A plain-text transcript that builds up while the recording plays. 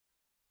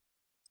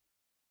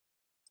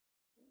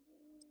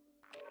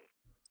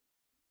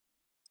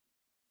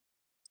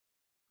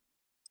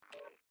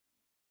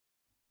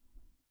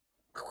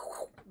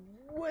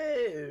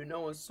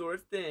one saw a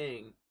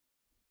thing.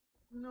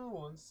 No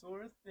one saw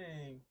a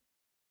thing.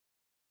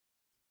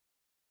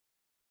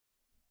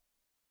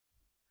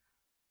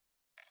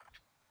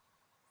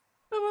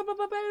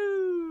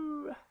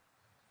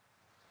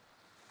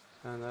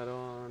 Turn that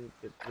on.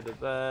 Get rid of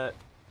that.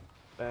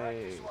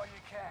 Bang.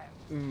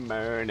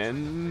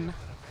 Morning.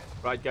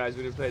 Right, guys,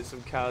 we're gonna play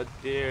some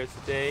Caldeer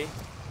today.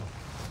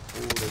 Oh,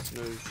 there's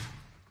no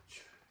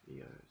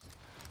trios.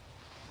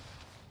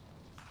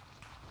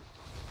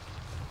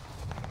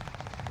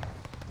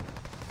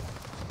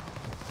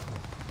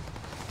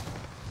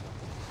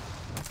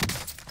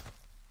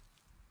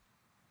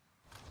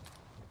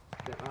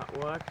 Get that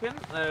working.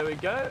 There we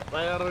go.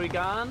 There we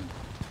go.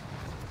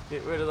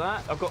 Get rid of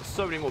that. I've got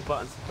so many more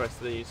buttons to press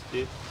than I used to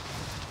do.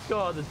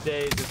 God, the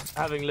days of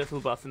having little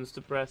buttons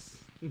to press.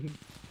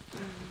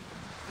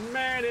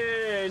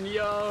 Morning,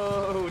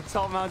 yo,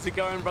 Tom, how's it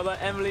going, brother?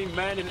 Emily,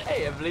 morning.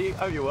 Hey, Emily,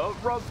 oh, you well?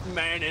 Rob,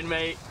 morning,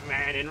 mate.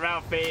 Morning,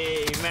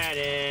 Ralphie,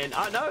 morning.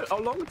 I know,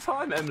 a long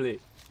time, Emily.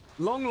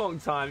 Long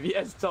time.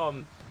 Yes,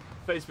 Tom.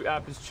 Facebook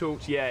app is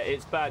chalked. Yeah,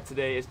 it's bad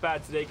today. It's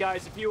bad today,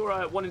 guys. If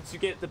you're wanting to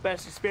get the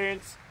best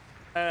experience,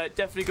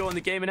 definitely go on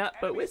the gaming app.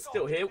 But we're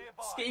still here.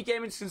 Ski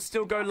Gaming can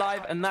still go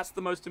live, and that's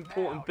the most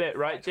important bit,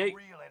 right, Jake?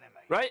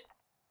 Right?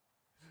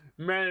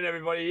 Man,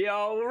 everybody,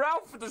 yo,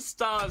 Ralph for the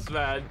stars,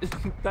 man.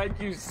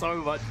 Thank you so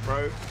much,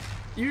 bro.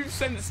 You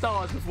sent the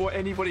stars before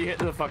anybody hit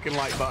the fucking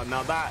like button.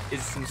 Now that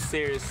is some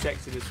serious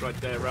sexiness right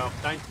there, Ralph.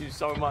 Thank you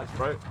so much,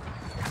 bro.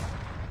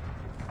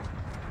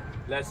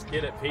 Let's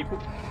get it, people.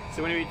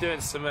 So we're gonna be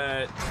doing some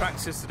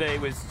practice today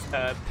with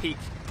Peak,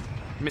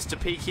 Mr.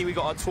 Peaky. We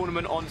got our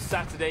tournament on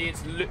Saturday.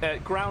 It's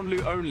ground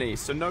loot only,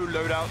 so no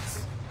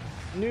loadouts,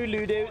 new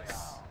lootouts,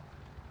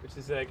 which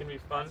is gonna be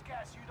fun.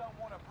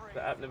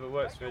 The app never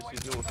works when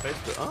she's normal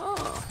Facebook.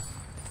 Ah,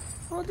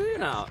 I'll do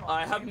now.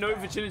 I have no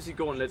virginity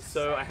gauntlets,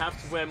 so I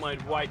have to wear my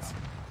white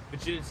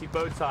virginity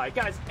bow tie.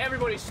 Guys,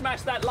 everybody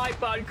smash that like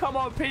button. Come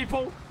on,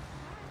 people.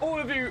 All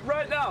of you,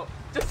 right now.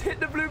 Just hit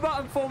the blue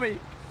button for me.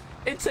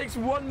 It takes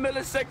 1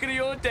 millisecond of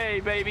your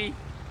day, baby.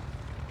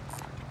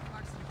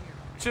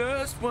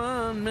 Just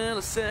 1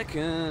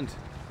 millisecond.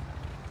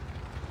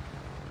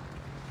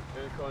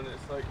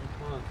 It's like you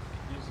can't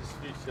use this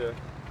feature.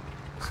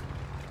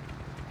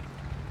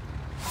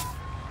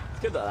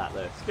 Good like that,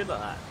 though. It's good like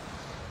that.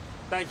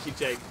 Thank you,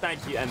 Jake.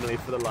 Thank you, Emily,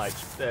 for the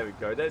likes. There we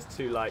go. There's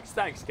 2 likes.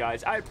 Thanks,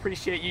 guys. I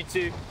appreciate you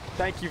too.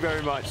 Thank you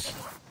very much.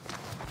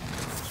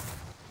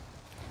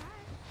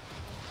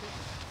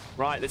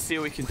 Right, let's see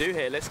what we can do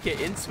here. Let's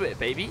get into it,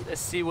 baby. Let's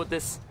see what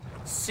this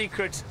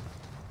secret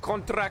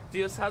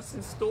contractius has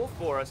in store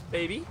for us,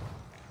 baby.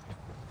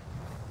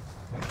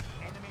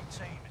 Enemy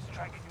team is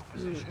tracking your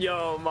position.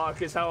 Yo,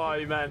 Marcus, how are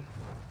you, man?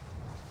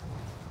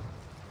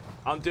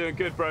 I'm doing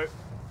good, bro.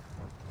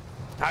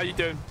 How you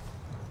doing?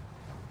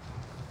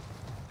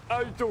 How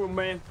you doing,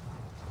 man?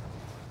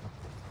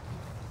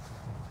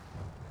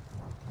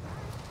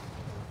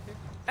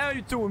 How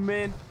you doing,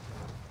 man?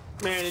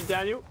 Man and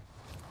Daniel.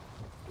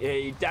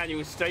 Yeah,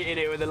 Daniel straight in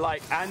here with a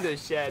like and a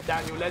share.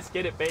 Daniel, let's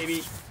get it,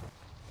 baby.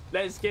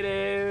 Let's get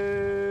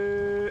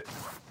it.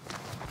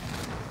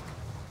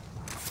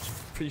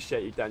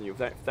 Appreciate you, Daniel.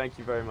 Thank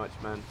you very much,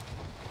 man.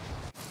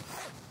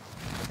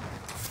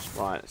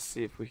 Right, let's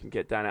see if we can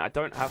get down it. I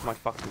don't have my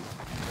fucking...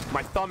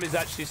 My thumb is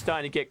actually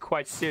starting to get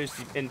quite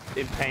seriously in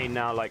pain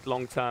now, like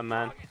long term,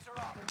 man.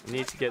 I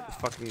need to get the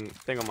fucking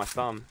thing on my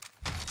thumb.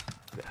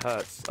 It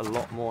hurts a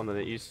lot more than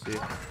it used to.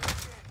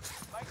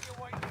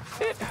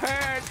 It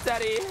hurts,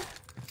 daddy.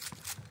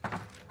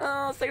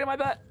 Oh, stick it in my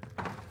butt.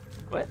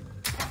 What?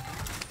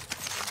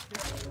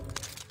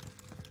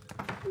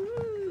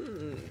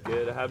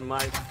 Good, I had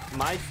my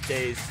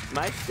days.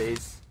 My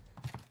days.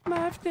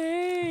 My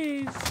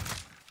days.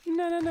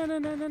 No.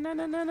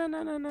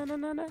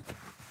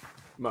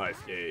 My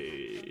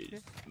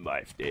days.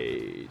 My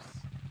days.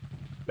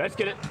 Let's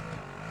get it.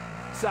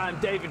 Sam,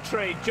 David,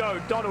 Trey,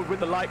 Joe, Donald with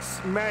the likes.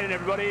 Marion,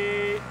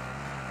 everybody.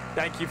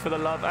 Thank you for the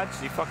love.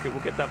 Actually, fuck it.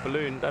 We'll get that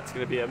balloon. That's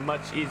going to be a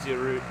much easier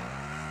route.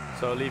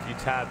 So I'll leave you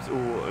tabs.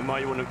 Oh, you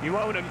might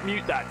want to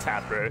mute that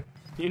tab, bro.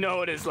 You know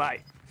what it's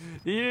like.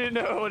 You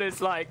know what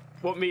it's like.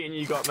 What meeting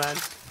you got, man?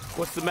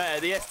 What's the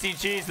meta? The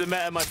STG is the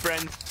meta, my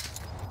friend.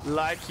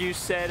 Like you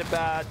said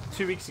about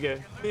 2 weeks ago.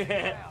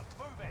 Yeah.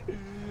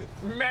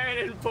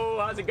 Marion Paul,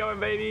 how's it going,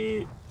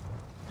 baby?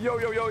 Yo.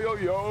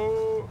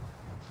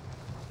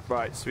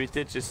 Right, so we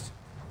did just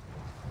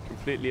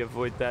completely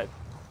avoid that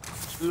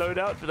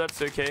loadout, but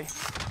that's okay.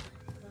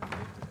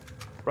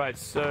 Right,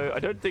 so I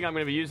don't think I'm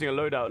going to be using a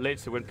loadout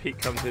later when Pete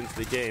comes into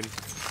the game.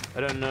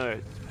 I don't know.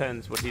 It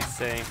depends what he's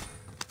saying.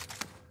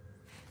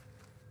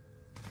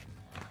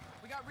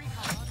 We got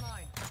recon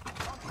online.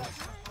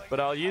 But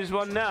I'll use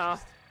one now.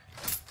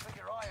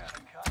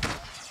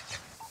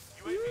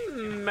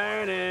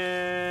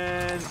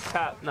 Morning.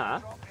 Cap. Nah,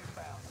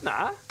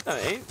 no,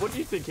 it ain't. What do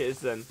you think it is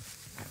then?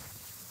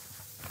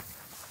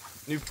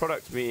 New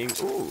product meeting.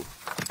 Ooh,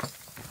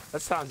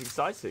 that sounds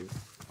exciting.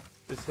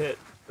 Just hit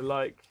the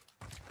like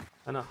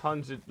and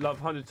 100 love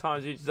 100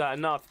 times each. Is that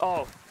enough?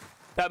 Oh,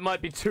 that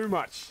might be too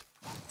much.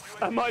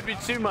 That might be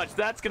too much.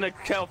 That's gonna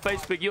tell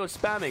Facebook you're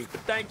spamming.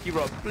 But thank you,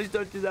 Rob. Please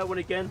don't do that one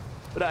again.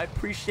 But I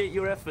appreciate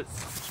your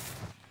efforts.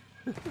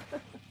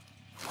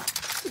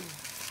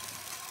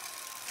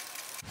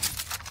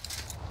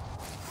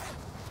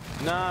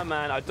 Nah,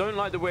 man. I don't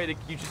like the way that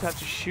you just have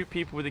to shoot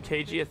people with a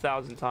KG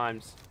 1,000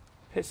 times.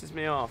 Pisses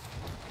me off.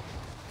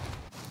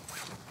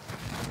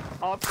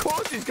 Oh, of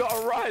course he's got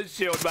a riot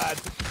shield, man.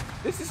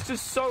 This is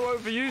just so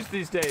overused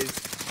these days.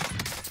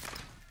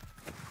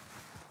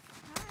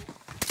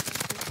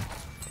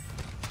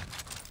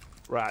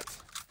 Rat.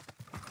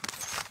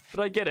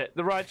 But I get it.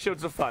 The riot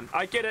shields are fun.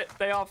 I get it.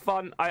 They are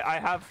fun.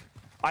 I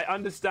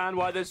understand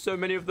why there's so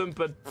many of them,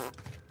 but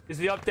is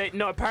the update?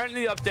 No,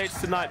 apparently the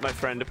update's tonight, my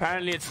friend.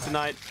 Apparently it's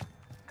tonight.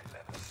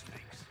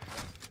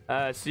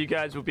 So you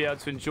guys will be able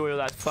to enjoy all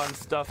that fun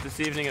stuff this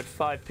evening at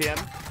 5 p.m.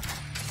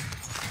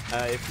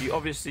 If you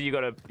obviously you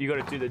gotta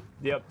do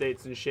the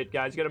updates and shit,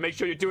 guys. You gotta make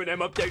sure you're doing them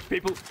updates,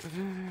 people.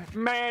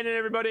 Man and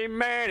everybody,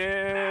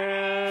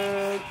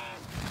 man.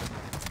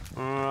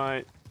 All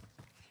right.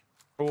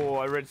 Oh,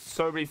 I read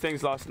so many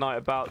things last night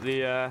about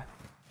the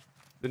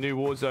new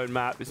Warzone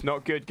map. It's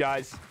not good,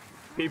 guys.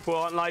 People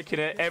aren't liking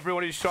it.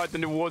 Everyone who's tried the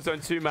new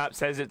Warzone 2 map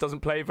says it doesn't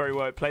play very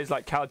well. It plays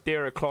like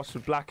Caldera Closs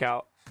with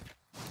Blackout,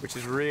 which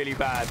is really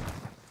bad.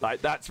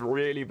 Like, that's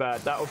really bad.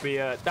 That'll be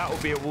a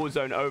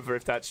Warzone over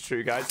if that's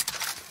true, guys.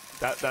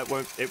 That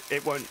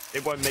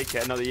won't make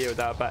it another year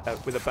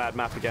without with a bad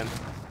map again.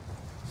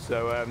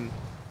 So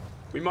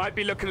we might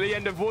be looking at the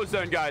end of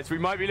Warzone, guys. We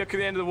might be looking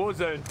at the end of the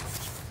Warzone.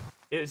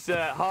 It's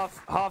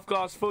half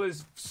glass full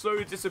is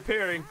slowly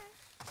disappearing.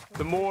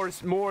 The more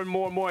and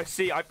more I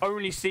see, I've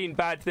only seen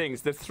bad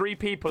things. The 3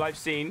 people I've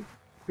seen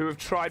who have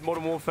tried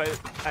Modern Warfare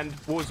and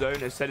Warzone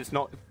have said it's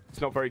not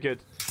very good.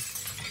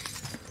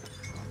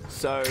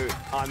 So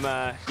I'm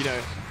you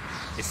know,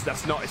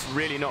 it's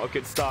really not a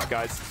good start,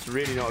 guys. It's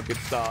really not a good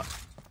start.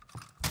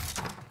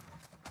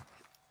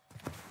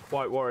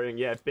 Quite worrying.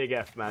 Yeah, big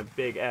F, man.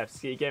 Big F.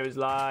 Ski Gamers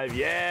Live.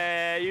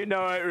 Yeah, you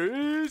know it,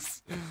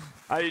 Roos.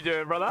 How you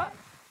doing, brother?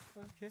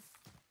 Okay.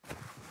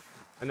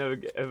 I never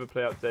ever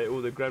play update.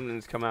 All the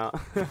gremlins come out.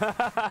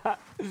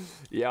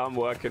 Yeah, I'm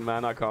working,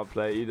 man. I can't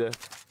play either.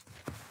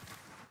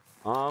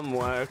 I'm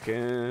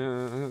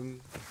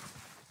working.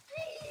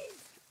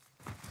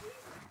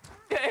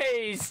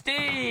 Hey,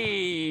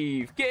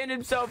 Steve! Getting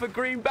himself a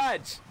green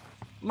badge.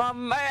 My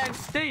man,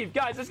 Steve.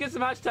 Guys, let's get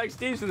some hashtag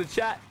Steves in the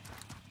chat.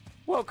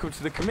 Welcome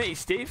to the committee,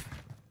 Steve.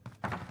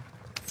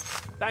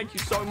 Thank you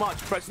so much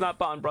for pressing that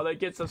button, brother. It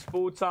gets us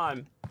full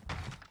time.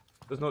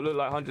 Does not look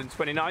like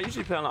 120. Now, I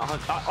usually play on like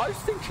 100. I was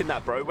thinking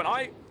that, bro. When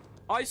I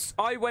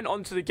went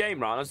onto the game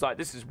round, I was like,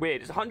 this is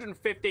weird. It's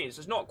 115, so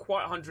it's not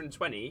quite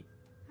 120,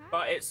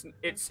 but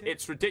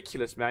it's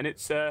ridiculous, man. It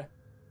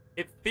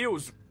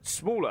feels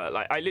smaller.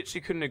 Like, I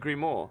literally couldn't agree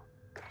more.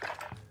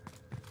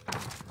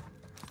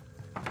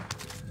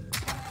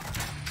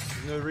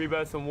 No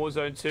rebirth on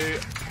Warzone 2.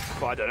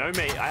 Well, I don't know,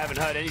 mate. I haven't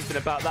heard anything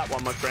about that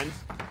one, my friend.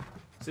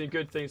 Seeing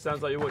good things.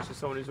 Sounds like you're watching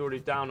someone who's already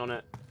down on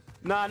it.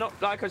 Nah, not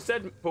like I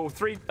said, Paul.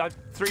 Three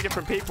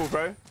different people,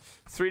 bro.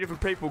 3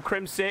 different people.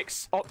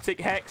 Crim6,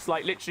 Optic Hex,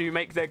 like literally who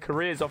make their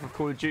careers off of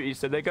Call of Duty,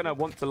 so they're gonna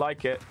want to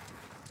like it.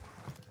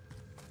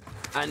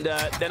 And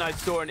then I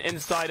saw an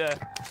insider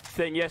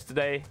thing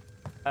yesterday,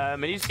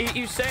 and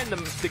he was saying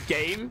the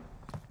game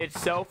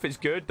itself is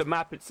good, the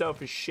map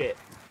itself is shit.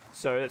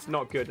 So that's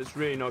not good. It's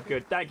really not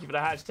good. Thank you for the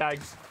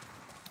hashtags.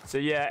 So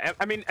yeah,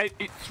 I mean,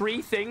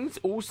 3 things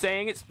all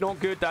saying it's not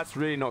good. That's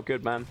really not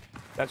good, man.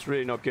 That's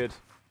really not good.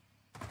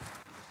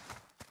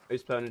 I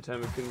used to play on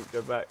Nintendo, couldn't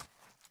go back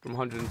from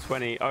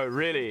 120. Oh,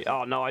 really?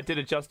 Oh, no, I did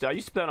adjust it. I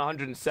used to play on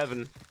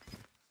 107.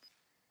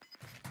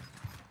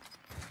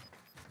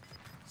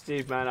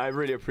 Steve, man, I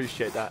really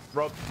appreciate that.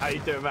 Rob, how you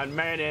doing, man?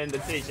 Morning, the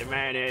teacher,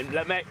 morning.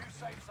 Let me...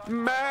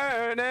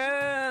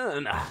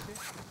 Morning!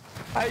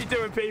 How you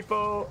doing,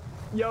 people?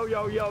 Yo,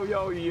 yo, yo,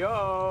 yo,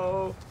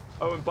 yo.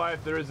 Oh, and buy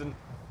if there isn't.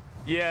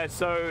 Yeah,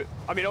 so,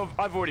 I mean,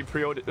 I've already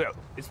pre-ordered.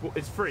 It's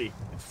free.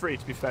 It's free,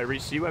 to be fair,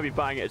 Reese. So you won't be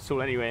buying it at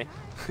all anyway.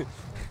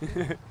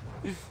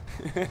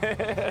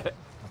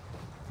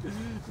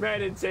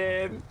 Morning,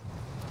 Tim.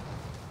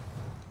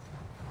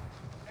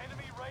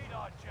 Enemy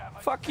radar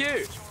jammer. Fuck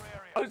you.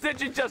 I was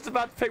literally just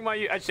about to ping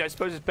my Actually, I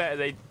suppose it's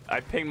better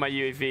I pinged my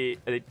UAV.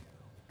 I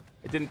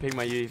didn't ping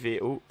my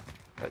UAV. Oh,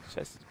 that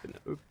chest has been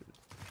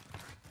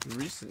opened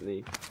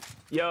recently.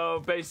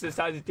 Yo, Basis,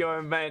 how's it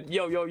going, man?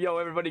 Yo, yo, yo,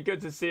 everybody,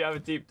 good to see you. Have a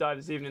deep dive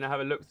this evening and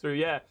have a look through.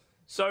 Yeah.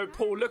 So,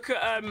 Paul, look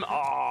at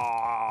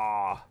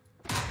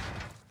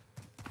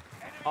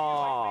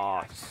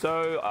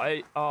so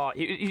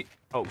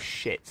oh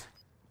shit.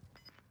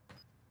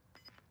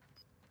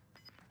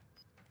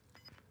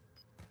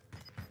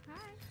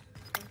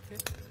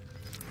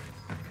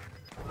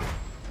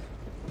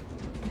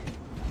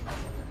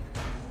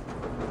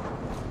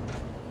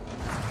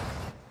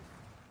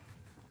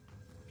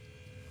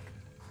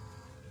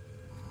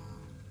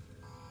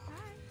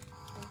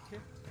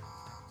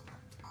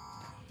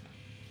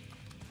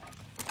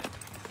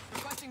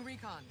 Requesting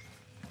recon.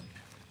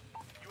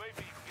 UAV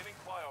beginning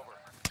flyover.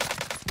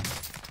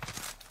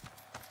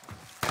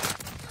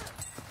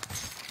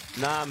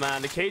 Nah,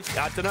 man, the KG,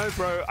 I don't know,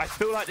 bro. I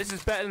feel like this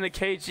is better than the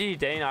KG,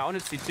 Dane. I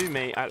honestly do,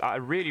 mate. I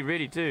really,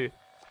 really do.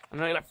 And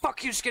they're like,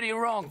 fuck you, Skinny,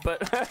 you're wrong.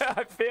 But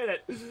I feel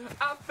it.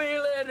 I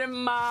feel it in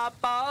my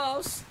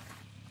balls.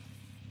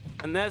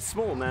 And they're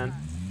small, man.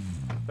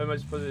 So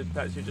much positive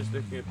patch, you're just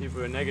looking at people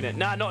who are negging it.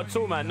 Nah, not at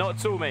all, man. Not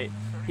at all, mate.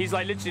 He's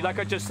like, literally, like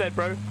I just said,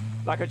 bro.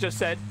 Like I just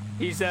said,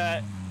 he's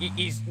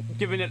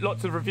giving it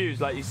lots of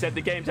reviews. Like he said,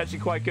 the game's actually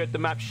quite good. The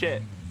map's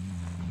shit.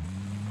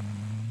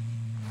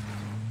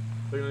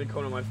 Putting on a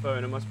call on my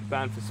phone. I must be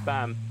banned for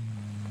spam.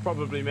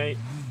 Probably, mate.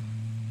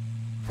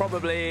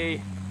 Probably.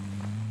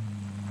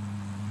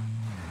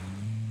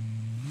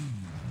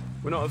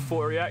 We're not at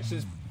 4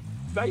 reactions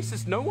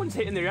basis. No one's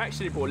hitting the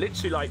reaction anymore.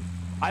 Literally, like,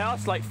 I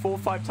ask like 4 or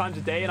 5 times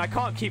a day, and I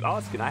can't keep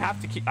asking. I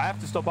have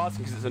to stop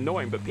asking because it's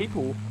annoying. But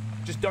people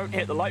just don't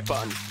hit the like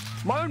button.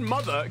 My own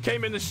mother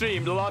came in the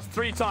stream the last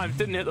 3 times,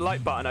 didn't hit the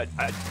like button.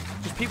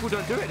 Just people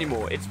don't do it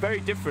anymore. It's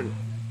very different.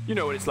 You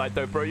know what it's like,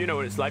 though, bro. You know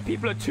what it's like.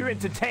 People are too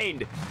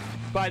entertained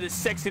by the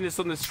sexiness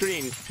on the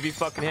screen to be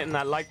fucking hitting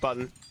that like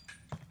button.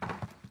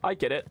 I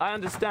get it. I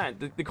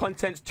understand. The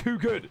content's too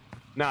good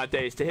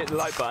nowadays to hit the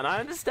like button. I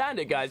understand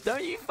it, guys.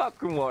 Don't you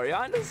fucking worry.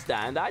 I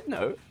understand. I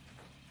know.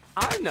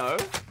 I know.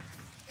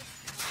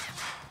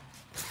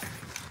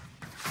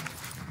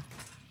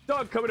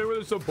 Doug coming in with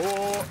the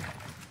support.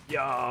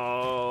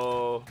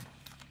 Yo.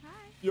 Hi.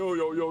 Yo,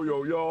 yo, yo,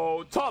 yo,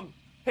 yo. Tom,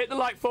 hit the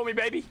like for me,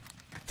 baby.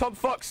 Tom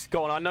Fox.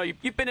 Go on. I know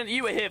you've been in.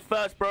 You were here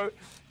first, bro.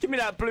 Give me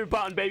that blue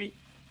button, baby.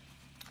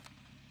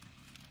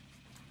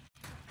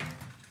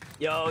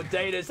 Yo,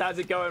 Datus, how's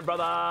it going,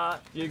 brother?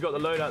 You got the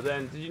loadout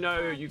then. Did you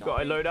know you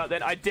got a loadout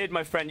then? I did,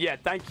 my friend. Yeah,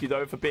 thank you,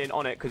 though, for being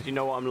on it, because you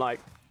know what I'm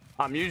like.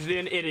 I'm usually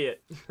an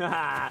idiot.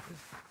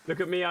 Look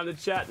at me on the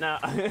chat now.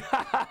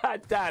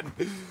 Dan,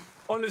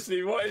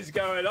 honestly, what is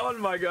going on,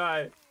 my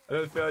guy? I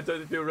don't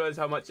think people realize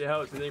how much it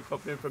helps, and then you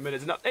pop in for a minute.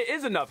 It's enough. It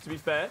is enough, to be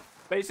fair.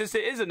 Basis,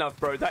 it is enough,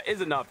 bro. That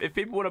is enough. If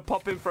people want to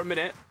pop in for a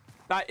minute,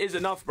 that is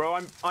enough, bro.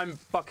 I'm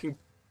fucking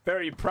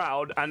very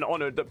proud and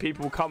honored that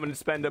people come and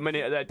spend a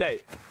minute of their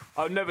day.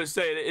 I would never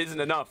say it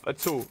isn't enough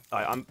at all.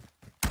 I'm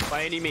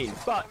by any means,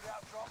 but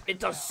it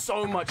does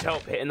so much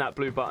help hitting that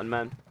blue button,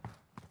 man.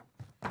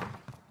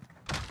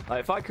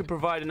 If I could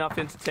provide enough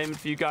entertainment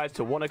for you guys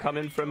to want to come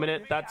in for a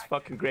minute, that's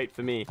fucking great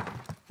for me.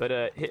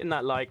 But hitting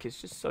that like is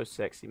just so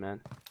sexy, man.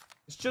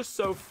 It's just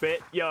so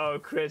fit. Yo,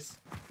 Chris.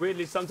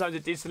 Weirdly, sometimes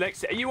it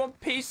deselects it. Are you on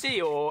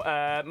PC or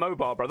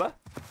mobile, brother?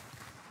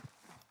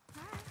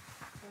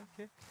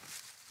 Okay.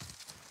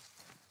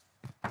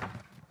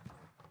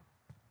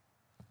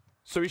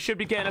 So we should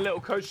be getting a little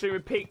coach stream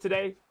with Peak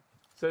today.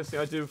 First thing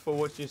I do before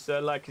watching you,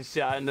 sir, like a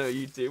shit. I know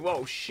you do.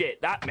 Whoa,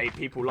 shit. That made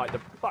people like the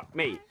fuck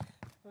me.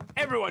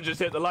 Everyone just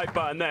hit the like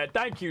button there.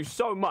 Thank you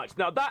so much.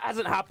 Now, that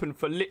hasn't happened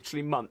for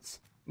literally months.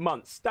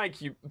 Months.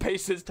 Thank you,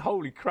 Pacers.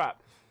 Holy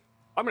crap.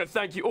 I'm going to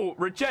thank you all.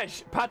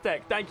 Rajesh,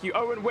 Patek, thank you.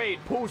 Owen Wade,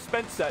 Paul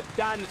Spencer,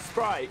 Dan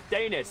Spry,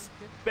 Danis,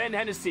 Ben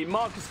Hennessy,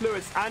 Marcus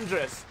Lewis,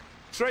 Andres,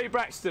 Trey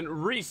Braxton,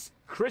 Reese,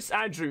 Chris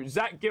Andrew,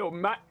 Zach Gill,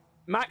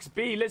 Max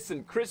B,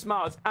 listen, Chris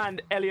Mars,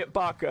 and Elliot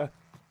Barker.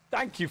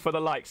 Thank you for the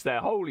likes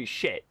there. Holy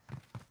shit.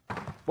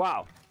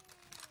 Wow.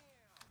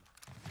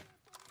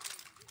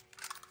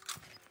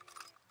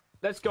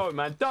 Let's go,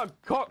 man. Doug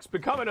Cox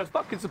becoming a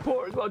fucking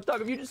supporter as well. Doug,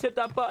 have you just hit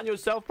that button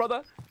yourself,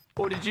 brother?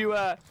 Or did you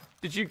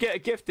get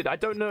it gifted? I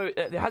don't know.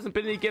 There hasn't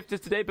been any gifters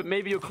today, but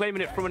maybe you're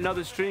claiming it from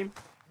another stream.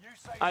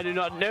 I do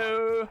not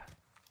know.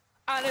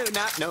 I do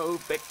not know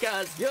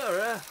because you're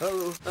a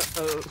hoe.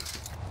 Uh-oh.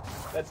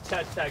 That's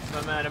chat tags,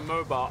 my man, in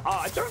mobile.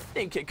 I don't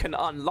think it can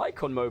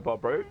unlike on mobile,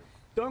 bro.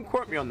 Don't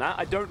quote me on that.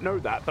 I don't know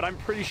that, but I'm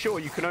pretty sure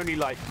you can only,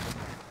 like,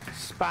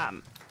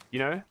 spam, you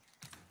know?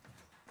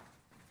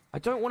 I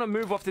don't want to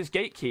move off this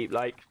gatekeep,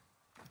 like...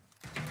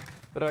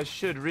 But I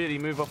should really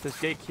move off this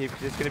gatekeep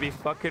because it's going to be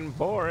fucking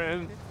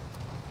boring.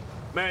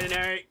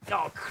 Marinary.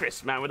 Oh,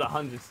 Chris, man, with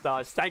 100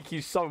 stars. Thank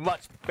you so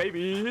much,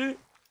 baby.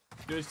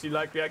 Just you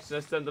like reaction, I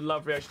send the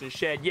love reaction and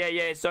shared. Yeah,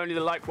 it's only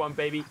the like one,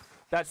 baby.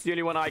 That's the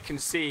only one I can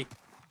see.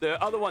 The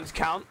other ones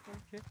count.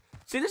 Okay.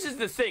 See, this is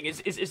the thing.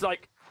 It's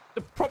like... The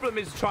problem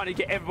is trying to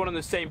get everyone on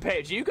the same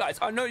page. You guys,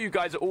 I know you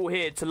guys are all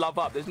here to love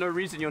up. There's no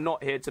reason you're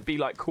not here to be,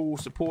 like, cool,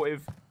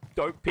 supportive,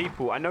 dope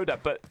people. I know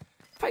that, but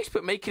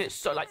Facebook making it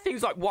so, like,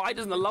 things like, why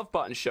doesn't the love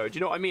button show? Do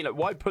you know what I mean? Like,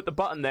 why put the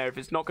button there if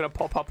it's not going to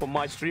pop up on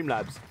my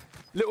Streamlabs?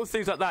 Little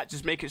things like that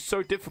just make it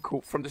so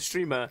difficult from the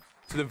streamer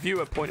to the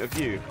viewer point of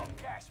view.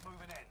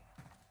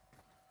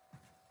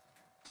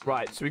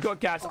 Right, so we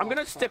got gas. I'm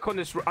gonna stick on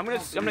this. I'm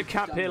gonna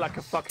camp here like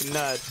a fucking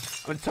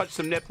nerd. I'm gonna touch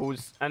some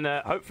nipples, and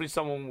hopefully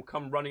someone will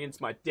come running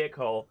into my dick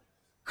hole.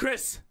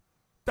 Chris,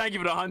 thank you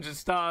for the 100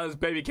 stars,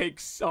 baby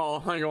cakes. Oh,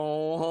 hang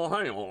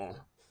on.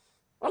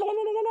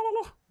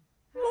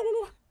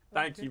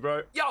 Thank you,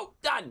 bro. Yo,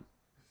 Dan,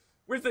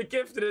 with the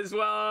gifted as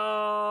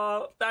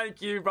well.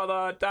 Thank you,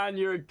 brother. Dan,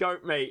 you're a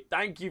goat, mate.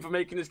 Thank you for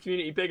making this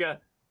community bigger.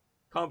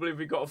 Can't believe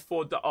we got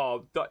afford that.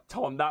 Oh,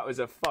 Tom, that was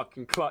a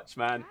fucking clutch,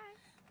 man.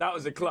 That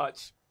was a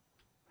clutch.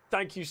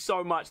 Thank you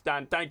so much,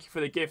 Dan. Thank you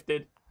for the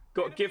gifted.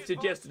 Got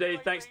gifted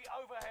yesterday. Thanks.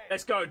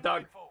 Let's go,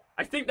 Doug.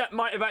 I think that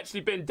might have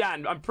actually been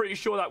Dan. I'm pretty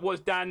sure that was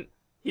Dan.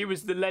 He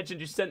was the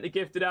legend who sent the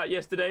gifted out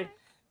yesterday.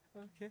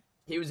 Okay.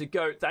 He was a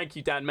goat. Thank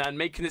you, Dan, man.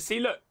 Making it. See,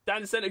 look,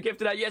 Dan sent a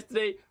gifted out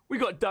yesterday. We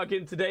got dug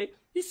in today.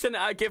 He sent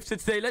out a gifted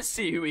today. Let's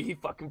see who he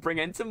fucking bring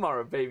in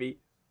tomorrow, baby.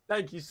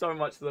 Thank you so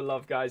much for the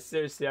love, guys.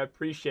 Seriously, I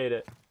appreciate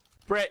it.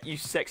 Brett, you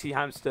sexy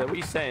hamster. What are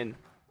you saying?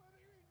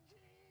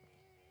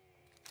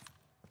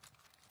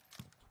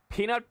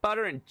 Peanut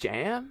butter and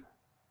jam?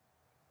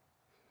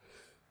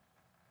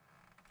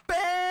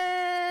 Bam!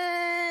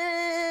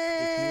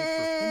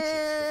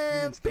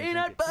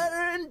 Peanut butter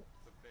and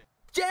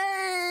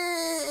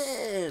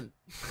jam!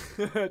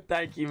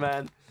 Thank you,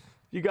 man.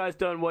 If you guys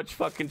don't watch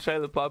fucking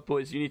Trailer Park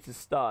Boys, you need to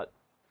start.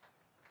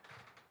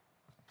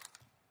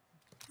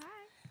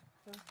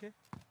 Okay.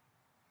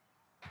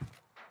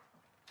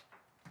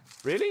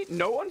 Really?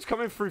 No one's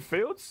coming through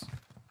fields?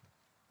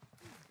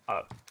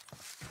 Oh.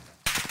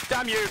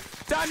 Damn you!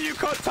 Damn you,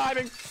 caught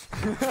timing!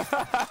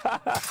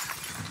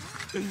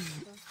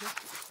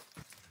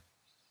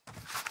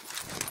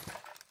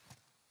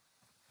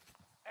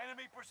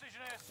 Enemy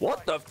precision air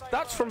What the? strike.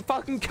 That's from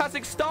fucking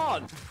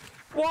Kazakhstan!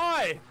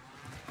 Why?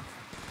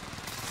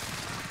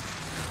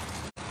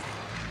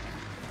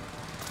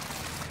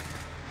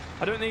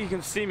 I don't think you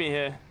can see me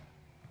here.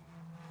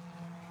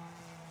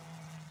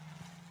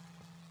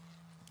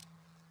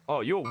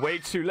 Oh, you're way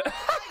too late.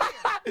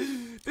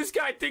 This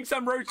guy thinks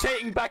I'm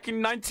rotating back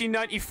in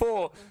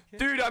 1994. Okay.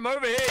 Dude, I'm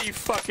over here, you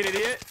fucking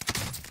idiot.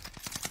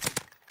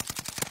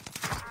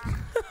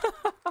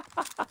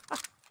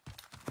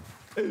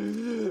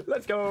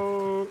 Let's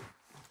go.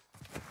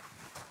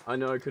 I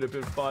know I could have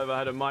been 5. I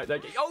had a mic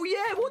that. Oh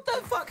yeah, what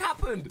the fuck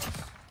happened?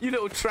 You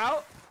little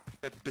trout.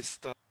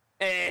 Putain.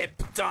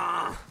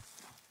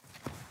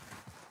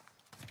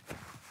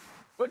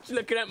 What you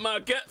looking at my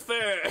gut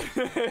for?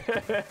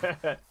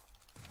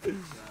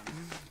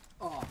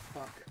 Oh,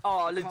 fuck.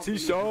 Oh,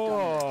 Letitia.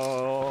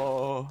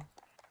 Oh,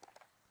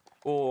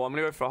 I'm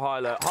gonna go for a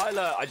Hyler.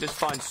 Hyler, I just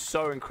find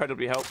so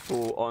incredibly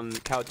helpful on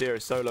Caldera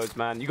solos,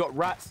 man. You got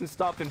rats and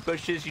stuff in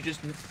bushes.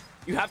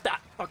 You have that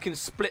fucking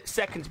split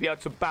second to be able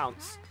to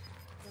bounce.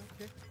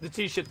 Okay.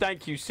 Letitia,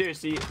 thank you.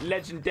 Seriously,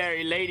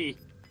 legendary lady.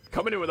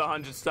 Coming in with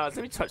 100 stars.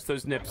 Let me touch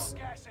those nips.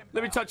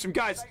 Let me touch them,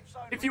 guys.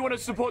 If you want to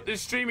support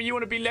this stream and you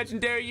want to be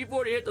legendary, you've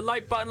already hit the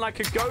like button like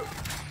a goat.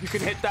 You can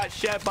hit that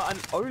share button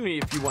only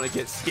if you want to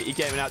get Skitty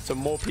Gaming out to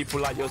more people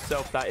like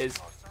yourself, that is.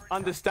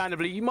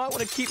 Understandably, you might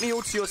want to keep me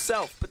all to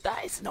yourself, but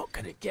that is not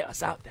going to get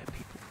us out there,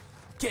 people.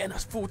 Getting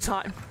us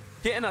full-time.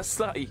 Getting us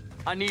slutty.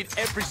 I need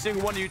every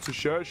single one of you to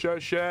share.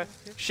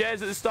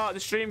 Shares at the start of the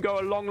stream go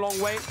a long, long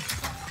way.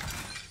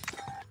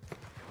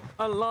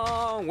 A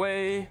long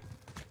way.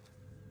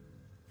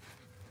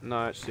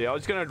 No, actually, I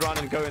was going to run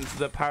and go into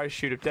the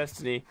parachute of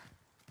destiny,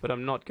 but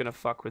I'm not going to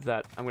fuck with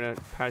that. I'm going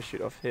to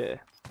parachute off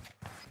here.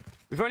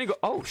 We've only got...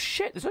 Oh,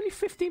 shit. There's only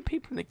 15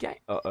 people in the game.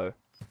 Uh-oh.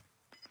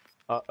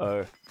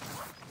 Uh-oh.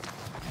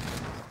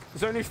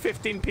 There's only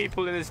 15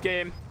 people in this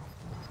game.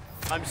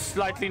 I'm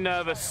slightly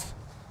nervous.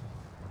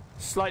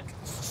 Slightly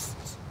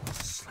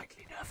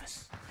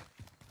nervous.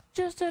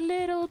 Just a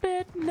little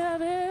bit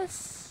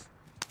nervous.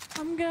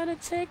 I'm gonna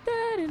take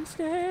that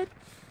instead.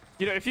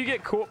 You know, if you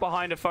get caught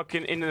behind a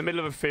fucking... in the middle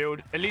of a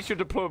field, at least your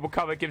deployable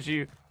cover gives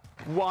you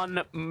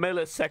 1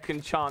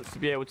 millisecond chance to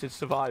be able to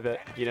survive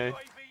it, you know?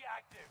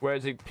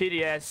 Whereas in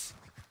PDS,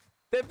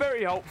 they're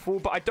very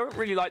helpful, but I don't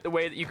really like the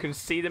way that you can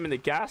see them in the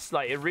gas.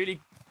 Like, it really,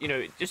 you know,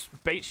 it just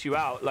baits you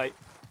out. Like,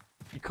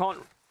 you can't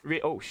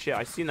oh, shit.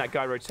 I seen that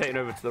guy rotating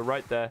over to the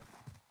right there.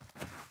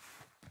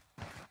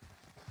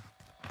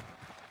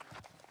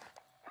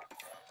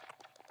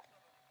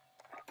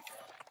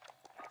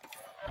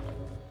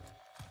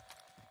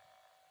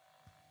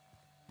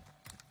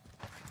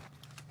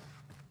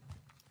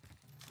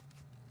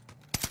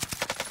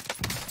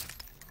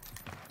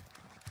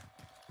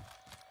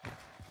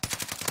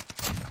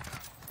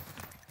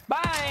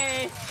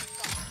 Bye!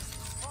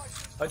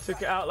 I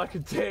took it out like a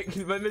dick.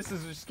 My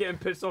missus was just getting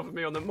pissed off at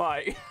me on the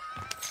mic.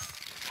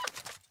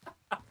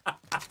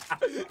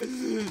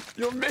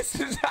 Your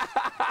missus...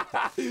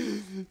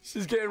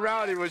 She's getting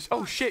rowdy.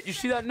 Oh shit, you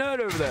see that nerd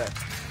over there?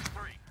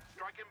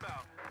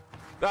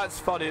 That's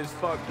funny as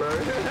fuck, bro.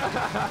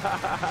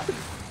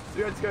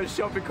 She had to go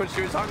shopping because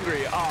she was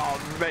hungry.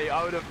 Oh, mate,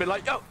 I would have been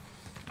like, yo,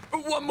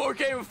 1 more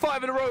game of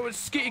 5 in a row with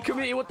Skitty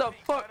Committee. What the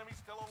fuck?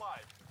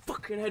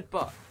 Fucking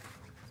headbutt.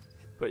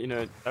 But, you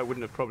know, that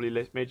wouldn't have probably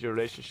made your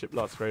relationship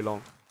last very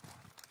long.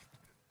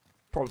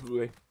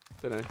 Probably.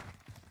 Don't know.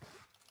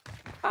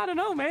 I don't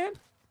know, man.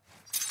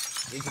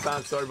 Need to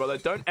bounce. Sorry, brother.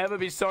 Don't ever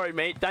be sorry,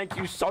 mate. Thank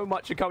you so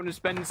much for coming and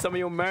spending some of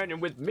your morning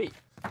with me.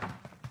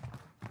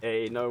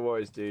 Hey, no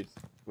worries, dude.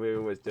 We're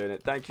always doing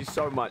it. Thank you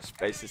so much,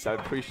 Basis. I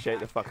appreciate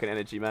the fucking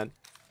energy, man.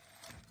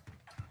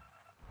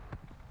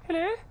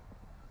 Hello?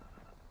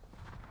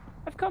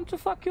 I've come to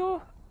fuck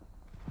your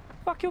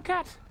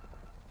cat.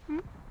 Hmm?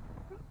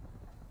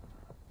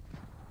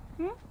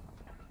 Hmm?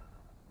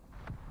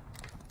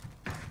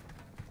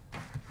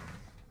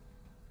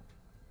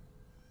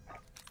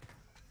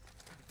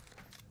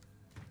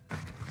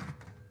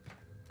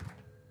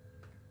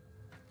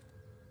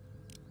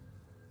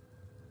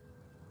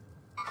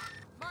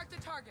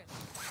 target.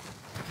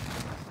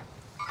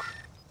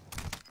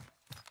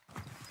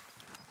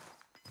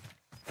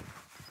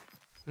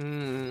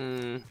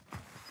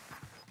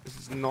 This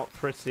is not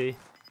pretty.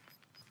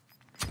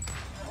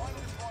 Final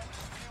point is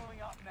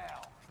fueling up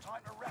now.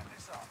 Time to wrap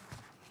this up.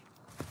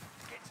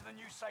 Get to the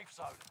new safe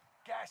zone.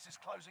 Gas is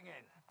closing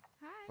in.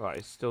 Right,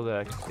 he's still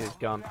there. I can see his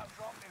gun. Loadout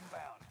drop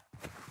inbound.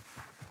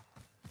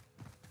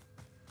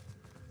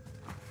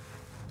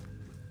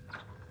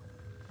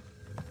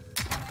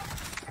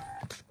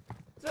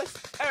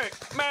 Eric,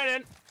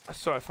 Marion!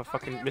 Sorry if I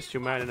fucking missed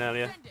your Marion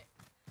earlier. Send it.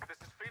 This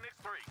is Phoenix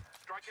 3.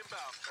 Strike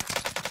inbound.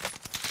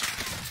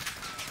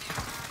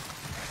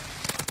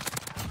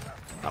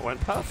 That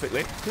went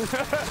perfectly. No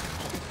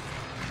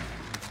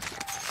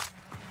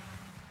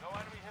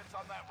enemy hits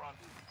on that run.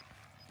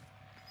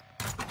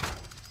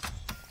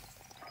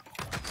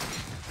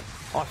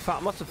 I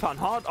must have found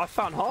I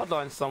found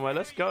hardlines somewhere.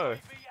 Let's go.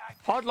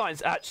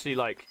 Hardline's actually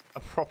like a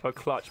proper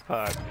clutch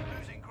perk.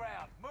 Losing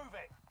ground. Move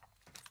it.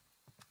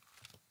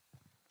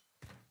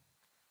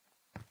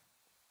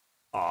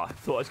 Oh, I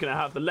thought I was gonna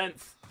have the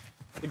length,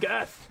 the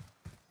girth.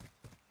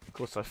 Of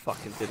course I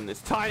fucking didn't. It's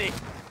tiny.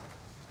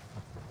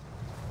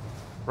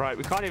 Right,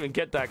 we can't even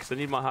get that because I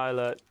need my high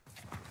alert.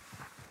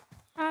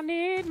 I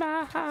need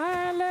my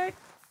high alert.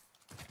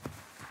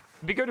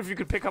 It'd be good if you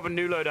could pick up a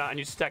new loadout and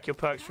you stack your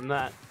perks from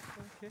that.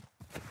 Okay.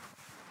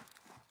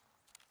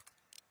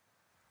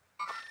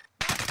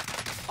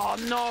 Oh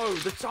no,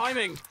 the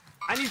timing.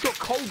 And he's got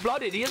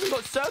cold-blooded. He hasn't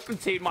got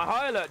serpentine. My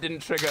high alert didn't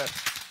trigger.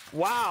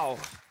 Wow.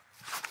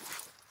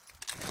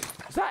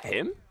 Is that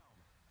him?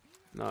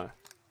 No.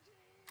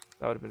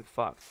 That would have been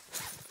fucked.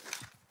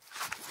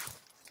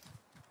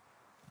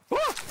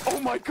 Oh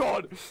my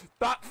god!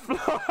 That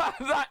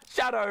that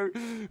shadow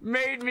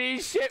made me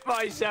shit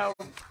myself.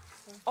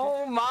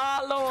 Oh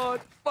my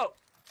lord! Whoa!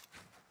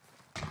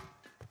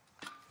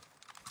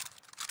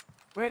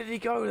 Where did he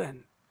go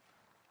then?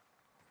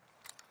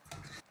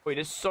 Wait,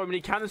 there's so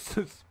many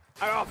canisters.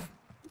 Hang off!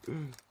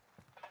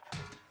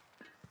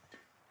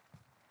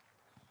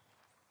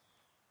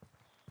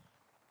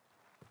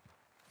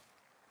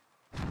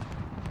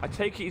 I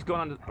take it he's gone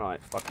under.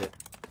 Right, fuck it.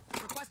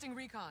 Requesting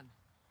recon.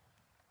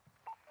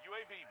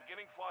 UAV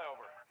beginning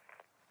flyover.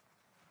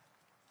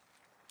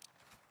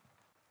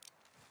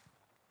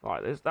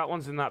 Right, there's that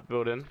one's in that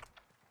building.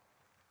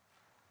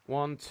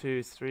 1,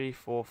 2, 3,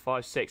 4,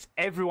 5, 6.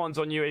 Everyone's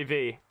on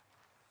UAV.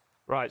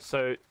 Right,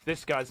 so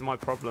this guy's my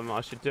problem.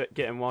 I should get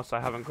him whilst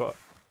I've got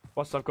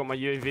my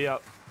UAV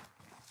up.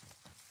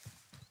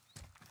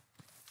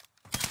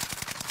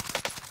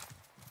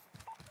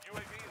 UAV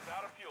is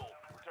out of fuel.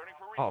 Returning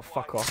for resupply. Oh,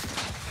 fuck off.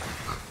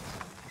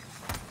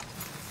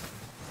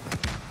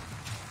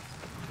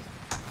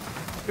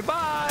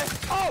 Goodbye!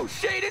 Oh,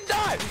 shit, he didn't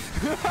die!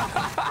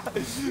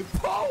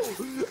 Oh,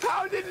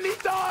 how didn't he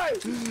die?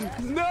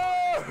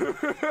 No!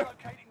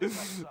 Locating the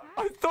safe zone.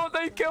 I thought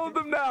they killed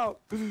them now.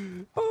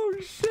 Oh,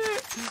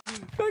 shit.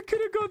 That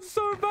could have gone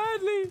so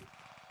badly.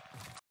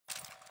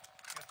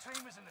 Your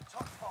team is in the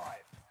top 5.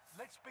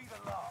 Let's be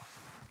the last.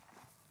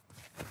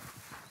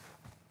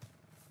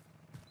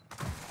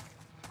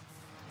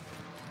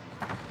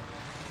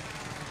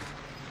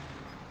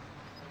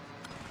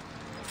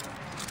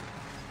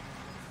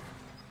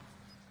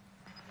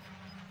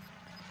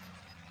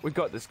 We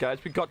got this,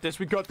 guys. We got this.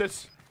 We got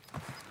this.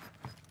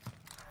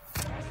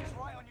 Gas is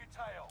right on your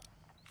tail.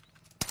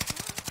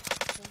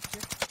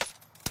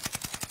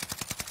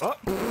 Oh.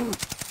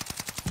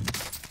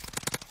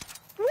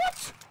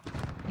 What?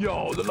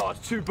 Yo, the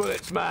last 2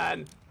 bullets,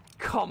 man.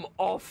 Come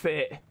off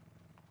it.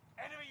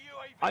 Enemy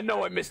UAV. I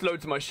know I missed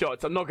loads of my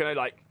shots. I'm not gonna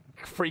like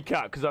freak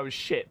out because I was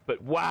shit,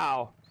 but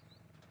wow.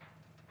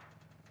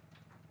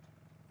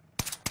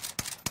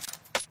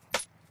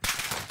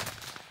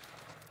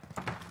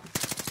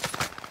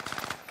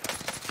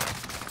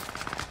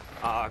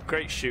 Ah,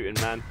 great shooting,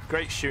 man.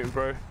 Great shooting,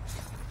 bro.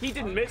 He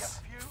didn't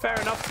miss.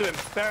 Fair enough to him.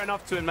 Fair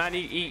enough to him, man.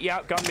 He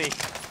outgunned me.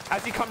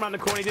 As he come around the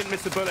corner, he didn't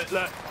miss a bullet.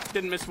 Look,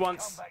 didn't miss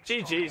once.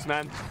 GG's,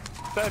 man.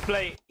 Fair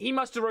play. He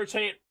must have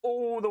rotated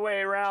all the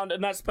way around,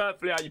 and that's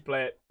perfectly how you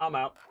play it. I'm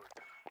out.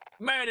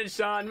 Man and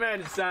Sean,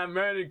 man and Sam,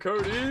 man and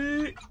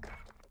Cody.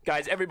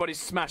 Guys, everybody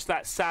smash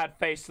that sad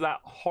face to that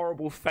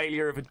horrible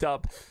failure of a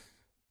dub.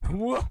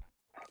 I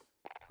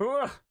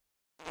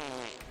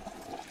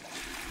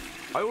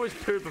always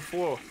poo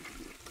before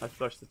I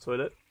flush the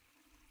toilet.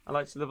 I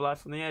like to live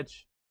life on the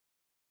edge.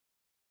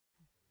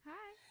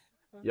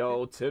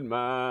 Yo, Tin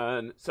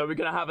Man. So we're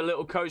going to have a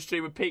little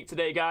co-stream with Peak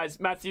today, guys.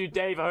 Matthew,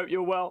 Dave, I hope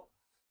you're well.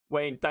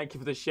 Wayne, thank you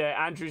for the share.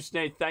 Andrew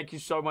Snaith, thank you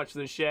so much for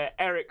the share.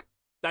 Eric,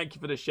 thank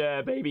you for the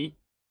share, baby.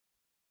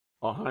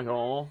 Oh, hang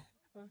on.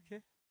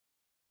 Okay.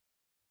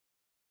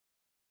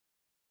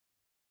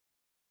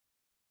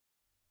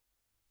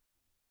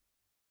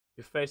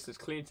 Your face looks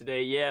clean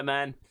today. Yeah,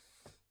 man.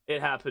 It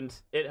happened.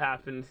 It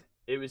happened.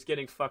 It was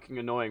getting fucking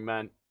annoying,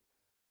 man.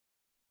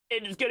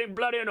 It was getting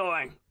bloody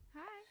annoying.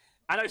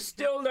 And I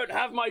still don't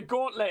have my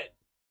gauntlet.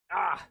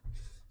 Ah.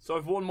 So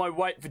I've worn my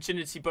white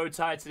virginity bow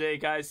tie today,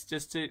 guys,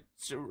 just to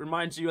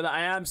remind you that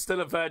I am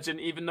still a virgin,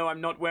 even though I'm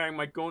not wearing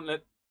my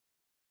gauntlet.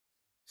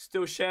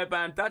 Still share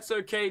band. That's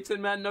okay,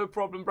 Tin Man. No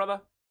problem,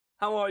 brother.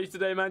 How are you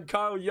today, man?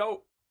 Kyle,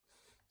 yo.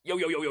 Yo,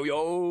 yo, yo, yo,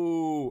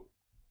 yo.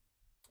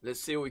 Let's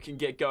see what we can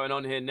get going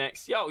on here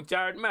next. Yo,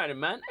 Jared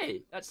Madden, man.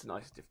 Hey, that's a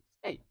nice difference.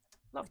 Hey,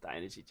 love that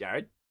energy,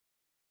 Jared.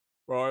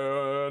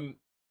 Brian.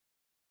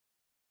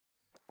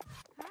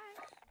 Hi.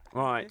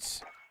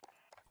 Right.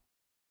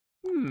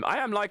 I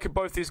am liking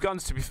both these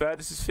guns, to be fair.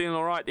 This is feeling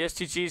alright. The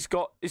STG's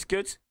it's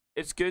good.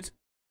 It's good.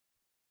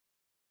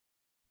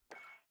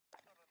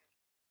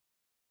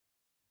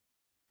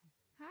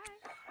 Hi.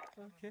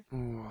 Okay.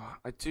 Ooh,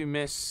 I do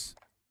miss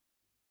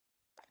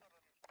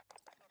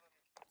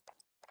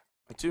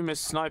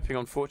sniping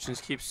on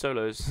Fortune's Keep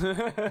solos.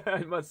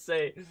 I must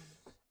say.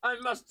 A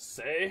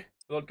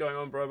lot going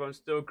on, bro, but I'm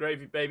still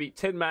gravy, baby.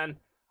 Tin Man,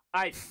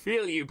 I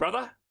feel you,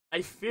 brother.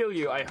 I feel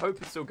you. I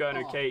hope it's all going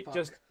okay. Fuck.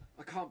 Just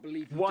I can't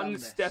believe you've one done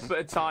this. step at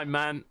a time,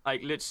 man.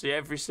 Like, literally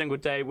every single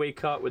day,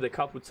 wake up with a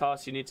couple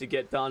tasks you need to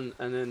get done,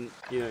 and then,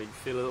 you know, you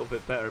feel a little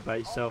bit better about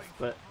yourself.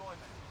 But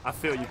I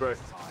feel you, bro.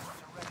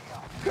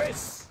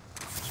 Chris!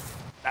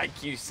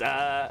 Thank you,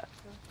 sir.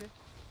 Okay.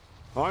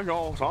 I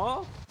go,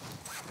 sir.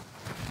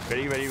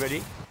 Ready, ready,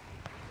 ready.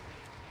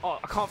 Oh,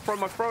 I can't throw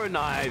my throwing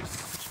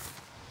knives.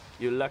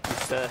 You're lucky,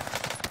 sir.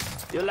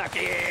 You're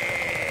lucky!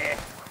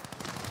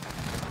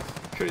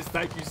 Chris,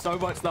 thank you so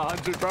much, the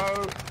 100,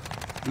 bro.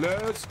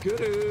 Let's get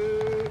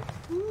it.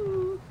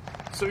 Woo.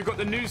 So we've got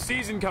the new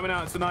season coming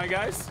out tonight,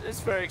 guys. It's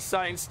very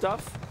exciting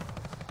stuff.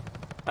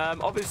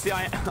 Obviously,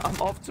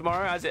 I'm off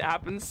tomorrow, as it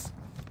happens.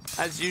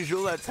 As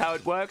usual, that's how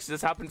it works.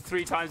 It's happened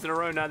 3 times in a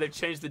row now. They've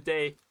changed the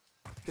day.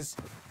 Because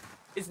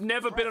it's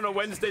never been on a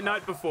Wednesday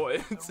night before.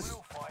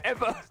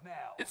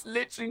 It's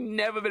literally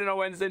never been on a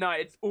Wednesday night.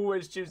 It's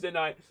always Tuesday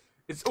night.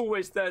 It's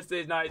always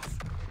Thursday nights.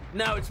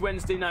 Now it's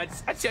Wednesday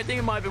nights. Actually, I think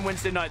it might have been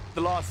Wednesday night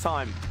the last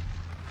time.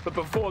 But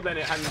before then,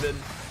 it hadn't been.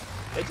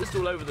 They're just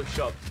all over the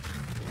shop.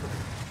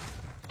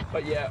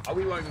 But yeah,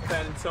 we won't be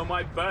playing until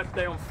my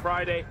birthday on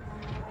Friday.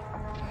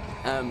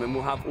 And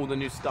we'll have all the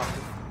new stuff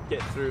to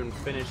get through and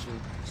finish and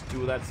just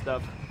do all that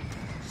stuff.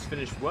 Just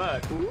finish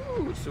work.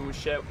 Ooh, so we'll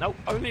share. No,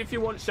 only if you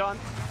want, Sean.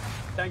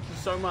 Thank you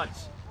so much.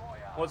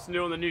 What's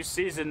new on the new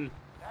season?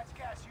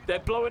 They're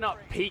blowing up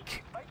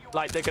Peak.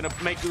 Like, they're going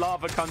to make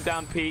lava come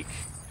down Peak.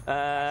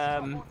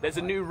 There's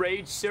a new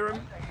Rage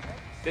Serum.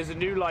 There's a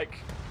new, like,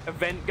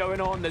 event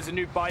going on. There's a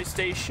new buy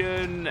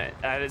station.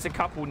 There's a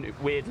couple new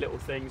weird little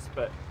things,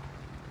 but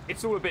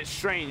it's all a bit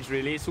strange,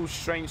 really. It's all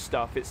strange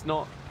stuff. It's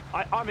not...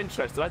 I'm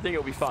interested. I think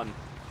it'll be fun.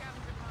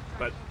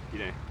 But, you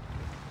know...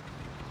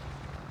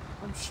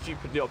 I'm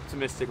stupidly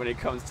optimistic when it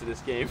comes to this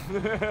game.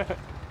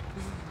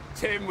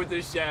 Tim with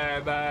the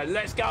share, man.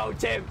 Let's go,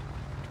 Tim.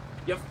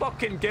 You're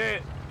fucking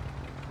good.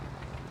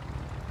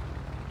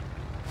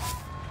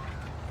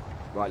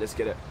 Right, let's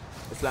get it.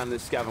 Let's land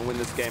this scav and win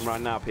this game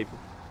right now, people.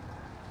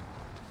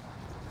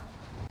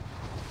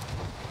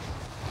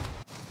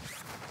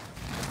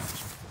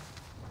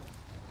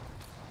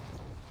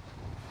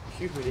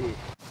 Puberty.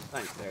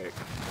 Thanks, Derek.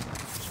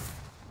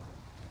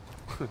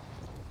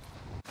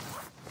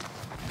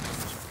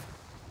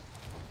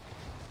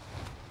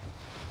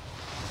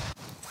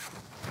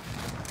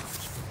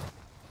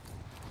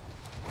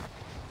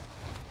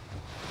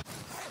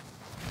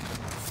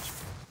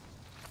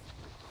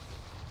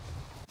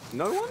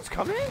 No one's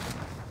coming?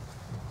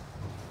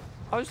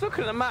 I was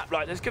looking at the map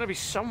like there's going to be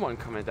someone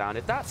coming down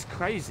it. That's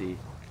crazy.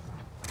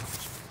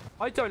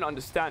 I don't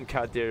understand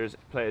Caldera's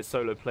players,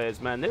 solo players,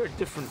 man. They're a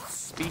different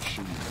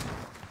species.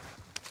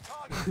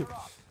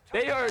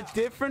 They are a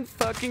different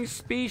fucking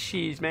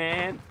species,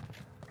 man.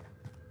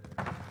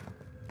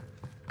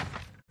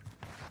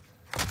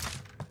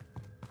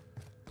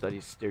 Bloody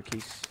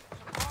staircase.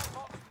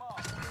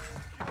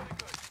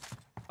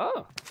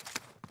 Oh.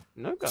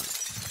 No gun.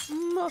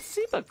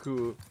 Merci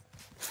beaucoup.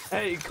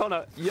 Hey,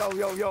 Connor. Yo,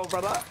 yo, yo,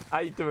 brother. How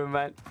you doing,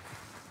 man?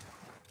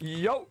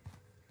 Yo.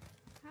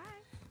 Hi.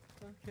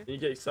 You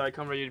get excited,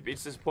 come ready to be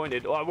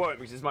disappointed. Oh, I won't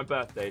because it's my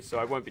birthday, so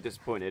I won't be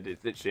disappointed.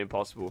 It's literally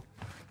impossible.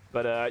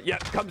 But, yeah,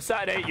 come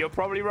Saturday, you're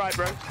probably right,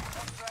 bro.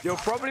 You're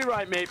probably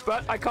right, mate.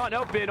 But I can't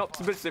help being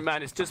optimistic,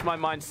 man. It's just my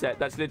mindset.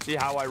 That's literally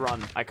how I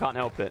run. I can't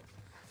help it.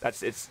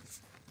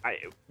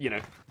 You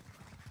know,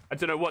 I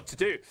don't know what to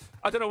do.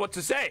 I don't know what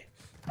to say.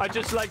 I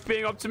just like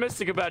being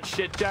optimistic about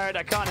shit, Jared.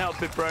 I can't help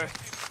it, bro.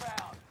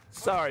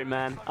 Sorry,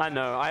 man. I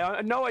know.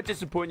 I know I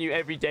disappoint you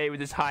every day with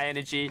this high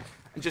energy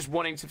and just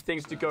wanting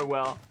things to go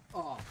well.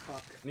 Oh,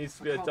 fuck. Needs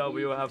to be a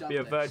W. I'll have to be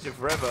a virgin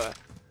forever.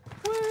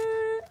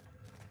 What?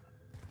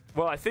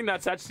 Well, I think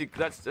that's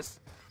just...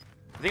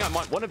 I think I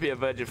might want to be a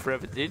virgin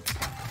forever, dude.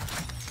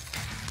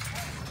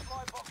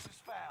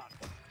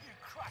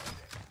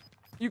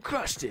 You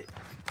crushed it.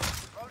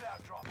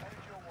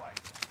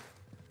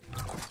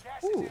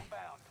 Ooh.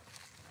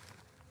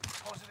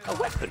 A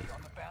weapon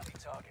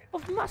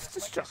of mass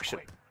destruction.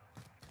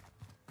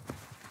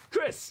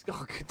 Chris!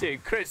 Oh,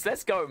 dude, Chris,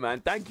 let's go, man.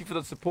 Thank you for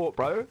the support,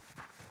 bro.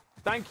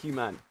 Thank you,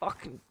 man.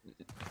 Fucking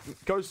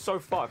goes so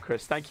far,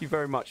 Chris. Thank you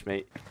very much,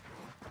 mate.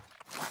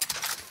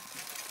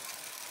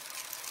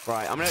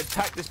 Right, I'm going to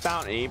attack this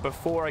bounty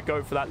before I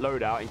go for that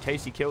loadout in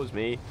case he kills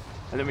me.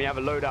 And then we have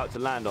a loadout to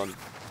land on.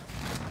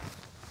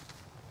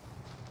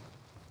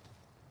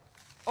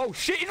 Oh,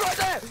 shit, he's right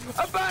there!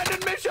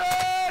 Abandoned mission!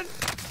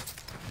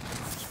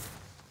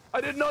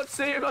 I did not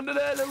see him under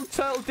there, little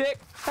turtle dick.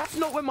 That's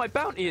not where my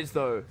bounty is,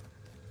 though.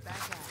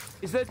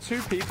 Is there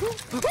 2 people?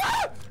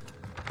 Ah!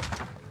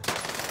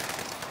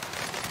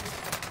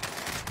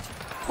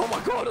 Oh my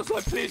god, I was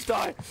like, please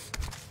die.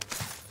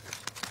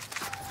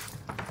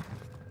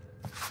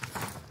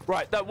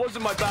 Right, that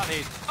wasn't my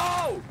bounty.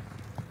 Oh!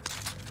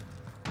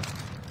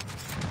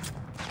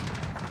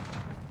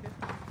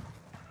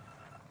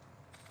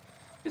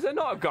 Is there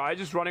not a guy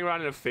just running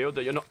around in a field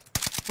that you're not...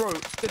 Bro,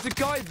 there's a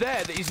guy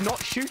there that he's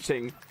not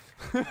shooting.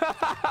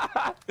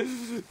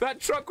 That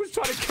truck was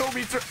trying to kill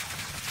me through...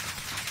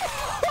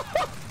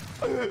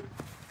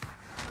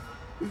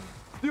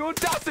 The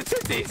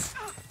audacity!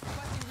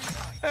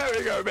 There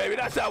we go, baby.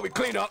 That's how we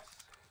clean up.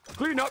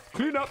 Clean up,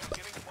 clean up.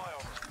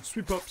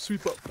 Sweep up,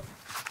 sweep up.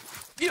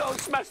 Yo,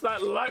 smash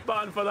that like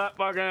button for that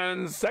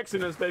fucking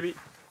sexiness, baby.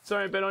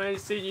 Sorry, I've been on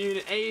NC you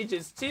in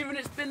ages. Steven,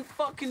 it's been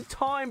fucking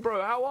time,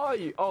 bro. How are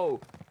you? Oh.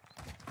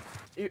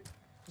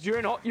 You're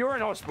in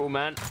hospital,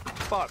 man.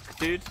 Fuck,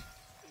 dude.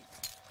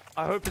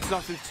 I hope it's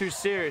nothing too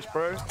serious,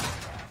 bro.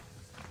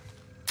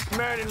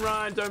 Marion and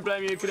Ryan, don't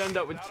blame you. You could end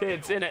up with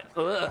kids, innit?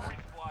 Ugh.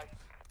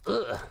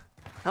 Ugh.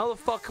 How the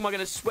fuck am I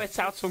gonna sweat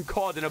out some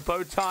cod in a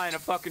bow tie and a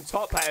fucking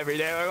top hat every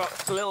day? I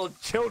got little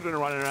children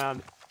running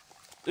around.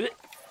 Ugh.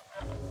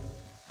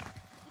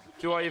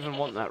 Do I even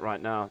want that right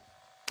now?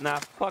 Nah,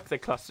 fuck the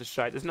cluster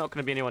strike. There's not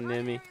gonna be anyone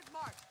near me.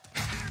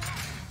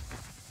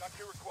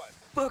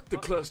 Fuck the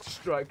cluster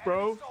strike,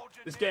 bro.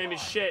 This game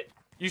is shit.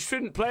 You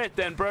shouldn't play it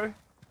then, bro.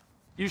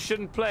 You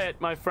shouldn't play it,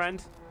 my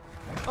friend.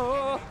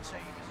 Oh.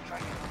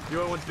 You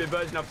won't want to be a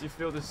virgin after you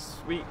feel the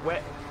sweet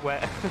wet.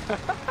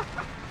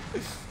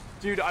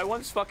 Dude, I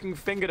once fucking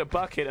fingered a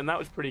bucket and that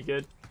was pretty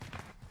good.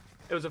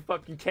 It was a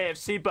fucking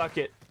KFC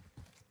bucket.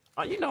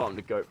 Oh, you know I'm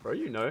the GOAT, bro.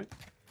 You know.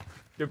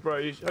 Good, bro.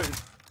 You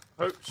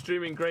hope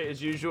streaming great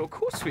as usual. Of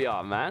course we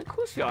are, man. Of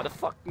course we are. The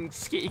fucking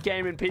skitty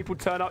gaming people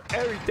turn up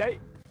every day.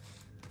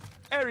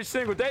 Every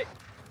single day.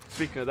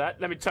 Speaking of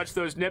that, let me touch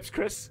those nips,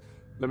 Chris.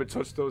 Let me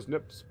touch those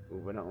nips.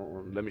 Moving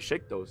on. Let me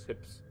shake those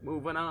hips.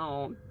 Moving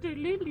on. You're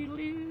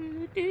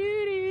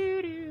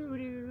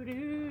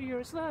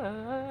a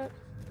slut.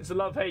 It's a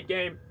love-hate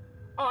game.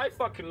 Oh, I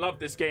fucking love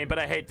this game, but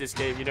I hate this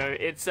game, you know.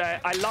 It's,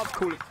 I love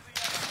cool...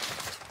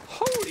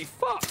 Holy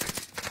fuck!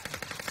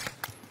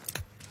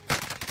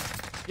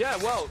 Yeah,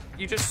 well,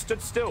 you just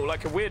stood still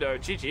like a weirdo.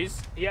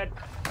 GG's. Yeah,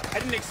 I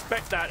didn't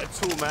expect that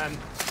at all, man.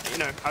 You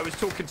know, I was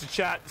talking to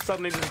chat,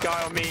 suddenly there's a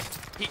guy on me.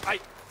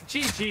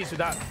 GG's with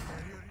that.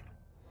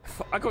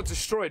 I got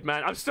destroyed,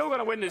 man. I'm still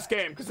gonna win this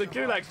game, because the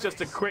Gulag's just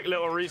a quick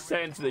little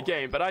reset into the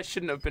game, but I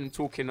shouldn't have been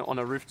talking on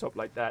a rooftop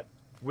like that,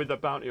 with a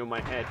bounty on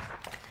my head.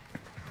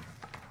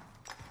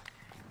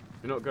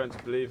 You're not going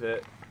to believe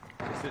it.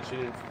 It's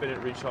literally an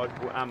infinite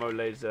rechargeable ammo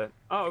laser.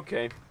 Oh,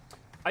 okay.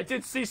 I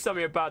did see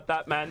something about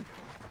that, man.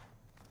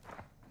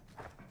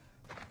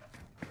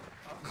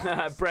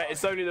 Brett,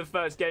 it's only the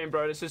first game,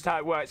 bro. That's just how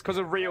it works. Because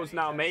of Reels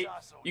now, mate.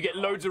 You get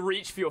loads of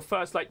reach for your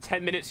first, like,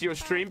 10 minutes of your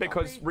stream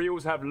because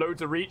Reels have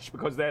loads of reach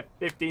because they're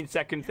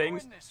 15-second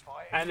things.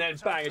 And then,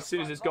 bang, as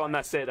soon as it's gone,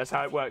 that's it. That's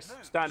how it works.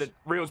 Standard.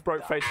 Reels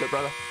broke Facebook,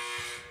 brother.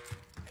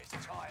 It's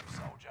time,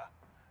 soldier.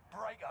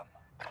 Break 'em.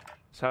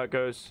 That's how it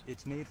goes.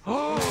 It's need.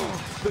 Oh,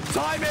 the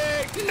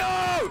timing!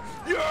 No!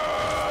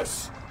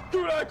 Yes!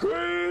 Do that,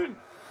 Queen!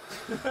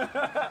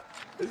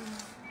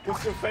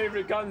 What's your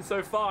favorite gun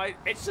so far?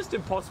 It's just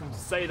impossible to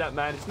say that,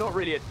 man. It's not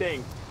really a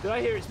thing. Did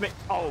I hear it's me?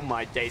 Oh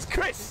my days,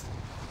 Chris!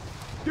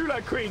 Do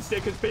like Queen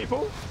stickers,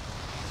 people.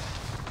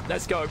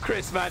 Let's go,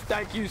 Chris, man.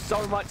 Thank you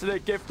so much for the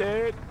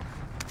gifted.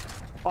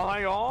 Oh,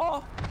 hang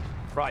on.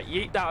 Right,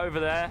 yeet that over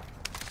there.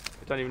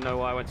 I don't even know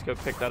why I went to go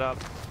pick that up.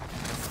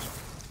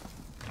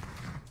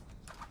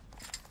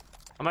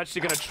 I'm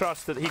actually going to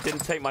trust that he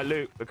didn't take my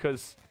loot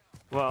because,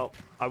 well,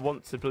 I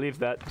want to believe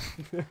that.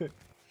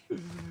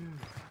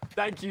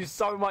 Thank you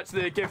so much to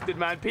the gifted,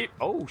 man.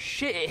 Oh,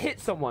 shit, it hit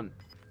someone.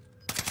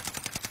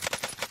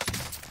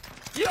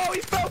 Yo, he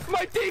fell for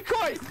my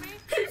decoy.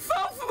 He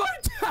fell for my...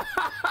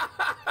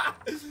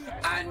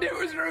 And it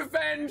was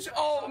revenge.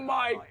 Oh,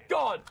 my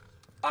God.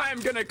 I am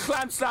going to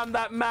clam slam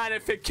that man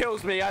if it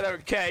kills me. I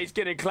don't care. He's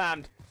getting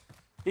clammed.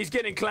 He's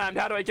getting clammed.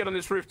 How do I get on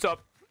this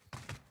rooftop?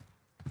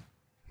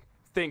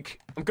 I'm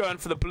going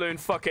for the balloon.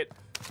 Fuck it.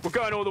 We're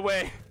going all the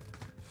way.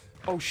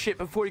 Oh, shit,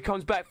 before he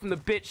comes back from the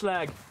bitch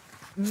lag.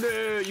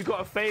 No, you got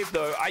a fave,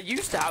 though. I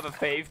used to have a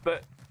fave,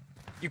 but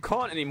you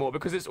can't anymore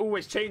because it's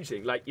always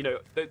changing. Like, you know,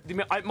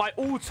 my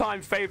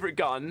all-time favorite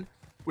gun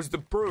was the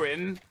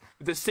Bruin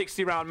with the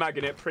 60-round mag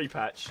in it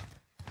pre-patch.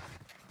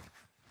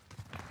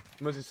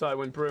 Most excited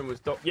when Bruin was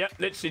Yep,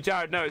 literally,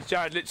 Jared knows.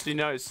 Jared literally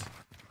knows.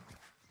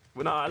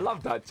 Well, no, I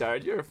love that,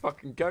 Jared. You're a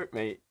fucking goat,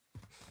 mate.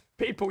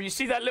 People, you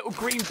see that little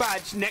green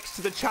badge next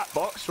to the chat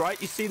box, right?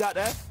 You see that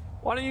there?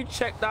 Why don't you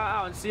check that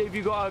out and see if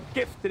you got a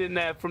gifted in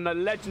there from the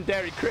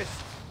legendary Chris?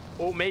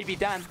 Or maybe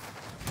Dan.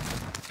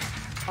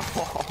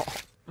 Oh,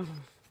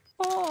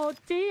 oh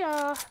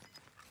dear.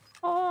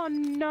 Oh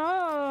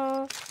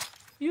no.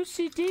 You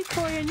see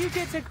decoy and you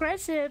get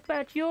aggressive,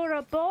 but you're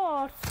a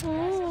bot.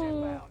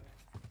 Ooh.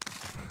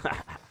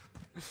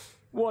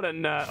 What a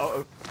nerd.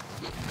 Uh-oh.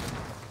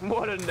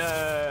 What a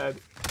nerd.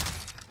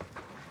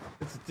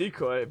 It's a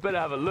decoy. Better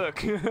have a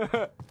look.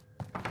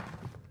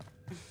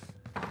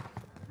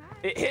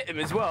 It hit him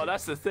as well.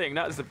 That's the thing.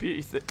 That was the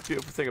beautiful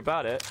thing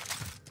about it.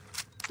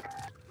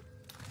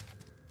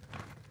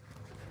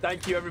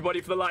 Thank you,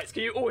 everybody, for the likes.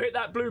 Can you all hit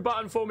that blue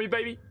button for me,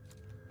 baby?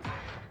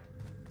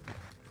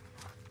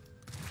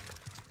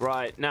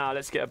 Right, now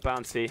let's get a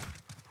bounty.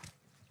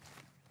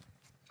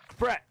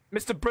 Brett,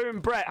 Mr.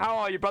 Boom Brett, how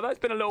are you, brother? It's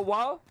been a little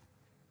while.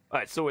 Oh,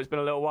 it's always been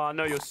a little while. I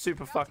know you're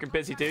super fucking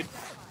busy, dude.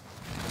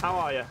 How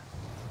are you?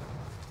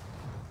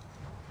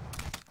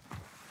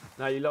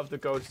 Now, you love the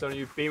Goldstone.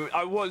 You've been...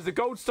 The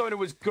Goldstoner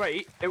was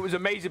great. It was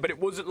amazing, but it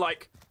wasn't,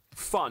 like,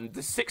 fun.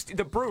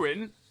 The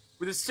Bruin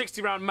with a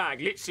 60-round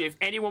mag. Literally, if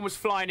anyone was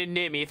flying in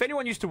near me, if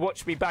anyone used to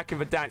watch me back in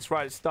the dance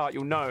right at the start,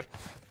 you'll know.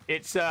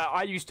 It's,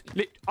 I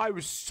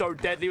was so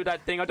deadly with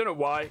that thing. I don't know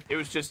why. It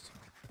was just...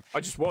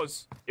 I just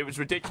was. It was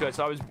ridiculous.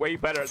 I was way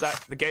better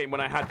at the game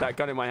when I had that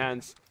gun in my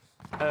hands.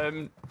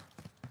 The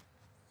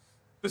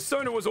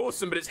Stoner was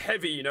awesome, but it's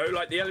heavy, you know?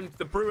 Like,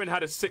 the Bruin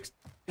had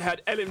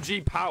had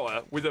LMG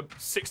power with a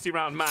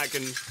 60-round mag,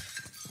 and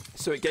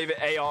so it gave it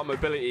AR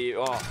mobility.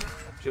 Oh,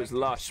 it was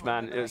lush,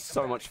 man. It was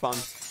so much fun.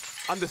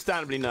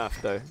 Understandably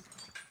nerfed, though.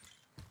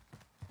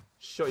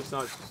 Shotty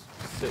snipes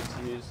 6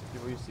 use.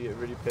 People used to get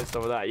really pissed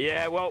off with that.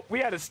 Yeah, well, we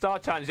had a star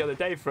challenge the other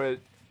day for a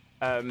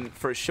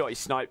shotty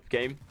snipe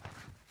game.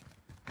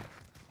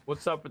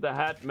 What's up with the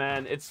hat,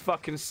 man? It's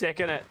fucking sick,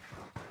 innit?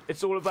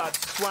 It's all about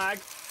swag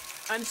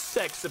and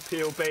sex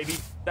appeal, baby.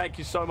 Thank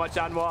you so much,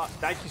 Anwar.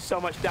 Thank you so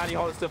much, Danny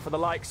Hollister, for the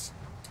likes.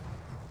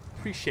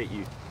 Appreciate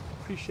you.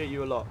 Appreciate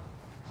you a lot.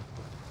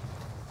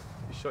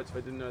 You shocked if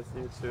I didn't know a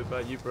thing or two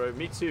about you, bro.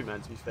 Me too,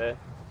 man, to be fair.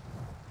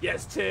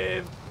 Yes,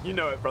 Tim. You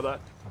know it, brother.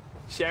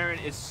 Sharing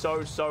is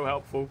so, so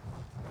helpful.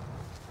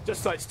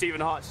 Just like Stephen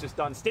Hart's just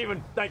done.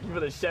 Stephen, thank you for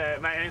the share,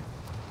 man.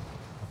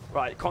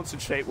 Right,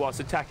 concentrate whilst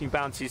attacking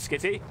bounty,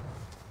 Skitty.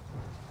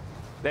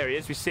 There he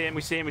is. We see him,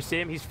 we see him, we see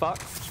him. He's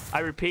fucked. I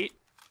repeat.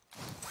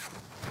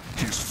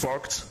 He's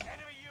fucked.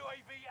 Enemy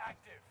UAV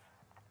active.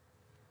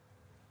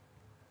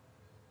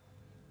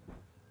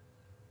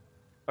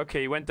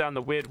 Okay, he went down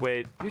the weird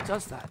way. Who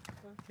does that?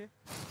 Okay.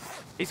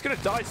 He's gonna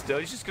die still.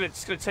 He's just gonna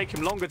take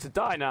him longer to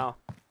die now.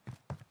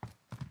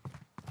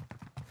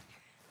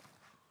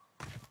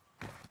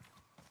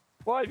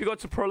 Why have you got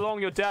to prolong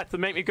your death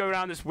and make me go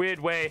around this weird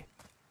way?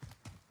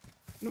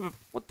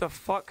 What the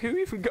fuck? Who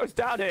even goes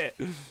down here?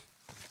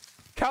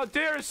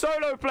 Caldera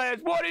solo players,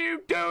 what are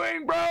you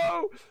doing,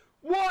 bro?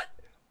 What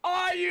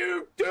are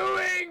you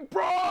doing,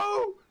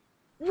 bro?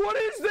 What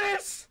is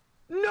this?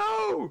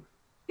 No!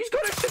 He's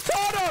got a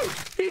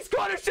Shitano! He's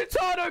got a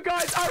Shitano,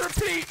 guys! I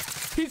repeat,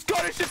 he's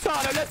got a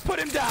Shitano. Let's put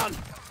him down.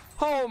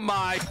 Oh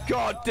my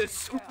god,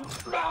 this...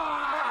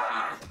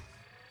 Ah!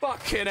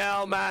 Fucking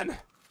hell, man.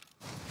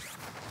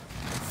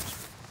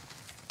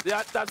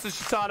 Yeah, that's a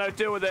Shitano.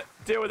 Deal with it.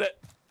 Deal with it.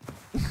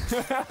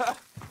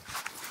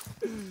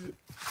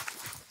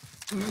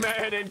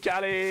 Morning,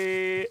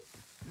 Callie.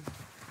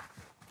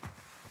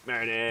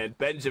 Morning,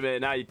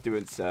 Benjamin. How you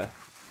doing, sir?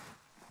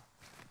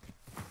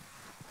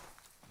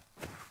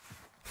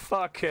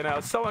 Fucking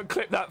hell. Someone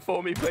clip that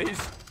for me, please.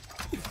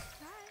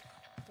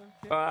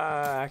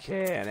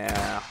 Okay,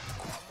 now.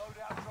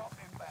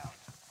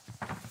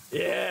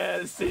 Yeah,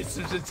 let's see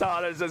some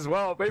Shitanos as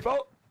well,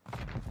 people.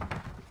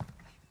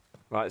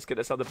 Right, let's get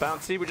this other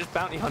bounty. We're just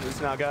bounty hunters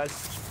now,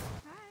 guys.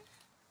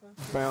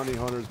 Bounty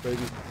hunters,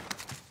 baby.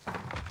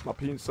 My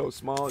pin's so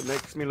small, it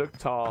makes me look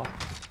tall.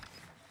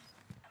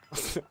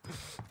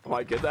 I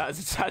might get that as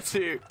a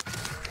tattoo.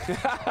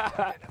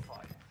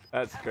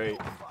 That's great.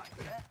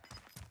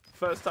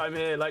 First time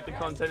here, like the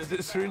content. Is it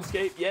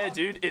RuneScape? Yeah,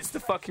 dude, it's the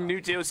fucking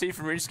new DLC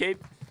from RuneScape.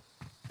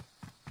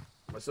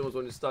 My someone's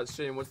wanting to start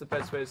streaming. What's the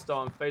best way to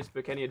start on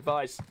Facebook? Any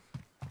advice?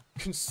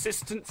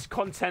 Consistent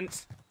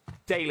content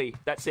daily.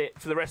 That's it.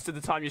 For the rest of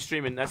the time you're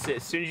streaming. That's it.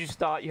 As soon as you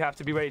start, you have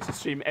to be ready to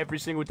stream every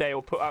single day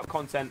or put out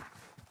content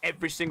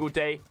every single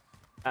day.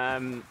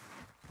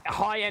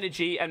 High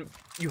energy, and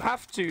you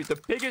have to. The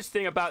biggest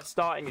thing about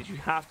starting is you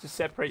have to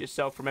separate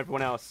yourself from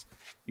everyone else.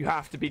 You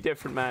have to be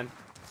different, man.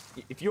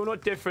 If you're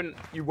not different,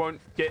 you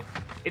won't get...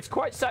 It's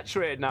quite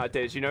saturated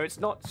nowadays, you know. It's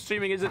not...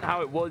 Streaming isn't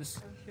how it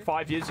was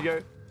 5 years ago.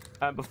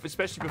 But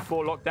especially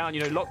before lockdown,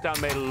 you know, lockdown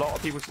made a lot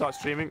of people start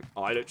streaming.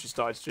 I literally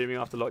started streaming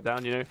after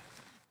lockdown, you know.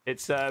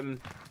 It's a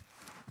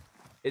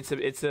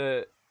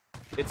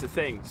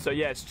thing. So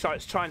yeah,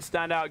 try and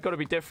stand out. Got to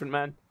be different,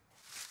 man.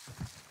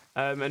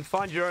 And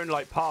find your own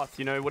like path,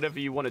 you know, whatever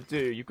you want to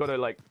do. You've got to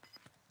like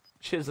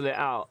chisel it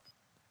out.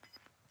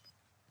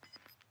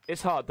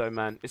 It's hard though,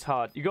 man. It's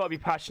hard. You got to be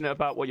passionate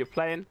about what you're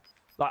playing.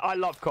 Like, I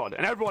love COD,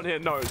 and everyone here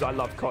knows I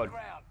love COD.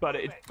 but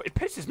it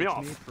pisses me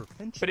off.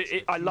 But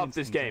I love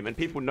this game, and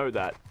people know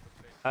that.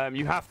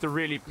 You have to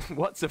really...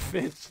 What's a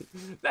finch?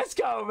 Let's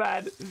go,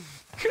 man.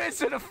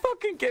 Chris, you're a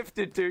fucking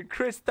gifted, dude.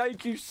 Chris,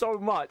 thank you so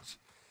much.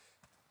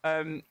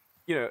 You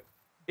know,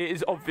 it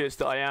is obvious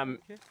that I am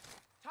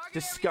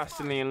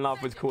disgustingly in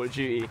love with Call of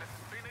Duty.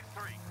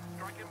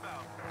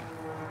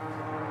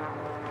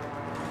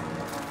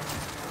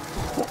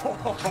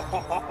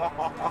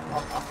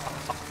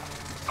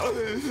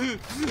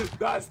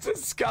 That's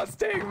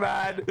disgusting,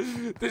 man.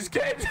 This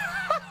game...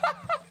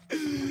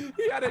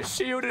 He had a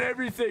shield and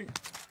everything.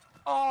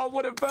 Oh,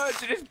 what a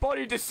virgin. His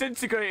body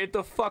disintegrated,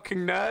 the fucking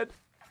nerd.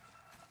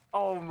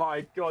 Oh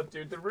my god,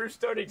 dude. The roofs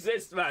don't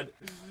exist, man.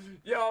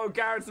 Yo,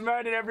 Garrett's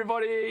Merlin,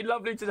 everybody.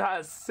 Lovely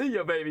to see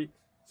you, baby.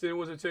 See,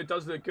 it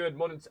does look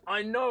good.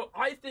 I know.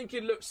 I think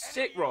it looks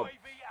sick, Rob.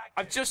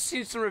 I've just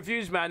seen some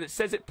reviews, man, that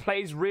says it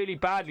plays really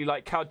badly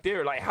like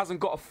Caldera. Like, it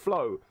hasn't got a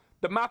flow.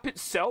 The map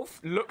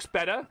itself looks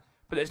better,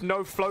 but there's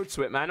no flow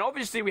to it, man.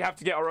 Obviously, we have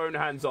to get our own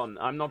hands on.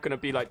 I'm not going to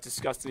be, like,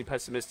 disgustingly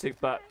pessimistic,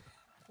 but...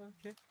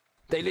 Okay.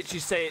 They literally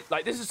say it,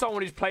 like, this is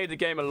someone who's played the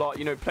game a lot,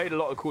 you know, played a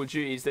lot of Call of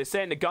Duties. They're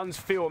saying the guns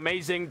feel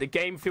amazing, the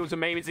game feels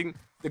amazing,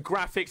 the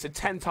graphics are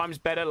 10 times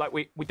better. Like,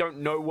 we don't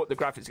know what the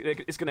graphics,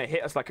 it's going to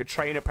hit us like a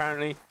train,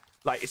 apparently.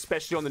 Like,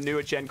 especially on the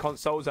newer gen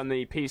consoles and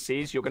the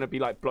PCs, you're going to be,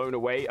 like, blown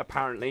away,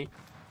 apparently.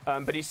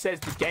 But he says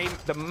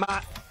the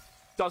map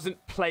doesn't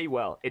play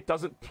well. It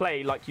doesn't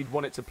play like you'd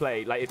want it to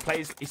play. Like, it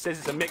plays, he says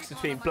it's a mix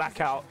between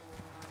Blackout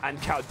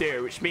and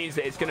Caldera, which means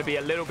that it's going to be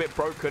a little bit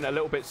broken, a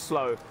little bit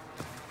slow.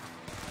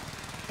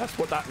 That's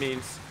what that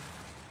means.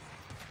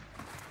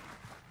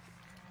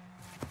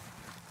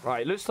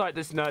 Right, looks like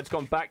this nerd's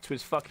gone back to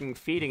his fucking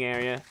feeding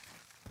area.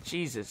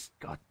 Jesus,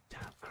 god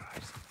damn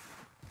Christ.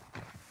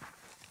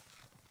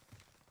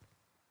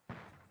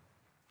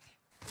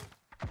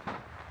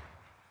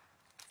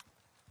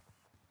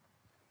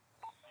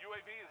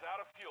 UAV is out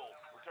of fuel.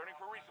 Returning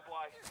for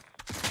resupply.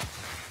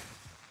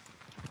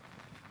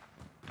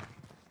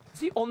 Is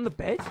he on the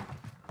bed?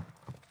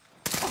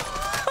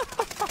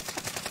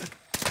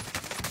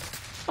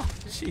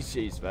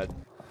 Jeez, man.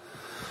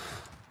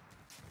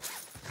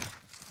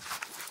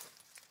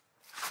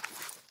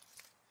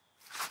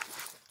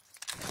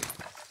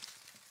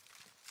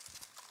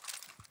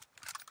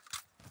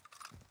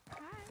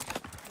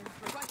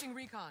 Requesting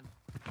recon.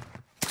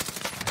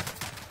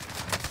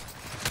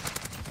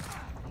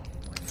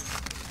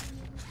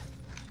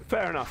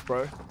 Fair enough,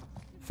 bro.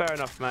 Fair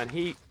enough, man.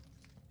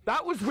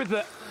 That was with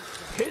the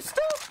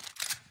pistol?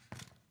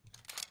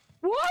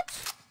 What?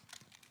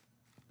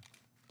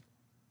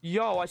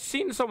 Yo, I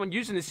seen someone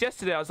using this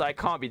yesterday. I was like, it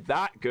can't be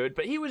that good.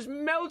 But he was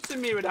melting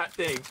me with that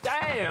thing.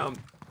 Damn.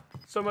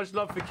 So much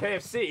love for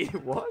KFC.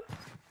 What?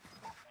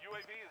 UAV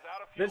is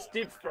out of fuel. Let's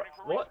deep fry.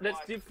 What?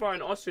 Let's deep fry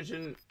an ostrich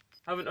and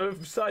have an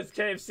oversized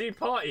KFC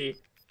party.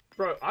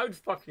 Bro, I would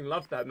fucking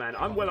love that, man.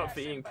 I'm well up for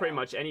eating pretty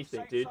much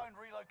anything, dude.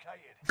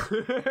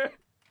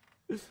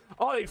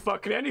 I'll eat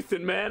fucking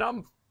anything, man.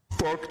 I'm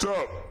Fucked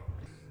up.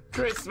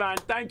 Chris, man,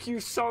 thank you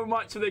so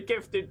much for the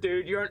gifted,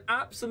 dude. You're an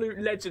absolute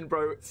legend,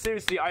 bro.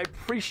 Seriously, I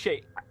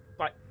appreciate,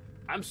 like,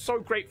 I'm so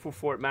grateful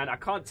for it, man. I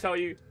can't tell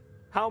you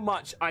how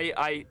much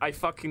I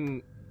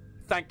fucking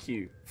thank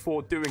you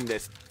for doing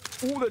this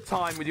all the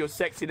time with your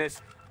sexiness.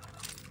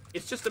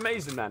 It's just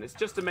amazing, man. It's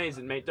just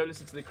amazing, mate. Don't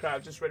listen to the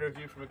crowd. Just read a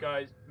review from a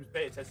guy who's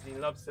beta testing. He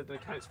loves, said the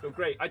mechanics feel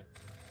great.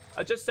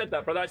 I just said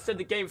that, brother. I said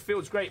the game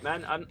feels great,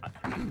 man.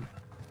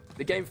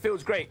 The game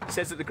feels great. It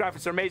says that the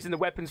graphics are amazing. The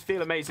weapons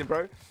feel amazing,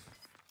 bro.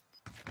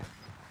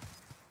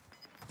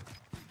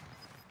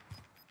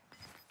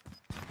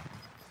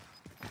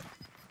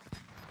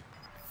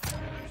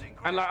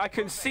 And like, I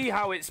can see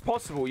how it's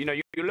possible. You know,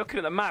 you're looking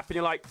at the map and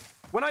you're like,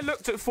 when I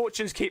looked at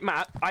Fortune's Keep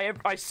map,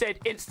 I said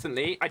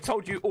instantly, I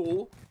told you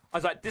all, I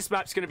was like, this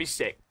map's going to be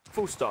sick.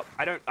 Full stop.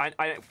 I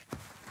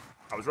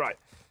was right.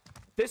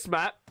 This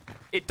map,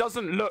 it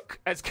doesn't look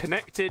as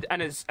connected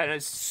and as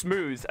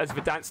smooth as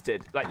Verdansk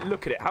did. Like,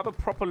 look at it. Have a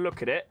proper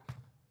look at it.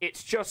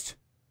 It's just,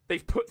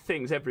 they've put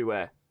things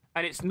everywhere.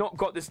 And it's not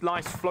got this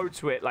nice flow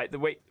to it. Like, the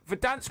way,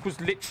 Verdansk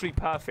was literally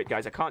perfect,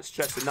 guys. I can't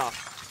stress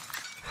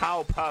enough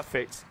how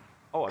perfect.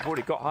 Oh, I've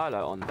already got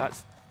highlight on.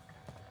 That's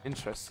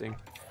interesting.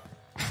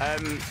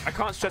 I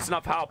can't stress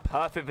enough how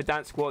perfect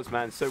Verdansk was,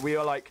 man. So we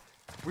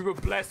were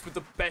blessed with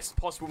the best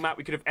possible map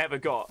we could have ever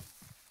got.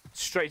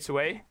 Straight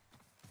away.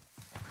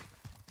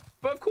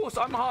 But of course,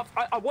 I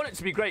want it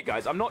to be great,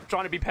 guys. I'm not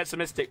trying to be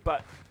pessimistic,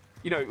 but,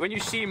 you know, when you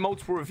see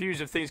multiple reviews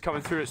of things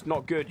coming through, it's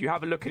not good. You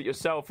have a look at it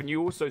yourself, and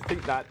you also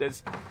think that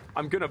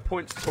I'm going to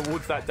point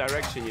towards that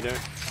direction, you know?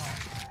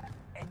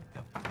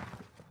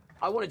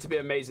 I want it to be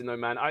amazing, though,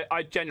 man.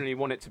 I genuinely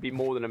want it to be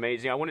more than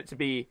amazing. I want it to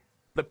be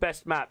the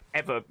best map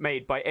ever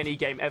made by any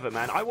game ever,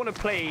 man. I want to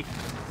play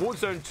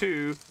Warzone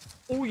 2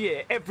 all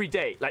year, every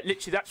day. Like,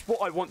 literally, that's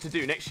what I want to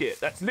do next year.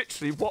 That's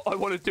literally what I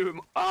want to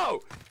do.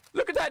 Oh,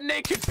 look at that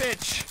naked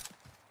bitch.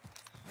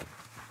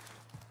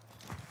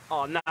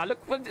 Oh, nah,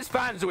 look, this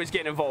fan's always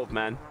getting involved,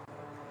 man.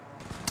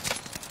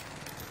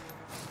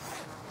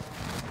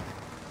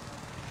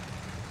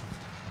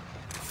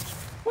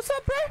 What's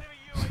up,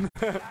 bro?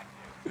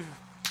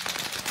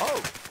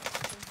 Oh!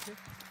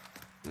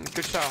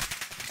 Good shot.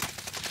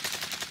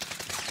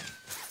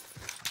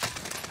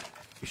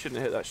 You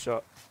shouldn't have hit that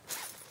shot.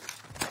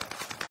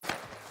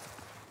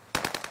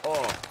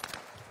 Oh.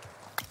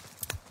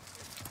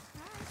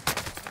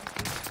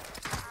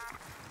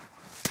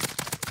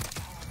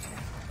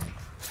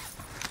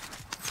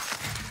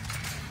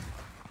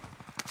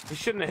 You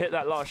shouldn't have hit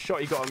that last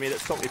shot you got on me that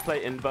stopped me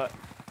plating, but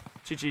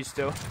GG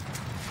still.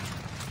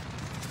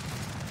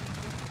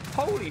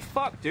 Holy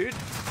fuck, dude.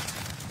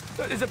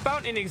 Look, there's a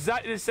bounty in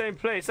exactly the same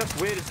place. That's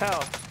weird as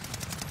hell.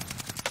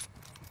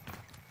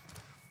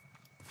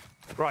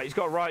 Right, he's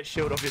got a riot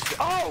shield, obviously.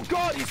 Oh,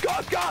 God, he's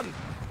got a gun!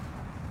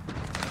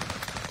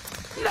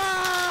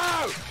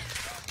 No!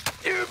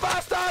 You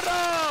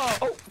bastardo!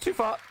 Oh, too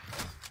far.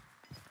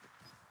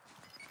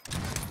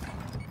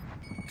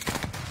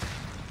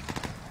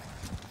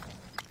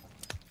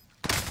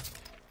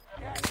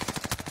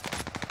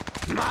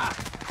 Ma!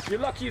 You're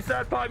lucky you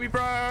third party me,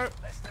 bro!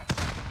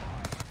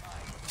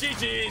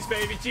 GG's,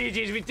 baby,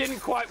 GG's. We didn't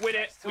quite win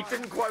it. We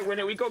didn't quite win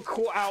it. We got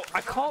caught out.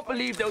 I can't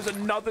believe there was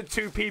another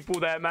 2 people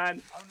there,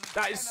 man.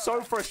 That is so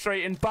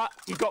frustrating, but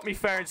he got me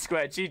fair and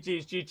square.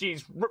 GG's,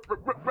 GG's.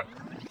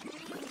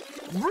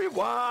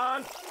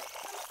 Rewind.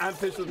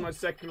 Ampus was my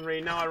secondary.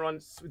 Now I run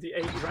with the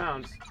 80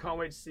 rounds. Can't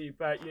wait to see you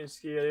back. You and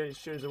Ski, the only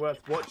streams are worth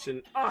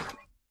watching. Ah,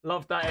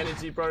 love that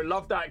energy, bro.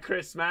 Love that,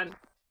 Chris, man.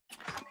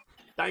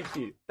 Thank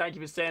you. Thank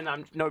you for saying that.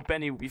 I know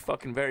Benny will be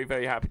fucking very,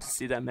 very happy to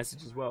see that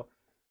message as well.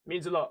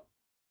 Means a lot.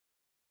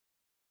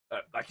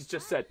 Like he's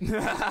just said.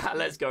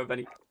 Let's go,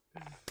 Benny.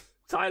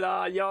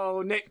 Tyler,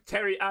 yo, Nick,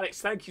 Terry,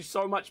 Alex, thank you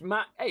so much.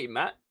 Matt, hey,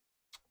 Matt.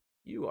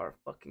 You are a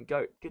fucking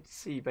goat. Good to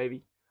see you,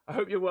 baby. I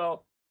hope you're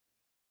well.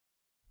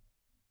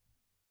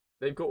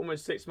 They've got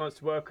almost 6 months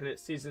to work on it.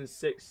 Season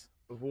 6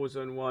 of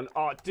Warzone 1.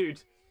 Oh,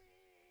 dude.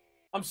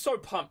 I'm so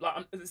pumped.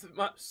 Like, this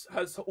map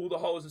has all the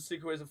holes and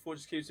secret ways and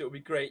fortress keys. It will be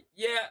great.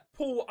 Yeah,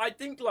 Paul, I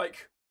think,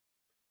 like...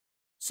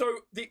 So,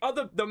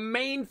 the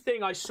main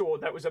thing I saw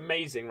that was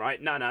amazing,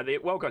 right? No, the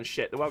well-gun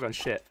shit. The well-gun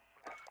shit.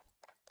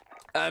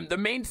 The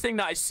main thing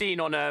that I seen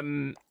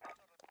on,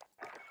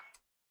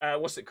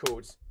 what's it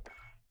called?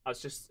 I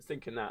was just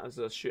thinking that as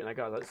I was shooting that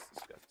guy. I was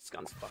like, this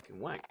gun's fucking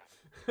wank.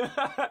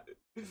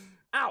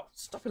 Ow!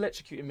 Stop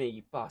electrocuting me,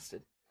 you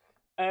bastard.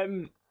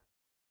 The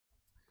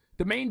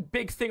main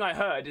big thing I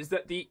heard is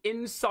that the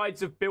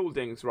insides of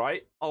buildings,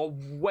 right, are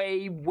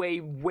way,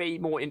 way, way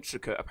more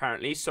intricate,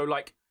 apparently. So,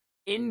 like,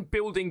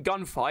 in-building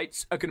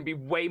gunfights are going to be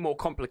way more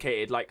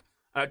complicated. Like,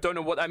 I don't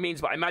know what that means,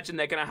 but I imagine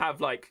they're going to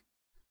have, like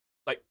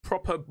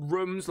proper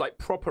rooms,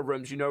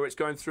 you know, where it's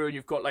going through, and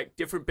you've got, like,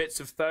 different bits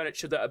of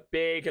furniture that are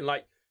big, and,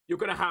 like, you're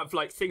going to have,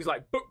 like, things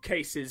like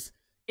bookcases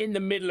in the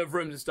middle of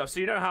rooms and stuff. So,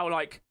 you know how,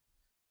 like,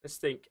 let's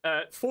think,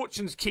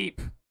 Fortune's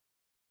Keep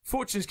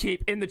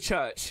in the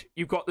church,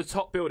 you've got the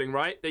top building,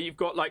 right? Then you've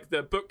got, like,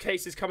 the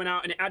bookcases coming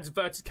out, and it adds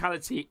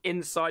verticality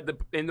inside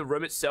in the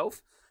room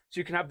itself. So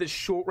you can have these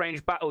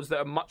short-range battles that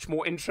are much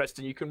more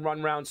interesting. You can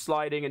run around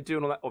sliding and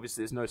doing all that.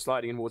 Obviously, there's no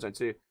sliding in Warzone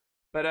 2.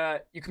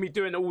 But you can be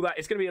doing all that.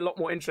 It's going to be a lot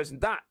more interesting.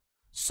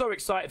 So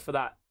excited for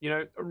that. You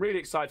know, I'm really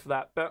excited for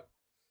that. But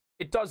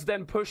it does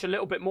then push a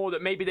little bit more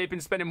that maybe they've been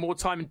spending more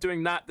time in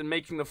doing that than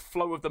making the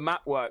flow of the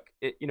map work.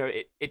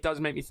 It does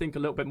make me think a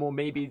little bit more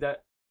maybe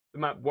that the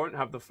map won't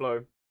have the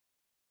flow.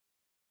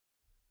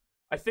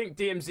 I think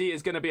DMZ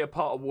is going to be a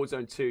part of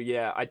Warzone 2.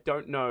 Yeah, I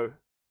don't know.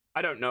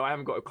 I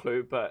haven't got a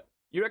clue, but...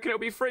 You reckon it'll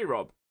be free,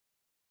 Rob?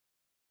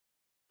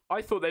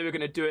 I thought they were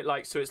going to do it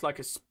like, so it's like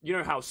a, you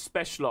know how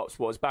Special Ops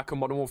was back on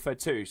Modern Warfare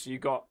 2? So you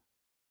got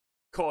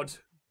COD,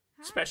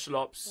 Special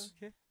Ops,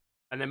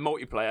 and then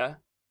multiplayer.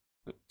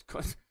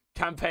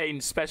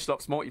 Campaign, Special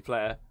Ops,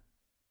 multiplayer.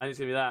 And it's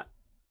going to be that.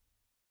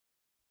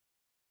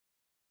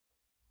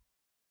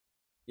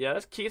 Yeah,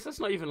 that's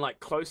not even like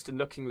close to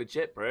looking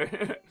legit, bro.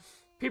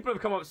 People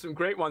have come up with some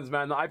great ones,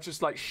 man, that I've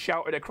just like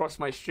shouted across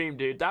my stream,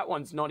 dude. That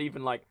one's not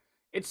even like...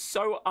 It's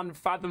so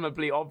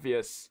unfathomably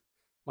obvious,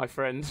 my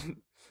friend.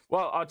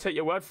 Well, I'll take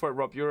your word for it,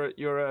 Rob.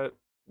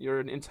 You're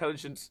an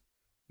intelligent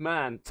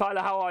man.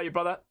 Tyler, how are you,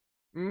 brother?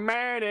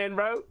 Morning,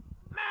 bro.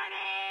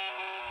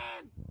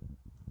 Morning.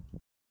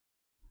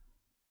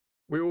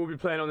 We will be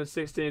playing on the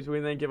 16th. We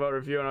can then give our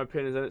review and our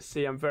opinions and let's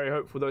see. I'm very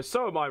hopeful, though.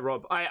 So am I,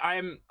 Rob.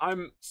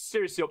 I'm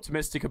seriously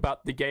optimistic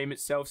about the game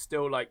itself.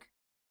 Still, like,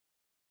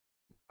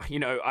 you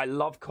know, I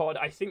love COD.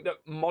 I think that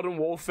Modern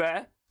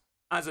Warfare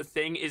as a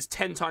thing is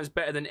 10 times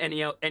better than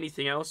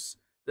anything else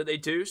that they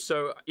do.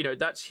 So, you know,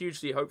 that's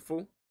hugely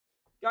hopeful.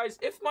 Guys,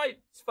 if my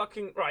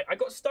fucking... Right, I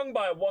got stung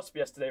by a wasp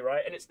yesterday,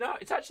 right? And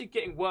it's actually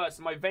getting worse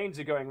and my veins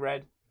are going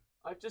red.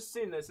 I've just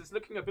seen this. It's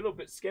looking a little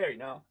bit scary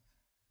now.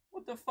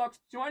 What the fuck?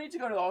 Do I need to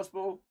go to the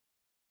hospital?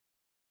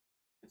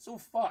 It's all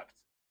fucked.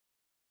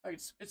 Like,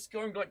 it's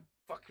going like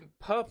fucking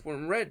purple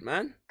and red,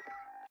 man.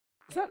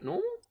 Is that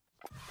normal?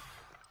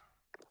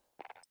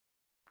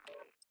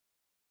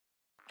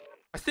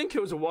 I think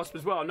it was a wasp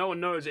as well. No one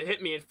knows. It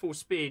hit me at full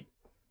speed.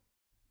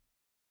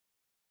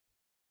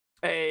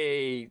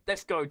 Hey,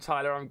 let's go,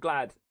 Tyler. I'm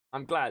glad.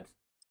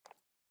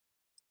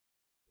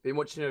 Been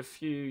watching a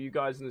few you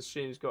guys in the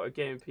streams. Got a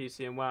gaming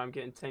PC and wow, I'm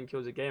getting 10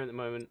 kills a game at the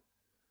moment.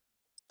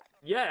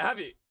 Yeah, have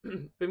you?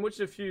 Been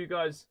watching a few you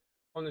guys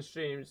on the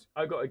streams.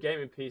 I got a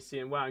gaming PC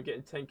and wow, I'm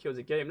getting 10 kills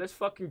a game. Let's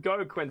fucking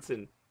go,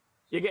 Quentin.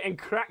 You're getting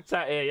cracked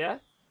out here, yeah?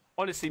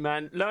 Honestly,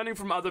 man, learning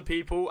from other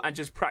people and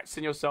just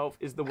practicing yourself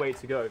is the way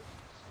to go.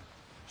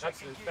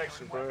 That's an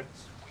infection, bro. We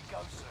go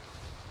soon.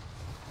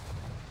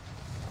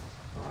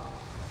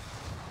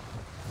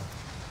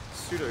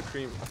 Pseudo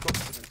cream. I've got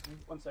pseudo cream.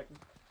 1 second.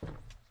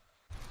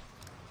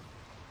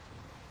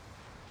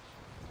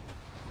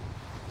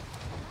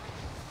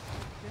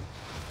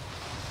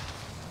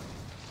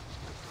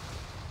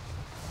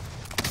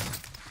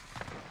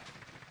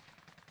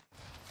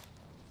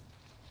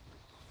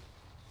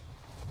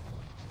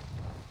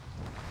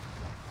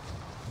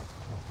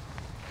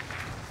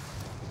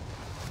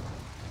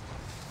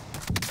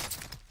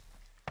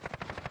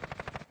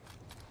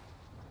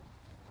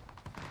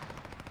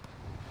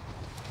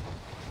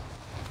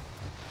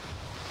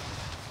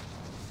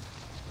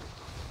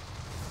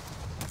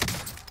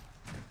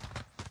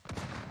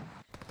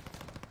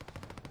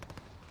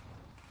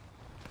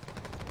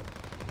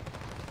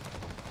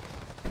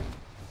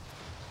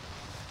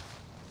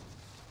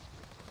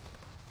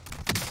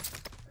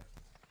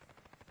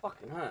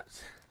 Fucking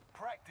hurts.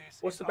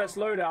 What's the best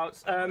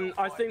loadouts?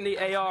 I think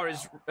the AR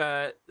is.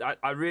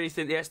 I really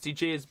think the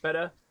STG is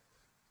better,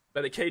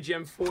 but the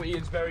KGM 40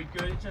 is very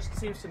good. It just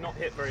seems to not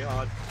hit very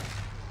hard.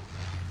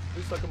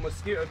 Looks like a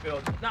mosquito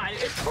build. Nah,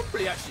 it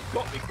probably actually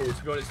got me cool,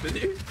 to be honest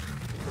with you.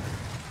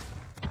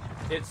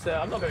 It's.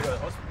 I'm not gonna go to the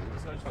hospital.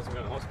 There's no chance I'm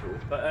going to the hospital.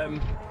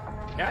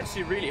 But it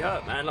actually really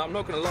hurt, man. Like, I'm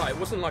not gonna lie. It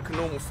wasn't like a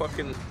normal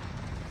fucking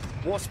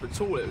wasp at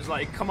all. It was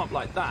like come up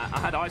like that. I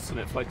had ice on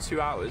it for like 2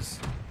 hours.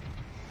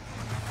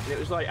 And it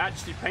was like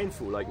actually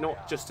painful, like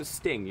not just a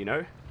sting, you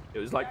know? It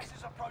was like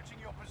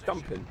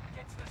dumping.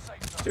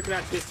 Took an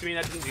antihistamine,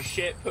 that didn't do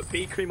shit. Put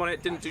B cream on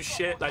it, didn't do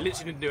shit. Like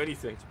literally didn't do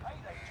anything.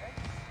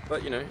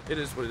 But you know, it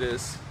is what it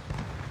is.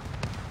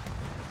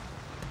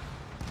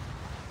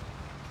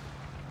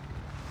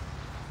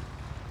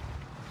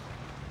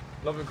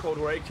 Loving Cold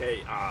War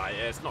AK. Ah,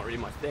 yeah, it's not really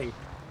my thing.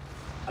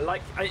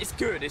 It's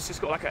good. It's just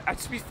got like a.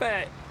 To be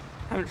fair,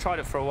 I haven't tried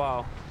it for a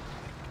while.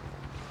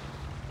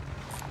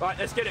 Right,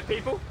 let's get it,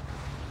 people.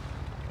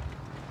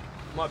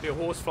 Might be a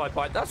horsefly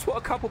bite. That's what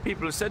a couple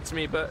people have said to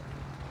me, but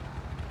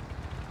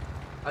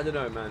I don't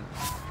know, man.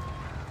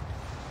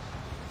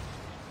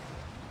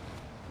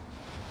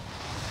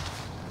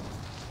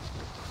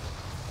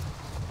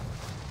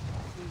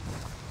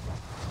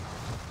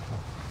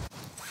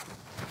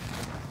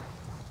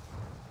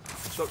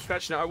 Stop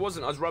scratching it. I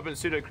wasn't. I was rubbing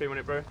pseudo cream on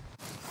it, bro.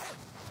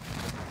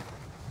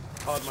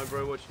 Hard, my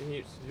bro. Watching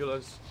heaps.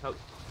 Yours help.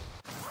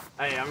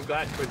 Hey, I'm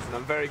glad, Quentin.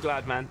 I'm very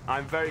glad, man.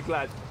 I'm very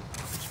glad.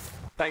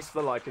 Thanks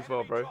for the like as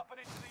well, bro.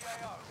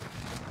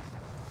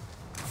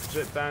 It's a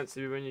bit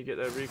bouncy when you get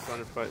that recon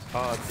approach. It's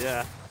hard,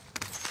 yeah.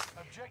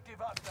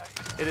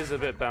 It is a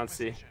bit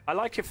bouncy. I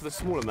like it for the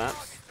smaller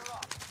maps.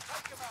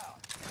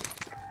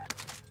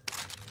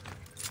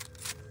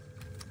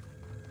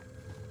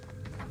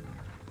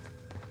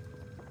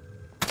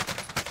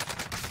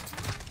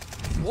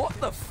 What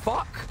the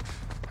fuck?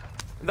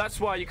 That's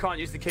why you can't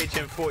use the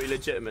KTM 40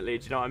 legitimately,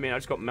 do you know what I mean? I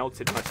just got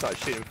melted when I started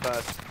shooting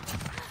first.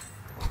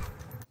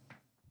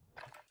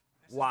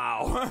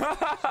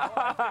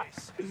 Wow.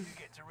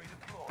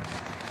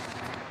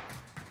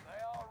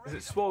 Is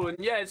it swollen?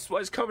 Yeah,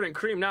 it's covered in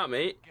cream now,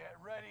 mate. Get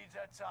ready to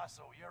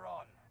tussle. You're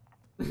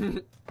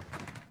on.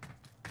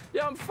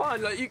 Yeah, I'm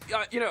fine. Like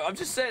you know, I'm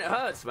just saying it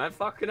hurts, man.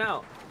 Fucking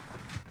hell.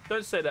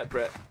 Don't say that,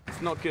 Brett.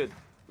 It's not good.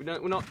 We're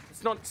not.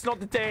 It's not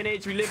the day and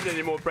age we live in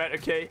anymore, Brett.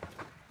 Okay.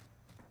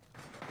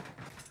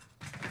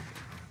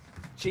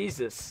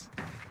 Jesus.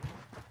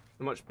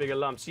 Much bigger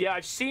lumps. Yeah,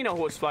 I've seen a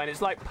horsefly and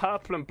it's like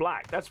purple and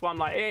black. That's why I'm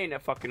like, it ain't a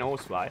fucking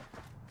horsefly.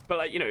 But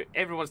like, you know,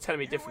 everyone's telling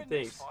me different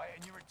things.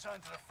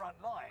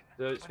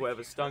 So it's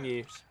whatever stung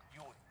you.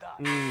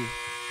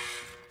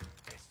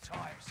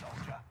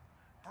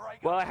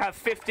 Well, I have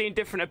 15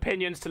 different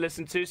opinions to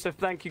listen to, so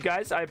thank you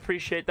guys. I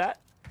appreciate that.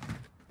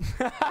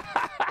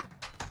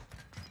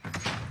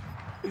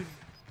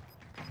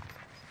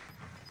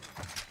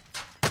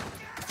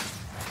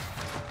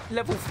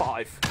 Level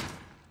 5.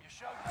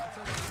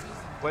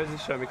 Where does he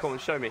show me? Come on,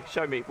 show me.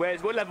 Show me.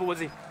 What level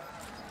was he?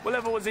 What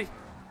level was he?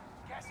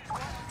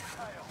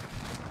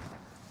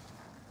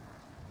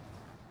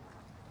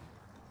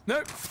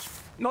 Nope.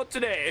 Not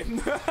today.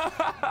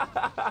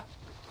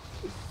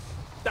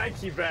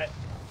 Thank you, Brett.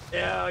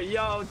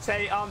 Yo,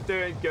 Tate, I'm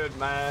doing good,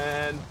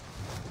 man.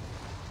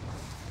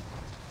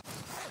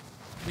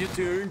 You're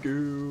doing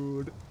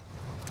good.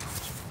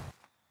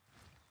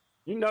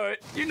 You know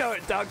it. You know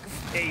it, Doug.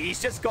 Hey,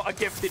 he's just got a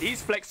gifted.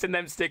 He's flexing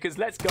them stickers.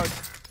 Let's go.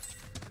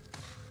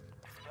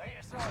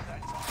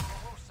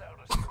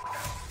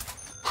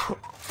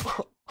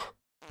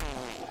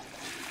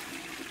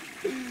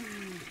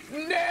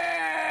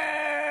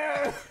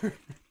 No!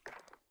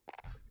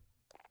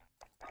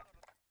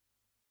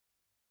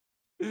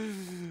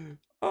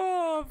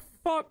 Oh,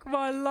 fuck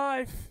my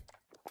life.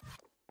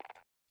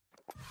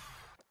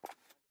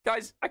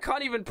 Guys, I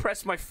can't even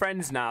press my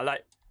friends now.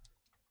 Like,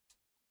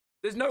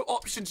 there's no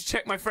option to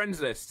check my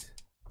friends list.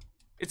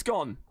 It's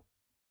gone.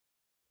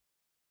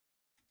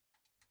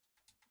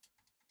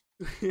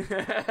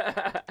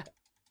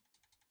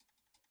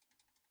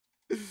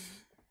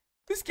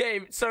 This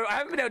game, so I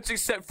haven't been able to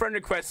accept friend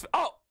requests.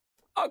 Oh,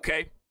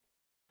 okay.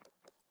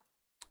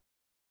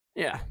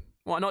 Yeah,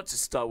 why not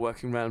just start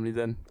working randomly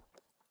then?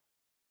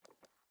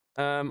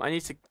 I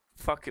need to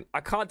fucking...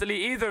 I can't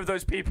delete either of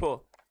those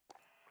people.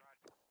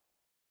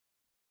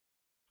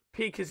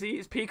 Peek, is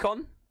Peek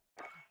on?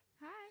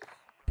 Hi.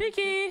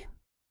 Peeky!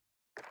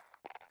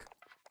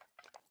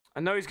 I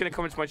know he's going to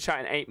come into my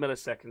chat in 8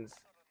 milliseconds.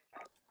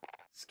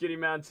 Skinny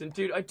Mountain.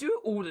 Dude, I do it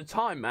all the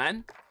time,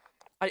 man.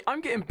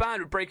 I'm getting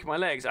banned with breaking my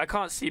legs. I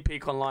can't see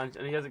Peek online,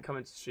 and he hasn't come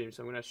into stream,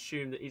 so I'm going to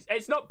assume that he's...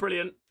 It's not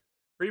brilliant.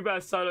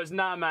 Rebirth solos.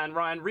 Nah, man.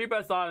 Ryan,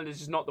 Rebirth Island is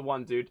just not the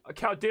one, dude.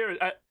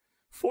 Caldera...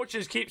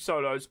 Fortunes keep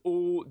solos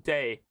all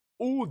day.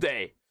 All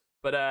day.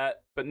 But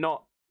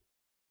not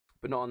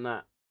on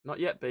that. Not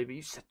yet, baby.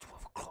 You said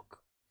 12 o'clock.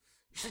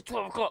 You said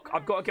 12 o'clock.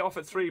 I've got to get off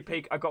at 3,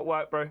 Peek. I've got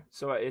work, bro.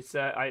 So it's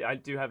I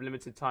do have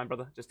limited time,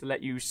 brother. Just to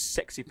let you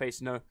sexy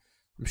face know.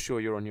 I'm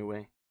sure you're on your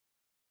way.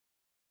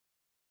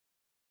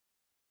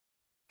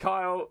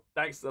 Kyle,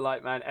 thanks for the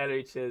light, man.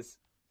 Ellie, cheers.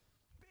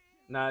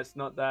 No, it's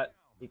not that.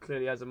 He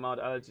clearly has a mild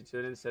allergy to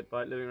an insect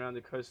bite living around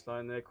the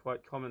coastline. They're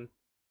quite common.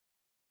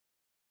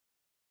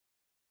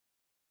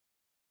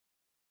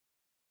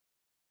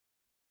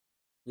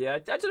 Yeah, I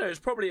don't know. It's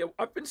probably...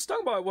 I've been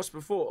stung by a wasp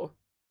before.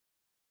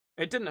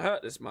 It didn't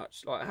hurt this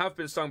much. Like, I have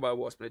been stung by a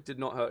wasp, but it did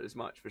not hurt as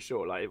much, for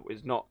sure. Like, it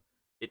was not...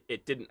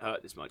 It didn't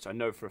hurt this much. I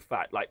know for a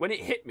fact. Like, when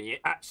it hit me,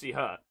 it actually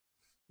hurt.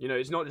 You know,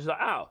 it's not just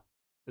like, ow.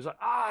 It's like,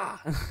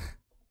 ah!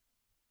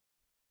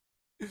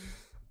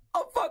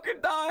 I'm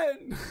fucking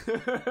dying!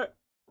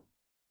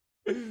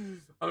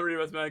 I'm a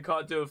Rebirth man. I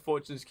can't do a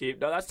Fortune's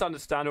Keep. No, that's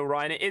understandable,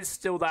 Ryan. It is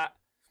still that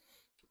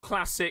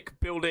classic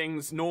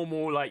buildings,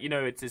 normal, like, you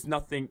know, it's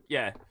nothing...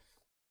 Yeah.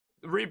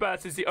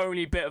 Rebirth is the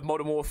only bit of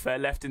Modern Warfare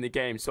left in the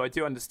game, so I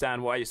do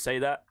understand why you say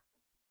that.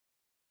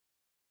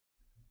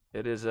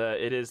 It is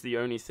the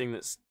only thing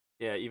that's,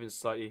 yeah, even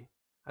slightly...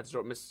 Had to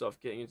drop missiles off,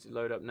 getting into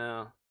load up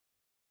now.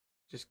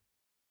 Just...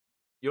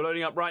 You're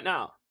loading up right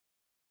now?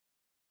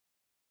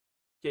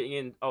 Getting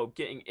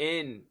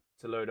in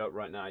to load up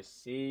right now. I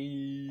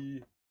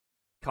see.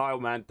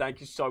 Kyle, man, thank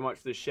you so much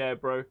for the share,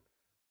 bro.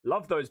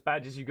 Love those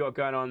badges you got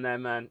going on there,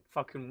 man.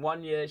 Fucking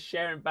 1 year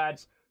sharing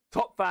badge,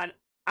 top fan,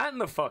 and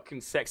the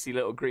fucking sexy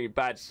little green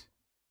badge.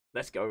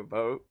 Let's go,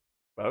 Bo.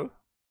 Bo?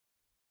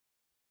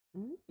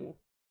 Ooh.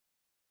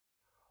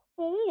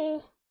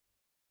 Ooh.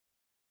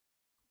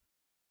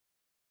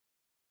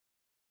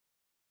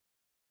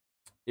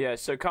 Yeah,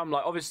 so come,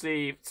 like,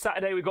 obviously,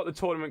 Saturday we got the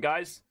tournament,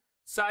 guys.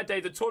 Saturday,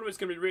 the tournament's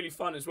going to be really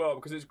fun as well,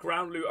 because it's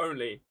ground loot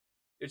only,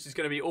 which is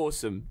going to be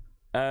awesome.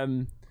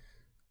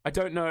 I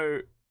don't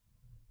know,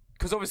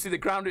 because obviously the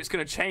ground loot's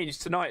going to change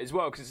tonight as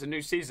well, because it's a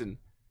new season,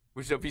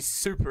 which will be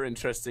super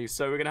interesting.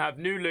 So we're going to have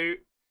new loot,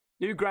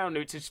 new ground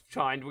loot to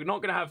find. We're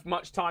not going to have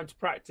much time to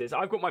practice.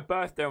 I've got my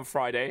birthday on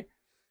Friday,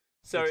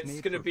 so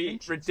it's going to be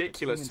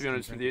ridiculous, to be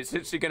honest with you. It's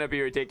literally going to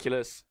be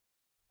ridiculous.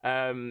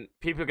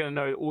 People are going to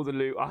know all the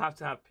loot. I'll have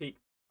to have peek.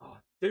 Oh,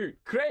 dude,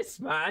 Chris,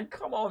 man,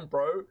 come on,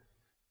 bro.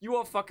 You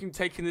are fucking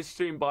taking this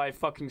stream by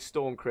fucking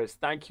storm, Chris.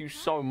 Thank you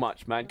so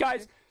much, man.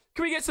 Guys,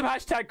 can we get some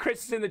hashtag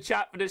Chris's in the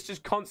chat for this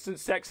just constant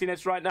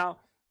sexiness right now?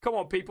 Come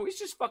on, people. He's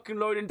just fucking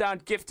loading down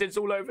gifteds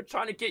all over,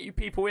 trying to get you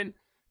people in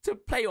to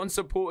play on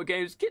supporter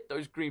games. Get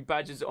those green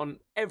badges on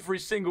every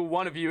single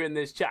one of you in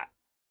this chat.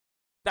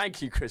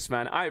 Thank you, Chris,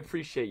 man. I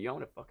appreciate you. I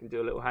want to fucking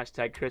do a little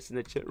hashtag Chris in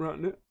the chat right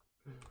now.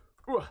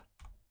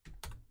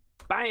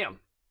 Bam.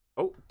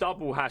 Oh,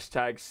 double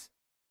hashtags.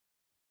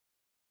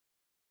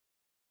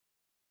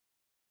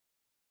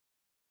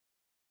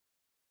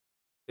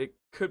 It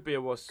could be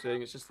a wasp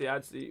thing. It's just the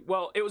ads.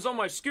 Well, it was on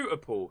my scooter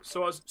pool.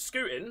 So I was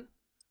scooting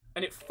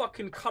and it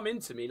fucking come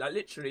into me. Like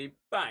literally,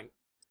 bang.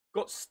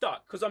 Got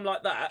stuck. Because I'm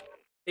like that.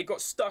 It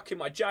got stuck in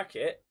my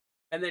jacket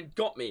and then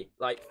got me.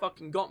 Like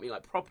fucking got me.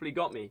 Like properly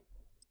got me.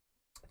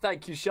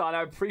 Thank you, Sean.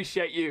 I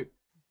appreciate you.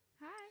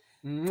 Hi.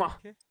 Mwah.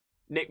 Okay.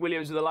 Nick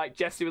Williams with a like.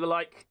 Jesse with a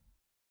like.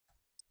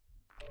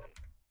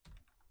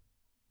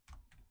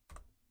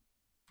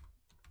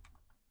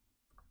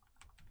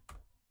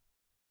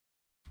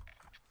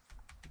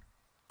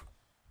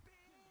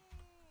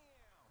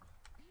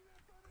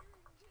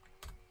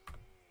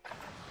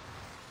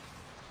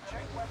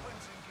 Check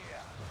weapons and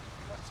gear.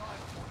 We've got time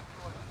for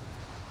deployment.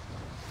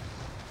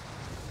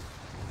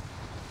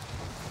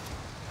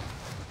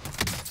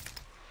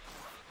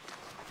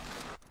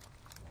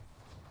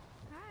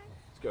 Hi.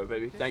 Let's go,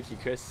 baby. Thank you,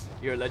 Chris.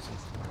 You're a legend.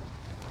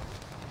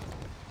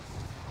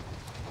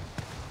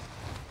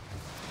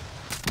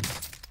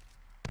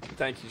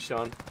 Thank you,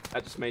 Sean.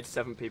 That just made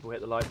 7 people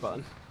hit the like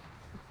button.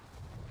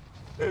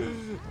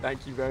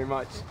 Thank you very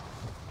much.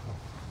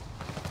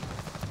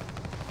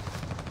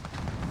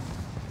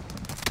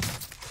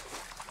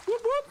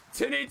 Whoop whoop!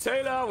 Tinny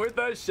Taylor with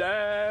the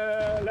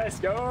share. Let's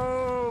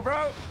go,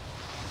 bro.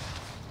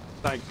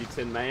 Thank you,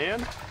 Tin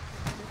Man.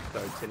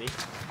 Sorry, Tinny.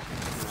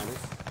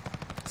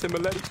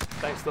 Timberlake.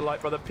 Thanks for the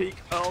light, brother. Peak.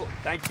 Oh,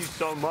 thank you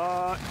so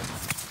much.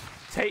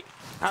 Tate,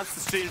 how's the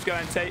streams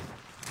going, Tate?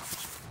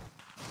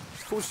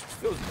 Feels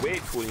weird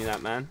calling you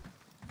that, man.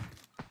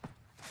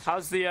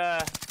 How's the,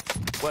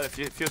 well, if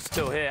you're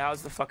still here,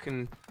 how's the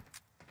fucking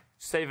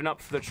saving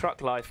up for the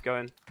truck life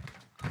going?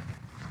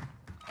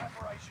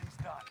 Preparation's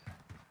done.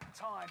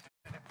 Time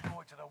to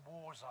deploy to the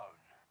war zone.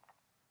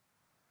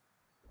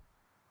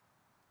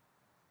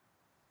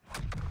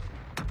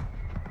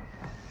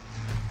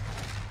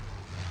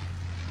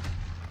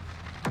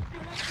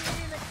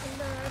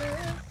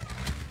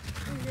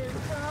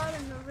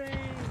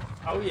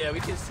 Oh yeah, we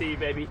can see you,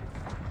 baby.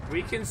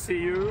 We can see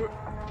you.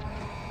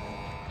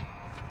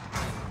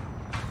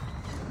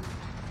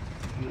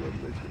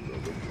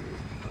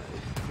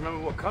 Remember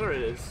what color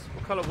it is?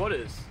 What color what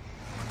is?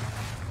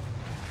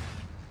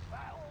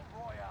 Battle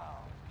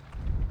Royale.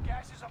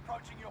 Gas is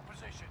approaching your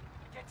position.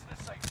 Get to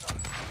the safe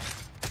zone.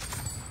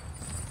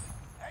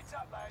 Heads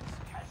up, lads.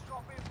 Cash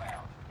drop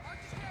inbound.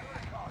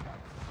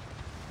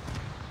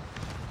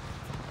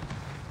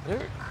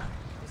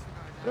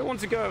 I don't want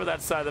to go over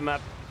that side of the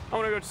map. I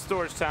want to go to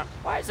Storage Town.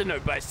 Why is there no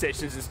buy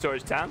stations in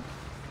Storage Town?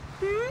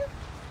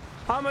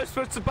 How am I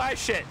supposed to buy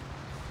shit?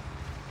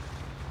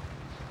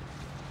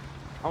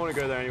 I want to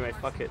go there anyway.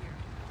 Fuck it.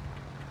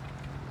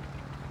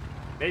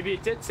 Maybe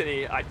it did,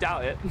 Tinny. I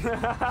doubt it.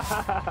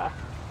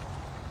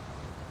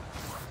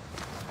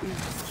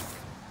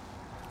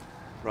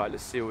 Right,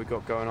 let's see what we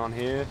got going on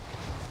here.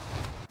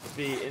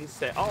 The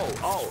insect.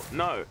 Oh,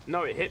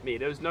 no, it hit me.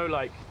 There was no,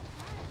 like,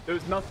 there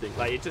was nothing.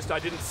 Like, it just, I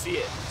didn't see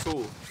it at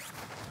all.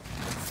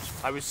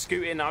 I was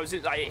scooting, like,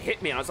 it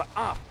hit me, and I was like,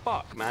 ah,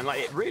 fuck, man.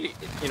 Like, it really,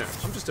 you know,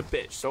 I'm just a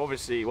bitch. So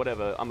obviously,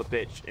 whatever, I'm a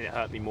bitch, and it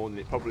hurt me more than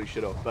it probably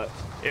should have, but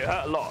it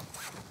hurt a lot.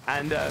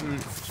 And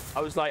I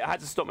was like, I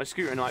had to stop my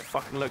scooter and, like,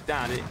 fucking look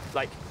down. And it,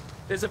 like,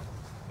 it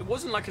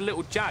wasn't like a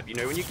little jab, you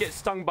know, when you get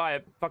stung by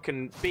a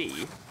fucking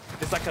bee,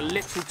 it's like a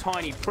little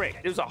tiny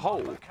prick. There was a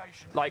hole,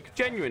 like,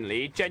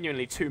 genuinely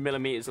 2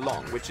 millimeters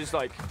long, which is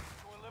like,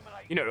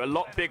 you know, a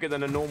lot bigger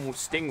than a normal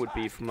sting would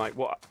be from like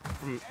well,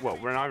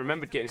 when I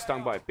remembered getting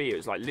stung by a bee, it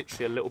was like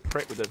literally a little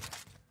prick with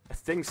a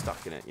thing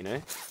stuck in it, you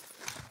know?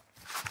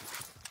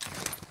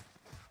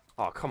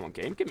 Oh, come on,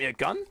 game. Give me a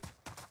gun.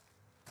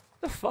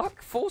 The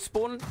fuck? Full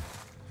spawn?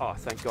 Oh,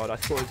 thank God. I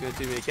thought it was going to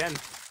do me again.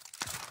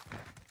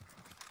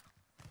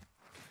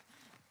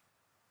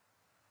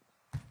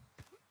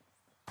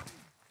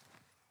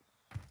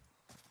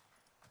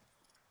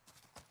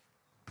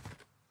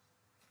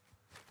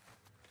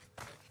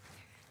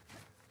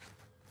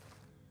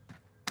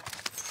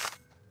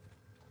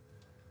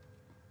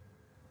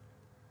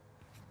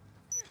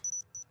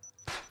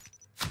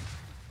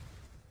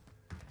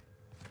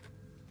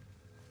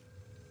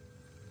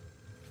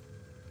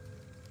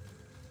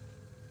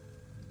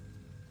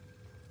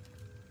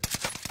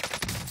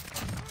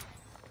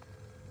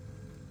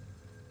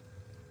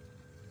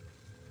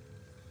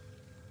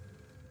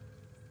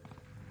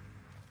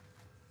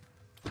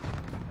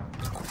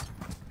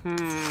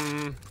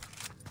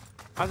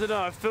 I don't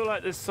know, I feel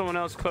like there's someone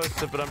else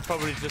closer, but I'm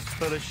probably just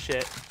full of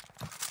shit.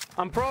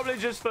 I'm probably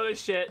just full of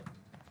shit.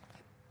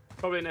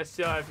 Probably an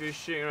SCI if you're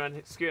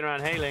scooting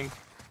around hailing.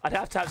 I'd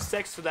have to have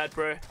sex for that,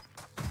 bro.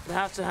 I'd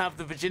have to have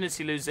the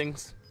virginity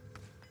losings.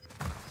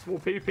 Small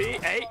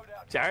PP. Hey,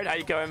 Jared, how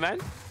you going, man?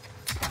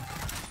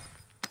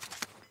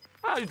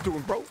 How you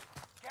doing, bro?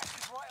 Gas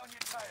is right on your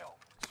tail.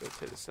 Let's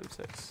go take the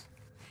Semtex.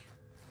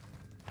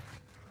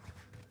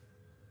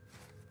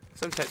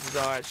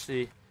 Semtexes are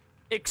actually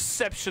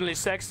exceptionally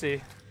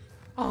sexy.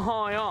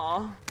 Oh,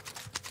 yeah.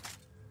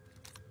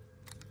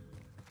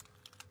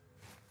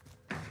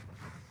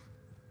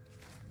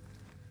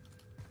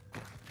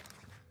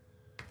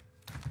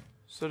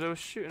 So they were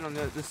shooting on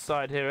this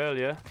side here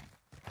earlier.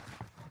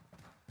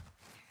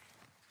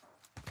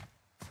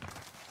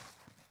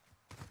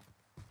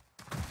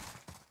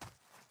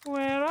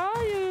 Where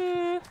are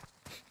you?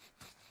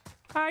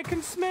 I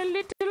can smell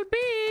little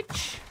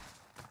bitch.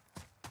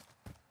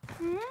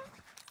 Hmm?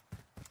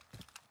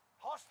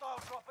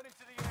 Hostile dropping into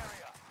the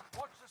area.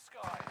 Watch the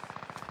skies.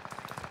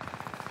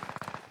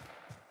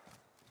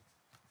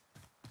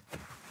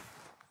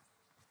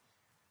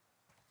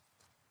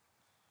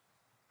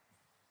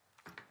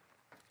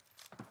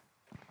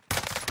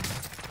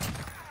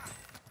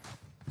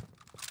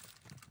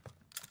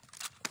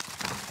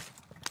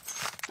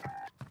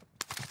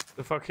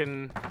 The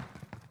fucking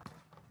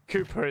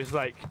Cooper is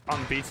like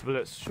unbeatable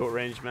at short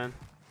range, man.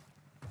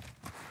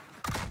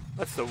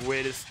 That's the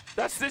weirdest.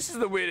 This is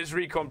the weirdest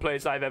recon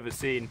place I've ever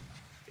seen.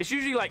 It's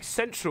usually like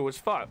central as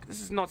fuck.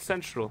 This is not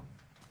central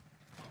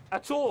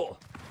at all.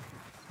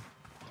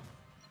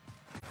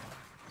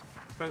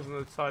 Depends on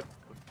the type.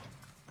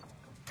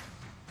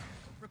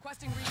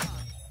 Requesting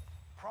recon.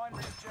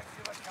 Primary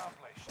objective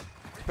accomplished.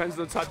 Depends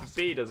on the type of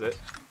bee, does it?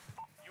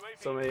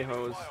 Some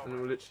a-holes and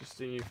will literally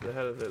sting you for the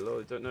hell of it.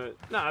 Lol, don't know it.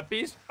 Nah,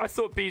 bees. I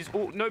thought bees.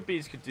 Oh, no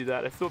bees could do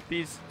that. I thought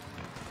bees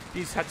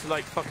had to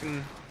like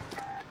fucking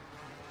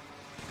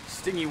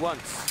sting you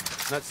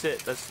once That's it.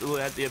 That's all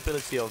it had the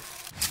ability of.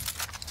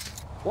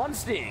 One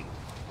sting.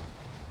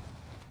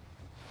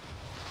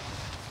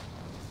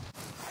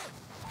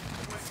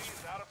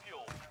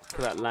 Look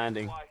at that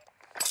landing.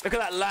 Look at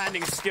that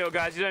landing skill,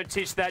 guys. You don't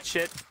teach that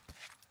shit.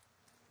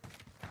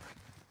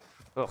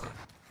 Ugh.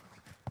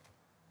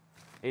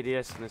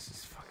 ADS and this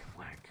is fucking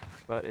whack.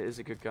 But it is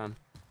a good gun.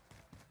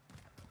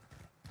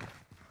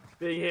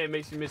 Being here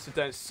makes me miss the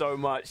dance so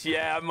much.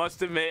 Yeah, I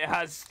must admit,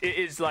 it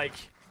is like...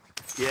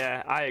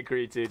 Yeah, I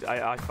agree, dude.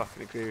 I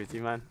fucking agree with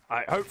you, man.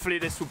 Hopefully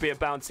this will be a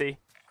bounty.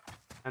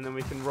 And then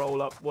we can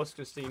roll up. What's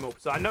going to steam up?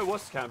 So I know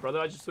what's can, brother.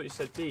 I just thought you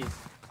said bees.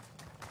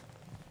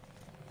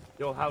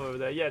 You'll have over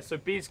there. Yeah, so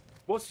bees...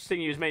 What's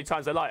sting you as many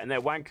times as they like, and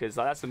they're wankers.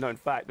 Like, that's a known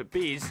fact. But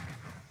bees,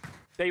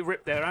 they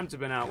rip their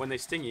abdomen out when they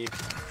sting you.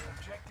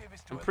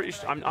 I'm pretty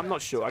sure... I'm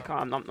not sure. I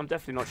can't... I'm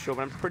definitely not sure,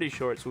 but I'm pretty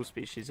sure it's all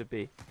species of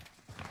bee.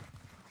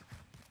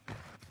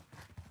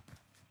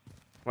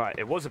 Right,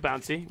 it was a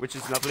bounty, which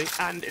is lovely,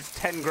 and it's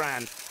 10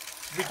 grand.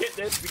 If we get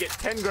this, we get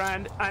 10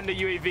 grand and a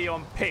UAV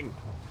on ping.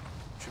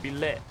 Should be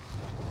lit.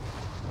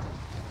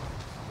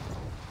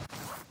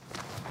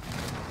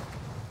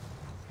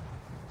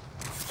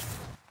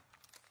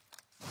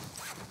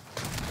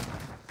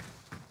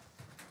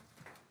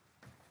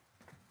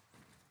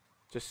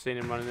 Just seen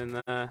him running in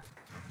there.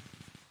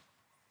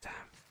 Damn.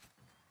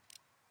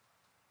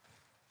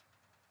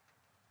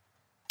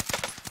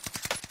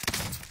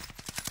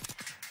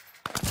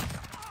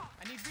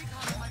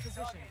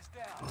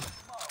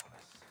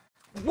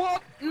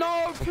 What?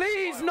 No,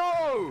 please,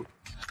 no!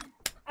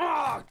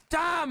 Oh,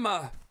 damn!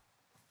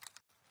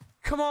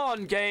 Come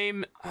on,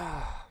 game.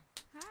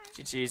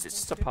 GG's, it's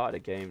just a part of the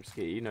game,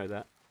 Ski. You know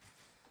that.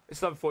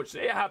 It's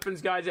unfortunate. It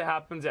happens, guys. It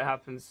happens. It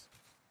happens.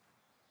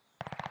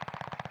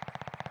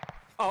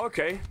 Oh,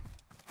 okay.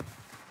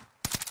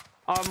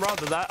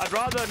 Rather that. I'd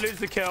rather lose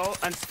the kill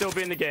and still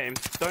be in the game.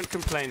 Don't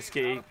complain,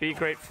 Ski. Be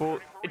grateful.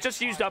 It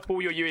just used up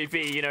all your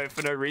UAV, you know,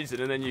 for no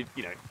reason. And then you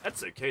know,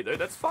 that's okay, though.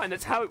 That's fine.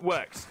 That's how it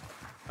works.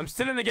 I'm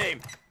still in the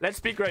game. Let's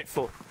be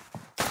grateful.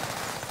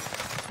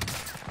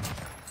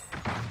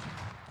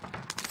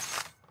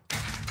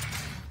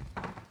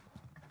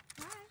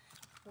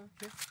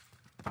 Okay.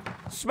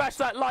 Smash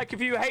that like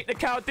if you hate the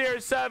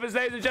Caldera servers,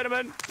 ladies and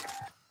gentlemen.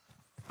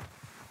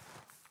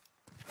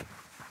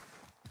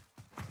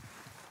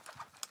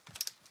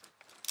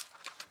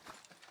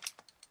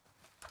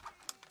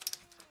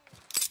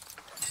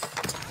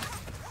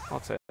 I'll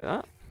take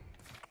that.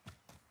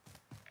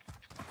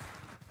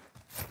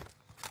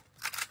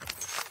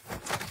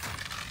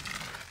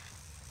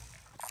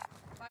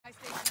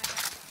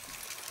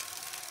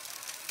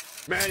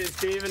 Married is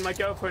Steven. My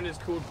girlfriend is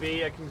called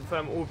B. I can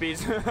confirm all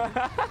B's.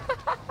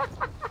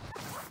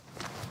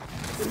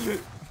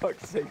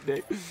 Fuck's sake,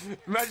 Nick.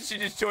 Imagine she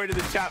just joined in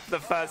the chat for the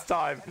first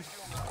time.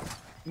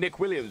 Nick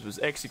Williams was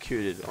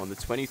executed on the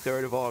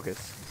 23rd of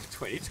August,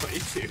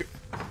 2022.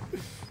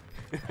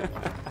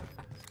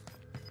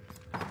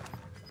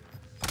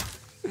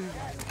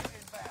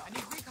 I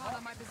need recon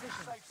on my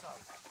position.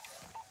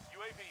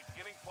 UAV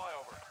beginning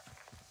flyover.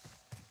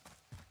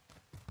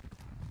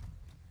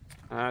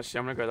 Actually,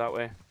 I'm gonna go that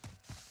way.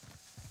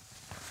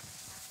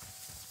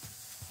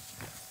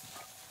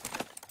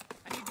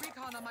 I need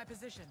recon on my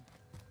position.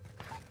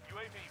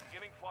 UAV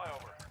beginning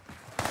flyover.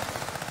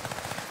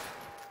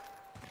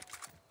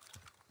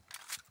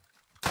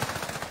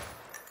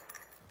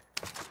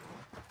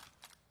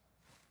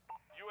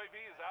 UAV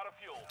is out of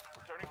fuel.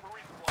 Returning for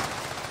resupply.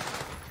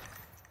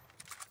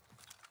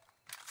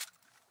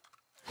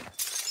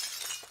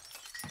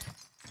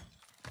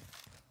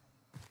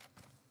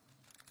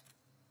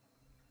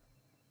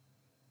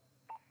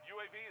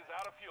 UAV is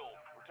out of fuel.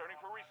 Returning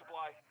for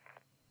resupply.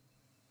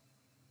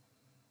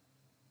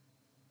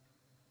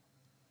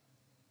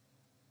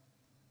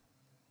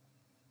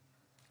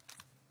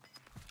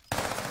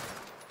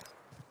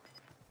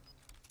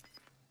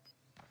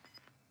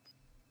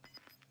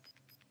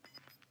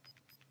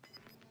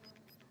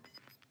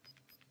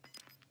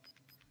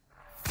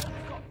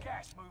 We've got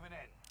gas moving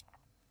in.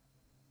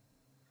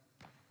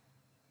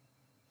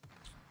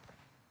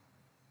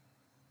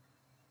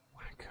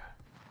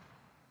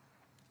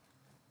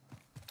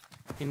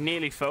 He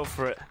nearly fell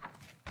for it.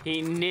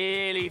 He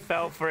nearly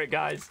fell for it,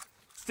 guys.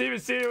 Steven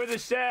Senior with a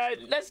share.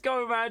 Let's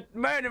go, man.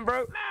 Morning,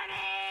 bro.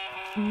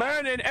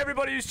 Morning,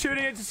 everybody who's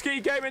tuning into Ski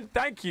Gaming.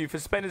 Thank you for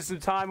spending some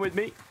time with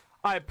me.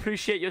 I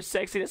appreciate your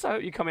sexiness. I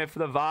hope you come here for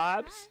the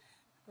vibes.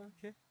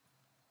 Okay.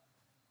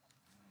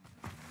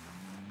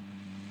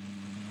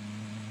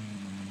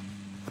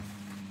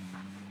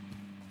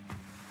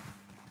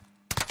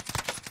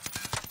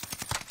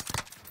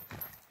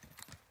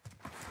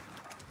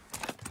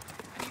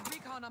 I need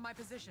recon on my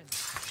position.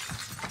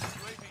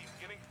 UAV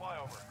beginning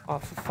flyover. Oh,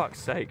 for fuck's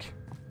sake.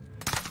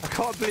 I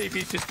can't believe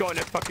he's just got in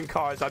a fucking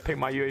car as I pick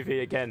my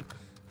UAV again.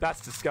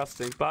 That's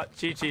disgusting. But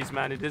GG's,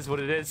 man. It is what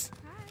it is.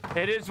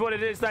 It is what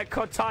it is. That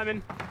COD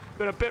timing.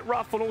 Been a bit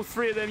rough on all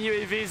three of them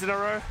UAVs in a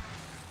row.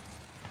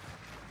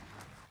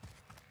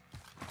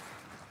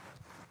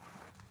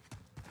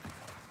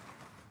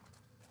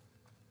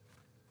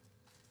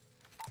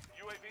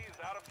 UAV is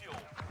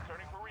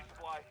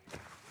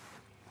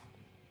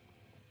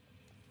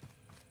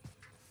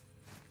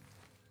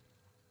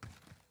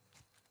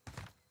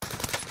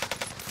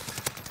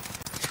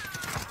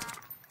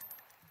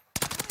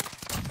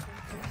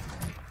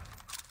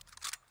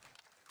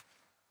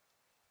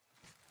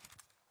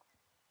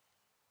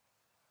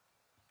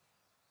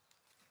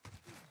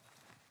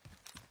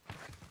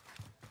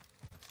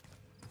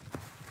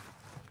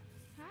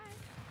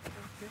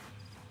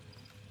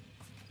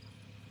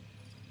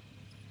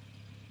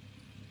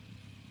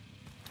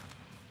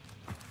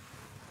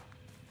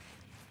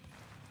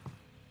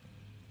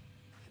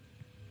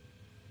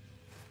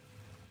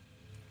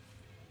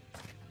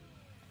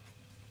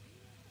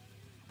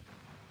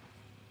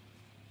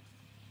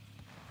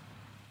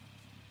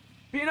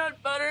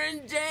Peanut butter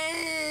and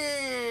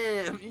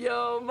jam.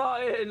 Yo,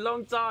 Martin,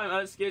 long time.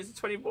 It's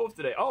the 24th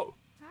today. Oh,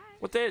 Hi.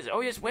 what day is it? Oh,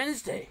 yes,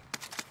 Wednesday.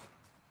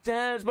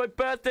 Damn, it's my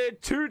birthday in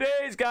 2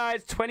 days,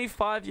 guys.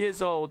 25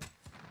 years old.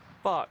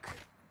 Fuck.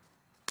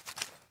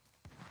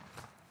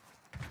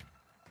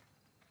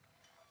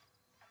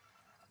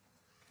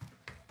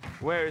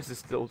 Where is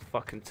this little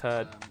fucking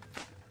turd?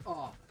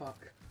 Oh, fuck.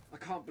 I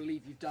can't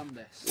believe you've done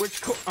this.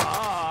 Which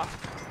ah.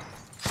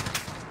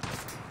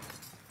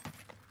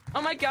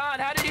 Oh my god,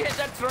 how did you hit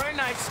that throwing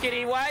knife,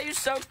 Skinny? Why are you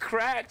so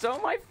cracked? Oh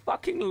my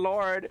fucking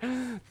lord.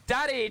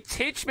 Daddy,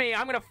 teach me.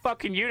 I'm gonna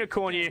fucking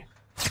unicorn you.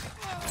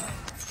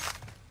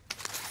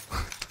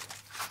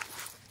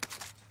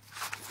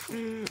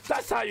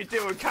 That's how you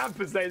deal with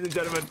campers, ladies and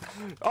gentlemen.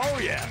 Oh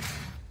yeah.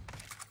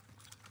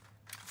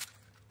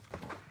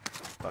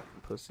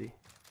 Fucking pussy.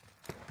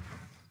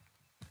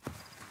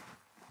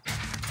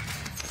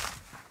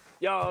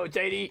 Yo,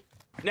 JD,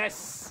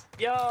 Ness,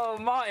 yo,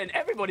 Martin,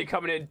 everybody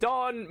coming in.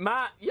 Don,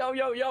 Matt,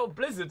 yo,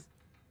 Blizzard.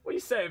 What are you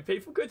saying,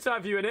 people? Good to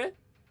have you in here.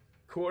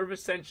 Quarter of a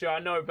century, I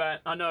know, man.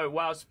 I know.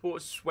 Wow,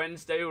 Sports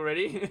Wednesday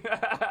already.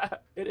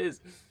 It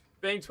is.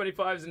 Being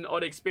 25 is an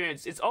odd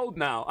experience. It's old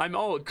now. I'm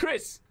old.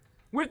 Chris,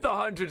 with the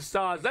 100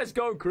 stars. Let's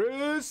go,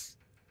 Chris.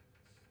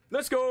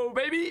 Let's go,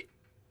 baby.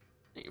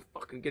 You're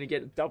fucking gonna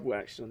get a double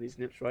action on these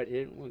nips right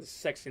here. All the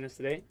sexiness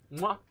today.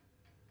 Mwah.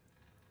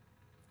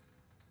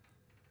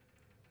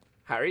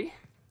 Harry?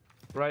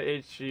 Right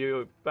itch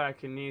your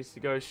back and needs to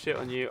go shit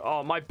on you.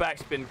 Oh, my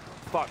back's been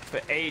fucked for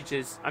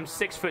ages. I'm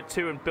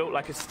 6'2" and built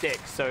like a stick,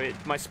 so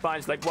my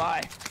spine's like,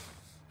 why?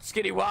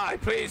 Skinny, why?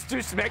 Please do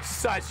some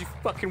exercise, you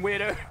fucking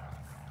weirdo.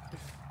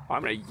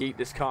 I'm gonna yeet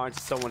this car into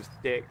someone's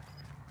dick.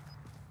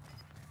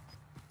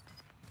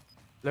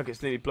 Look,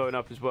 it's nearly blowing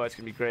up as well. It's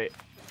gonna be great.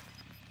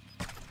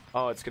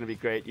 Oh, it's gonna be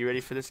great. You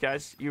ready for this,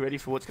 guys? You ready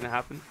for what's gonna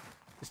happen?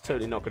 It's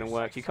totally not gonna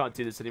work. You can't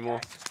do this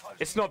anymore.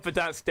 It's not for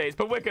dance days,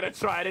 but we're gonna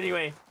try it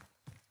anyway.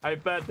 Happy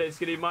birthday,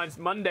 Skinny. Mine's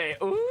Monday.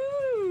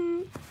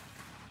 Ooh.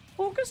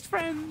 August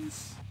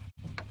friends.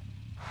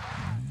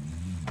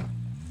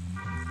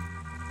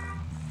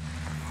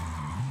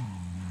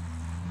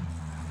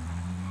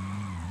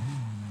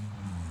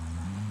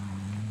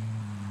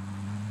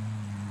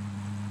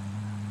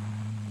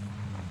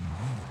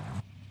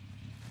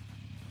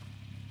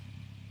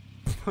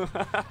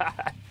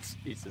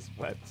 Jesus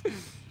wept.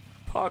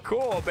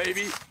 Parkour,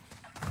 baby.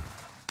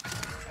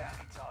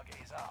 Target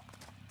is up.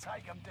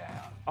 Take them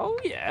down. Oh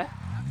yeah.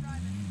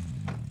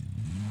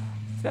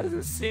 That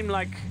doesn't seem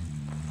like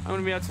I'm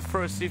gonna be able to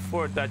throw a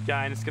C4 at that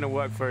guy and it's gonna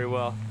work very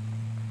well.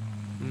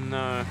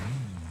 No.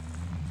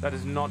 That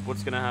is not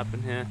what's gonna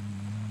happen here.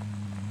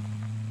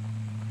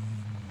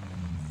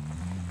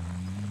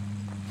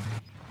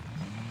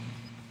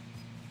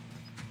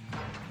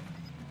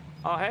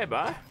 Oh hey,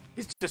 bro.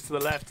 He's just to the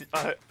left.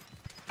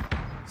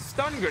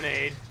 Stun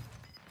grenade.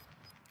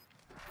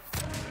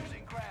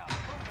 Losing ground.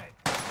 Move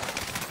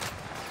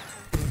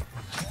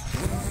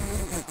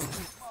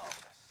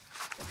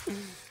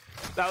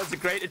it. That was a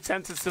great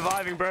attempt at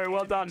surviving, bro.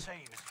 Well done. Team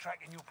is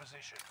tracking your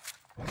position.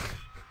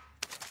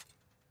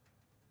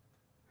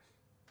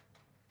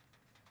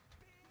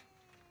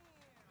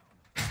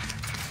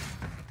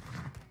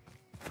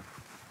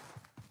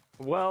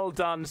 Well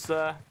done,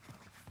 sir.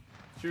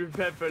 Should we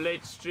prepare for a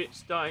late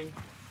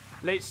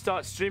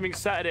start streaming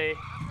Saturday?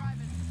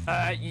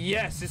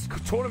 Yes, it's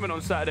tournament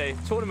on Saturday.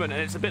 Tournament,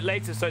 and it's a bit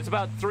later, so it's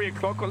about 3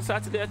 o'clock on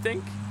Saturday, I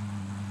think.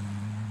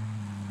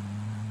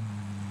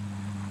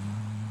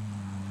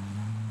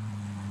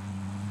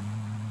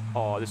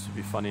 Oh, this would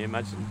be funny,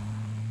 imagine.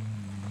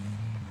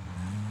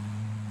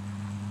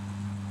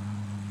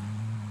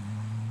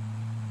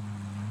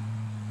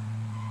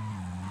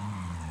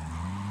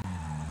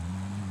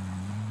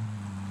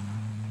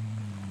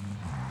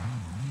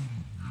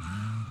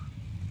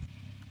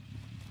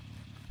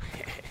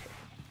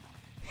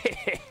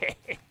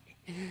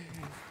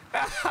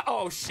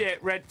 Oh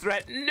shit, red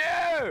threat.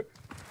 No!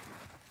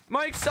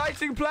 My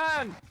exciting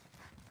plan!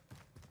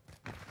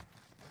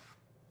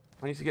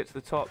 I need to get to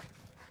the top.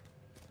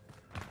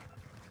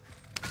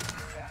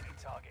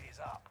 Target is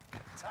up.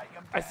 Take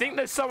them I think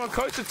there's someone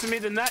closer to me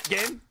than that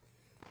game.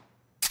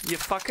 You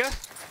fucker.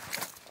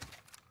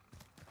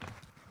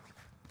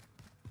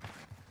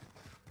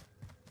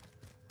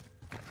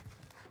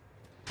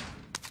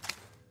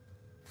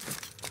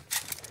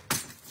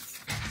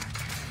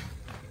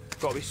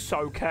 Gotta be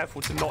so careful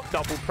to not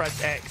double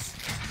press X.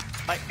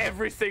 Like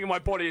everything in my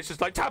body is just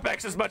like tap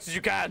X as much as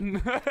you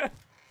can.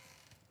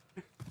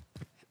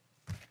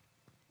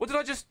 What did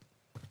I just...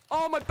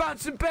 Oh, my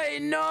bouncing bay,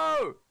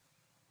 no!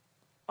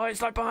 Oh,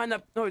 it's like behind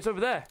that... No, it's over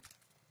there.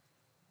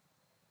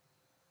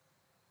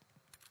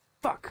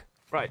 Fuck.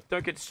 Right,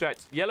 don't get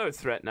distracted. Yellow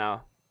threat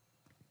now.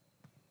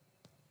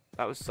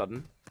 That was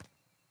sudden.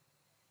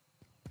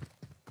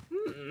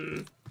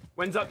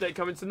 When's update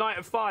coming? Tonight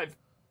at 5.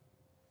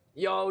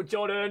 Yo,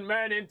 Jordan,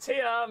 Marion,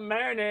 Tia,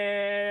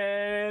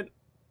 Marion.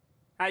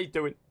 How you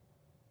doing?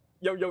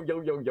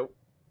 Yo.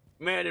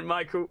 Marion,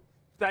 Michael.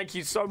 Thank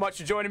you so much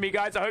for joining me,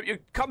 guys. I hope you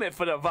come here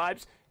for the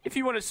vibes. If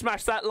you want to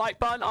smash that like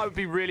button, I would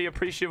be really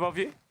appreciative of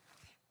you.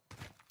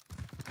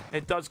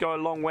 It does go a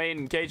long way in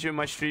engaging in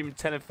my stream and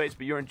telling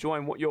Facebook you're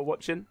enjoying what you're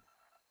watching.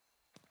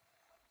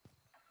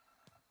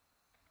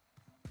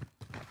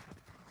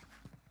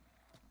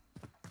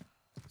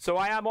 So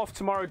I am off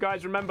tomorrow,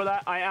 guys. Remember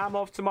that. I am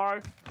off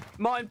tomorrow.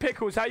 Martin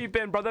Pickles, how you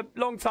been, brother?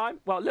 Long time.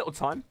 Well, little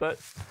time, but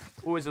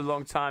always a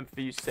long time for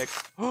you, sick.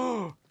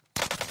 Oh.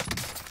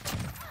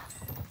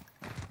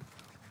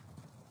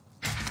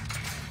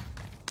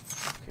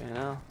 Okay,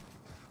 now.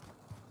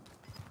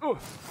 Oh.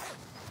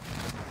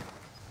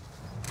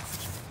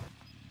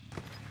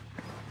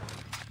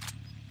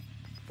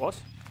 What?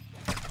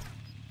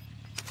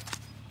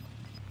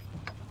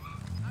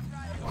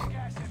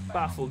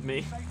 Baffled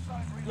me.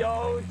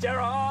 Yo,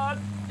 Gerard!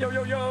 Yo,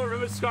 remember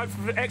to subscribe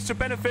for extra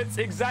benefits.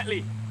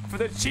 Exactly. For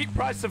the cheap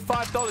price of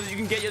 $5, you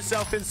can get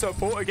yourself in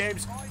supporter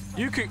games.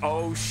 You can...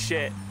 Oh,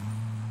 shit.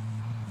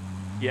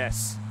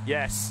 Yes.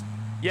 Yes.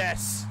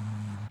 Yes.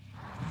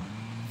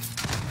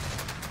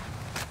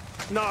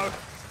 No.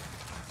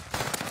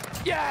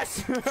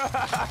 Yes!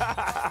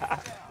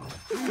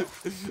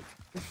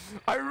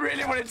 I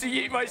really wanted to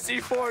yeet my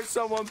C4 at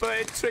someone, but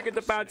it triggered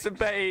the bounce and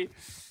Betty.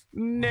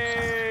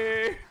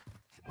 No.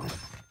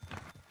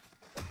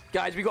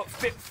 Guys, we got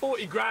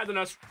 40 grand on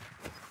us.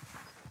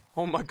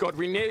 Oh my god,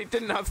 we nearly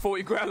didn't have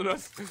 40 grand on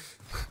us.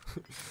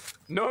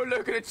 No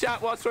look at the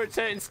chat whilst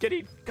rotating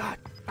skitty. God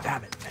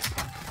damn it, man.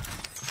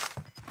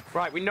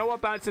 Right, we know our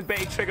bounce and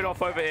Betty triggered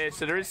off over here,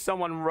 so there is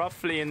someone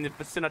roughly in the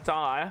vicinity.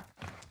 I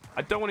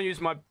don't want to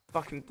use my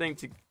fucking thing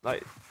to,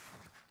 like...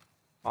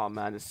 Oh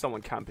man, there's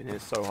someone camping here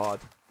so hard.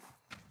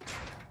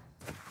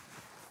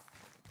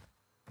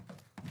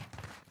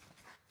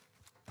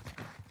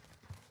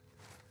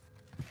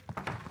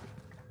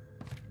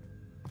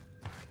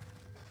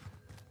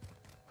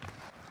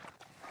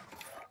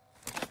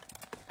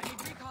 I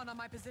need recon on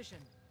my position.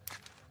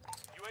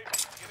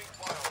 UAV beginning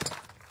flyover.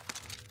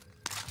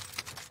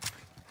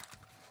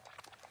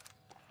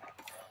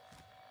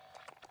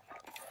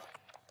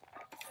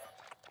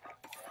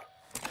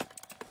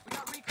 We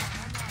got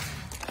recon online.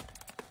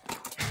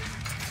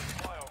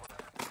 Flyover.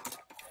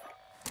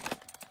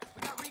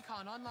 We got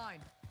recon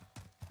online.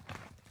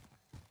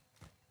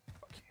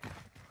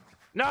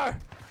 No!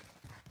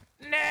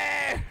 No!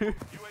 UAV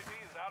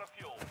is out of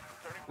fuel.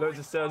 Returning for Loads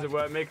of sales at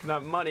work, making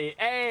that money.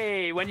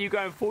 Hey, when you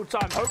going full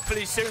time?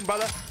 Hopefully soon,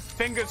 brother.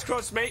 Fingers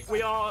crossed, mate.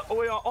 We are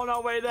on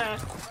our way there.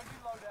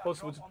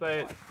 Possible to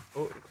play it.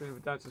 Oh, including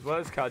with dance as well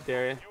as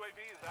Caldarian.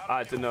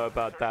 I don't know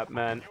about that,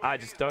 man. I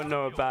just don't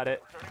know about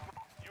it.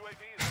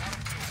 UAV is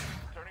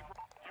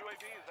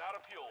out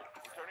of fuel.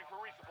 Returning for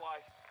resupply.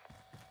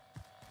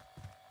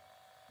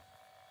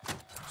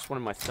 Just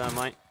wanted my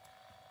thermite.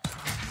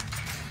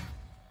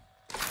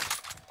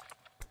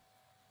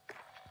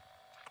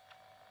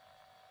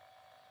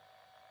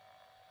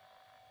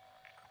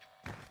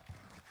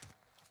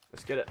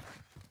 Let's get it.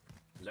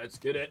 Let's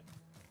get it.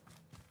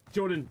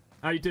 Jordan,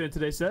 how you doing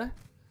today, sir?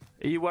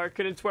 Are you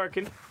working and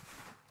twerking?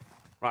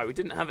 Right, we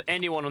didn't have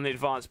anyone on the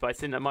advance, but I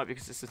think that might be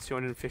because it's a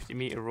 250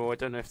 meter rule. I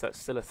don't know if that's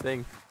still a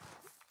thing.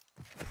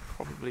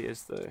 Probably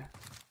is, though.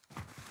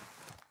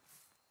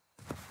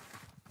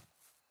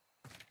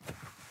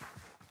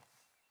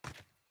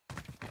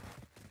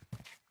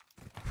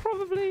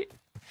 Probably.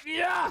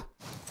 Yeah!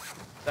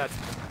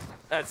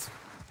 That's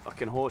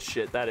fucking horse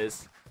shit, that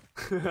is.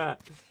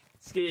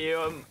 Ski,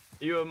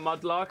 you a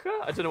mudlarker?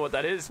 I don't know what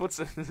that is. What's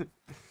a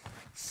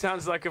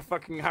sounds like a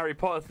fucking Harry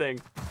Potter thing.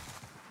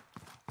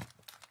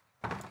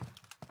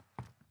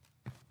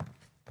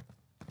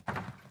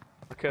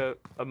 Like a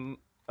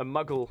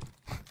muggle.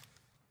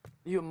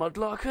 You a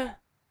mudlarker?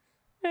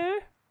 No.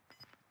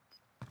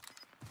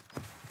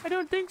 I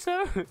don't think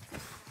so.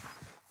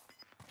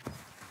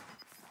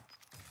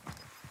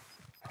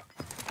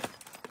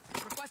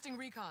 Requesting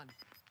recon.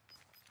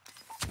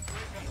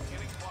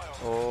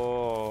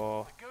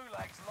 Oh. The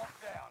Gulag's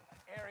locked down.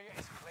 Area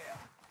is clear.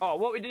 Oh,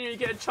 what? We didn't even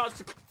get a chance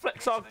to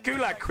flex our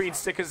Gulag Queen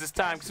stickers this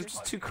time because I'm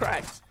just too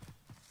cracked.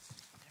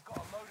 You've got a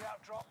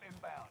loadout drop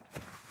inbound.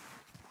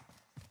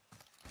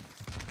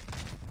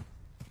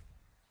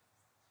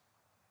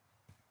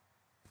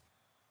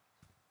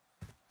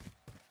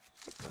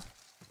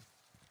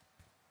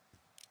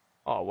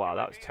 Oh, wow,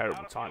 that was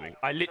terrible timing.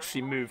 I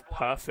literally moved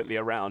perfectly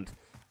around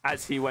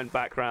as he went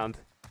back round.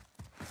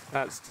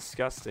 That's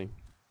disgusting.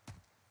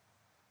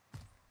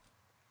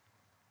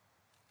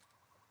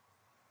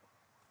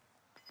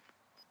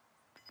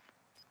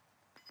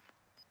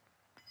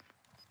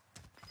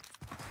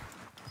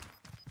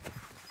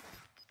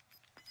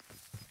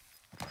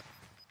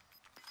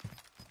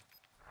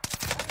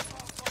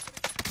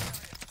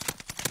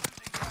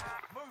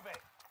 Move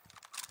it.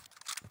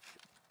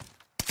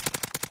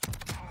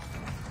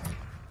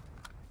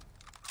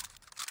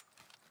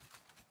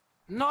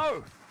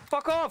 No!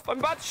 Fuck off! I'm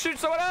about to shoot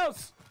someone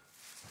else!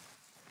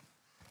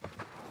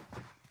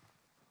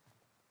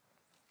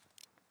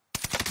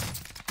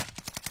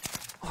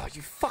 Oh,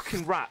 you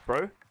fucking rat,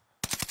 bro.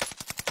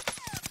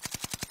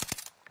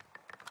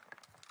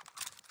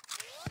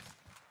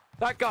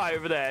 That guy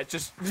over there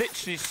just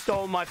literally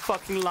stole my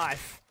fucking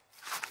life.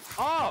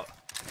 Oh!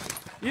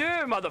 You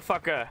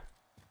motherfucker!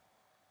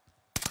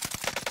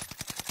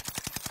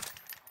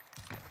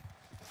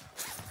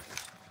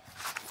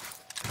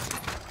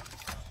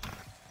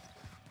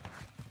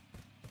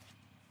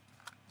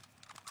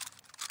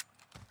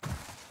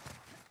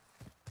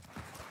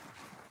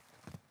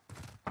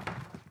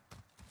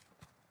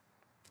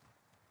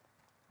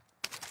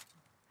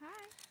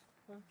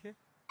 Okay.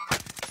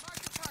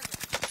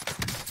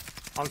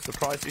 I'm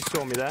surprised he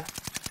saw me there.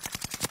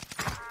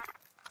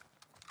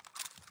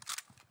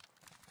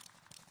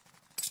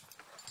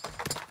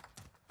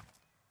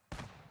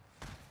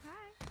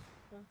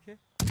 Okay.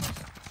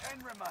 10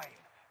 remain.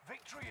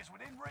 Victory is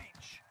within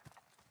reach.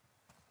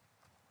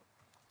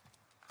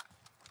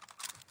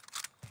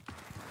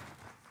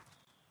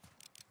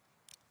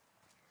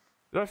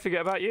 Did I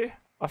forget about you?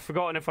 I've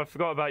forgotten if I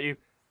forgot about you.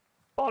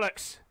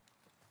 Bollocks!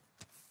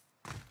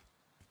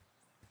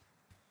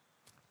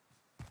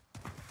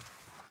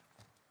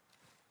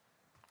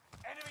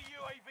 Enemy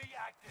UAV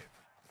active.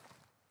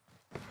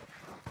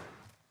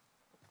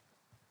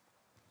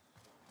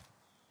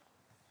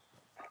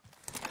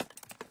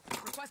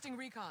 Requesting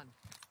recon.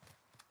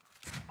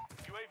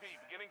 UAV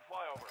beginning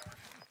flyover.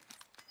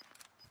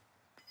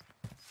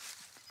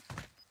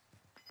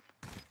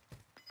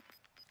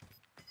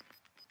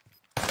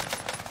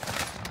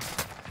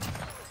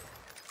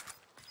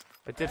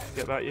 I did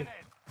forget about you.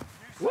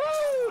 Woo!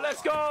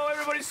 Let's go!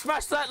 Everybody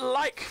smash that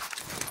like!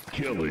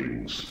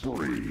 Killing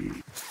spree.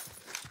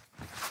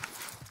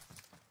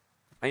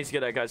 I need to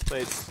get that guy's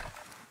plates.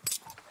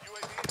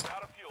 UAV is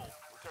out of fuel.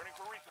 Returning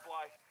for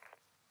resupply.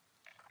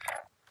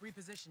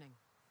 Repositioning.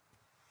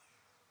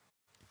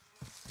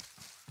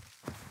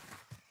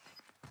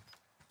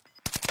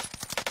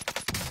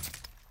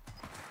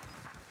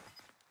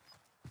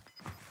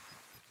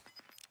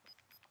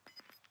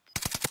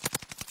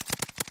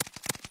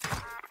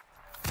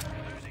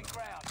 Losing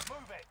ground.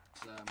 Move it.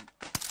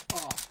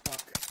 Oh,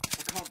 fuck.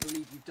 I can't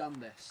believe you've done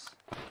this.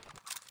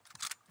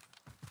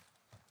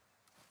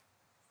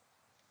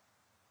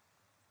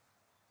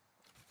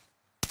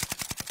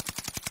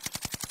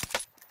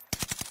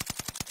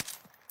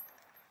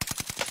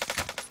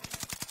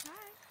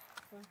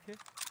 Okay.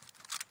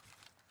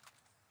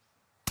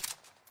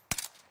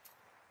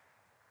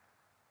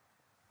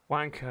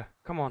 Wanker,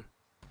 come on.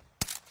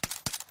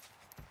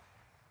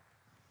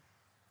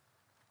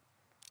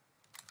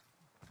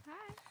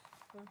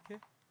 Okay.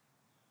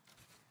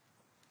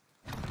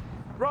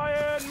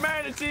 Ryan,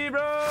 manatee,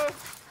 bro!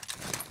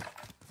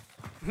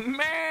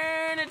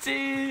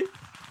 Manatee!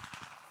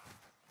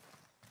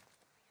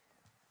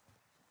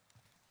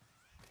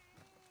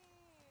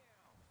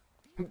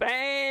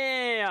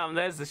 Bam!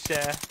 There's the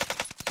share.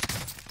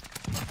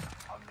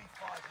 Only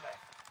 5 left.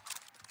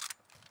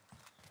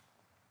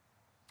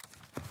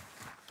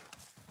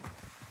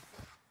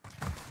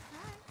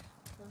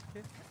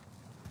 Okay.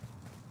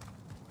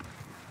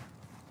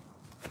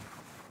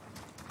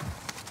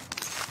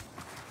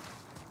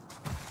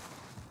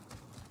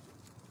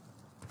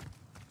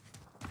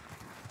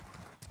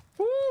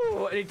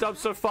 Woo! Any dubs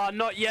so far?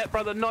 Not yet,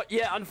 brother. Not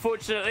yet,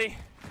 unfortunately.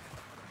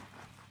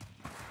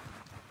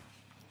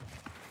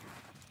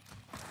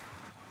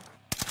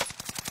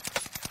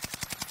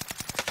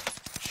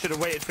 Should have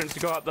waited for him to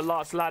go up the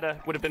last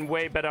ladder. Would have been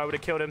way better. I would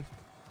have killed him.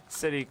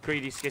 Silly,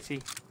 greedy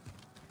skitty.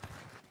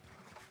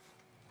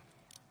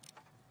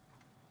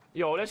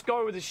 Yo, let's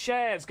go with the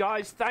shares,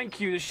 guys.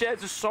 Thank you. The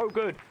shares are so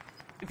good.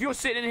 If you're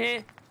sitting in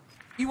here,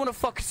 you want to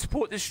fucking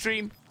support this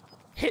stream,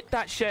 hit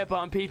that share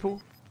button,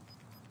 people.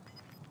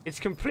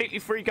 It's completely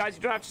free, guys.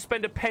 You don't have to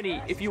spend a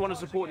penny if you want to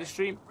support this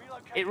stream.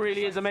 It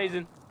really is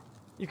amazing.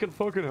 You can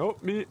fucking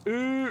help me.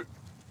 Ooh.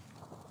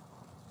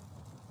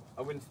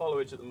 I win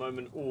followage at the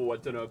moment. Oh, I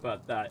don't know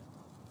about that.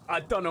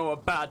 I don't know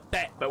about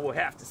that, but we'll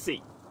have to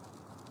see.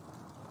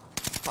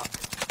 Fuck.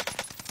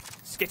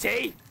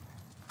 Skitty!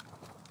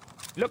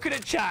 Look at the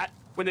chat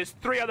when there's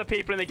 3 other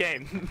people in the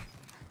game.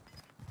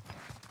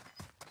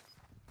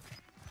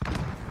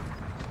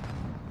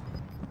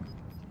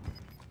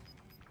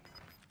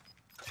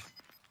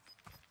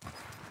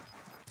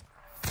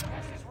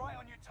 Gas is right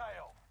on your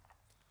tail.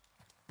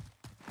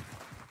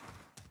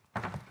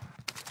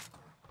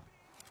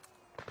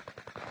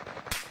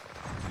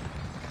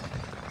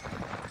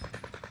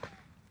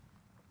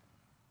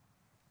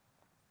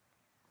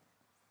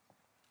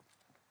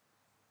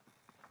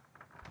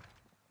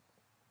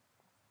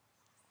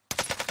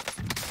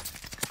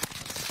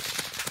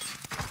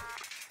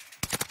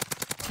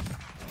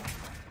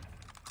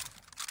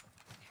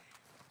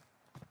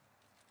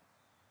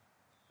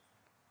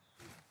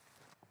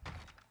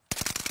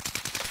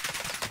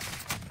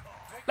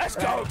 Let's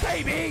go,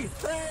 baby!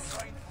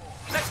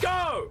 Let's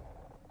go!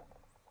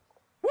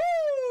 Woo!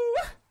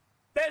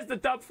 There's the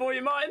dub for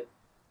you, Martin.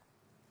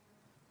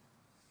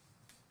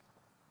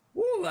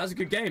 Woo, that was a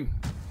good game.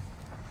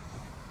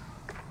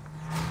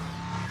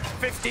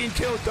 15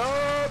 kill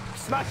dub!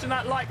 Smashing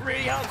that like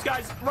really helps,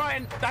 guys.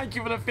 Ryan, thank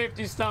you for the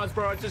 50 stars,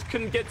 bro. I just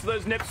couldn't get to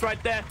those nips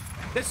right there.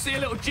 Let's see a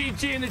little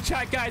GG in the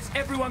chat, guys.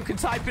 Everyone can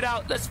type it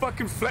out. Let's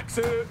fucking flex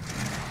it.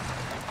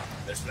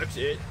 Let's flex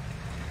it.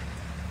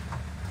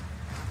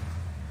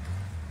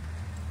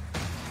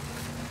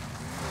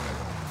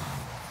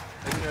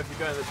 Let me know if you're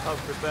going to the pub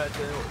for a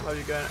birthday. What pub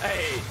you going?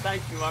 Hey,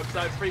 thank you, Marcus.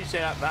 I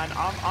appreciate that, man.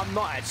 I'm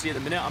not actually at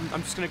the minute.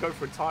 I'm just going to go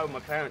for a tie with my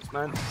parents,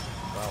 man.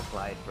 Well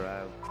played,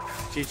 bro.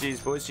 GG's,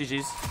 boys.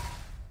 GG's.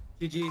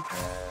 GG.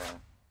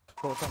 Of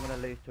course, I'm gonna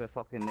lose to a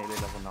fucking nearly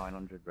level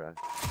 900, bro.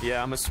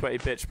 Yeah, I'm a sweaty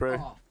bitch, bro.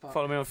 Oh, fuck.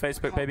 Follow me on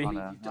Facebook, baby. I can't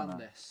believe you've done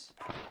this.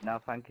 No,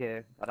 thank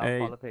you. I don't Hey.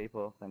 follow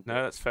people. Thank you.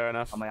 No, that's fair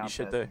enough. I'm my You own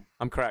should person. do.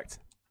 I'm correct.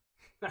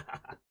 I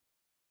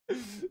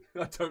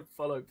don't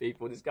follow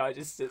people. This guy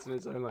just sits in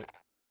his own like,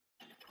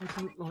 I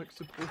don't like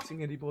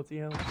supporting anybody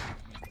else.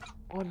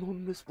 I'm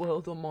on this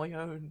world on my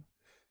own.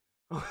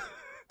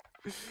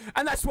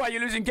 And that's why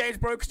you're losing games,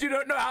 bro, because you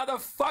don't know how the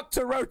fuck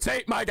to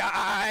rotate, my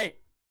guy.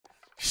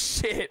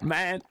 Shit,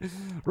 man.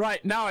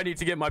 Right, now I need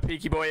to get my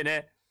Peaky boy in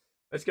here.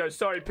 Let's go.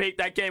 Sorry, Pete.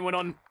 That game went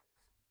on.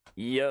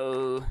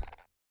 Yo.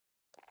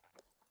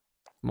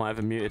 Might have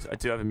him muted. I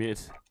do have him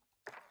muted.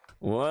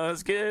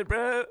 What's good,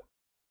 bro?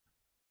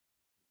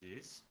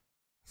 Yes.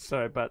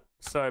 Sorry about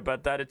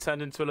that. It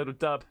turned into a little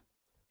dub.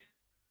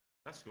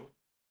 That's cool.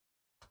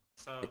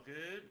 So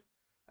good.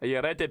 Are you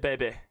ready,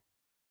 baby?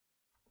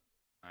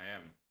 I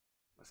am.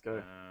 Let's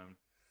go.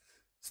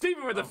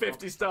 Stephen with the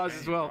 50 stars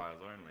as well.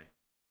 Only.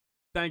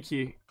 Thank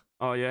you.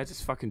 Oh yeah,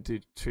 just fucking do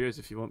trios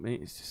if you want me.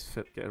 It's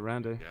just get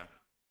around it. Yeah.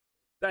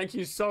 Thank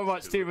you so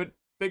much, Stephen.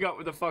 Big up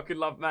with the fucking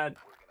love, man.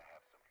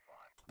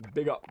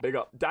 Big up, big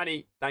up.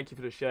 Danny, thank you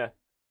for the share.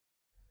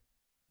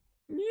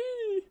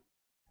 Yee.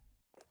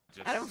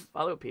 Just I don't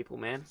follow people,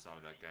 man.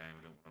 started that game.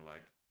 I don't want to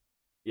like.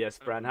 Yes,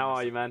 Bran, how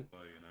are you, man?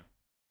 Well, you know.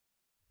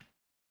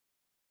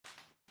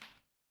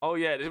 Oh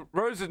yeah,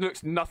 Rosa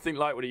looks nothing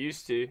like what it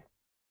used to.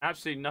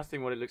 Absolutely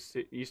nothing what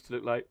it used to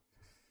look like.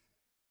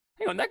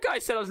 Hang on, that guy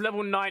said I was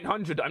level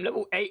 900. I'm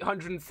level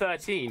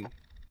 813.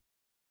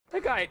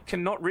 That guy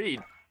cannot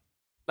read.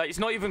 Like, it's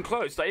not even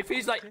close. Like, if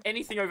he's like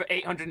anything over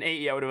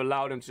 880, I would have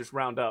allowed him to just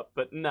round up.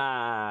 But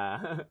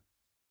nah.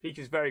 Peak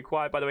is very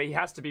quiet, by the way. He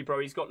has to be, bro.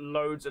 He's got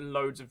loads and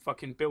loads of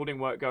fucking building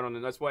work going on,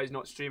 and that's why he's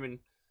not streaming.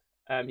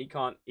 He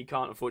can't,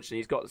 unfortunately.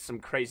 He's got some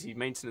crazy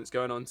maintenance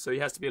going on, so he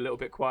has to be a little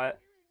bit quiet.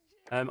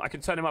 I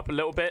can turn him up a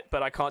little bit,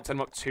 but I can't turn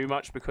him up too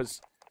much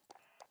because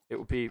it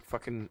will be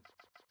fucking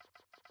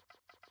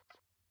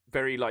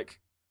very, like,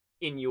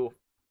 in your,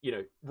 you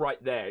know,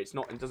 right there. It's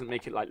not, it doesn't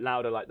make it, like,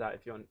 louder like that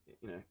if you're on,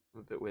 you know,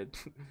 a bit weird.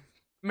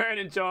 Marion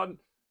and John.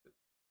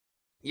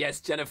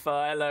 Yes,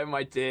 Jennifer. Hello,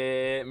 my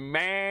dear.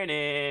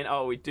 Marion.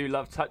 Oh, we do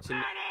love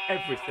touching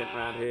everything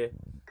around here.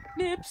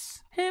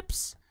 Nips,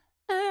 hips,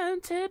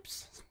 and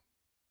tips.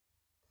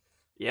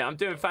 Yeah, I'm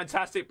doing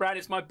fantastic, Brad.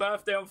 It's my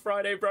birthday on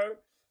Friday, bro.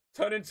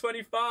 Turning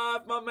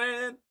 25, my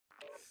man.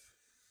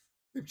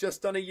 We've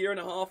just done a year and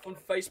a half on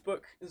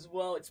Facebook as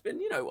well. It's been,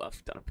 you know what,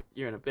 I've done a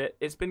year and a bit.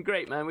 It's been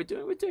great, man. We're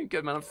doing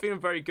good, man. I'm feeling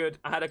very good.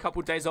 I had a couple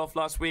days off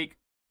last week.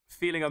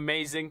 Feeling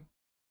amazing.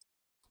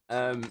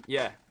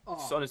 Yeah.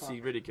 It's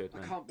honestly really good,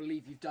 man. I can't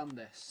believe you've done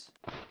this.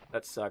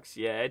 That sucks.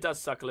 Yeah, it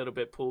does suck a little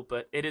bit, Paul,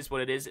 but it is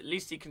what it is. At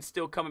least you can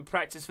still come and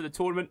practice for the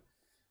tournament.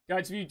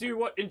 Guys, if you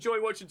do enjoy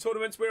watching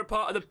tournaments, we're a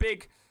part of the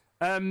big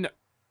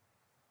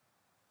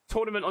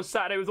tournament on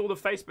Saturday with all the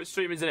Facebook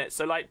streamers in it.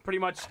 So, like, pretty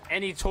much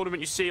any tournament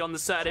you see on the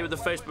Saturday with the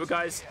Facebook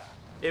guys,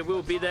 it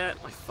will be there.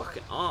 My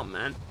fucking arm,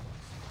 man.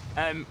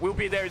 We'll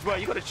be there as well.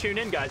 You got to tune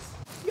in, guys.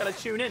 You got to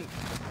tune in.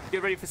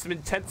 Get ready for some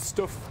intense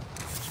stuff.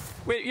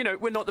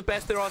 We're not the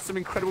best. There are some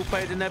incredible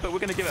players in there, but we're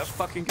going to give it a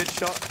fucking good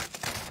shot.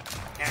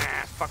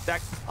 Ah, fuck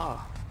that.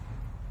 Oh.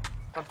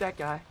 Fuck that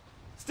guy.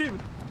 Steven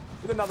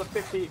with another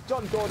 50.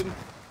 John Gordon.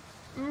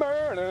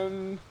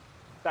 Merlin.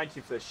 Thank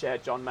you for the share,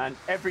 John, man.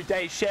 Every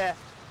day share.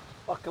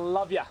 Fucking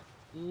love ya.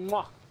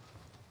 Mwah.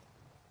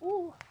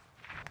 Ooh.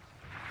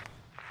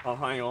 Oh,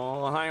 hang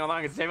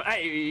on.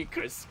 Hey,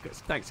 Chris.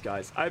 Thanks,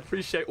 guys. I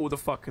appreciate all the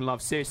fucking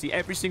love. Seriously,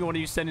 every single one of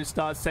you sending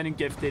stars, sending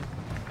gifted.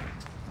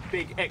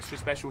 Big extra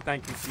special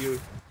thank you to you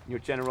and your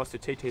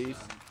generosity.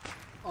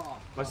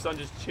 My son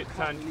just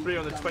turned 3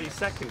 on the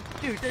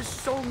 22nd. Dude, there's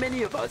so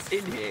many of us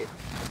in here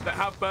that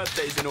have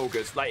birthdays in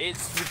August. Like,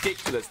 it's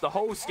ridiculous. The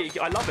whole ski.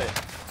 I love it.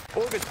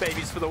 August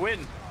babies for the win.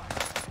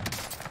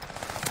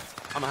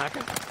 I'm a hacker.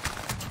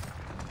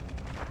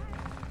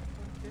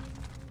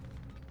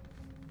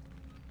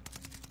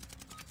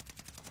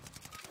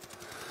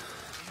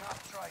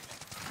 Enough training.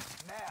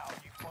 Now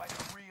you fight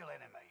a real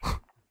enemy.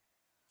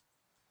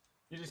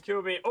 You just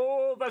killed me.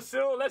 Oh,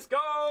 Basil, let's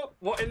go.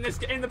 What, in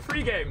the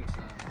pre-game?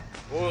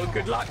 Oh,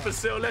 good luck,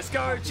 Basil. Let's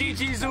go.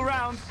 GG's all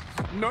round.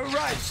 No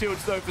riot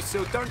shields, though,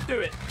 Basil. Don't do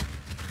it.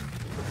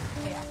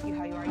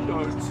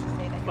 Don't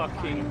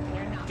fucking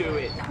do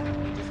it.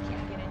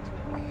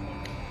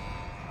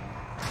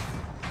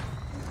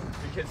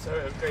 You kids have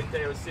a great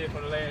day. We'll see you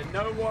on later.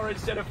 No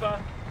worries,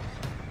 Jennifer.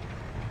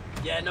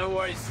 Yeah, no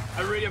worries.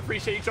 I really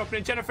appreciate you dropping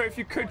in. Jennifer, if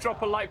you could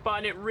drop a like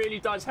button, it really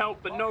does help,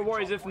 but no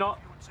worries if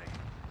not.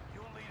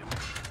 You'll lead them.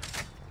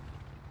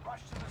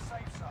 Rush to the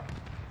safe zone.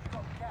 You've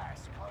got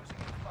gas closing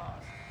in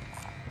fast.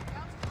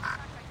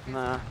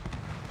 Nah.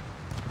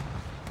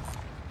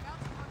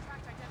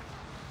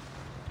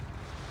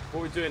 What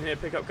are we doing here?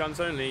 Pick up guns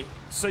only.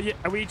 So yeah,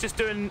 are we just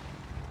doing...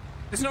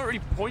 There's not really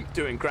point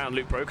doing ground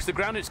loot, bro, because the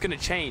ground loot's going to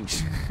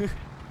change.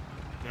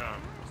 Yeah.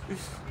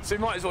 So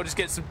we might as well just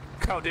get some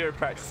Caldera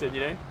practice in,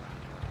 you know?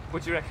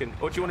 What do you reckon?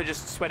 Or do you want to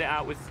just sweat it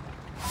out with...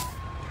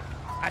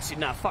 Actually,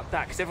 nah, fuck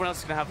that, because everyone else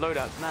is going to have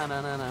loadouts. Nah.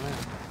 No,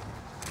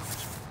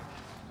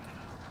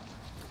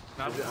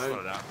 we'll just load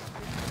it out.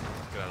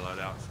 Get our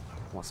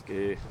loadouts. Must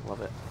go.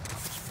 Love it.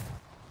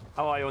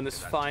 How are you on this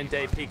fine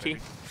day, Peaky?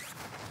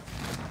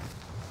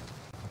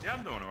 Yeah,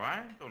 I'm doing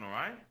alright. Doing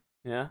alright.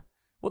 Yeah?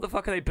 What the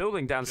fuck are they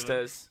building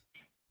downstairs?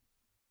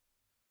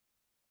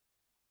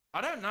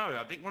 I don't know.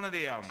 I think one of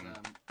the I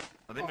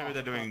think maybe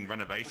they're doing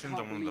renovations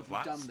on one of the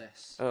flats. Done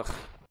this. Ugh.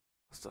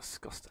 That's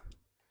disgusting.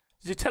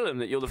 Did you tell them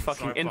that you're the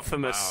fucking So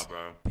infamous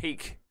bro.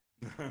 Peak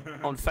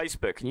on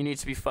Facebook and you need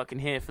to be fucking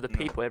here for the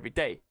people every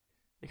day?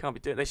 They can't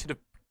be doing. They should have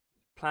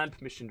planned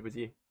permissioned with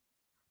you.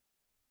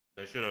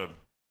 They should have.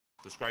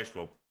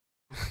 Disgraceful.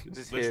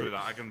 Just Literally, here.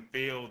 like, I can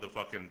feel the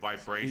fucking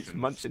vibrations He's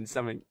munching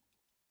something.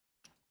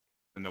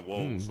 in the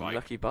walls. Like,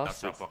 lucky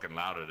that's how bastard. fucking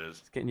loud it is.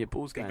 It's getting your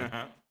balls going.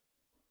 Oh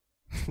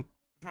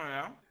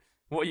yeah.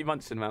 What are you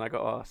munching, man? I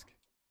gotta ask.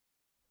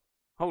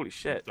 Holy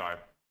shit. Sorry.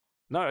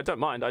 No, I don't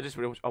mind. I just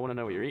really, I want to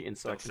know what you're eating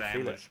so I can feel it.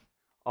 Sandwich.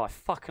 Oh, I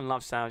fucking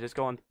love sandwiches.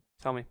 Go on,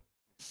 tell me.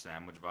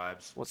 Sandwich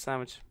vibes. What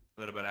sandwich?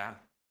 A little bit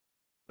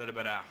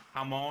of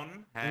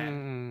hamon,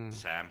 ham,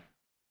 Sam.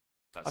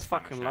 I That's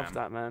fucking Spanish love ham.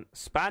 that, man.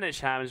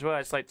 Spanish ham as well.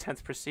 It's like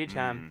 10th prestige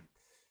ham.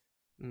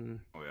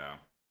 Oh yeah.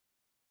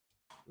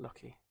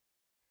 Lucky.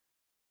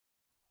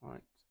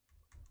 Right.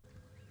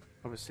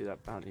 Obviously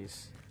that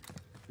bounty's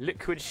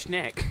liquid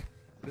schneck.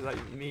 What does that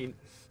even mean?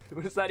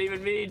 What does that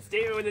even mean?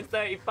 Steven with the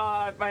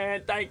 35,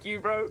 man. Thank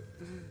you, bro.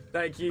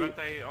 Thank you.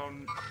 Birthday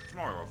on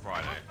tomorrow or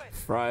Friday?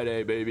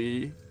 Friday,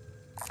 baby.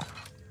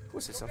 Of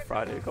course it's on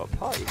Friday. We've got a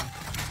party.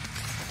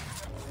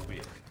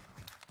 Weird.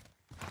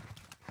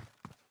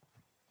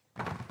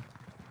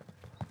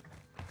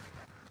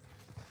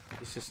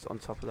 It's just on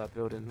top of that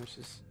building, which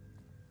is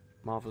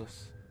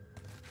marvelous.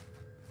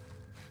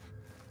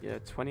 Yeah,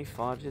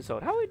 25 years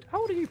old. How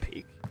old are you,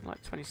 Peak?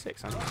 Like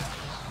 26, aren't you?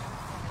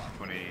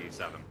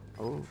 27.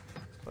 Oh,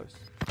 close.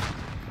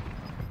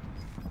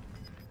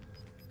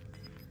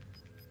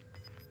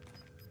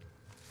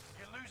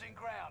 You're losing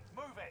ground.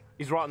 Move it.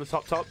 He's right on the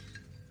top.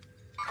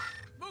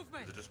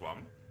 Movement. Is it just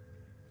one?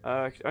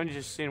 Only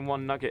just seen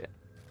one nugget.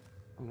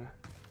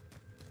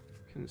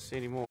 Couldn't see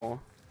any more. A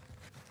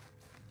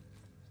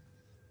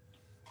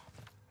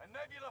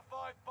Nebula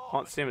 5 bomb.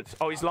 Can't see him.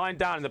 Oh, he's lying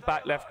down in the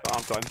back left. Oh,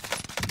 I've got him.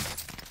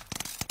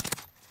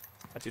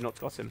 I do not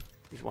got him.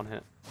 He's one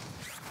hit.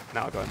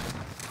 Now I got him.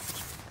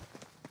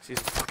 He's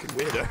a fucking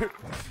weirdo.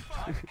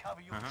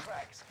 Cover your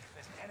tracks.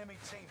 There's an enemy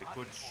team The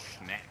hunting good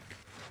for you. snack.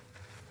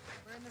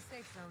 We're in the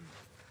safe zone.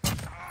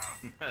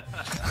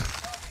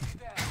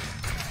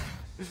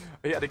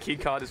 He had a key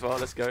card as well.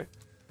 Let's go.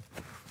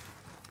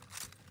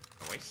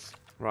 Nice.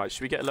 Right,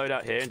 should we get a load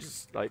out here and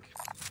just like,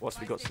 whilst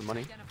we got some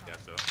money? Yeah,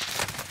 so.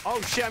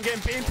 Oh shit! I'm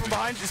getting beamed from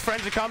behind. His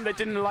friends have come. They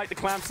didn't like the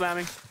clam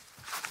slamming.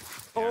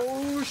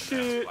 Oh Yeah,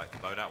 shit!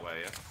 like load out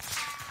way, yeah.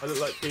 I look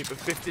like Pete for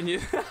 15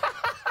 years.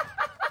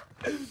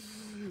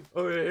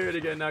 Oh, yeah, here it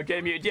again now.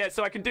 Game muted. Yeah,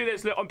 so I can do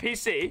this. Look, on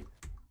PC,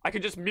 I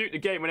can just mute the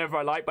game whenever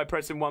I like by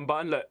pressing one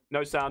button. Look,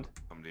 no sound.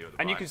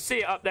 And you can see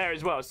it up there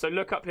as well. So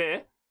look up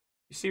here.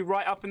 You see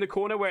right up in the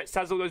corner where it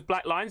says all those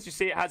black lines? You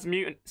see it has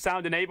mute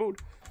sound enabled.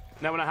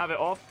 Now when I have it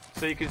off,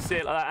 so you can see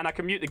it like that. And I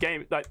can mute the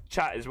game, like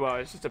chat as well.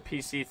 It's just a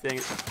PC thing.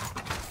 It's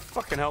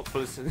fucking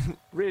helpful. It's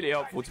really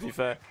helpful, to be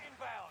fair.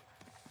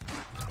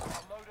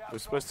 We're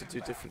supposed to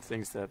do different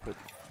things there, but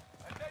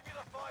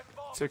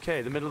it's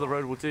okay. The middle of the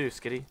road will do,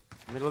 Skitty.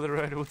 Middle of the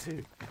road will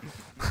do.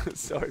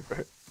 Sorry, bro.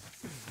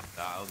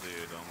 That'll do,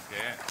 don't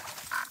care.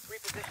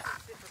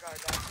 Reposition. Disregard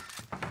that.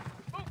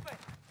 Movement.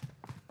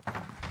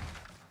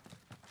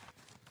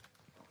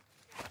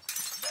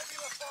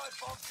 Nebula 5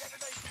 bomb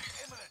detonation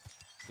imminent.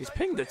 He's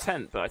pinged the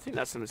tent, but I think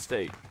that's a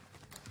mistake.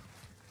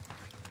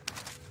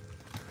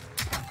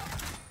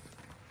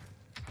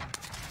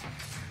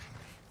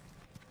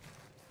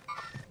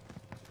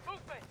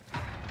 Movement.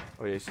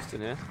 Oh yeah, he's just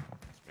in here. It's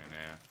been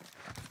there.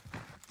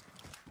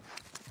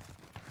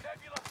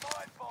 Nebula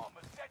 5 bomb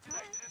has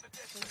detonated in the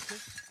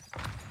distance.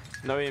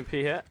 No EMP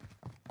hit.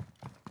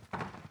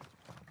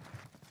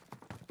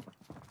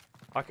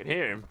 I can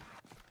hear him.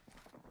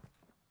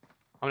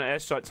 I'm gonna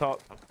airstrike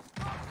top.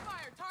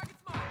 Fire. Target's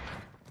marked.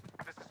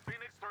 This is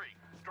Phoenix 3.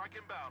 Strike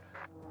inbound.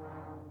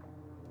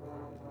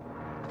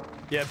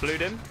 Yeah,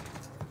 blued him.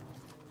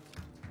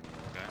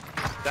 Okay.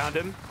 Downed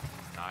him.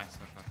 Nice.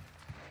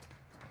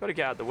 Gotta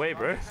get out of the way,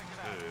 bro.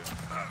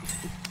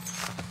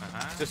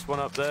 Uh-huh. Just one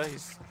up there.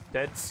 He's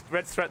dead.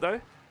 Red threat though.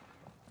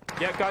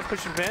 Yeah, guys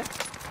pushing from here.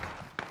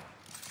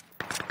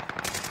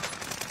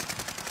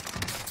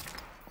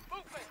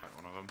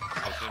 One of them.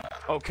 Awesome.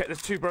 Okay,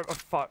 there's two, bro. Oh,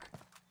 fuck.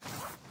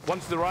 One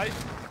to the right.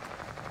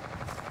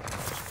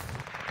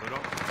 Hold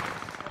on.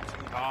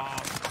 Oh,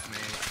 me.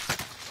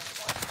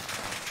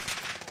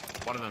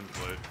 One of them's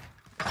blue.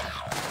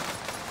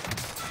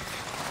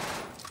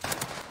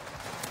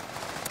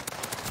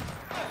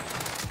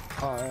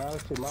 Oh, yeah, I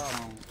see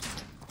mom.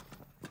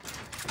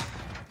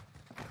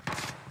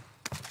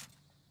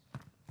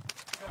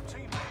 Your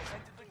teammate has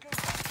entered the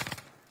gulag.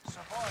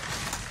 Survive.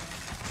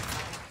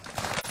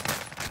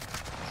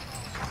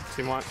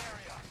 Team white.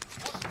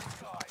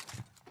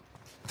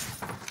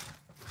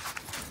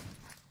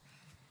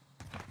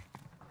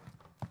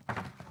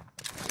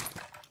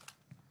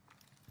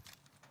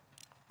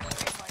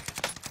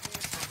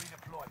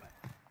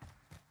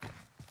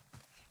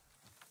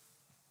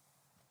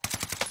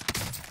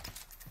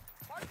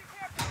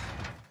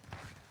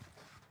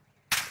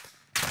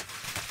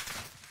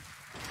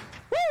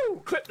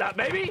 Clip that,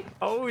 baby!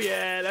 Oh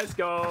yeah, let's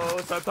go.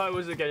 So I played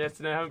was again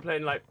yesterday. I haven't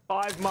played in like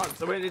 5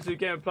 months. I went into a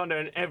game of Plunder,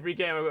 and every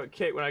game I got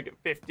kicked when I get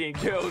 15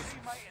 kills.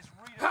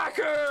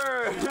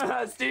 Hacker!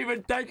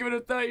 Steven, thank you for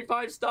the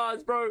 35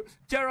 stars, bro.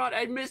 Gerard,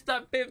 I missed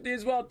that 50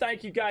 as well.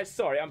 Thank you, guys.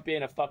 Sorry, I'm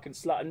being a fucking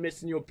slut and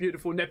missing your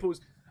beautiful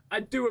nipples. I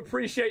do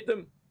appreciate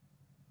them.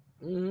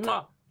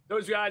 Mwah.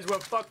 Those guys were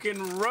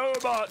fucking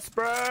robots,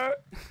 bro.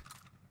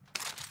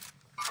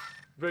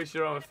 Very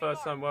sure on the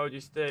first time. Why would you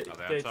stay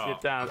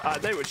sit down?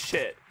 They were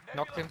shit.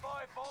 Knocked him. Oh,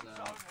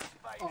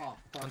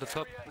 fuck. On the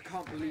top. I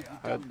can't believe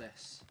you've done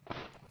this.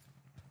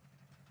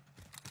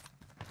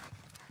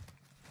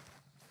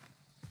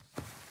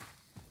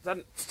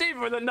 Steven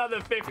with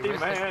another 50,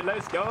 man.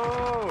 Let's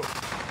go.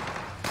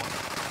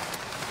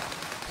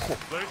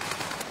 Blue.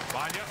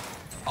 Behind you.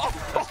 Oh,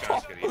 This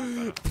guy's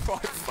getting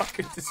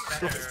fucking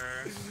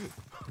destroyed.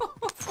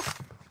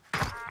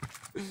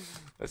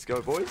 Let's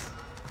go, boys.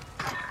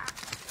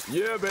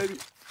 Yeah, baby.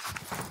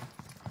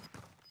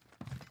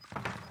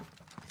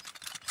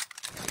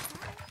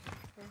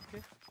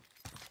 Okay.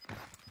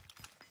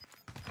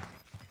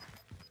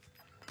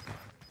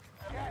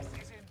 Gas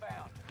is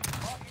inbound.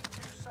 Marking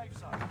new safe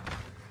zone.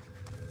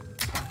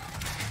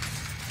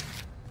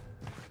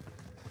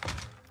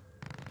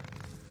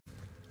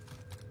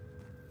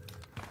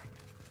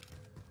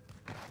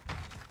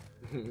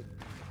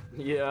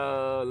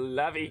 Yeah,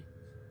 Lavi.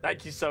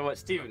 Thank you so much,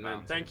 Steven,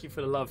 man. Thank you for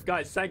the love.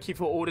 Guys, thank you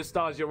for all the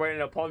stars you're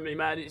raining upon me,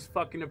 man. It's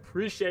fucking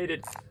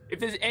appreciated. If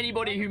there's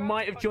anybody who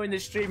might have joined the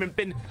stream and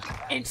been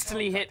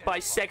instantly hit by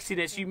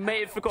sexiness, you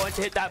may have forgotten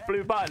to hit that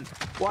blue button.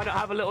 Why not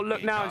have a little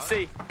look now and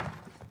see?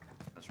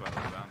 That's where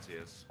the bounty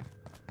is.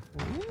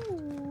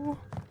 Ooh.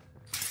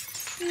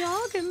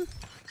 Yoggin.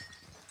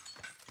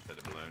 Hit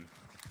the balloon.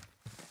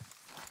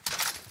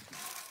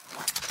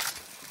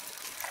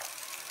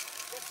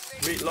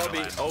 Sweet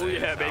lobby. Oh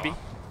yeah, baby.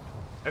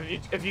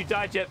 Have you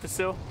died yet,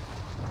 Fasil?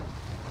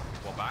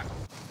 What, back?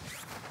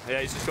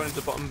 Yeah, he's just going into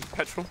the bottom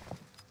petrol.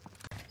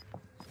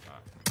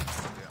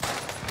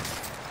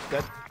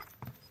 Dead.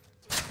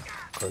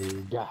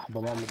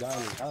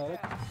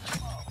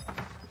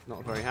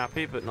 Not very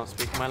happy, but not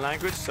speaking my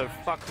language, so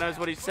fuck knows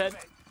what he said.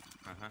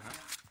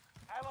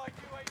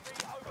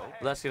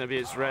 Well, that's gonna be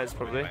his res,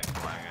 probably.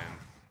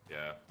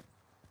 Yeah.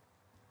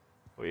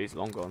 Oh, he's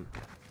long gone.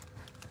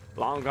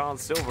 Long gone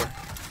silver.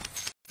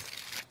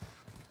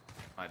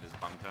 I just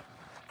bunker.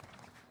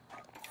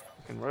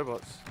 Fucking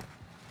robots.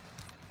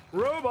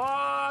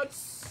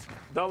 Robots!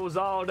 Doubles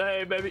all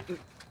day, baby.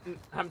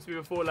 Happened to me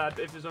before, lad.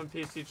 If it's on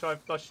PC, try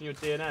flushing your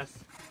DNS.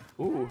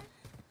 Ooh.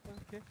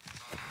 Okay.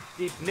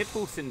 Deep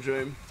nipple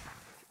syndrome.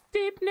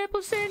 Deep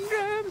nipple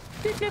syndrome.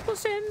 Deep nipple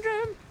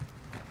syndrome.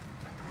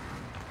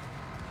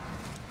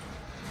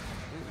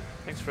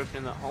 Thanks for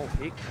opening that hole,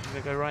 Peak. I'm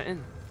gonna go right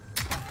in.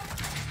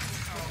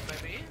 Oh,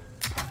 baby.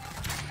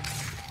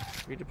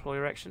 Redeploy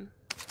erection.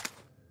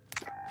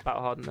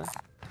 Battle harden there.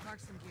 Mark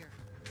some gear.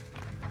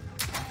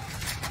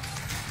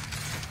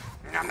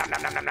 Nom nom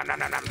nom nom nom nom nom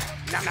nom nom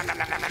nom nom nom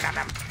nom nom nom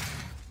nom.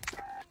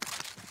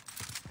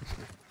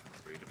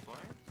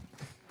 Redeploy.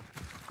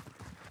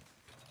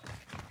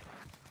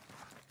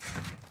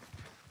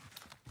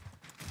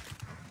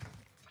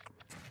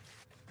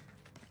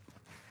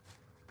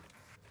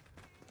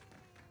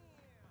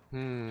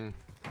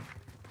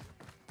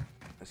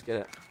 Let's get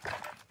it.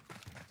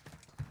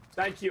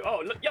 Thank you.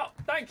 Oh, look, yo,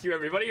 thank you,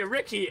 everybody.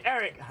 Ricky,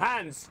 Eric,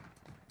 Hans.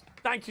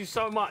 Thank you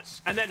so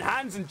much. And then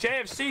Hans and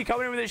JFC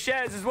coming in with the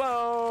shares as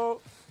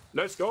well.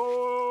 Let's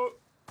go.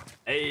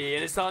 Hey,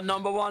 and it's our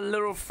 #1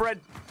 little Fred.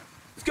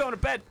 Let's go to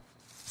bed.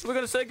 So we're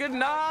going to say good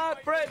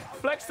night, Fred.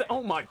 Flex the...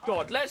 Oh, my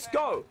God. Let's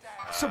go.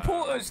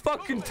 Supporters,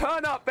 fucking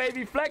turn up,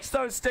 baby. Flex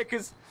those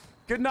stickers.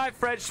 Good night,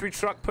 Fred. Should we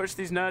truck push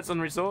these nerds on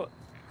resort?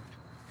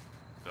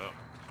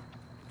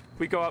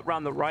 We go up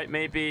around the right,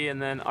 maybe,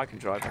 and then I can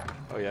drive.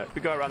 Oh, yeah.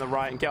 We go around the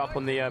right and get up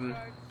on the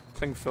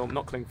cling film.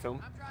 Not cling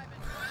film.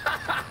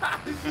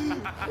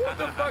 What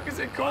the fuck is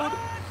it called?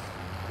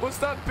 What's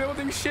that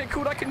building shit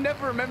called? I can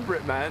never remember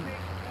it, man.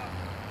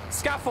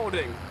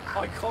 Scaffolding.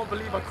 I can't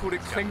believe I called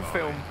it cling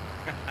film.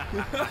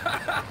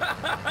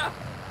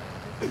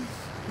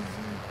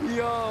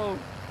 Yo.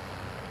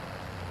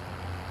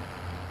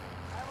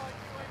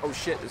 Oh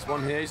shit, there's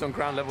one here. He's on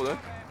ground level though.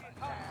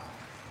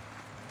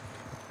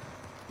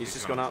 He's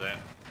just gone up.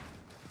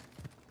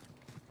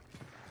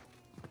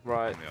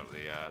 Right.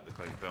 Coming out of the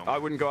cling film. I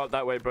wouldn't go up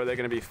that way, bro. They're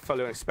going to be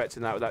fully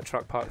expecting that with that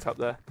truck parked up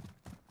there.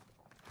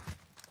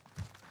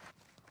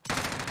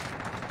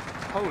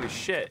 Holy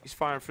shit. He's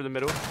firing through the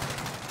middle.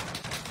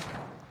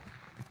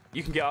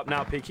 You can get up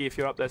now, Peaky, if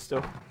you're up there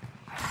still.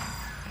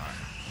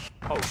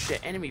 Oh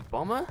shit, enemy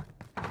bomber?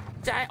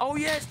 Dang. Oh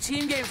yeah, it's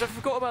team games. I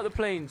forgot about the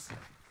planes.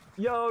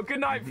 Yo, good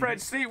night,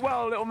 Fred. Sleep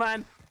well, little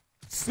man.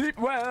 Sleep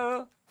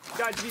well.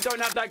 Guys, if you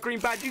don't have that green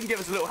badge, you can give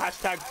us a little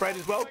hashtag, Fred,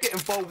 as well. Get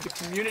involved with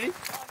the community.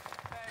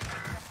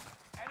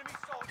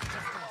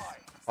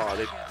 Oh,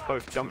 they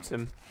both jumped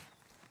him.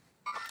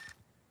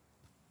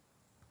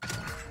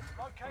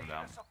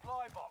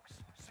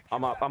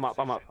 I'm up.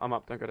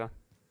 Don't go down.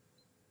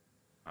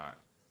 Alright.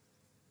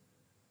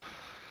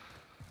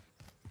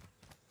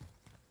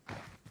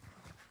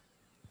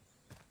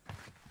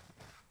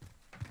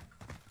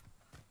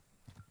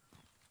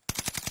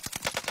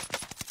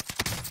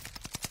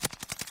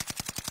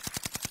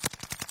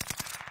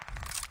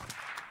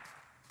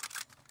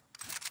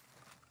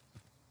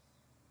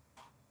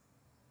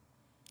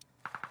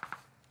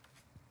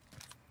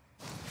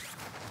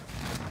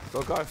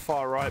 Got a guy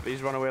far right, but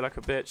he's run away like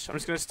a bitch. I'm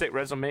just gonna stick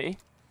res on me.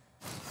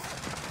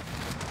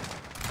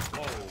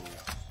 Whoa.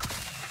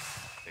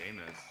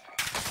 Famous.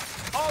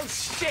 Oh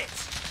shit!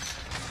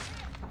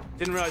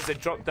 Didn't realize they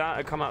dropped down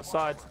and come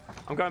outside.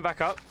 I'm going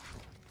back up.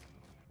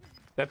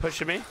 They're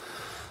pushing me.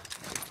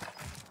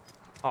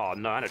 Oh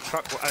no, and a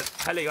truck, a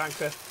heli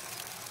anchor.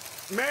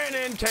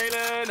 Morning,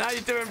 Kalen. How you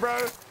doing,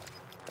 bro?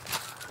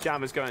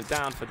 Jammer's going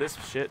down for this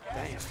shit.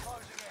 Damn.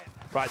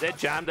 Right, they're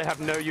jammed. They have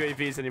no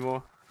UAVs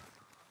anymore.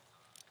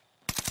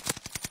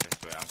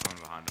 I'm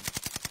coming behind him.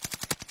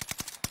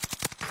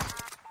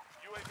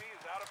 UAV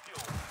is out of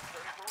fuel.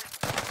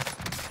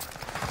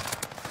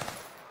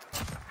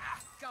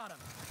 Got him.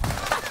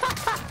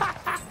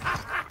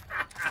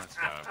 Let's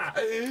go.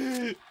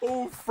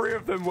 All three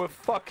of them were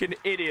fucking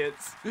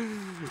idiots. They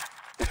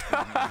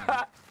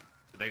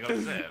got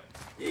zip.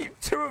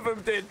 Two of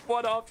them did,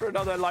 one after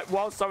another. Like,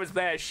 whilst I was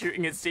there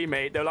shooting his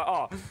teammate, they're like,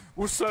 oh,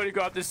 we'll slowly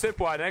go up this zip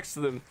wire next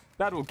to them.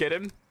 That'll get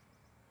him.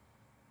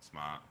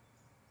 Smart.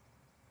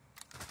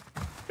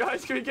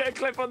 Guys, can we get a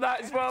clip on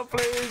that as well,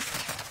 please?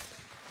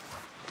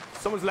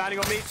 Someone's landing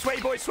on me. Sway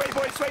boys, sway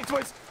boys, sway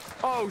boys.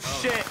 Oh,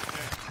 shit.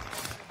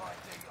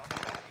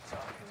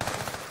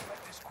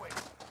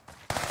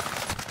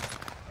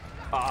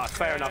 Ah,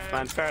 fair enough,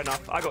 man. Fair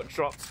enough. I got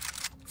dropped.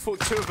 Thought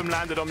two of them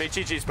landed on me.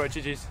 GG's, bro.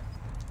 GG's.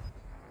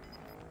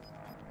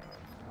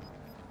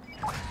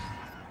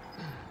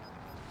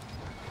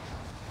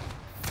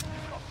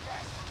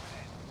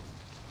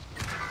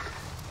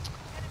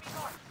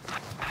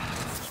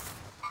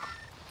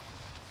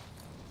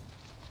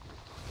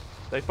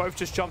 They both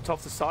just jumped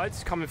off the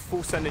sides, coming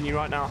full sending you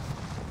right now.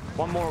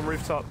 One more on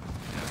rooftop.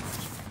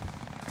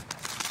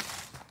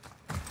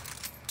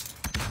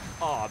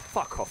 Oh,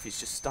 fuck off. He's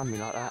just stunned me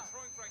like that.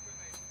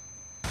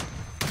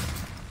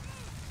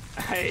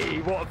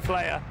 Hey, what a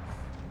player.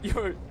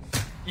 You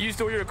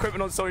used all your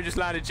equipment on someone who just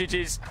landed.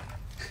 GG's.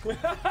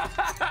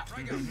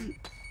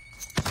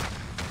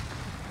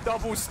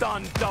 Double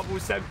stun, double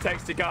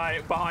semtex to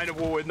guy behind a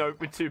wall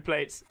with two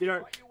plates. You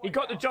know, he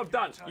got the job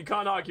done. You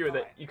can't argue with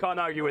it. You can't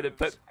argue with it,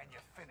 but...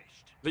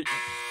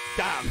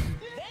 Damn.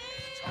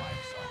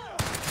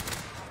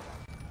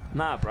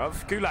 Nah,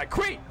 bruv. Gulag,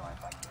 quick!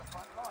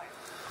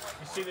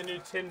 You see the new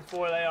tin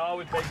foil AR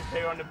with bacon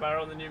paper on the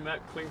barrel on the new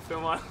Mac cling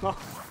film? $3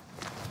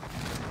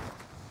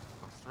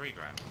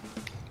 grand.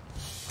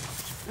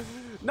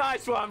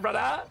 Nice one,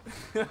 brother!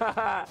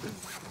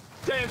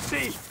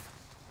 JMC!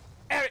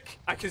 Eric,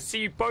 I can see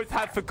you both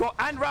have forgot,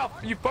 and Ralph,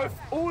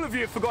 all of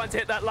you have forgotten to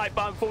hit that like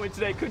button for me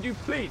today. Could you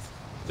please,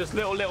 just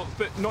little,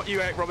 but not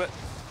you, Eric, Robert.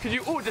 Could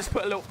you all just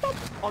put a little bump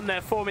on there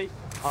for me?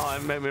 Oh,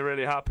 it made me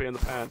really happy in the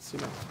pants, you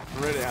know.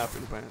 I'm really happy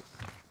in the pants.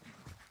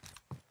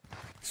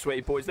 Sweaty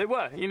boys, they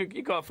were. You know,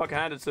 you got fucking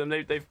handed to them.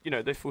 They've, you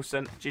know, they full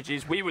sent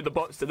GGs. We were the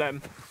bots to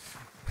them.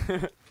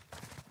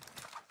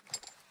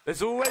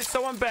 There's always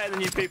someone better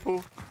than you,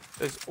 people.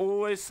 There's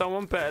always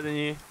someone better than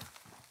you.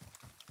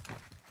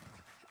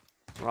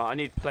 Right, I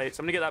need plates.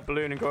 I'm gonna get that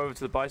balloon and go over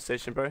to the buy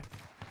station, bro.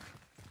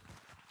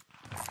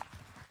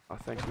 Oh,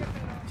 thank you.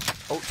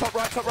 Oh, top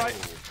right, top right.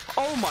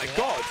 Oh my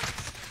god.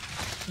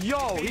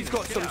 Yo, he's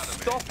got some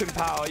stopping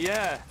power,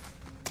 yeah.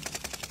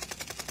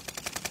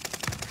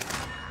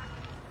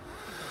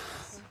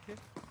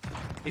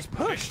 He's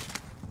pushed.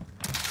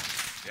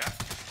 Yeah.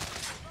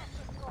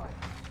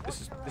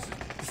 This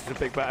is a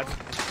big bad.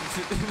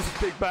 This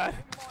is big bad.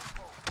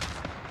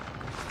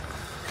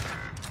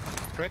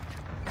 Correct.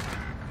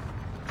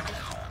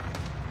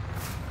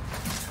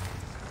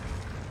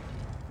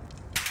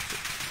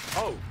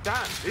 Oh,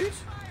 damn, dude.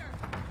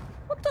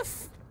 What the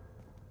f...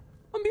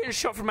 I'm being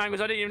shot from angles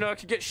I didn't even know I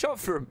could get shot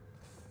from.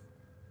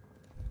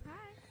 Hi.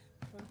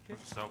 Okay.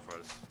 Self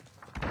res.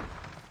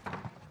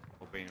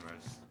 Or bean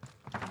res.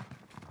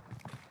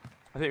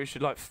 I think we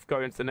should, like, go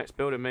into the next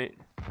building, mate.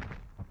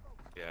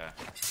 Yeah.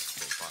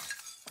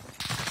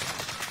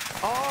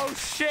 Oh,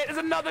 shit, there's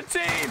another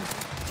team!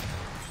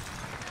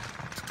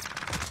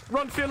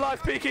 Run for your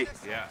life, Peaky.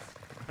 Yeah.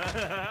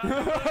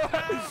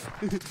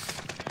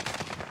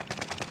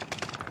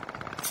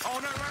 Oh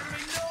no,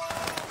 Remy, no!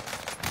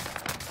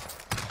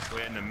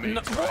 We're in the mid.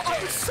 No, right I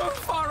here. was so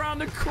far around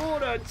the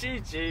corner.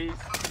 GG.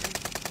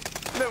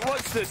 Look,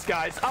 watch this,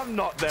 guys. I'm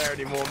not there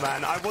anymore,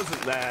 man. I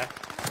wasn't there.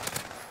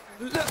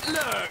 Look.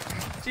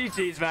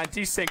 GG's, man.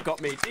 Desync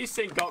got me.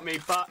 Desync got me,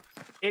 but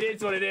it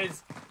is what it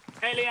is.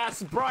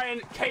 Elias, Brian,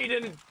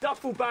 Caden,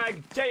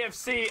 Duffelbag,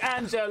 JFC,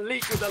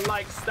 Angelique with the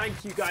likes.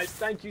 Thank you, guys.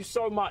 Thank you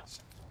so much.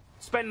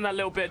 Spending that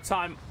little bit of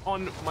time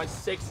on my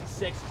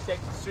 66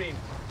 stream.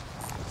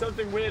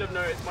 Something weird I've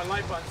noticed. My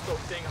like button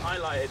stopped being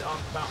highlighted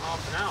after about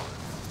half an hour.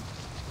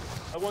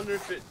 I wonder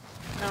if it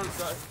counts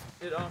like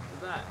it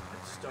after that.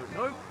 I just don't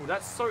know. Well,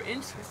 that's so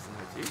interesting,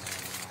 dude.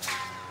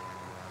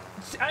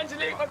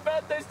 Angelique, my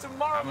birthday's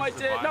tomorrow, my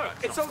dear. No,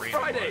 it's on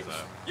Friday.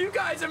 You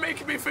guys are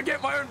making me forget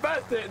my own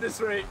birthday at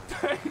this rate.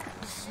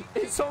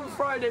 It's on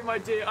Friday, my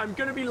dear. I'm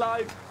gonna be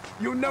live.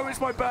 You'll know it's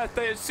my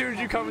birthday as soon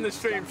as you come in the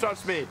stream.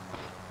 Trust me.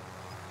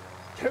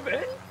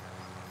 Kevin?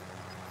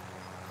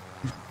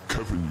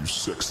 Kevin, you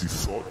sexy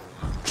thought.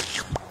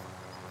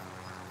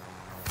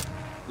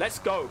 Let's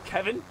go,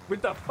 Kevin,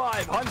 with the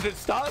 500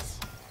 stars.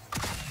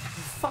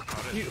 You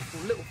fucking beautiful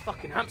little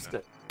fucking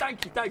hamster.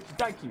 Thank you.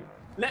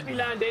 Let me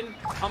land in.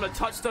 I'm gonna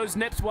touch those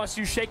nips whilst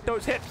you shake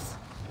those hips.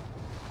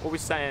 What are we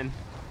saying?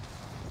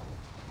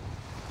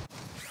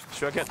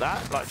 Should I get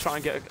that? Like, try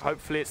and get.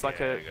 Hopefully, it's like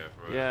a.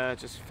 Yeah,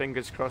 just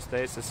fingers crossed.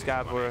 There's a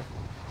scab or a.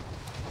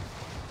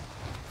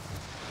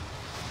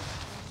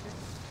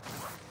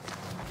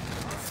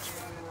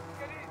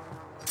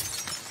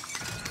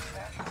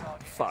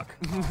 Fuck.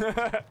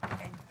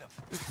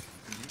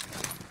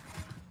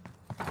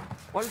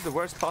 What is the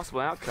worst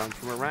possible outcome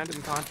from a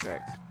random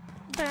contract?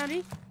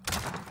 Daddy.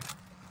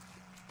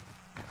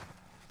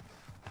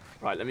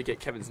 Right, let me get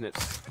Kevin's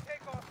nips.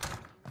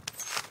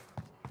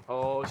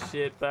 Oh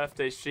shit,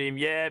 birthday stream.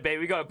 Yeah,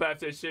 baby, we got a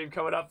birthday stream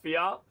coming up for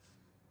y'all.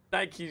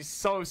 Thank you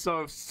so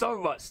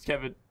much,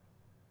 Kevin.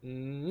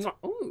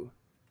 Ooh.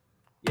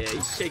 Yeah,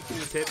 he's shaking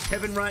his hips.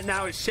 Kevin right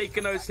now is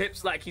shaking those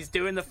hips like he's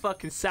doing the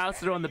fucking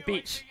salsa on the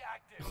beach.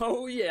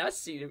 Oh yeah, I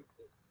see him.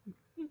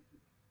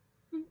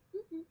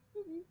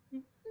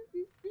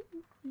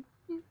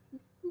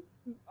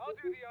 I'll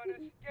do the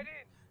honors. Get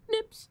in.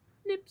 Nips.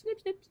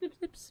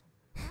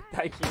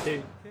 Thank you,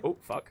 dude. Oh,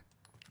 fuck.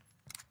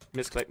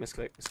 Misclick.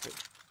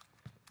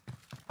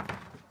 I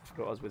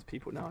forgot I was with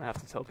people now. I have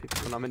to tell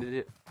people when I'm an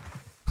idiot.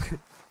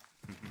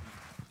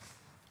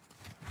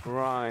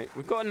 Right.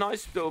 We've got a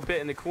nice little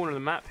bit in the corner of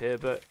the map here,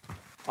 but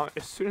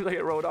as soon as I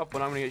get rolled up,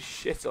 when I'm going to get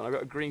shit on, I've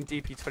got a green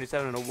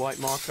DP27 and a white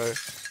Marco.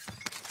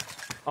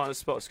 Oh, the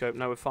spot scope.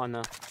 No, we're fine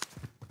now.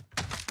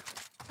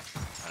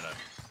 I know.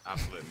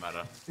 Absolute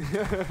matter.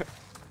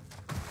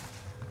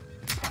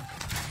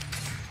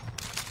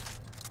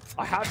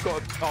 I have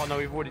got. Oh no,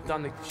 we've already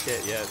done the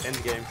shit. Yeah, end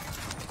the game.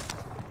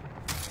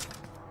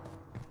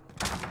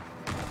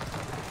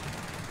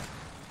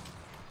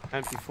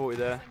 MP40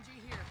 there.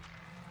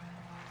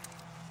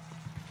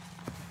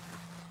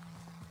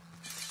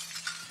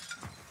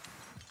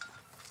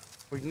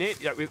 We need.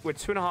 Yeah, we're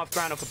 2.5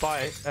 grand off a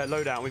buy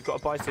loadout. We've got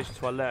a buy station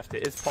to our left.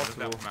 It is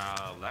possible.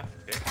 Left.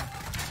 Okay.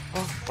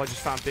 Oh, I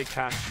just found big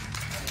cash.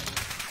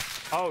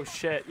 Oh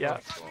shit! Yeah.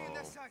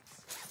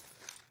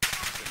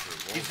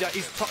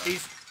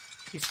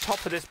 He's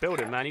top of this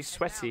building, man. He's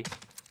sweaty.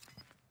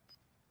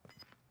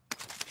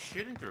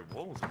 Shooting through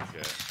walls and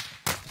shit.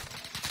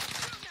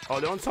 Oh,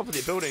 they're on top of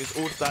the buildings,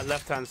 all to that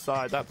left-hand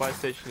side. That buy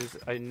station is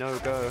a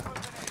no-go.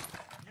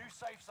 New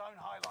safe zone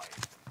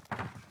highlighted.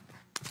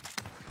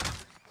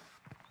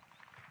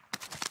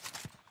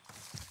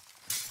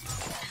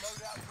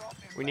 Loadout drop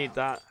We need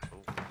that. Oh.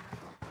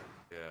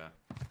 Yeah.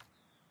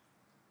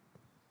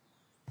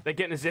 They're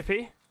getting a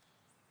zippy.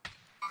 Come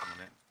on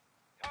in.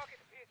 Target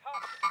appears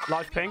hot.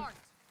 Live ping.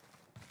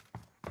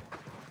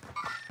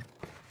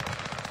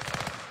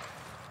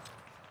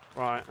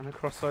 Right, I'm gonna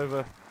cross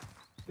over.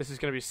 This is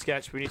gonna be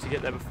sketch. We need to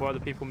get there before other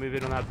people move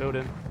in on that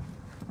building.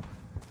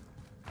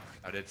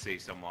 I did see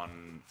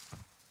someone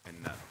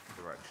in that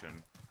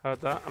direction.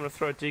 Heard that. I'm gonna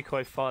throw a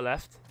decoy far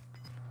left.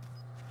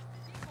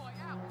 Decoy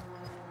out.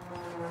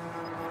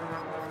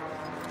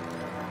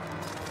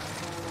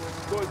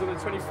 Boys on the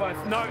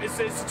 25th. No, it's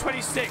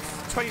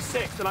 26th.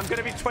 26th, and I'm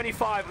gonna be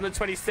 25 on the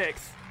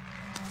 26th.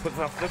 Put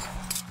that off this.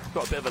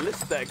 Got a bit of a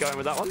list there going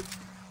with that one.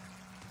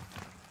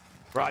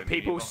 Right,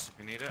 people.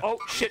 Oh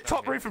shit!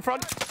 Top roof in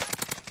front.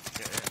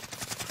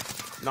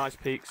 Nice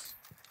peaks.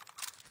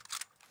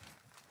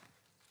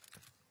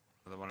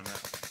 Another one in there.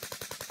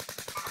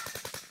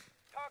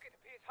 Target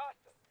appears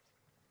hostile.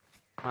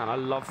 Man, I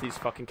love these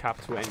fucking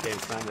capital end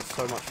games, man. They're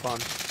so much fun.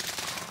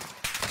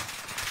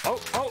 Oh,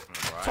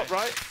 top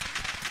right.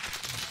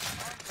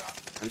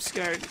 I'm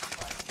scared.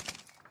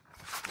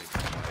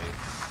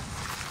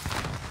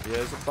 Yeah,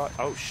 there's a bug.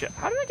 Oh shit!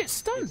 How did I get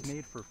stunned? It's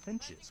made for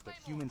finches, but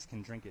humans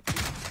can drink it too.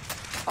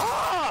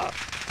 Ah!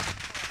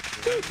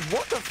 Dude,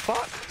 what the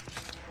fuck?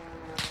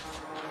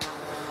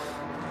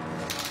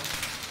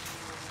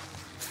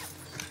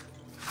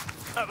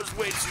 That was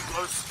way too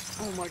close.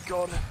 Oh my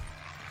god.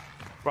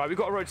 Right, we've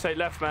got to rotate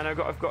left, man. I've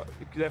got.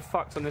 They're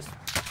fucked on this.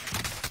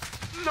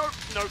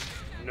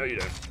 No, you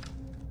don't.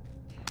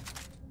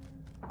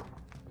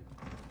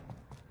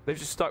 They've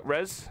just stuck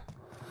res.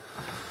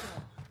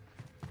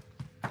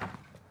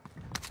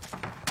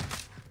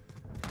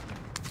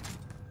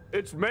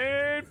 It's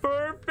made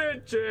for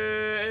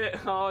Fidget.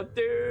 Oh,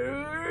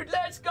 dude,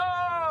 let's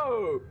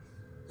go.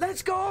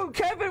 Let's go,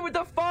 Kevin, with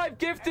the 5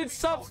 gifted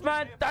subs,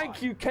 man.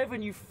 Thank you,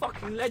 Kevin, you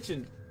fucking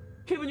legend.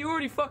 Kevin, you're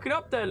already fucking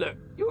up there, look.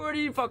 You're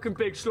already fucking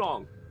big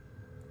schlong.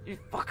 You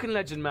fucking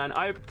legend, man.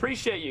 I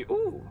appreciate you.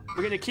 Ooh,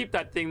 we're gonna keep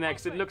that thing there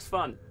because it looks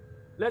fun.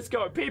 Let's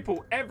go,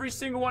 people. Every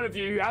single one of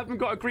you who haven't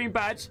got a green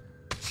badge,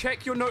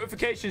 check your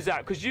notifications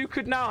out because you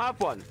could now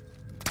have one.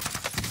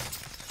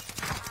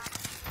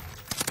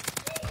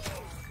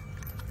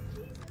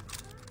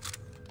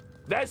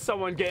 There's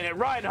someone getting it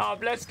right,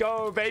 Hub. Let's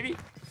go, baby.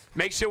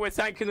 Make sure we're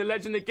thanking the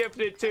legend that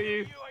gifted it to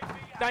you.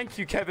 Thank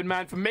you, Kevin,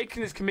 man, for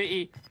making this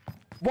committee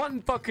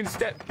one fucking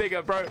step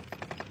bigger, bro.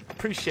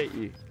 Appreciate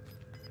you.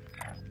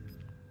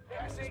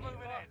 Gas is moving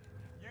in.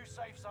 New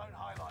safe zone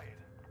highlighted.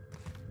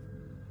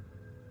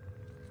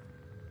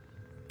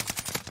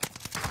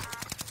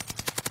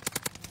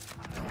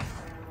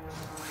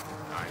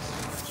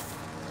 Nice.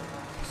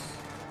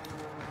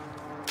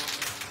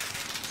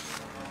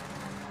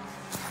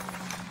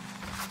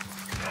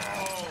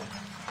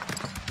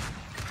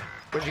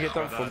 Where'd you get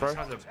that from, bro?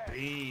 Has a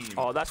beam.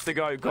 Oh, that's the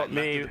guy who got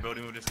me. The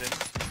building we're just in.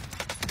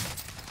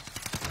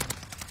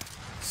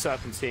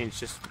 Serpentine's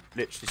just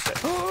literally said,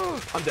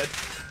 oh, I'm dead.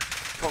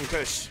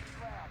 Conkush.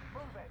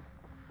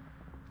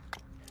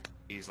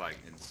 He's like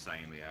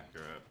insanely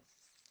accurate.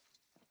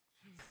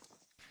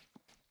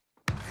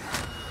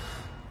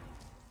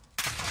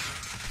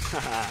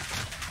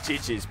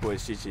 GG's,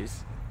 boys,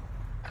 GG's.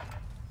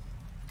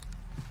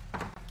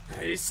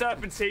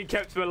 Serpentine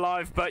kept him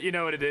alive, but you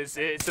know what it is.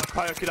 It's a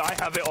perk, and I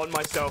have it on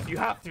myself. You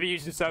have to be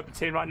using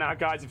Serpentine right now,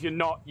 guys. If you're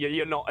not,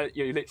 you're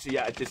literally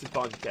at a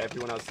disadvantage to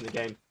everyone else in the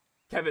game.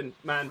 Kevin,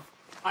 man,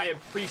 I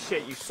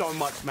appreciate you so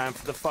much, man,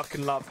 for the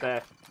fucking love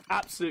there.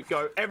 Absolute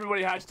go.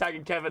 Everybody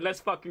hashtagging Kevin. Let's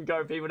fucking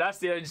go, people. That's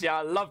the energy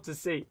I love to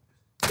see.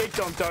 Big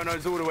John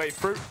Donos all the way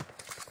through.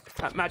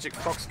 That Magic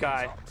Fox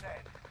guy.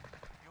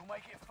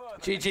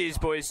 GG's,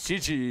 boys.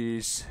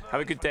 GG's.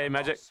 Have a good day,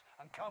 Magic.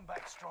 And come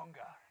back stronger.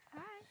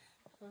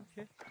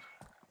 Okay.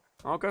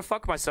 I'll go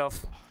fuck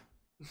myself.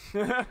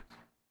 Hands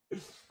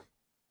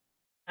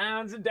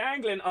are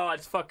dangling. Oh,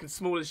 it's fucking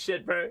small as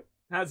shit, bro.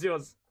 How's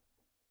yours?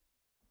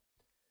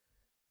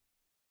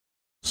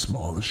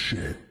 Small as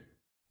shit.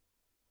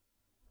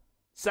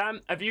 Sam,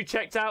 have you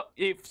checked out?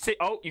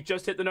 Oh, you've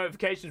just hit the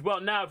notifications.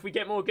 Well, now, if we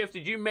get more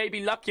gifted, you may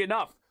be lucky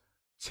enough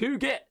to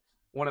get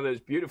one of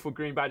those beautiful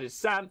green badges.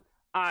 Sam,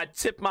 I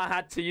tip my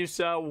hat to you,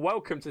 sir.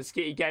 Welcome to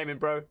Skitty Gaming,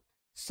 bro.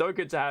 So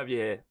good to have you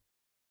here.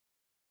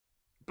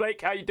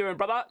 Blake, how you doing,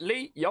 brother?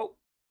 Lee, yo.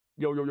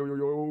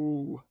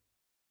 Yo.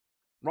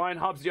 Ryan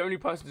Hubb's the only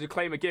person to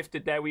claim a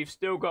gifted there. We've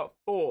still got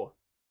 4.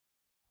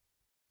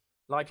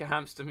 Like a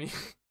hamster, me.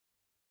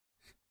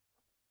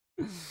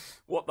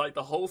 What, like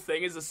the whole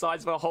thing is the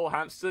size of a whole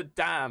hamster?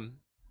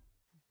 Damn.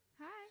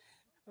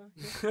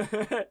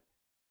 Hi.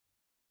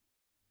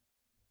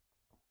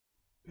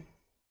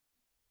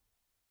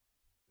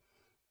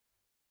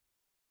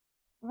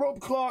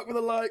 Rob Clark with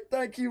a like.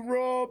 Thank you,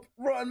 Rob.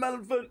 Ryan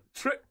Mellonford.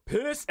 Trip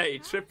Pierce. Hey,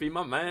 Trippy,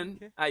 my man.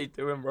 Okay. How you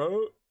doing,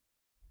 bro?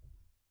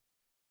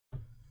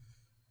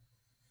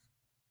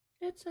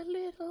 It's a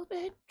little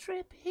bit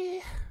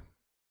trippy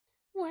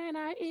when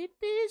I eat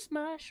these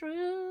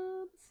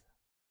mushrooms.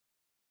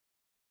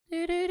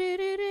 Hi.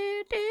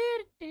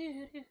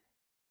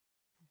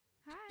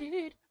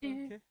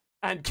 Okay.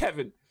 And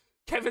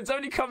Kevin's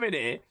only come in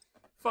here,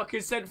 fucking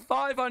sent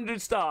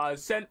 500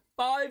 stars, sent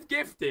 5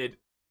 gifted,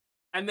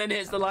 and then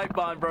hits the like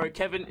button, bro.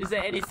 Kevin, is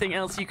there anything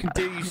else you can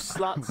do, you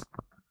sluts?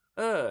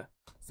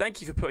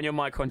 Thank you for putting your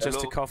mic on just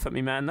to cough at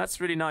me, man.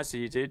 That's really nice of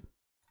you, dude.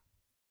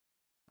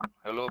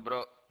 Hello,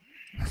 bro.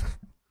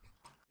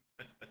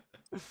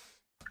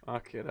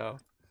 Fuck it up.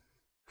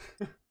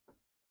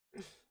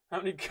 How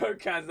many Coke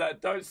cans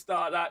that? Don't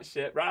start that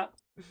shit, bruh.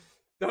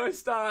 Don't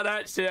start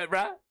that shit,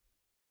 bruh.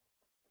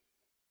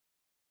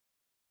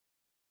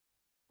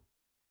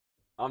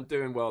 I'm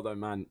doing well, though,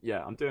 man.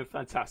 Yeah, I'm doing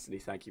fantastically.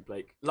 Thank you,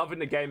 Blake. Loving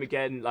the game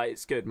again. Like,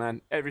 it's good, man.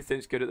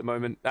 Everything's good at the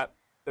moment.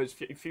 Those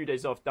few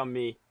days off done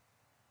me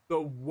the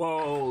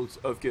world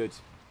of good.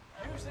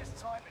 Use this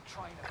time to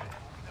train a bit.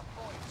 We'll be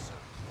deploying soon.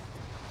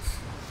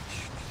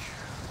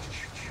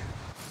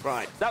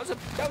 Right, that was a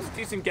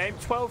decent game.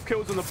 12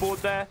 kills on the board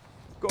there.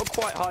 Got a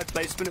quite high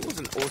placement. It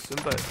wasn't awesome,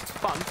 but it's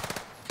fun.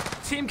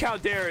 Team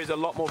Caldera is a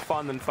lot more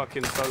fun than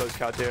fucking solos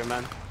Caldera,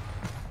 man.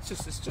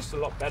 It's just a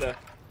lot better.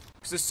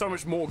 Because there's so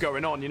much more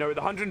going on, you know. With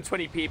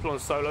 120 people on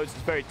solos, it's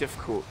very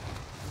difficult.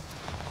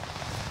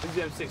 The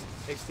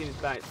M16 is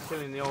back. It's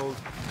killing the old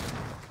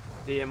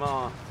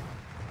DMR.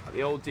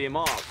 The old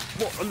DMR.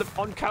 What,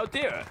 on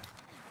Caldera?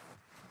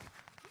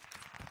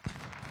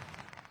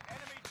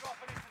 Enemy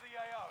dropping into the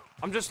AO.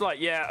 I'm just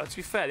like, yeah, to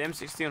be fair, the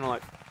M16 are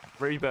like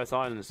Rebirth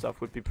Island and stuff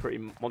would be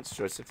pretty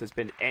monstrous if there's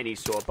been any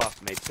sort of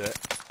buff made to it.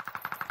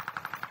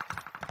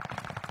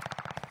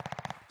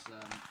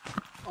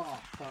 Oh,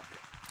 fuck.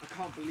 I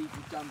can't believe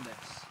you've done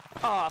this.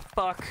 Ah,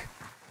 fuck.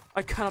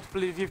 I cannot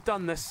believe you've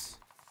done this.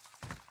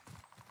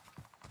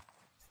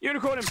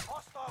 Unicorn him!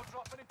 Hostile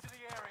dropping into the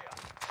area.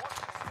 Watch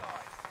the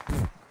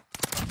skies.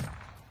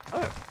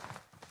 Oh.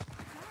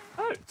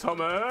 Oh,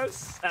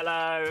 Thomas.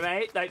 Hello,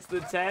 mate. Thanks for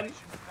the 10.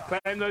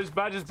 Claim those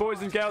badges,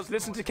 boys and girls.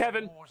 Listen to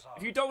Kevin.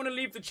 If you don't want to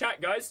leave the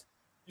chat, guys,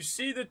 you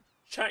see the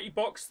chatty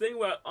box thing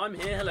where I'm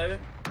here, hello.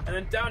 And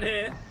then down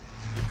here,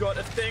 you've got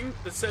a thing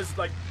that says,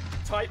 like,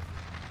 type.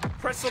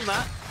 Press on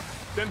that.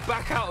 Then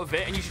back out of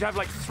it, and you should have,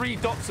 like, 3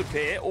 dots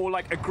appear, or,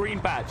 like, a green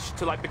badge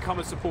to, like, become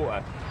a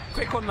supporter.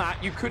 Click on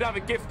that. You could have a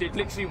gifted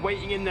literally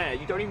waiting in there.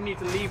 You don't even need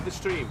to leave the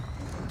stream.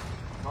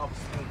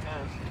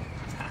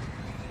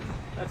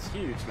 That's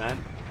huge, man.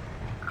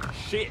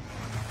 Shit.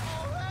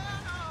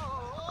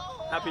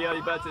 Happy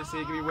early birthday, so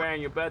you're going to be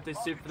wearing your birthday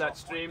suit for that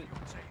stream.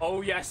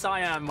 Oh, yes, I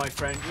am, my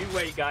friend. You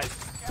wait, guys.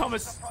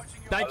 Thomas,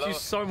 thank you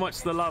so much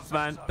for the love,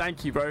 man.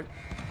 Thank you, bro.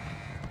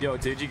 Yo,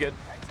 dude, you good?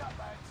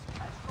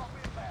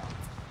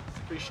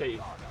 Appreciate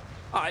you.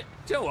 Alright,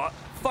 do you know what?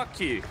 Fuck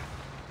you.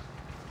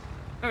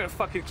 I'm gonna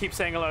fucking keep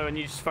saying hello and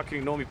you just fucking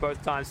ignore me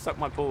both times. Suck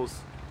my balls.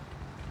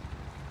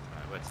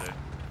 Alright, where to?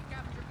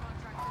 Scavenger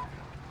contractor.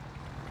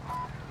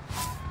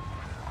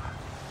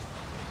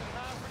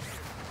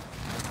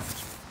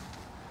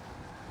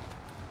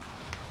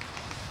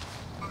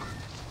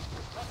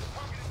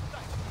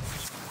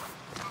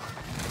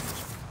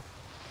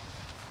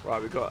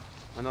 Right, we got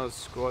another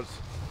squad.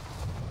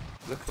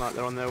 Looking like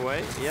they're on their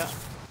way. Yeah.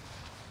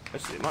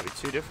 Actually, it might be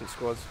 2 different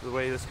squads for the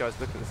way this guy's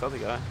looking at this other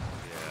guy.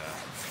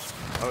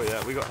 Yeah. Oh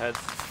yeah, we got heads.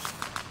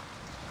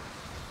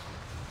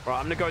 Right,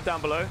 I'm gonna go down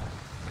below.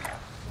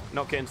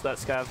 Not get into that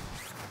scav.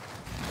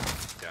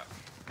 Yeah.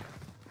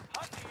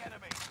 Hunt the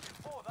enemy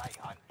before they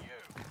hunt you.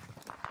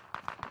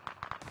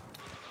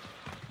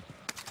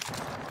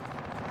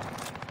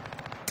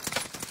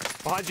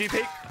 Behind you,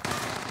 Pete.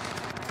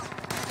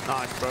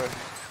 Nice, bro.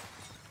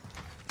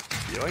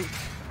 Yoink.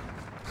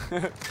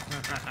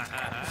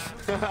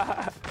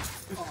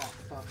 Oh,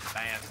 fuck. I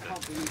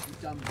can't believe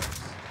you've done this.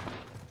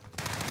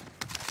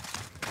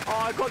 Oh,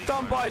 I got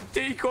done by a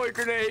decoy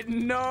grenade.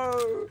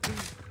 No! In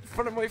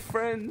front of my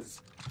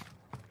friends.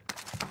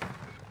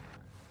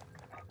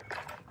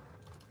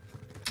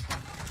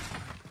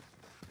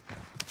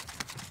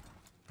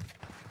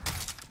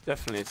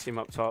 Definitely a team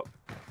up top.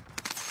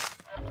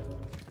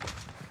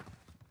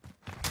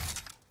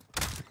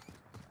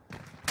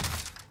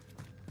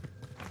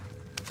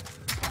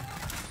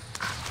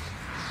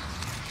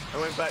 I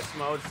went back to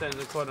my old settings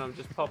record and I'm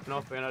just popping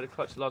off and I had a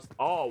clutch lost.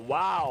 Oh,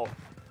 wow.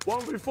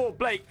 1v4.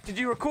 Blake, did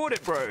you record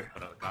it, bro?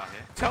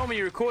 Tell me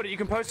you recorded it. You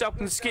can post it up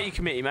in the skitty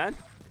committee, man.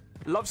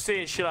 Love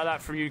seeing shit like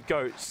that from you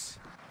goats.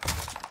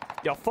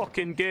 You're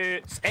fucking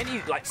goats.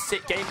 Any, like,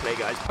 sick gameplay,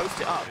 guys, post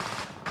it up.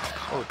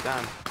 Oh,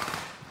 damn.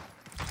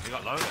 You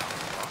got loaded.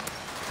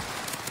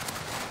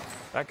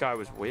 That guy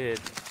was weird.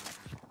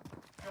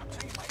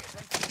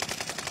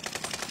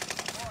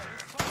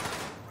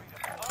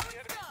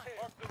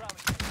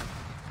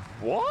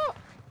 What?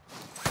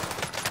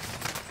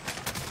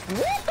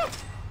 What the?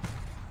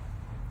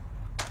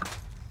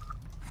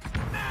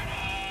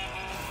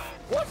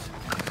 What?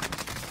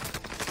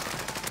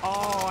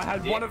 Oh, I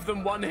had one of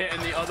them one hit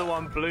and the other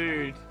one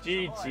blued.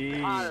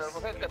 GG.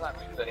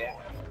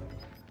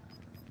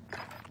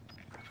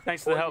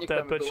 Thanks for the help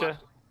there, Butcher.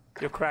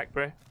 You're cracked,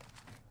 bro.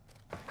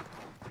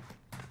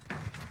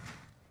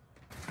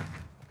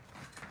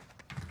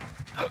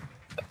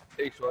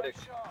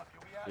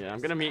 Yeah, I'm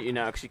gonna mute you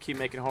now because you keep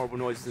making horrible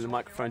noises in the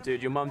microphone,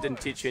 dude. Your mum didn't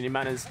teach you any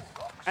manners.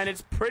 And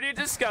it's pretty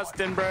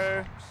disgusting,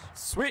 bro.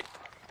 Sweet.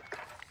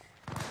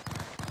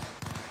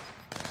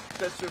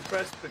 That's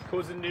repressed but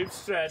causing noob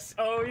stress.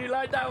 Oh, you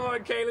like that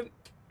one, Kalen?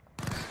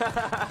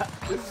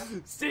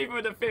 Steve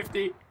with a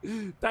 50.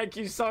 Thank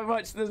you so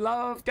much for the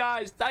love,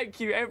 guys. Thank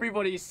you,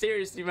 everybody.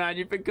 Seriously, man.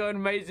 You've been going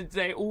amazing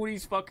today. All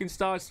these fucking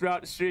stars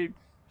throughout the stream.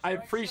 I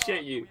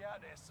appreciate you.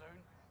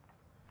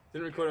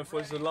 Didn't record it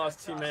for the last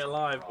teammate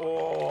alive.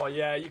 Oh,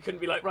 yeah. You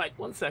couldn't be like, right,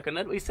 1 second.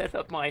 Let me set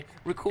up my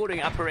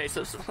recording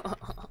apparatus.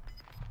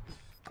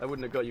 I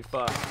wouldn't have got you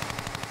far.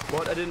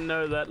 What? I didn't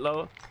know that,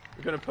 Lo.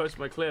 You're going to post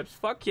my clips.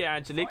 Fuck yeah,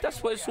 Angelique.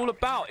 That's what it's all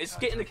about. It's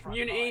getting the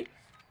community.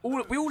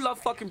 We all love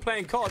fucking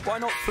playing cards. Why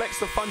not flex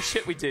the fun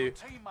shit we do?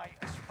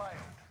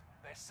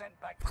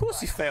 Of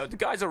course he failed. The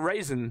guy's a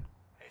raisin.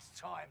 It's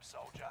time,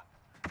 soldier.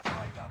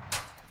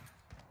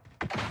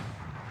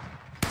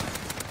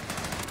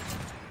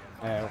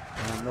 I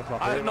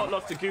have not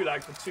lost a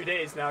gulag for 2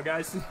 days now,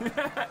 guys.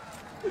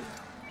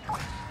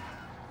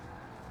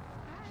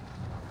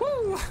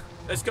 Woo!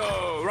 Let's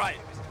go. Right.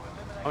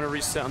 I'm going to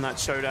reset on that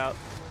showdown.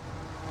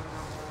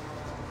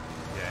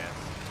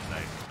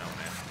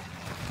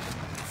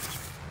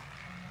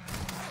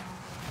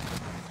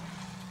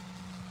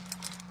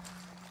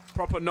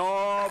 Proper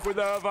knob with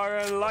a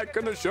viral like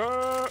on the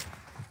shirt.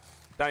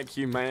 Thank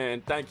you,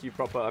 man. Thank you,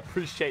 Proper. I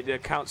appreciate the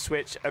account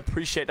switch. I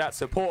appreciate that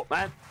support,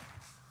 man.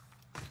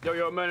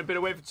 Yo, man, I've been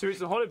away for 2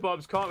 weeks on holiday,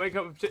 Bobs. Can't wake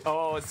up.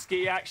 Oh,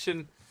 ski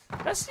action.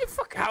 That's your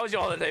fuck. How was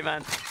your holiday,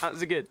 man? That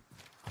was good.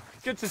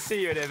 Good to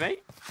see you there,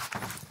 mate.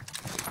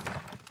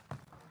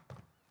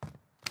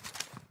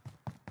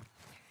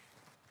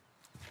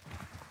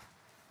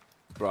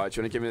 Right, do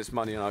you want to give me this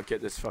money and I'll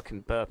get this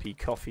fucking burpee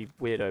coffee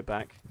weirdo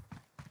back?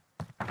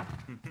 I'll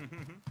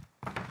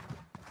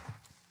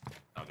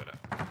get it.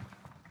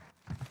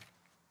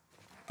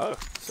 Oh,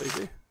 so you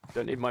do?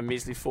 Don't need my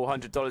measly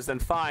 $400, then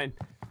fine.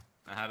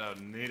 I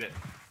don't need it.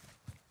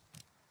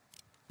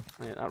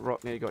 Yeah, that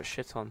rock nearly got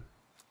shit on.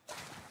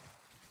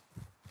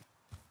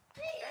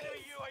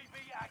 Enemy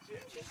UAV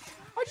active.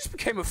 I just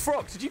became a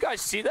frog. Did you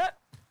guys see that?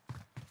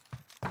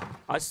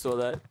 I saw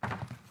that.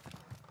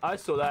 I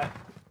saw that.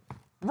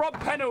 Rob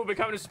Penner will be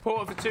becoming a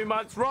supporter for 2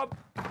 months. Rob,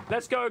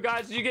 let's go,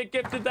 guys. Did you get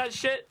gifted that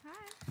shit?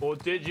 Hi. Or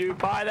did you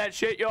buy that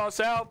shit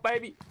yourself,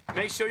 baby?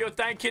 Make sure you're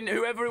thanking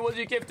whoever it was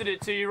who gifted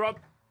it to you,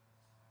 Rob.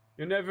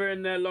 You're never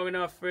in there long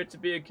enough for it to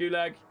be a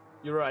gulag.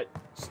 You're right.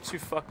 It's too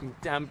fucking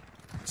damn...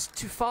 It's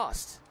too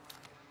fast.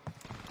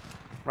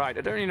 Right,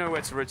 I don't really know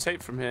where to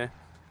rotate from here.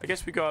 I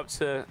guess we go up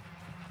to...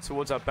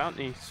 towards our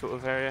bounty sort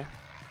of area.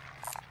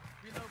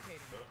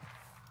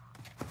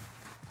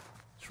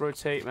 Let's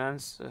rotate, man.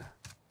 It's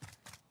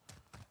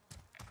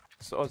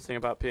the odd thing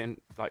about being...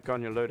 like,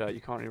 going your loadout.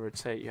 You can't really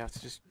rotate. You have to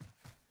just...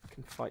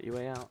 fucking fight your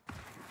way out.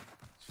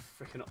 It's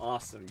freaking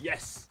awesome.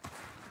 Yes!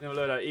 No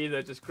loadout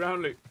either. Just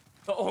ground loot.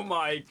 Oh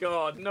my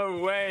god, no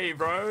way,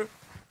 bro.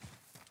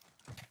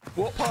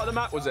 What part of the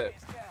map was it?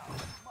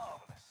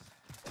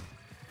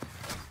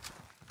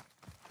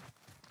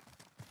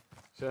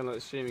 Sharing like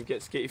the stream and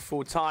get you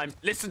full time.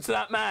 Listen to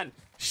that, man.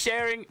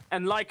 Sharing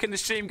and liking the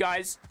stream,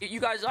 guys.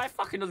 You guys, I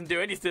fucking doesn't do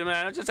anything,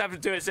 man. I just have to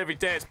do this every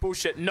day. It's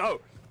bullshit.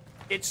 No.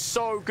 It's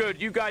so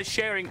good. You guys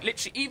sharing,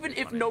 literally, even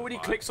if nobody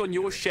clicks on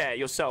your share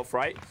yourself,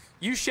 right?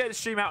 You share the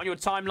stream out on your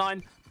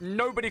timeline.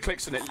 Nobody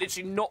clicks on it.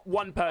 Literally not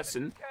one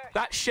person.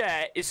 That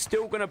share is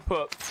still going to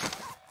put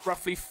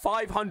roughly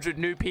 500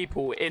 new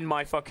people in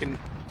my fucking...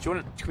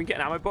 Can we get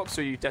an ammo box,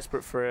 or are you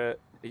desperate for a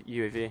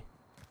UAV?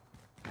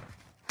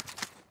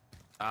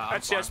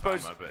 Actually, I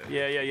suppose...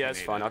 Yeah,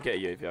 it's fine. I'll get a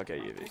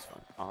UAV. It's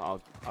fine.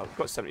 I've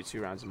got 72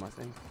 rounds in my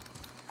thing.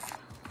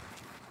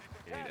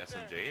 You need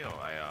SMG or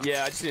AR?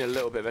 Yeah, I just need a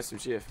little bit of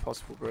SMG if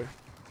possible, bro.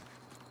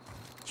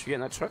 Should we get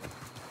in that truck?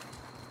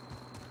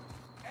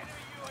 Enemy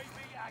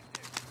UAV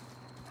active.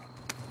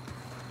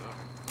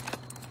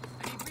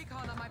 I need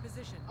recon on my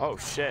position. Oh,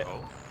 shit.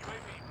 Oh,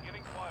 UAV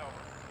beginning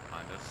flyover.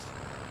 behind us.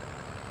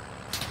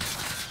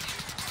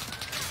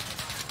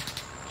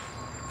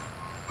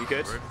 You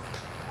good?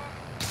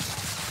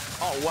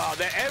 Oh, wow,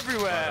 they're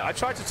everywhere. I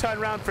tried to turn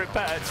around for it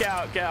better. Get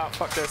out,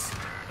 fuck this.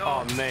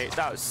 Oh, mate,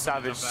 that was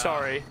savage.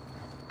 Sorry.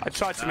 I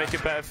tried to make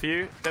it better for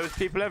you. There was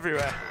people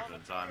everywhere.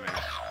 Lights out.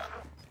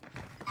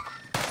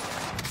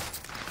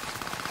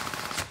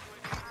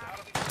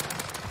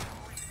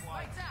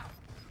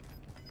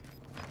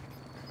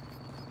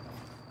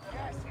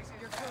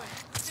 You're good.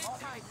 Sit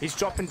tight. He's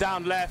dropping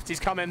down left. He's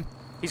coming.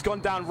 He's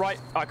gone down right.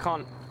 I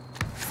can't.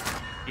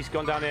 He's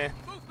gone down here.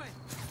 Movement.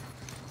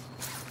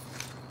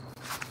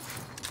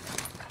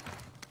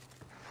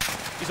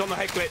 He's on the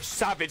head glitch.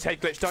 Savage head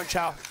glitch. Don't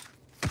chow.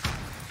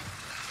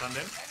 Stunned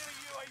him.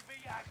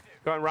 UAV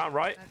active. Going round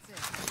right. That's it.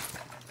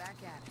 Back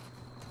at it.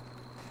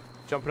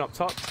 Jumping up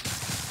top. Another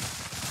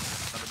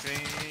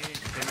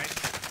teammate.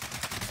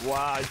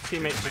 Wow, his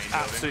teammates just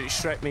absolutely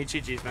shreked me.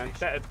 GG's, man.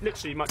 Better,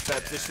 literally much better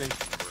positioning.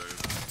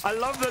 I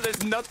love that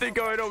there's nothing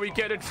going on. We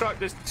get a truck.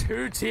 There's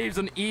 2 teams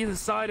on either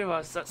side of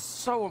us. That's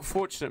so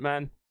unfortunate,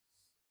 man.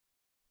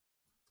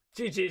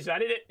 GG's,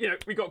 man.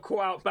 We got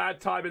caught out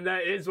bad time in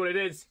there. It is what it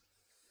is.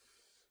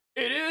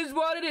 It is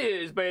what it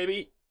is,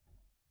 baby.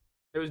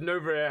 It was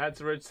Nova here. I had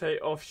to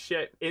rotate off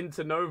ship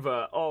into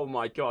Nova. Oh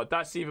my god,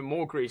 that's even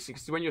more greasy,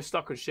 because when you're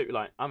stuck on ship, you're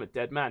like, I'm a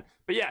dead man.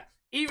 But yeah,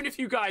 even if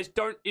you guys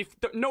don't, if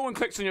no one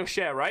clicks on your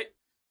share, right?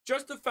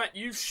 Just the fact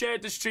you've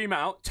shared the stream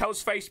out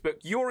tells Facebook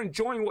you're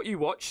enjoying what you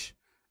watch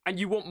and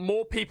you want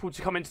more people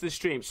to come into the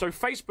stream. So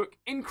Facebook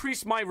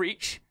increased my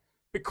reach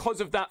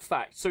because of that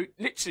fact. So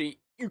literally,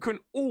 you can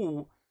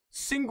all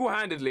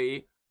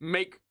single-handedly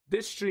make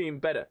this stream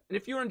better. And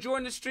if you're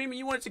enjoying the stream and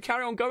you want it to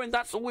carry on going,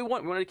 that's all we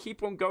want. We want to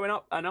keep on going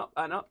up and up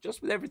and up.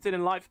 Just with everything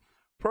in life,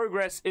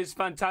 progress is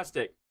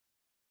fantastic.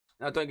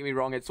 Now, don't get me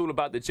wrong, it's all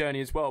about the journey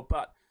as well.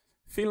 But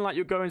feeling like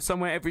you're going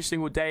somewhere every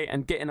single day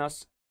and getting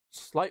us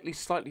slightly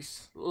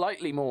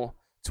more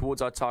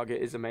towards our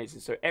target is amazing.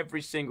 So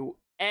every single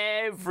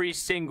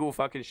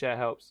fucking share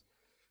helps.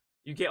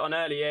 You get on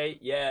early, eh?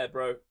 Yeah,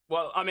 bro.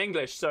 Well, I'm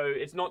English, so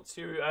it's not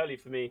too early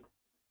for me.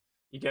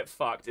 You get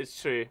fucked.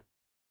 It's true.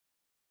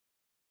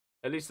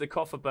 At least the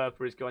coffer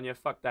burper is gone. Yeah,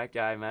 fuck that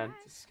guy, man.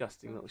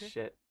 Disgusting little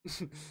shit.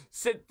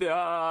 Sit there,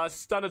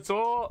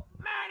 Stunator.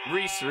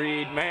 Reese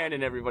Reed,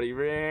 Manning, everybody.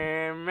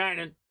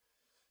 Manning.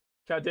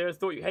 Caldera,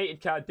 thought you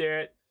hated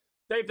Caldera.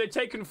 Dave, they've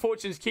taken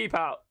Fortune's Keep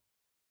out.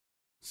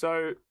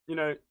 So,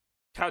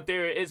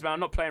 Caldera is, man.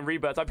 I'm not playing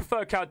Rebirth. I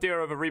prefer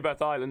Caldera over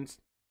Rebirth Islands.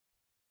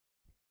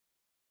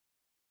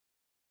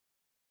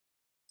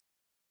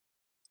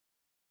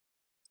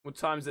 What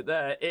time is it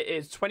there? It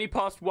is 20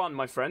 past 1,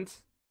 my friend.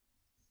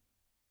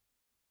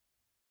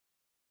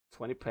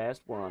 20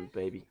 past 1,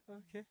 baby.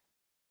 Okay.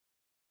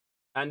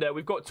 And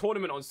we've got a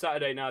tournament on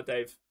Saturday now,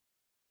 Dave.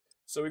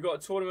 So we've got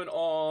a tournament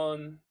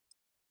on...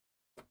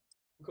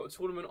 We've got a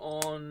tournament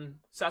on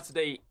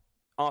Saturday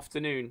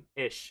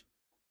afternoon-ish.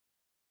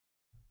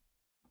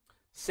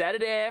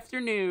 Saturday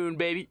afternoon,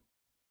 baby.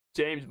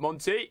 James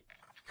Monty.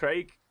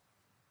 Craig.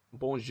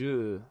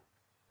 Bonjour.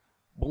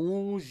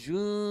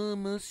 Bonjour,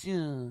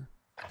 monsieur.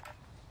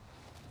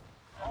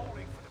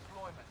 Holding for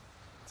deployment.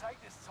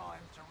 Take this time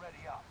to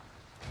ready up.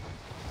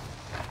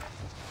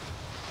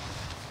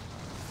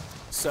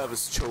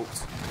 Service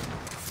chalked.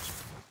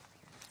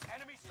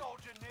 Enemy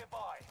soldier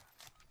nearby.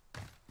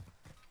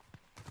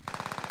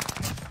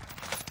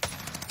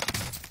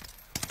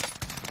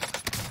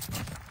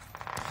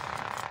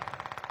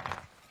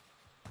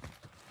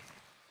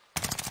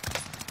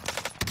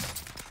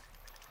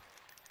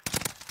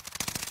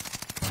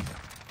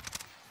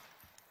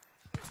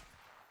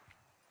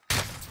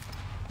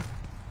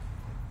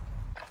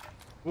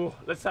 Ooh,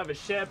 let's have a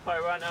share pie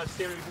right now.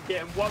 See what we can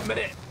get in 1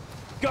 minute.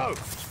 Go!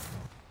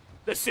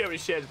 Let's see how many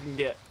shares we can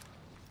get.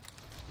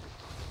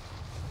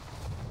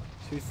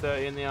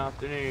 2:30 in the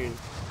afternoon.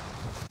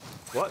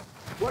 What?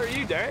 Where are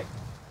you, Derek?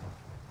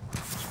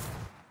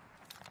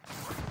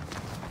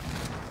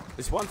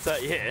 It's 1:30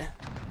 here.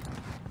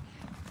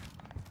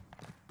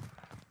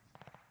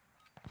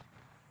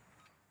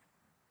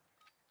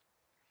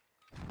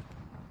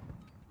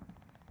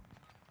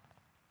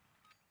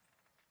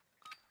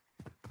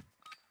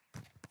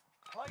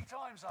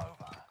 Playtime's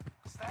over.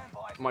 Stand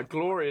by. My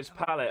glorious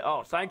palette.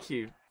 Oh, thank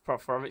you,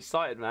 Proffer. I'm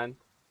excited, man.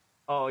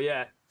 Oh,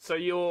 yeah. So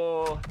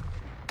you're...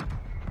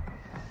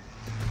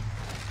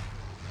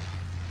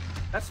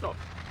 That's not...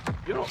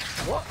 You're not...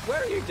 What?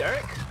 Where are you,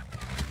 Derek?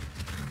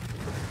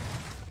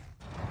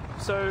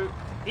 So,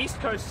 East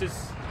Coast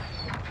is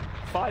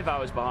 5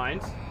 hours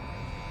behind.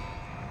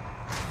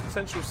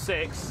 Central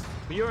 6.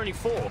 But you're only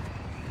 4.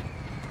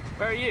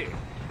 Where are you?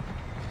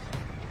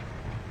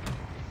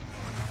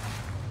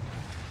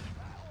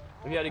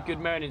 Have you had a good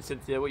morning,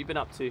 Cynthia? What have you been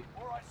up to?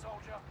 All right,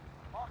 soldier.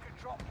 Mark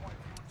a drop point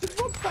for Did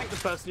Rob thank the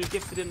person who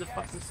gifted him the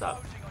fucking sub?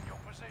 closing on your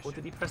position. Or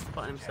did he press the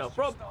button himself?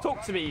 Rob,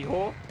 talk to me, you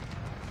whore.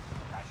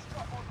 Cash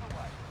drop on the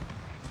way.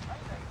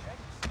 Payday,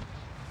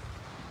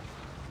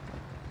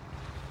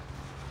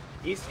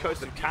 gents. East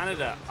coast of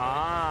Canada.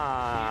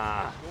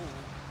 Ah.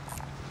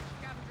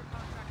 Scavenger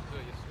contract.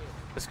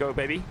 Let's go,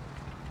 baby.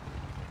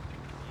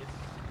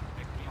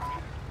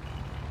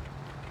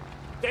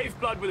 Dave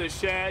Blood with a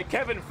share.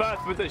 Kevin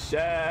Firth with a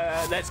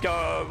share. Let's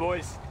go,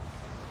 boys.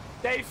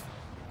 Dave,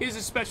 here's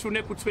a special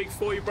nipple tweak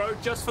for you, bro.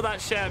 Just for that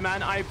share,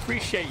 man. I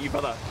appreciate you,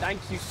 brother. Thank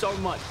you so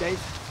much,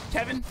 Dave.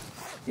 Kevin,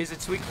 here's a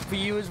tweak for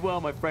you as well,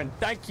 my friend.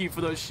 Thank you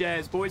for those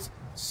shares, boys.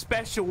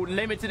 Special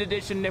limited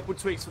edition nipple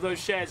tweaks for those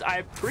shares. I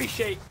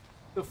appreciate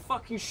the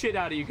fucking shit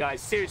out of you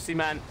guys. Seriously,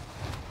 man.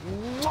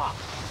 Mwah!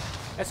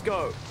 Let's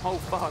go. Oh,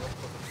 fuck.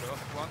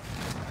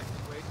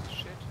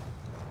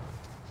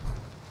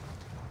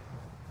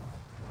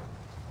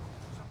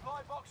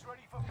 Supply box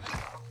ready for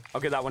pickup.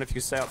 I'll get that one if you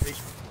can stay up,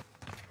 Pete.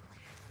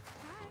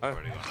 Oh.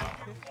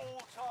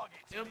 All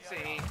targets. to the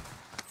Oopsie.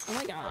 Oh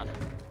my god.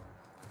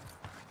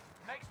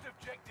 Next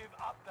objective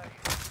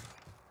updated.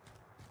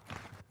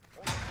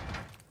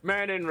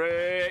 Man and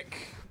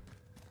Rick.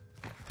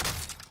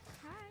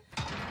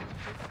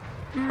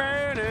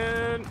 Man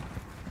in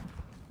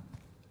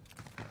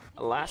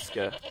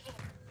Alaska.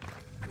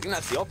 I think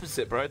that's the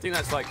opposite, bro. I think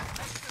that's like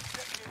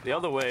the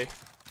other way.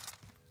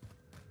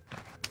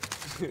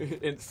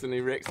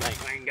 Instantly, Rick's like,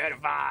 we can go to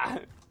far.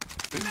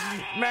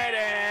 Man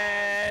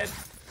in.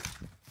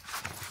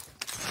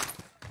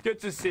 Good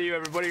to see you,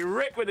 everybody.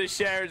 Rick with a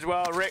share as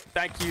well. Rick,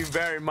 thank you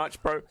very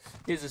much, bro.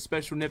 Here's a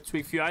special nip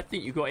tweak for you. I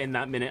think you got in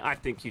that minute. I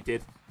think you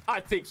did. I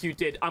think you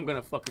did. I'm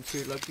gonna fucking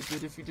treat it like you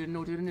did if you didn't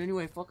know didn't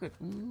anyway. Fuck it.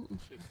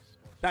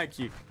 Thank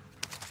you.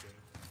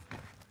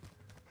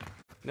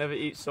 Never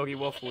eat soggy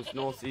waffles,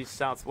 north, east,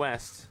 south,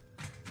 west.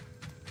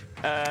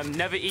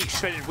 Never eat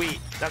shredded wheat.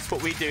 That's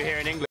what we do here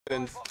in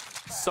England.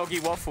 Soggy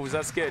waffles,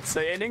 that's good.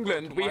 So in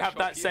England, we have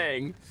that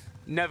saying,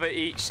 never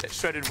eat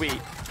shredded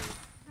wheat.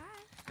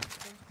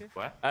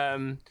 What?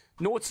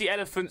 Naughty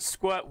elephants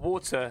squirt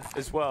water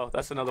as well.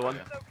 That's another one.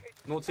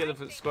 Naughty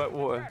elephants squirt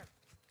water.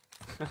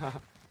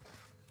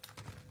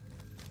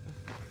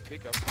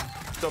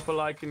 Drop a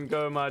like and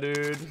go, my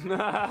dude.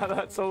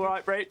 That's all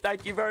right, bro.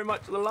 Thank you very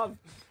much for the love.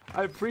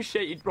 I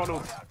appreciate you,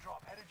 Ronald.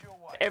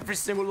 Every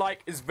single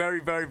like is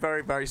very, very,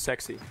 very, very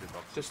sexy.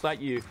 Just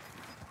like you.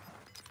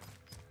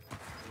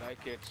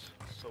 Like it.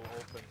 So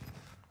open.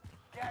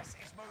 Gas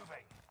is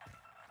moving.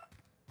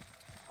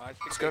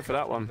 Let's go for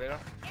that one. There.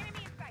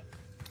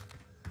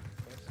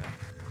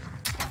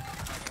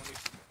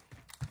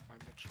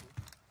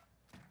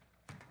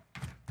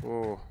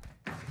 Oh.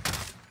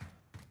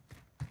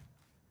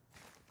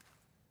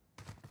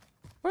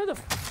 Where the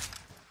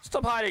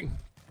Stop hiding.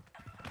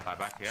 Right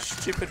back here.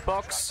 Stupid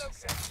box.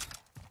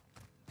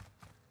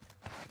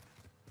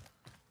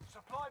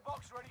 Supply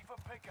box ready for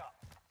pickup.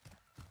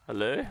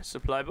 Hello?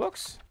 Supply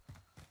box?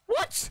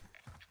 What?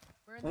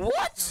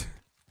 What?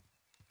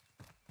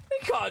 You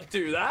can't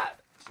do that.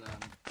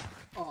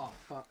 Oh,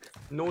 fuck.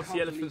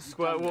 Naughty elephant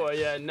squirt water.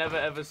 Yeah, never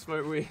ever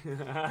smoke weed.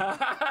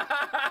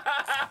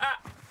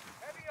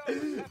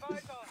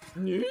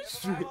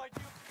 News?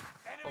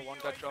 Oh, one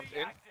guy jumped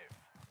in.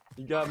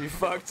 You got me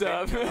fucked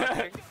up.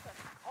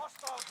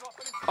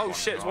 Oh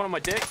shit, it's one on my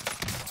dick.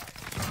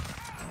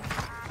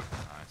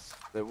 Nice.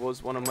 There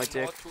was one on my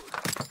dick.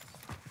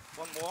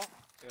 One more.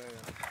 Yeah.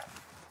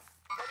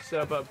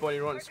 So about body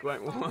run squat.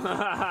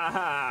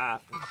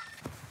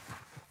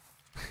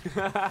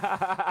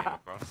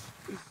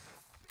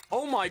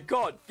 Oh my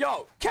god.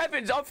 Yo,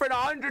 Kevin's offering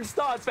 100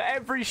 stars for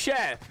every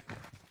share.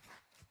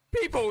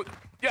 People,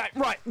 yeah,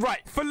 right.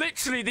 For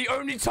literally the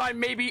only time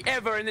maybe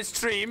ever in this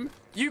stream,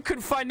 you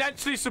can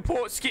financially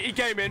support Skitty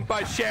Gaming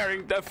by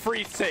sharing the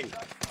free thing.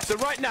 So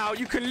right now,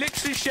 you can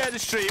literally share the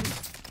stream,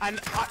 and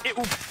it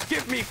will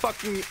give me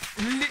fucking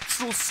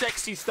literal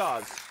sexy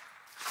stars.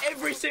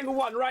 Every single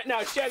one right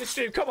now, share the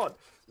stream. Come on.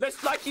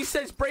 Let's, like he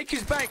says, break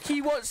his bank.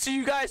 He wants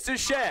you guys to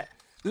share.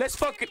 Let's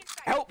fucking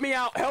help me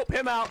out, help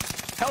him out,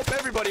 help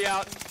everybody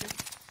out.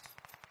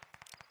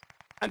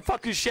 And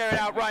fucking share it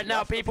out right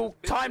now, people.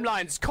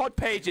 Timelines, COD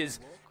pages,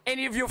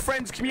 any of your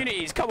friends'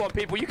 communities. Come on,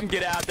 people, you can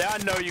get it out there. I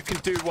know you can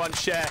do one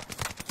share.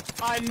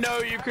 I know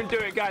you can do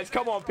it, guys.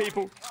 Come on,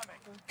 people.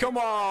 Come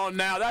on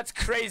now, that's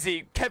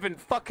crazy. Kevin,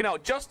 fucking hell.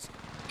 Just,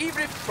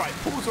 even if, right,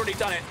 Paul's already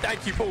done it.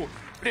 Thank you, Paul.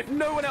 But if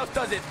no one else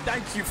does it,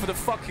 thank you for the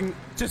fucking,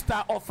 just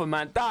that offer,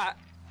 man. That,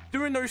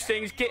 doing those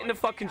things, getting the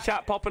fucking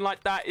chat popping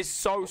like that is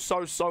so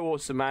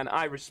awesome, man.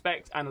 I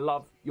respect and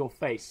love your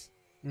face.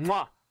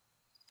 Mwah.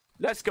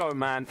 Let's go,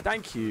 man.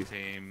 Thank you.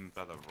 Team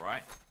by the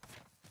right.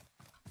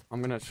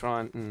 I'm gonna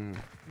try and...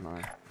 no.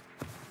 Done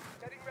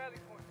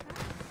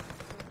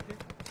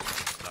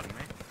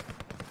me.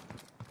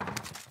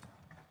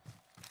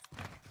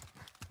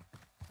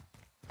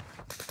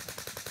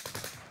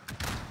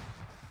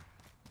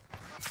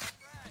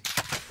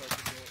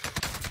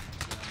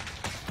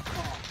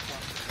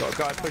 Got a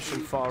guy pushing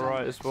far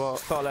right as well.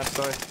 Far left,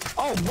 sorry.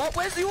 Oh, what?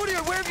 Where's the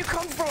audio? Where have you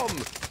come from?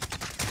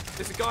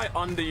 There's a guy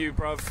under you,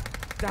 bruv.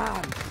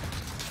 Damn.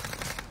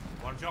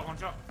 One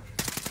shot.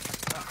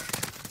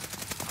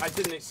 I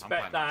didn't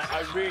expect that.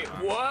 I really...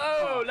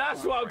 Whoa,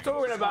 that's what I'm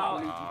talking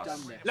about.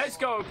 Let's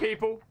go,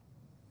 people.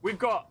 We've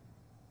got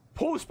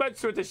Paul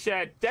Spencer with a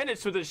share,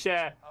 Dennis with a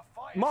share,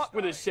 Mark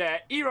with a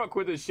share, Erock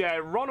with a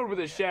share, Ronald with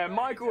a share,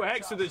 Michael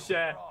Hex with a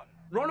share,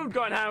 Ronald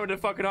going hand with the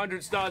fucking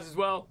 100 stars as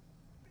well.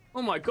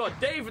 Oh my god,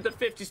 Dave with the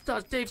 50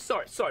 stars. Dave,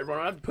 sorry, Ronald,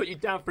 I have to put you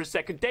down for a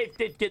second. Dave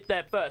did get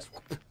there first.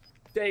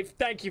 Dave,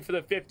 thank you for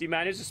the 50,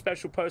 man. It's a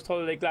special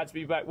post-holiday. Glad to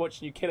be back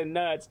watching you killing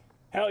nerds.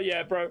 Hell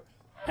yeah, bro.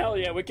 Hell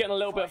yeah, we're getting a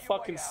little bit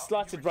fucking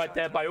slutted right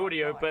there by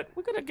audio, but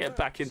we're gonna get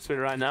back into it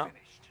right now.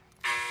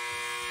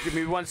 Give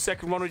me 1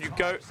 second, Ronald, you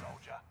go.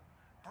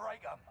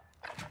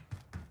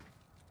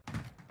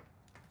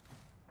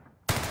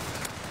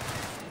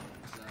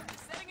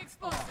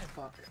 Oh,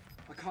 fuck.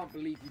 I can't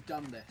believe you've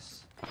done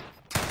this.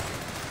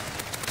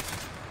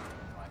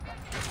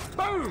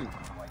 Boom!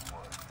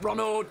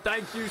 Ronald,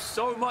 thank you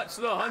so much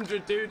for the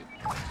 100, dude.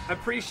 I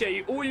appreciate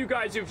you. All you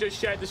guys who've just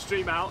shared the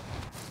stream out,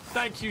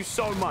 thank you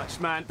so much,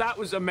 man. That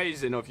was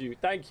amazing of you.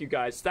 Thank you,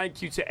 guys.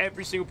 Thank you to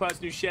every single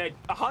person who shared.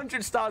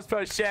 100 stars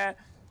per share.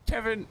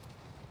 Kevin,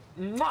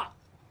 mwah!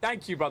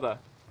 Thank you, brother.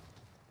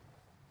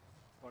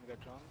 One guy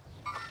jumped.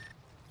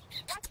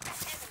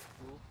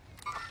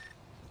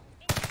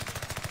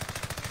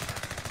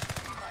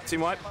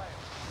 Team wipe.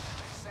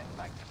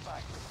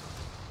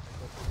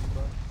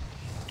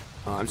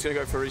 Oh, I'm just gonna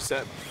go for a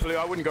reset. Blue,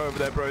 I wouldn't go over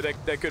there, bro.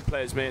 They're good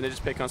players, man. They're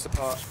just picking us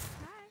apart.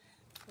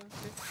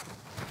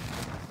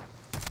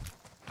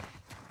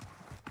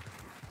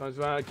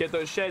 Get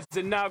those shares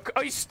in now.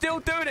 Oh, he's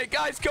still doing it,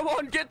 guys. Come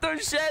on, get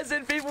those shares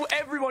in, people.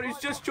 Everyone who's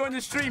just joined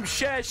the stream,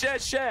 share.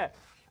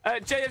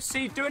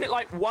 JFC, doing it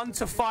like 1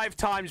 to 5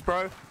 times,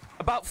 bro.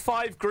 About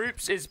 5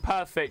 groups is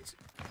perfect.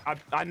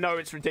 I know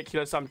it's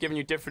ridiculous. I'm giving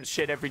you different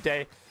shit every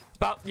day.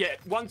 But yeah,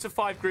 1 to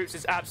 5 groups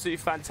is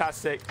absolutely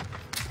fantastic.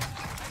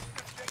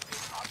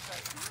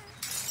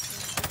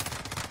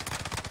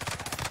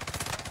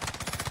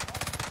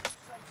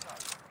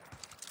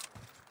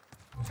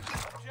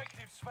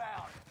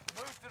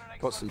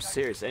 Got some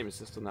serious aim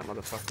assist on that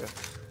motherfucker.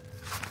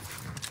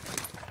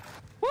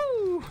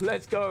 Woo!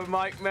 Let's go,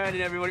 Mike, man,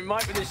 and everybody.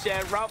 Mike with a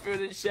share, Ralphie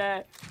with a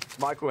share,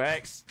 Michael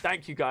Hex.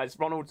 Thank you, guys.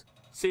 Ronald,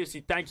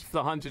 seriously, thank you for the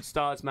 100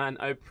 stars, man.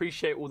 I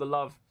appreciate all the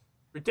love.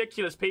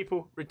 Ridiculous,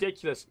 people.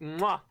 Ridiculous.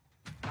 Mwah.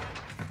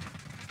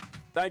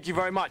 Thank you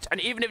very much. And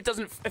even if it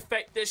doesn't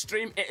affect this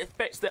stream, it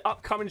affects the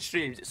upcoming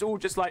streams. It's all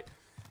just like,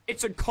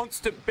 it's a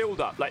constant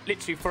build-up. Like,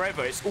 literally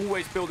forever. It's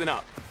always building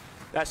up.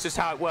 That's just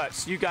how it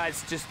works. You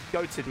guys just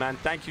goated, man.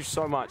 Thank you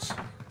so much.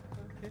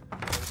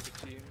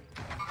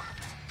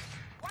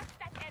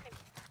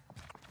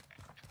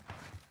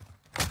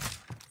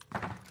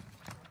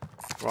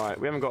 Right,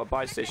 we haven't got a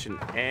buy station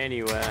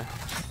anywhere.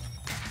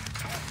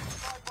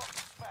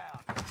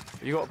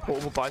 You got a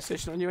portable buy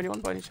station on you, anyone,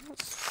 by any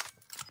chance?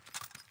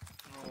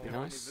 That'd be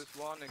Only nice. this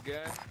one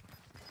again.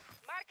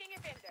 Marking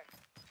offender.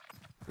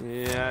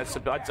 Yeah, it's a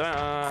bit.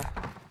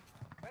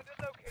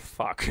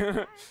 Fuck.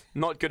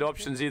 Not good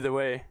options either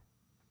way.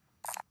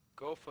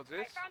 Go for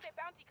this. Found a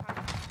bounty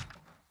hunter.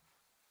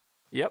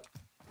 Yep.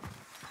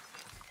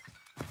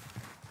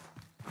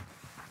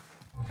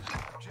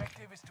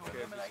 Objective is to Okay,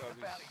 eliminate these are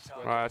the bounty these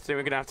target. Alright, I think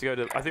we're gonna have to go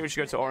to. I think we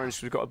should go to orange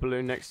because we've got a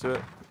balloon next to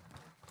it.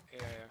 Yeah,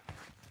 yeah.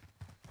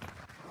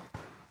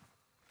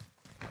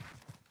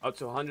 Up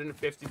to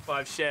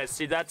 155 shares.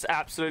 See, that's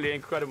absolutely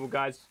incredible,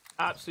 guys.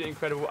 Absolutely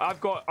incredible.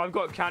 I've got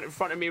a count in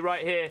front of me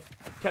right here,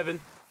 Kevin.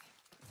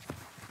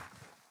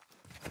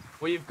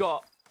 Well, you've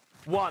got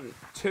 1,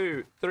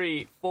 2,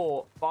 3,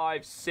 4,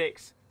 5,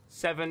 6,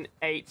 7,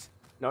 8.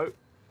 No.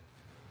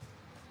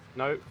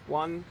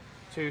 1,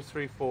 2,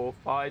 3, 4,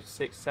 5,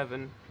 6,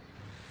 7,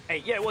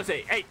 8. Yeah, what's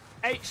it?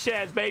 8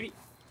 shares, baby.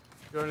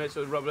 Journalist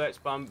with Roblox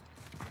Bum,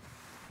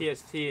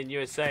 PST in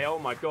USA. Oh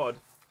my god.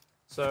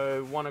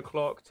 So 1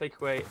 o'clock,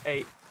 take away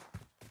 8.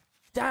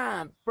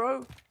 Damn,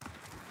 bro.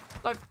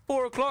 Like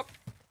 4 o'clock.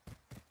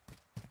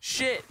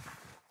 Shit.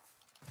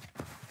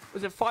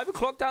 Was it 5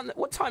 o'clock down there?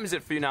 What time is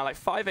it for you now? Like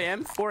 5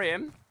 a.m., 4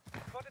 a.m.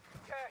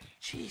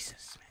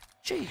 Jesus, man.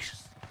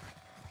 Jesus.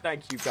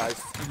 Thank you,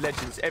 guys. You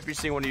legends. Every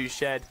single one of you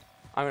shared.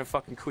 I'm gonna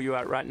fucking call you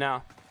out right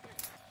now.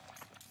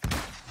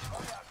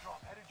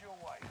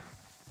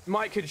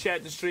 Mike had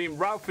shared the stream.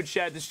 Ralph had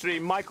shared the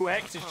stream. Michael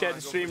Hex had shared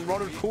the stream.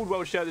 Ronald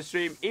Caldwell shared the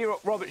stream. E-Rock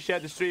Robert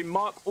shared the stream.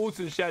 Mark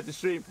Alton shared the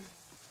stream.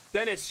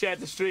 Dennis shared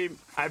the stream.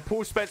 And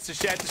Paul Spencer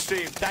shared the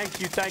stream. Thank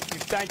you, thank you,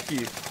 thank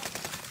you.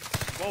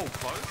 Whoa,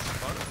 close.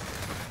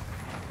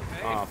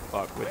 Oh,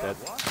 fuck, we're dead.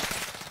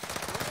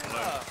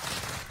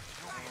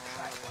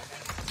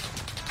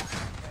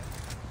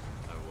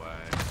 No way.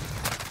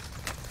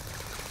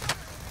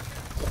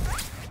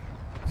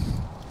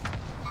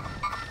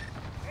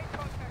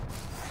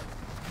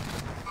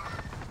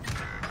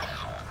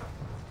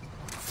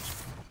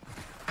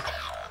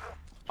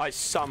 I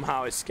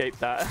somehow escaped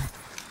that.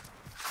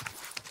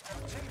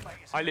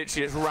 I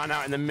literally just ran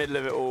out in the middle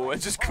of it all and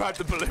just grabbed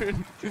the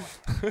balloon.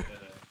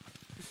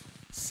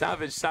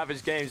 Savage,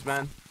 savage games,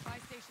 man.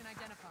 Station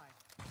identified.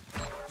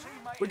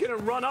 We're gonna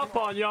run up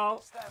on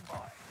y'all.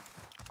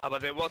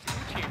 But there was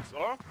 2 teams,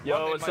 or?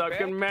 Yo, what's up?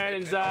 Good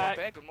morning,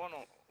 Zach.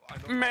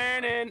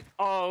 Manning.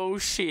 Oh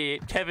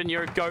shit, Kevin,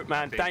 you're a goat,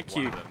 man. Thank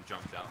you. One of them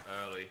jumped out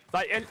early.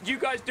 Like, and you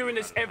guys doing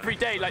this every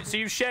day. Like, so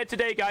you've shared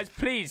today, guys.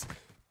 Please,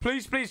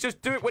 please, please,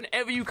 just do it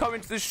whenever you come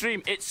into the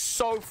stream. It's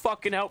so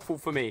fucking helpful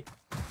for me.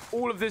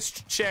 All of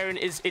this sharing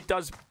it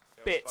does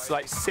bits,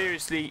 like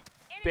seriously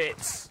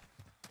bits.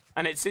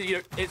 And it's, you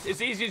know, it's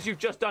as easy as you've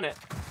just done it.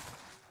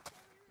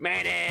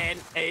 Manning.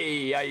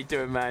 Hey, how you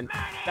doing, man?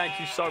 Thank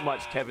you so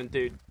much, Kevin,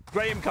 dude.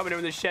 Graham coming in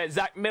with a share.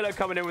 Zach Miller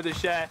coming in with a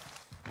share.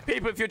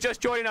 People, if you're just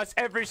joining us,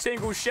 every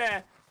single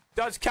share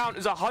does count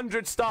as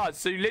 100 stars.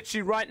 So you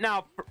literally right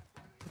now,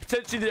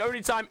 potentially the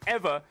only time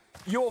ever,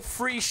 your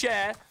free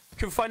share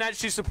can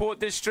financially support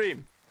this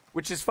stream,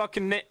 which is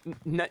fucking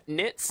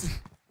nits.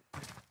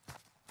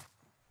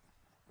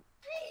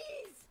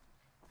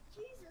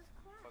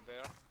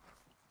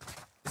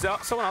 Is there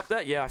someone up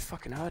there? Yeah, I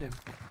fucking heard him.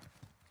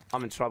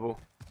 I'm in trouble.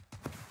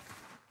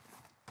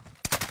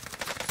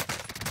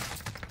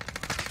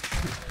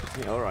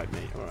 Yeah, alright,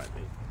 mate. Alright,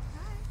 mate.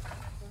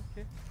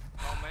 Okay.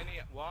 How many?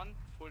 1?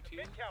 Full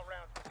team?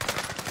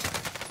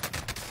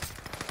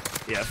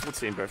 Yeah, full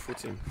team, bro. Full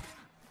team.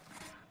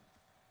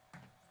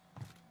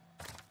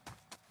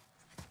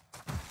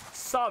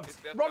 Subs.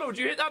 Ronald,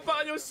 you hit that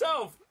button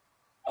yourself.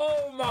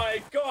 Oh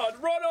my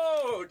god.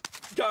 Ronald!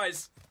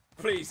 Guys,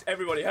 please,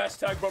 everybody,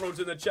 hashtag Ronald's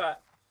in the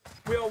chat.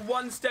 We are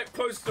one step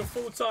closer to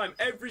full time.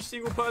 Every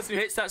single person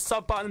who hits that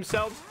sub button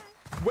themselves,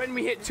 when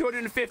we hit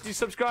 250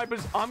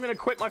 subscribers, I'm going to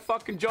quit my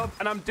fucking job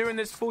and I'm doing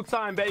this full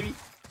time, baby.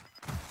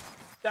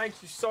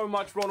 Thank you so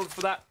much, Ronald,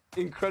 for that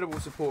incredible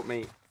support,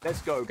 mate.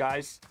 Let's go,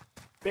 guys.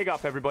 Big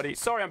up, everybody.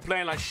 Sorry I'm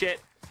playing like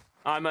shit.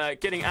 I'm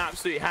getting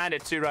absolutely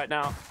handed to right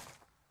now.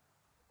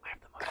 I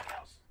have the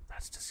mobiles.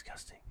 That's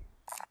disgusting.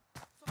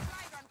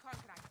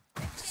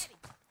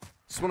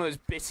 It's one of those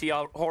bitty,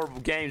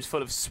 horrible games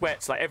full of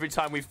sweats. Like, every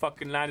time we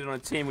fucking landed on a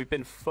team, we've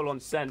been full on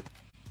scent.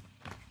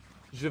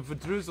 Je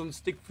voudrais un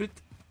stick frit.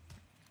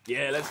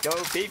 Yeah, let's go,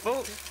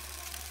 people.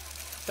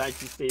 Thank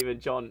you, Steven,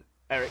 John,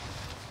 Eric.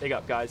 Big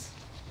up, guys.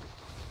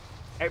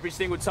 Every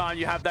single time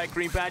you have that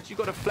green badge, you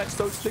got to flex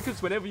those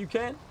stickers whenever you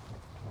can.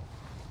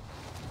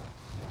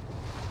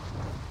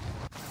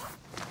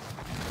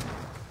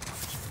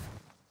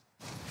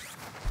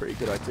 Pretty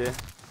good idea.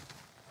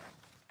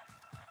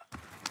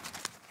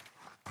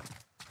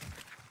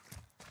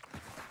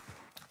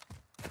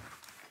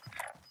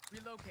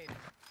 Relocated.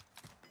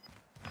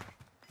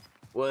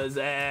 What's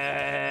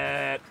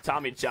that?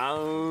 Tommy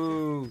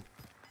Chong.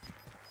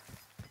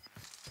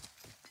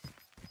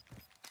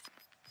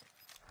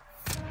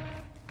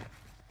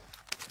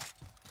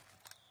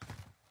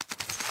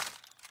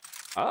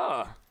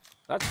 Ah,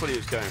 that's what he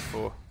was going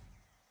for.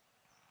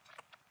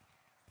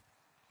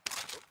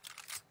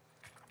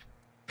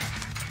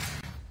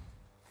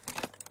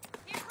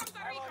 Here comes the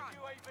recon.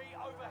 UAV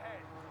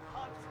overhead.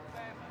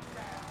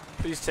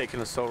 Please take an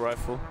assault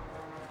rifle.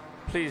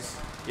 Please.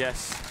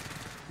 Yes.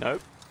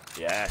 Nope.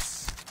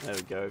 Yes. There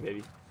we go,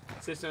 baby.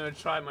 Sister, I'm gonna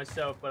try it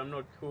myself, but I'm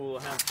not cool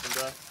or handsome,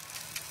 bro.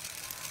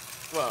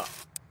 Well,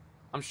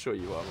 I'm sure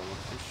you are, Mama.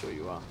 I'm sure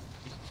you are.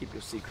 You can keep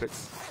your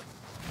secrets.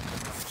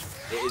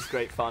 It is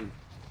great fun.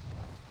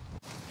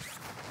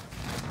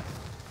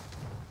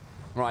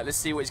 Right, let's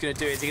see what he's gonna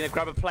do. Is he gonna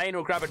grab a plane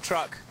or grab a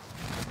truck?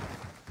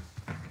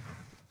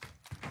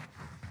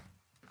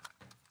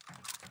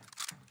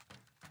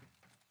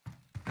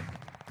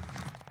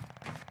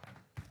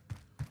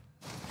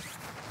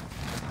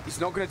 He's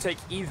not going to take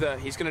either.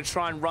 He's going to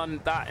try and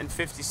run that in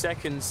 50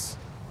 seconds.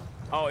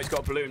 Oh, he's got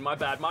a balloon. My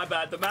bad, my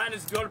bad. The man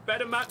has got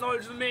better map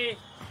knowledge than me.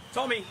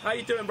 Tommy, how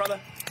you doing, brother?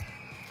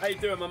 How you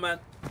doing, my man?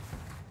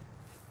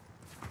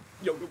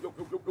 Yo, yo, yo,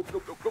 yo, yo,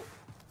 yo, yo, yo.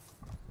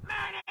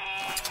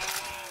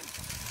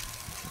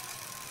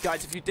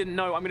 Guys, if you didn't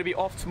know, I'm going to be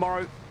off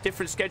tomorrow.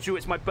 Different schedule.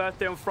 It's my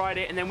birthday on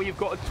Friday. And then we've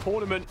got a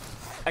tournament.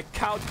 A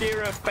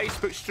Caldera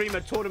Facebook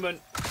streamer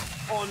tournament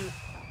on...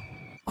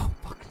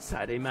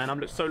 Saturday, man.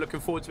 I'm so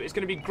looking forward to it. It's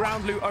going to be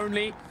ground loot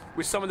only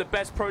with some of the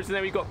best pros in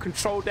there. We've got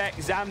Control Deck,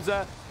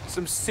 Zamza,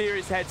 some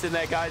serious heads in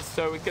there, guys.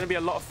 So it's going to be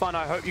a lot of fun.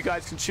 I hope you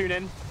guys can tune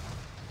in.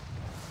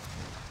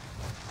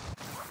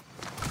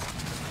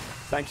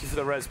 Thank you for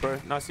the res, bro.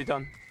 Nicely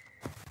done.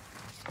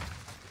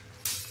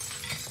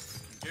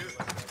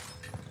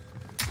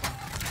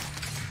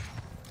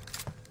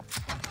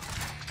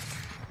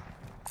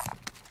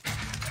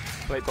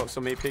 Plate box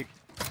on me, Pete.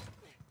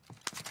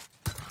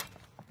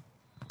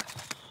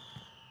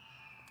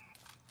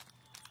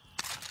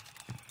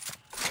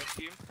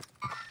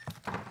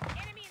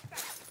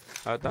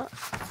 Heard that.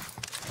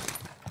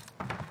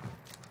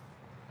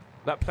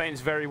 That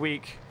plane's very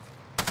weak.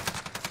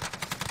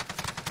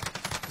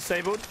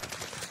 Disabled.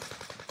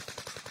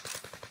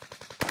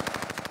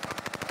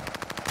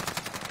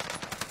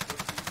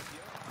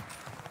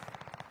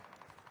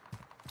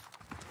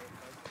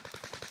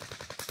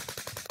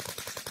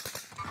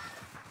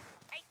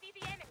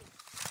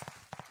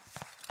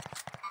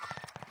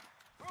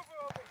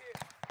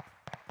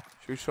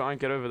 Should we try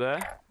and get over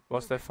there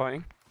whilst they're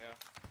fighting? Yeah.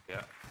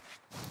 Yeah.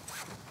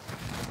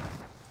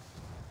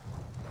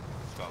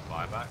 Got a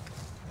buyback.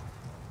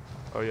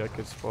 Oh yeah,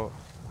 good spot.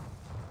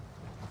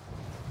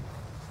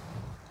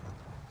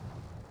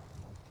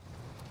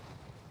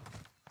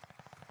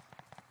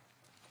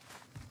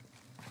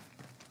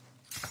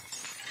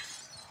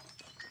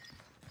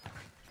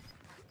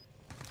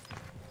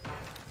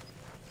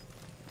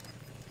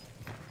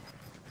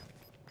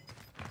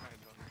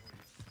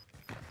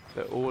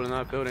 They're all in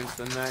that building to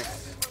the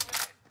next.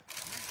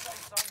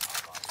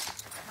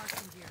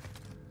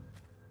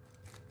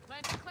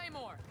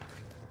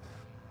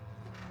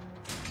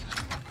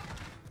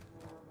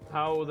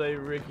 How will they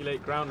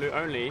regulate ground loot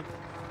only?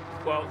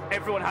 Well,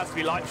 everyone has to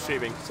be live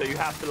streaming, so you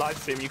have to live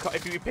stream. You can't,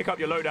 if you pick up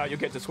your loadout, you'll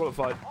get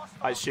disqualified,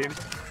 I assume.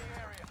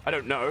 I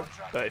don't know,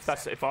 but if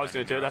I was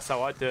going to do it, that's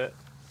how I'd do it.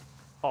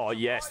 Oh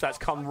yes, that's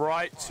come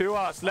right to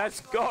us. Let's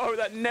go.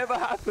 That never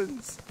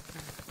happens.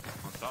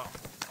 What's up?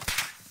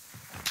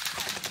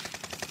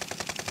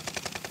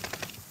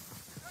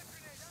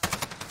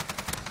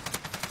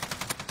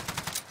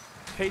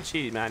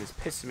 KG, man, is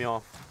pissing me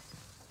off.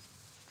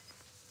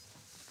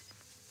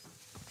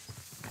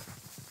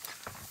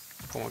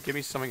 Come on, give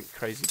me something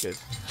crazy good.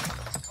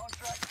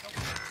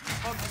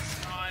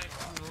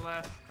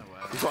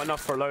 You've got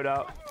enough for a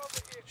loadout.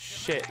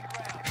 Shit.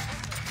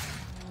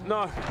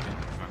 No.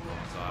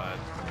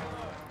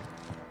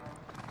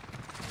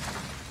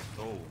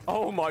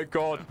 Oh my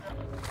god.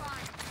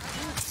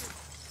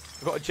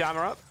 I've got a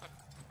jammer up.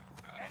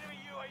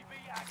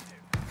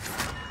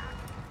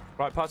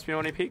 Right, pass me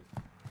on any peek.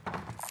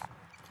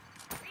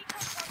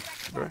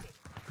 Bro.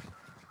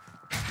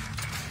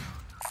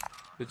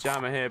 The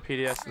jammer here,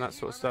 PDS and that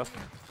sort of stuff.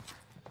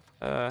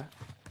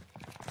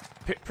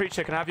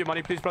 Preacher, can I have your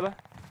money, please, brother?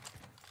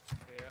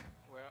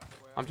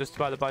 I'm just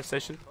about the buy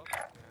station.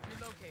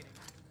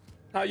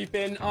 How you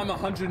been? I'm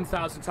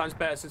 100,000 times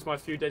better since my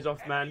few days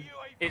off, man.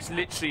 It's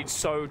literally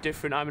so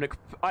different. I'm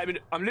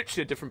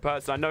literally a different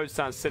person. I know it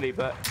sounds silly,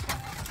 but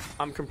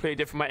I'm completely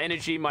different. My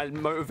energy, my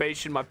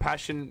motivation, my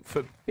passion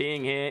for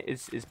being here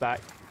is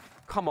back.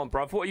 Come on,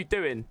 bruv. What are you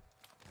doing?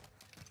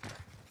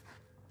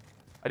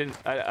 I don't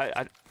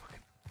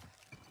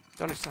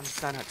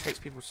understand how it takes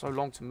people so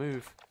long to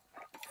move.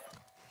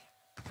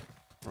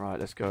 Right,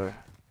 let's go.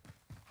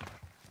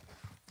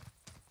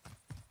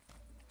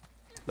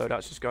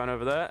 Loadout's just going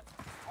over there.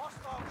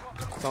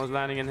 Someone's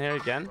landing in here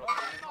again.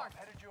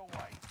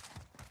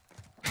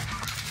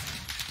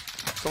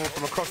 Someone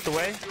from across the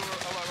way.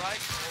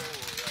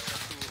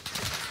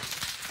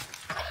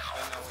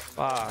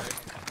 Ah.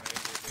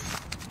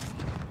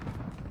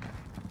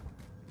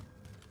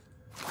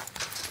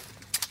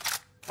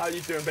 How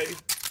you doing, baby?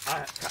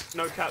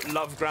 No cap,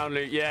 love ground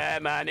loot. Yeah,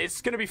 man,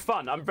 it's gonna be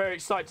fun. I'm very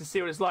excited to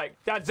see what it's like.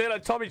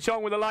 Dadzilla, Tommy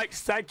Chong with the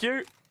likes. Thank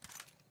you.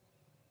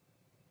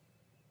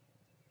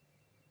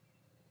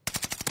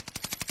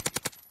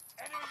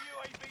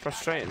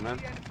 Frustrating,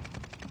 man.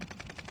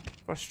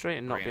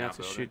 Frustrating not being able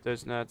to shoot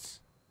those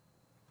nerds.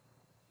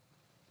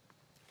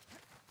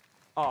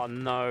 Oh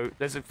no,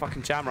 there's a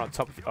fucking jammer on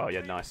top of you. Oh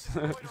yeah, nice.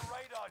 Deploy the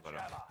radar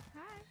jammer.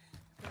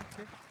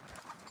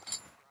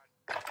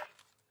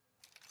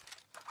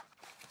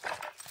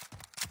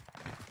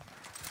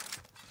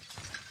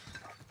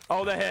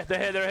 Oh, they're here,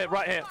 they're here,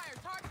 right here.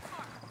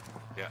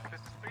 Yeah.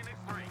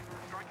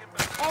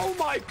 Oh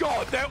my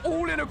god, they're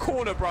all in a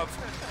corner, bruv.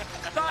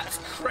 That's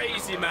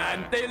crazy,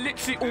 man. They're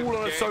literally all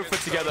on a sofa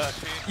together.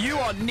 You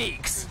are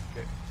neeks.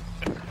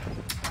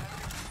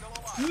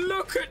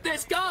 Look at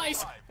this,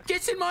 guys.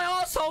 Get in my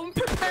arsehole and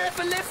prepare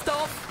for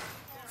liftoff.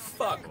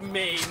 Fuck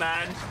me,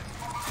 man.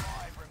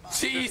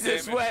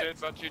 Jesus, wet.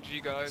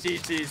 GG, guys.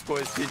 GG's,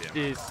 boys.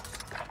 GG's.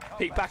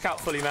 Peek back out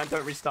fully, man.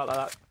 Don't restart like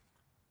that.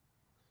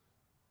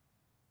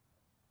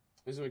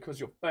 This is because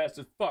you're fast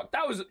as fuck.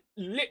 That was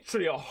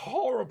literally a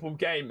horrible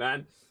game,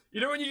 man.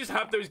 You know when you just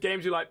have those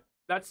games, you're like,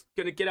 that's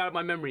gonna get out of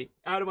my memory.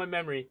 Out of my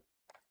memory.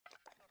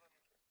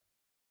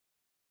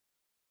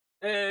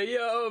 Hey,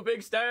 yo,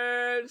 big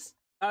stairs.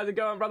 How's it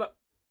going, brother?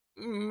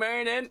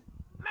 Morning.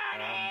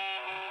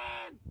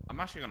 I'm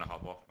actually gonna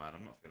hop off, man.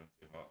 I'm not feeling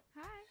too hot.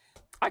 Hi.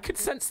 I could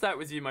sense that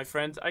with you, my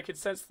friend. I could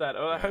sense that.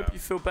 Oh, I Yeah. hope you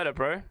feel better,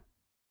 bro.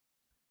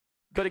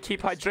 Gotta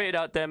keep hydrated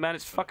out there, man.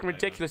 It's fucking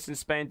ridiculous in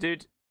Spain,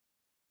 dude.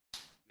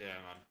 Yeah,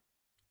 man.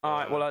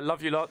 Alright, well, I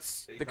love you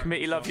lots. The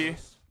committee love you.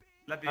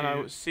 Love you. And I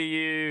will see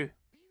you...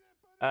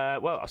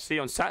 well, I'll see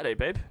you on Saturday,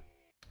 babe.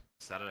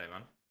 Saturday,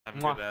 man. Have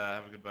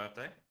Mwah. a good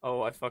birthday.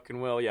 Oh, I fucking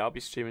will. Yeah, I'll be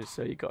streaming,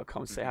 so you gotta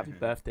come say happy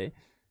birthday.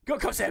 Gotta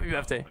come say happy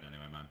birthday.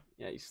 Anyway, man.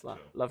 Yeah, you slut.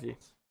 Sure. Love you.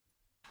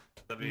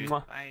 Love you.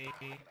 Mwah. Bye.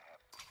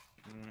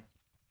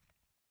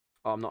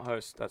 Oh, I'm not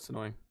host. That's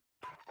annoying.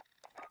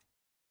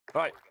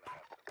 Right.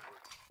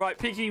 Right,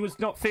 Piggy was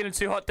not feeling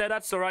too hot there.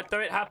 That's alright, though.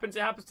 It happens.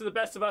 It happens to the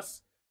best of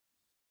us.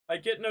 I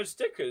get no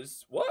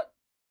stickers. What?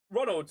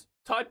 Ronald,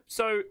 type...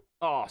 So...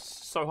 Oh,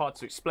 so hard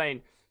to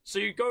explain. So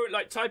you go,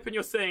 like, type in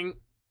your thing,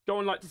 go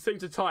on, like, the thing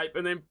to type,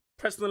 and then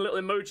press the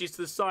little emojis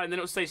to the side, and then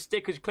it'll say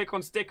stickers. Click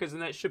on stickers,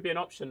 and then it should be an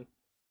option.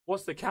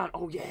 What's the count?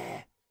 Oh,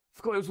 yeah.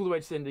 Forgot it was all the way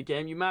to the end of the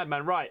game. You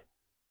madman. Right.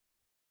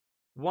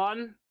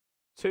 1,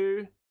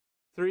 2,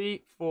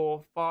 3,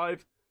 4,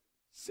 5,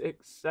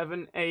 6,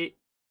 7, 8,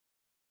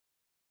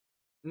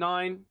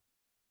 9,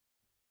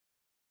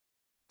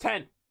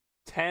 10.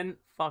 10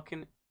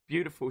 fucking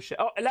beautiful shares.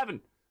 Oh,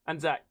 11.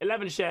 And Zach.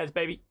 11 shares,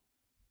 baby.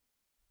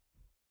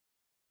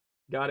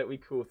 Got it. We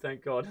cool.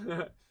 Thank God.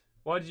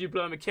 Why did you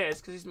blow him a kiss?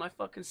 Because he's my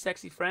fucking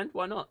sexy friend.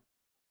 Why not?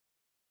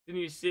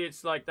 Didn't you see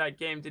it's like that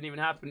game didn't even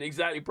happen?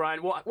 Exactly,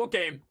 Brian. What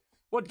game?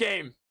 What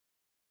game?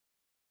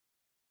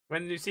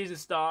 When the new season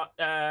start?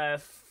 4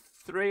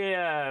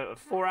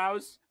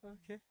 hours?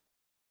 Okay.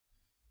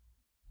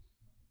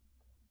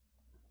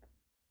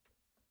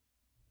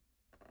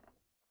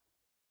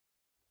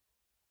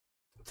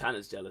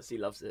 Tanner's jealous. He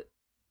loves it.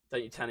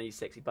 Don't you, Tanner, you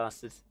sexy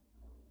bastard?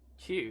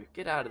 Q,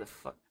 get out of the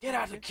fuck. Get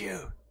out of the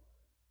queue.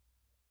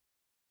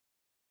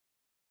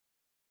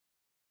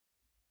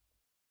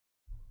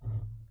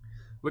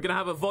 We're gonna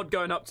have a VOD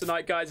going up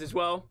tonight, guys, as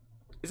well.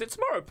 Is it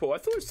tomorrow, Paul? I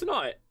thought it was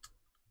tonight.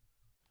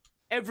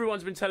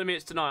 Everyone's been telling me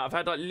it's tonight. I've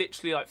had like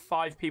literally like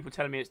 5 people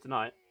telling me it's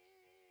tonight.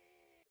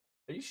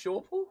 Are you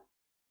sure, Paul?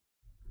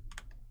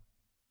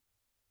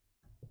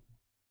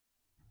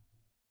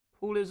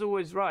 Paul is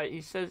always right.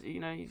 He says, you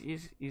know,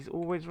 he's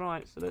always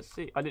right. So let's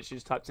see. I literally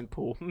just typed in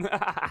Paul.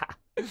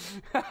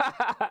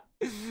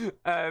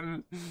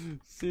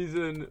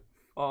 Season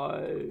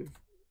 5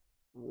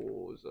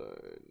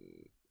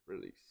 Warzone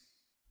release.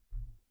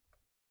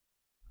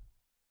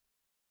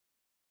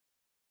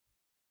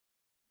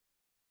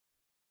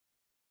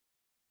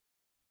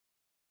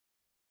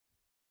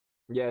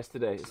 Yeah, it's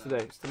today. It's today.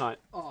 It's tonight.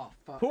 Oh,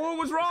 fuck. Paul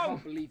was I wrong!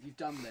 can't believe you've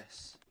done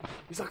this.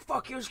 He's like,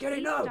 fuck you, Skinny,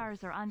 These no!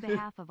 stars are on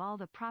behalf of all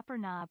the proper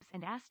knobs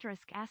and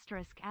asterisk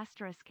asterisk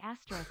asterisk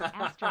asterisk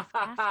asterisk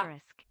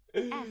asterisk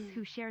S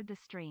who shared the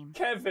stream.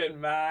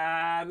 Kevin,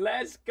 man.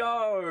 Let's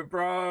go,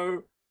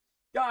 bro.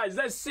 Guys,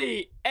 let's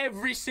see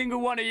every single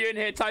one of you in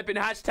here typing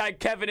hashtag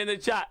Kevin in the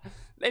chat.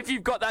 If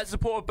you've got that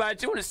support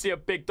badge, you want to see a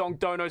big Donk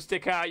Dono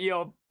stick out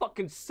your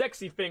fucking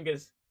sexy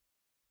fingers.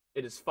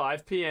 It is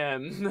 5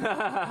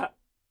 p.m.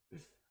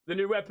 The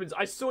new weapons.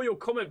 I saw your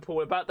comment,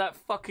 Paul, about that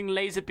fucking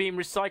laser beam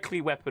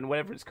recycling weapon,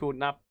 whatever it's called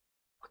now.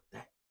 Fuck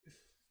that.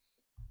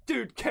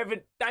 Dude,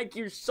 Kevin, thank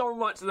you so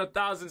much for the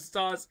 1,000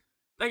 stars.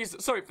 Thank you,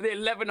 sorry, for the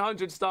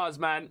 1,100 stars,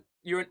 man.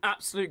 You're an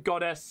absolute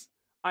goddess.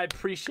 I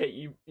appreciate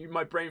you.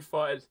 My brain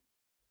farted.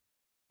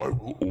 I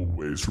will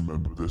always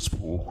remember this,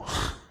 Paul.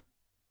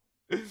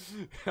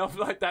 I'm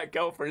like that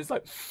girlfriend. It's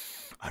like,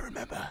 I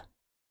remember.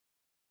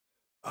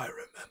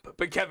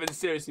 But Kevin,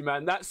 seriously,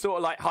 man, that sort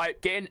of like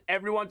hype, getting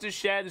everyone to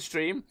share the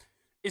stream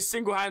is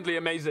single-handedly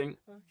amazing.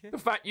 Okay. The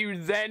fact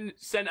you then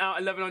sent out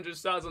 1,100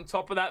 stars on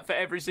top of that for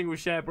every single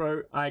share,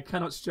 bro, I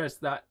cannot stress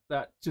that.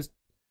 That just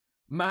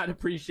mad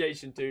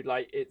appreciation, dude.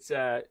 Like, it's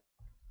that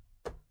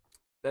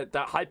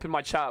hyping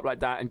my chat up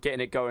like that and getting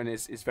it going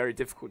is very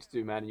difficult to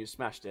do, man, and you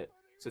smashed it.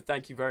 So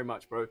thank you very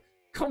much, bro.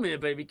 Come here,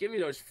 baby. Give me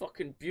those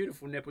fucking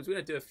beautiful nipples. We're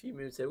gonna do a few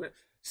moves here. We're gonna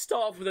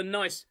start off with a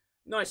nice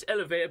Nice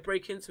elevator,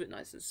 break into it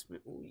nice and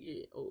smooth.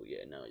 Oh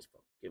yeah, now he's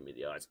fucking giving me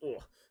the eyes.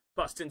 Oh,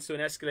 bust into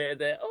an escalator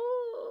there.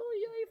 Oh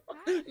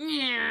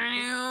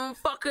yeah,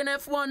 fucking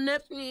F1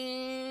 nip.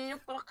 Yeah,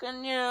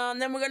 fucking yeah.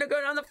 And then we're gonna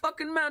go down the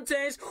fucking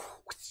mountains.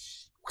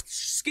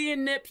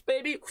 Skiing nips,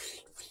 baby.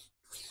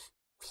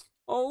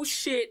 Oh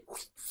shit.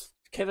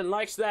 Kevin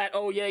likes that.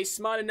 Oh yeah, he's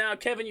smiling now.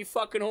 Kevin, you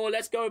fucking whore.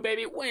 Let's go,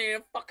 baby.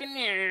 We're fucking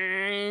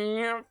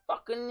yeah.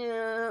 Fucking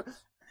yeah.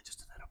 And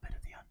just a little bit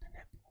of the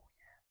undernip. Oh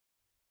yeah.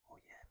 Oh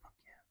yeah. Fuck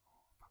yeah.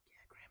 Oh, fuck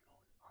yeah, Graham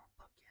Norton. Oh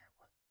fuck yeah.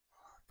 What?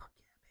 Oh fuck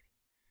yeah, baby.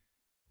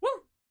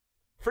 Woo!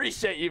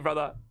 Appreciate you,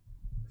 brother.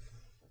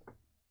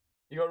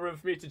 You got room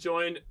for me to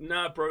join?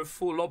 Nah, bro.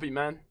 Full lobby,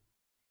 man.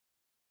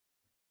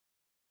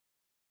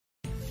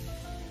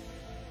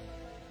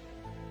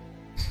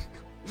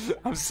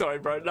 I'm sorry,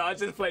 bro. No, I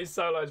just play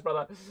solos,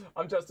 brother.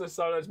 I'm just a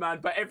solos man.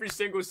 But every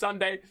single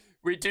Sunday,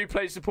 we do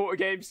play supporter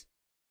games.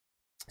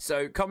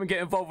 So come and get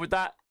involved with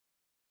that.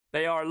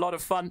 They are a lot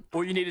of fun.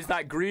 All you need is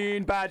that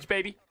green badge,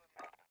 baby.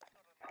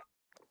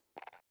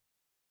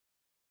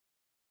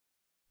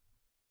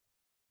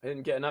 I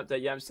didn't get an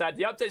update yet. I'm sad.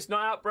 The update's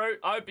not out, bro.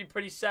 I would be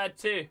pretty sad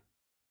too.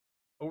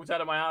 I walked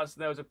out of my house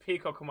and there was a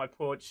peacock on my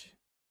porch.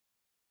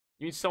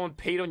 You mean someone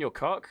peed on your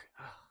cock?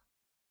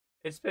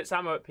 It spits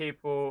ammo at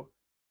people.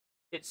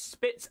 It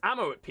spits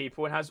ammo at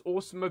people and has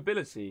awesome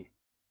mobility.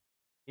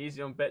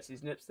 Easy on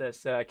Betsy's nips there,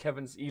 sir.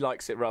 Kevin's, he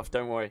likes it rough,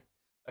 don't worry.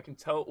 I can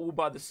tell all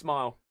by the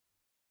smile.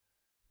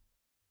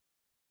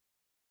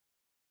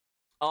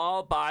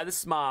 All by the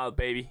smile,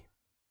 baby.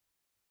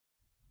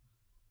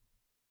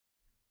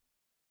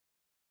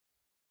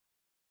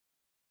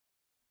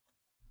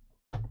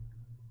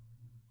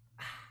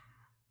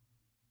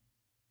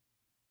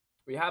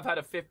 We have had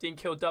a 15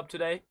 kill dub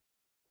today.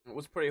 It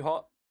was pretty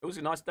hot. It was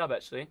a nice dub,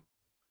 actually.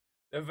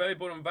 They're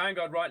available on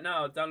Vanguard right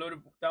now.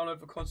 Download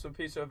for console and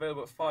PC are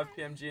available at 5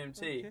 PM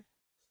GMT. Okay.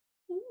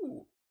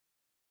 Ooh.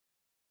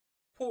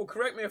 Paul,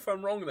 correct me if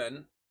I'm wrong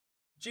then.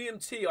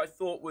 GMT I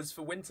thought was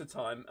for winter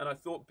time, and I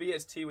thought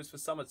BST was for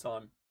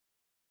summertime.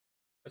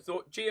 I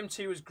thought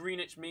GMT was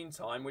Greenwich Mean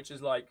Time, which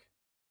is like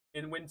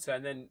in winter,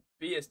 and then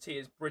BST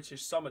is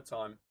British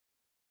summertime.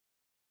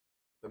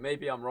 But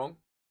maybe I'm wrong.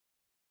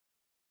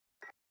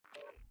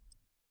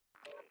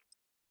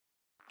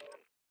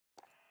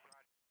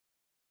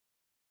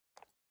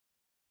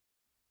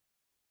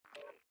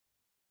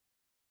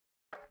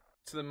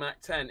 To the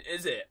Mac 10,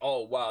 is it?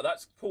 Oh wow,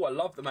 that's cool. I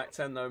love the Mac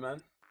 10 though,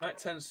 man. Mac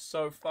 10's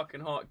so fucking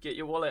hot. Get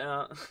your wallet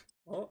out.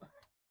 What?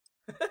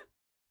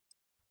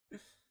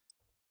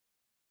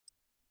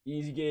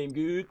 Easy game,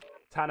 good.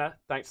 Tanner,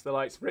 thanks for the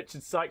likes.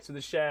 Richard Sykes for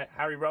the share.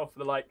 Harry Ralph for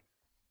the like.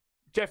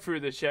 Jeffrey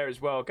with the share as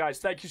well. Guys,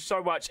 thank you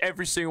so much.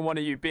 Every single one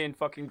of you being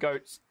fucking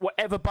goats.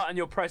 Whatever button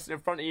you're pressing in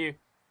front of you,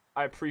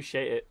 I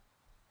appreciate it.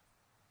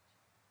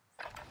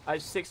 I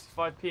have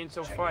 65p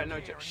until Friday. No,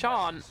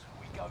 Sean.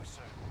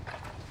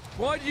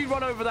 Why did you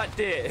run over that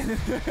deer?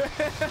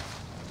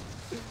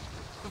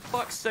 For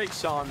fuck's sake,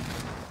 Sean.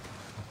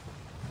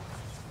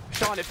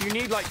 Sean, if you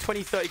need like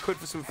 20, 30 quid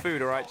for some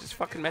food, alright, just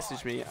fucking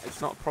message me. It's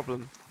not a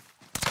problem.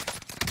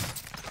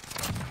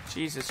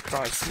 Jesus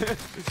Christ.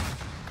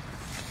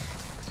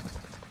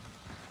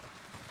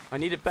 I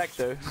need it back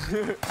though.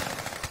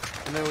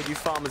 I know what you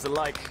farmers are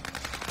like.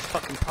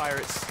 Fucking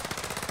pirates.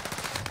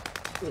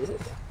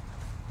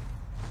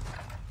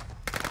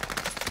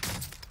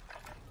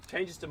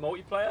 Changes to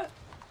multiplayer?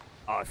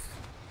 Oh,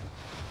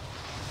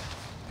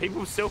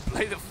 people still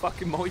play the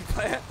fucking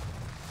multiplayer?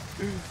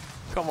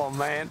 Come on,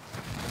 man.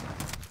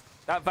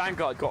 That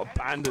Vanguard got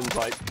abandoned,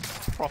 like,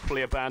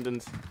 properly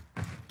abandoned.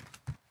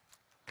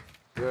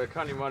 We're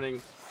currently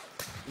running.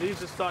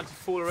 Leaves are starting to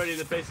fall already.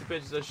 The basic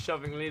bitches are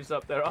shoving leaves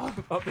up their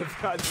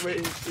fans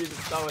waiting to see the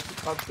star with the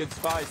pumpkin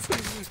spice.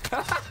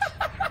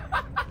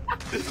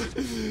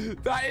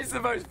 That is the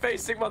most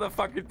basic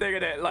motherfucking thing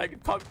in it. Like,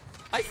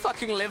 I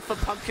fucking live for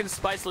pumpkin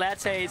spice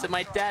lattes and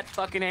my dad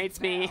fucking hates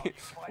me.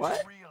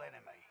 What?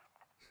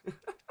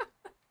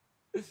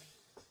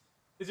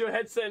 Is your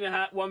headset and your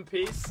hat one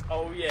piece?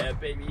 Oh yeah,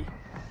 baby.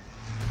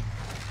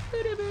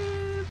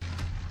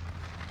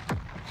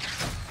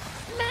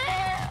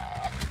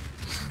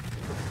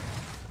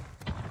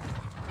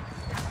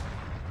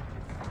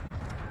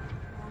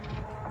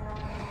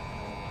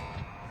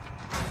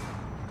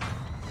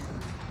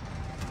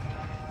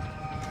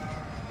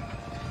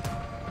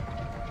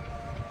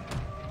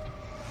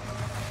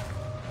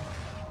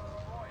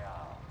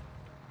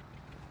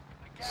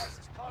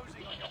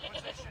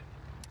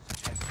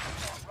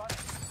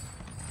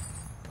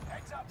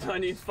 I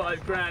need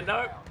 $5 grand.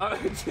 No. Oh,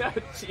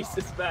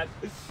 Jesus, man.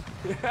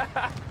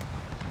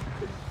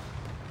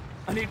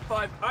 I need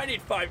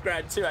 $5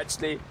 grand too,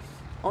 actually.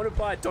 I want to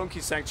buy a donkey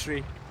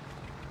sanctuary.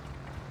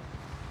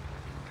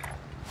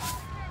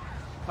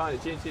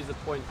 Apparently, GNT is the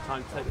point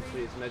time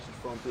technically is measured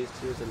from.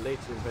 PS2 is a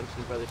later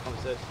invention by the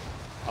concept.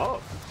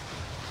 Oh.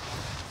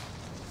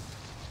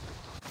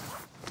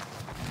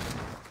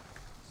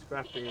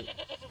 Scrapping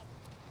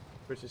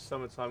British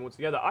summertime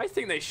altogether. I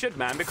think they should,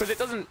 man, because it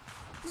doesn't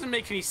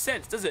make any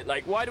sense, does it?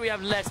 Like, why do we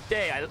have less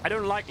day? I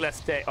don't like less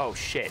day. Oh,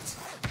 shit.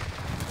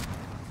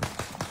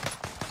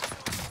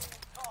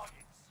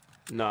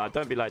 No,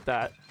 don't be like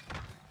that.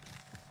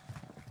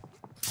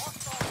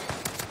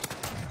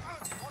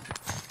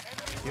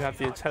 You have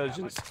the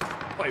intelligence.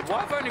 Wait,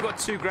 why have I only got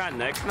 $2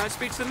 there? Can I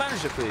speak to the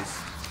manager, please?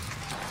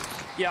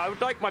 Yeah, I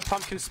would like my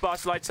pumpkin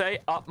spice latte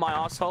up my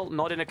asshole,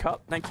 not in a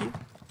cup. Thank you.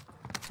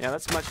 Yeah,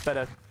 that's much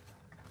better.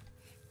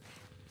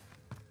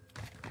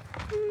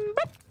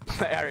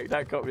 Eric,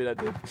 that got me, that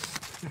did.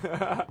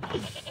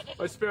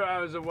 My spirit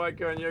animals are white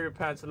girl and yoga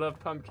pants. I love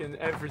pumpkin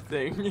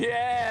everything.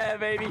 Yeah,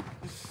 baby.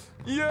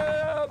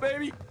 Yeah,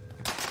 baby.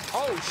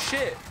 Oh,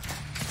 shit.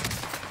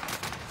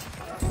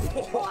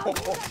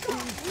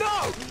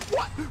 No!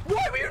 What?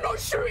 Why were you not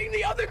shooting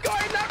the other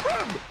guy in that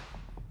room?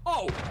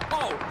 Oh!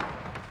 Oh!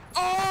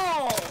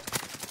 Oh!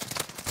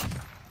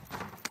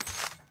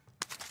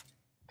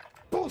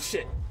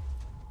 Bullshit!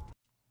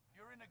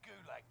 You're in a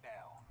gulag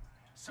now.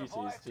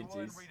 Survive to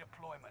earn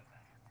redeployment.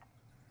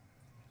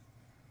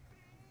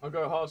 I'll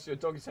go hard so your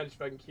doggy's head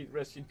if I can keep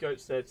rescued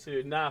goats there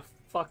too. Nah,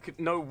 fuck it.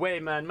 No way,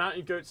 man.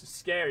 Mountain goats are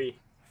scary.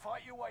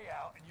 Fight your way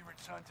out and you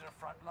return to the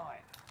front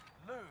line.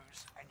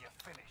 Lose and you're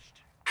finished.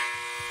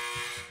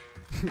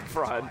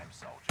 Fried.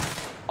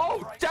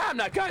 Oh, damn,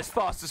 that guy's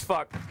fast as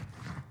fuck.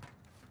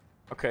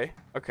 Okay,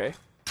 okay.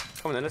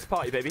 Come on then, let's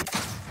party, baby.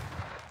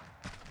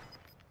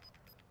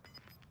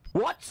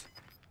 What?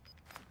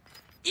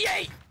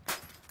 Yay!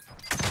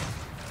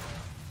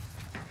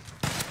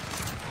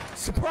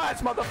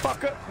 Surprise,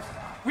 motherfucker!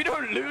 We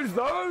don't lose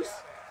those!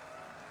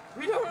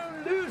 We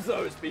don't lose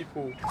those,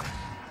 people!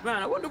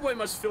 Man, I wonder what it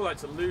must feel like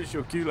to lose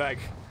your gulag.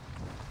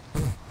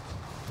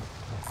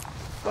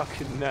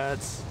 Fucking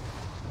nerds.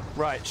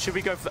 Right, should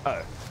we go for the...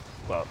 Oh.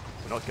 Well,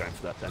 we're not going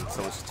for that then.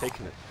 Someone's just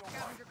taking it.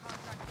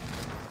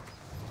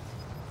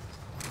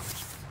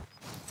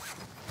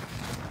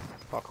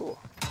 Parkour.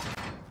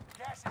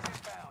 Gas is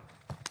inbound.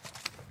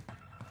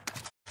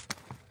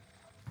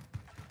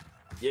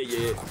 Yeah,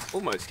 yeah.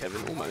 Almost,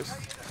 Kevin. Almost.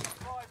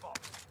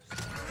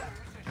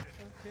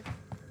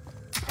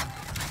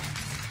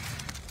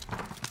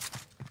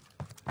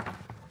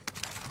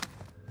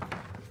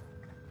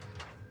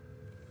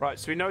 Right,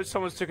 so we know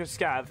someone's took a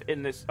scav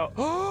in this.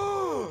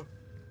 Oh,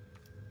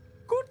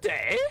 good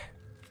day.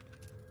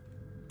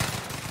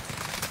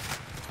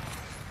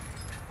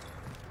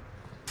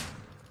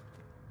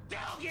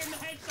 Getting the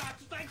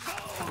headshots. It's like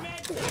boom,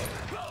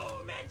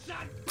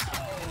 headshot,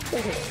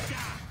 boom,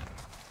 headshot.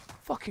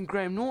 Fucking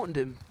Graham Nortoned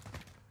him.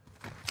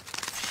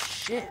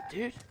 Shit,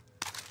 dude.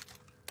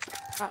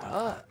 That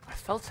hurt. I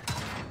felt it.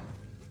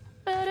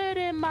 Put it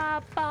in my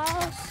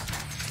balls.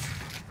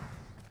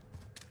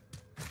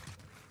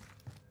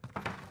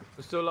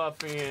 I'm still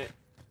laughing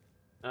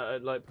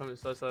at like pumping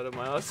slice out of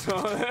my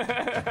asshole.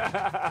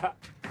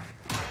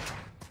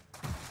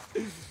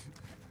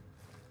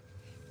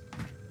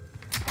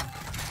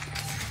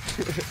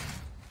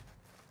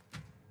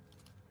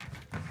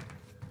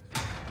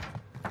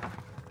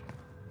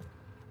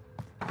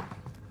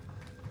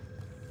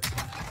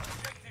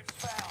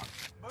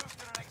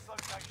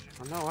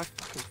 I know, I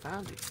fucking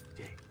found it.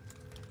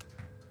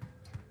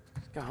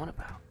 What's going on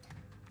about?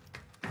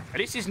 At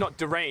least he's not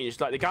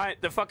deranged. Like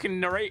the fucking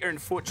narrator in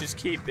Fortress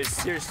Keep is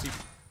seriously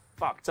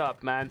fucked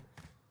up, man.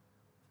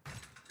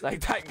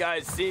 Like that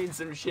guy's seen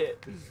some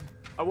shit.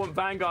 I want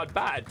Vanguard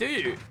bad, do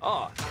you?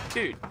 Oh,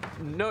 dude,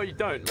 no you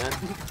don't, man.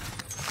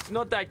 It's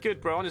not that good,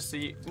 bro.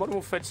 Honestly, Modern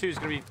Warfare 2 is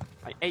gonna be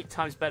like 8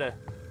 times better.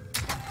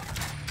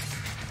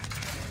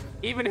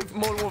 Even if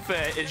Modern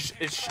Warfare is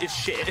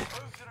shit,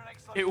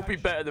 it will be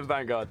better than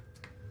Vanguard.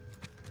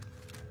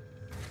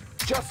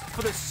 Just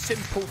for the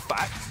simple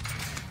fact.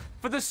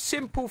 For the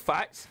simple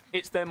fact,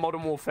 it's their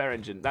Modern Warfare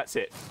engine. That's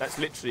it. That's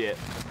literally it.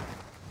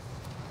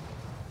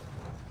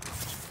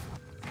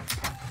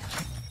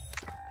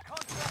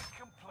 Contract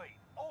complete.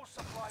 All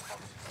supply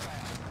boxes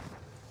found.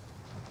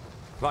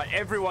 Like,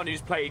 everyone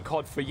who's played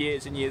COD for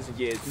years and years and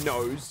years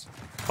knows,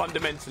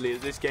 fundamentally,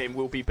 that this game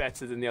will be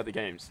better than the other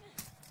games.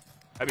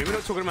 I mean, we're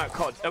not talking about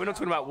COD. We're not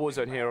talking about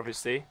Warzone here,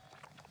 obviously.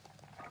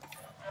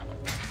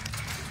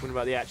 We're talking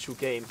about the actual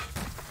game.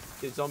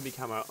 The zombie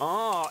camo.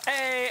 Oh,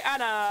 hey,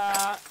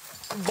 Anna!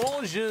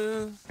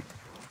 Bonjour!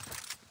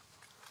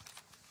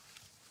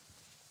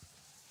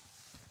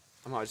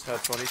 I might have just heard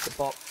someone eat the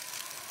bot.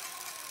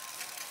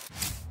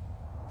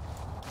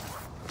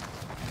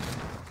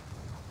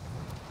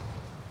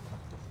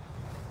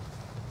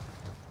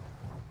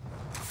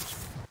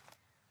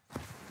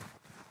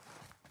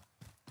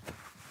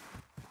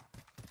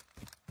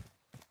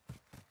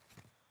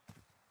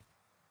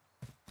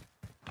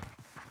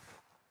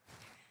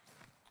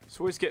 So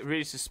always get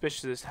really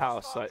suspicious of this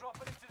house. Like,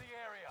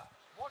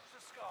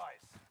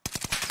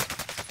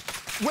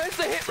 where's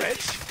the hit,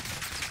 Rich?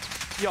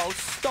 Yo,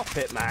 stop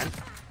it, man.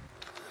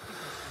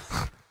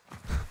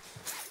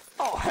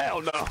 Oh,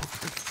 hell no.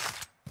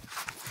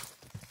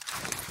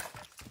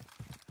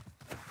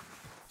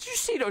 Did you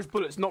see those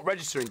bullets not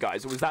registering,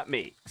 guys, or was that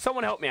me?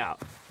 Someone help me out.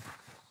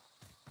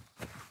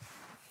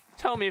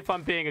 Tell me if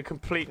I'm being a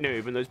complete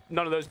noob and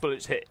none of those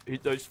bullets hit.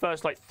 Those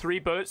first, like, 3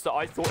 bullets that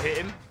I thought hit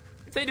him.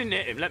 If they didn't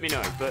hit him, let me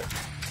know, but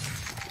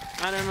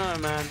I don't know,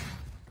 man.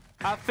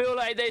 I feel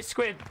like they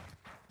squid.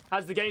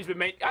 How's the games been,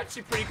 mate?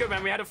 Actually pretty good,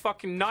 man. We had a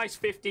fucking nice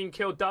 15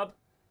 kill dub.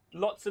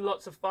 Lots and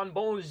lots of fun.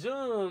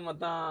 Bonjour,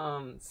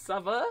 madame.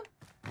 Ça va?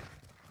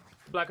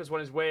 Black Ops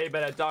 1 is way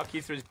better. Dark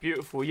Ether is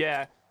beautiful.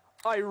 Yeah.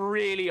 I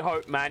really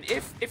hope, man.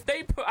 If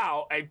they put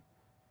out a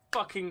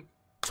fucking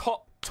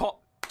top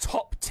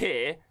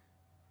tier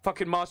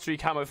fucking mastery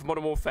camo for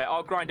Modern Warfare,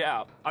 I'll grind it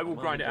out. I will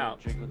grind it out.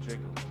 Jiggle,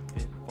 jiggle.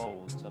 It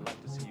folds. I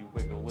like to see you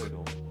wiggle,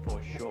 wiggle.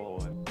 For sure.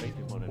 Make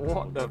it wanna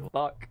What the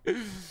fuck?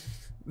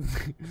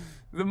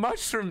 The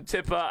mushroom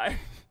tipper.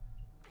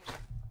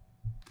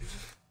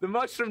 The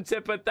mushroom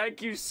tipper,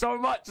 thank you so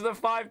much for the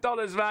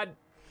 $5, man.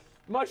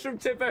 Mushroom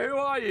tipper, who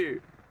are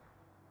you?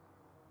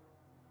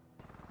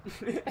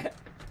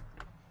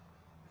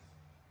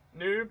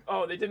 Noob?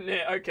 Oh, they didn't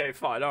hit. Okay,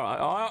 fine. All right.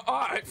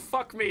 All right.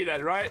 Fuck me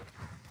then, right?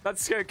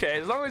 That's okay.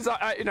 As long as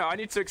I you know, I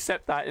need to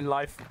accept that in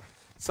life.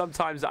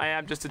 Sometimes I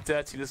am just a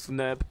dirty little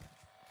nerd.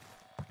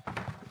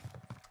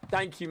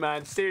 Thank you,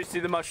 man. Seriously,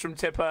 the mushroom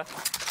tipper.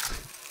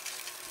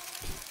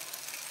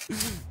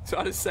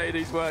 Trying to say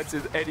these words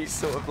with any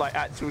sort of like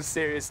actual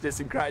seriousness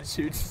and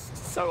gratitude.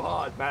 So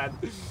hard, man.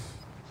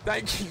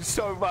 Thank you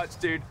so much,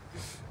 dude.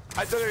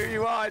 I don't know who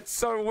you are. It's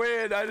so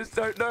weird. I just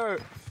don't know.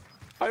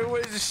 I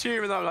always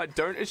assume, and I'm like,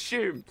 don't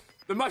assume.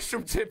 The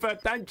mushroom tipper,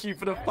 thank you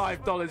for the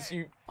 $5.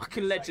 You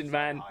fucking legend,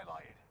 man.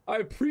 I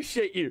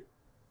appreciate you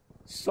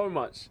so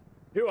much.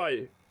 Who are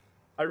you?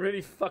 I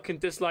really fucking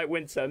dislike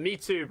winter. Me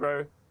too,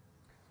 bro.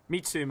 Me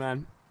too,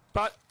 man.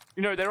 But,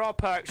 you know, there are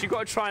perks. You've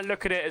got to try and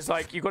look at it as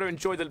like, you've got to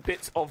enjoy the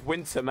bits of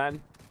winter, man.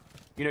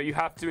 You know, you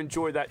have to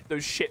enjoy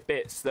those shit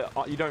bits that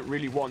you don't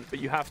really want, but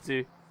you have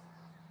to.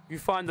 You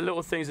find the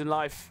little things in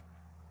life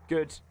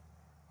good.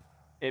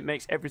 It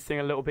makes everything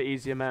a little bit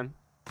easier, man.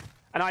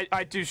 And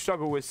I do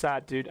struggle with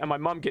sad, dude. And my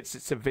mum gets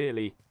it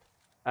severely.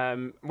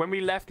 When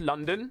we left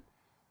London,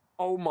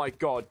 oh my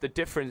God, the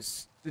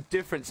difference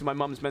in my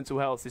mum's mental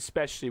health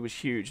especially was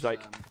huge.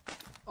 Like,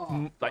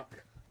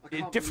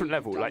 different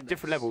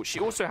level.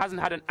 She also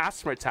hasn't had an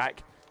asthma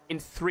attack in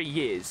 3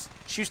 years.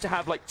 She used to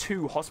have like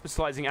 2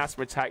 hospitalizing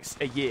asthma attacks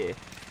a year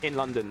in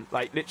London.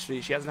 Like,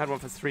 literally, she hasn't had one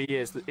for 3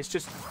 years. It's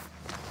just...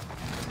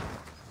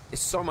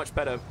 It's so much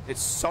better.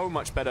 It's so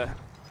much better.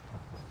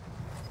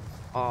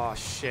 Oh,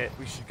 shit.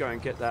 We should go and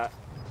get that.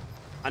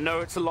 I know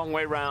it's a long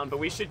way round, but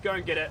we should go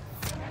and get it.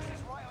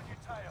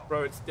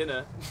 Bro, it's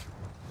dinner.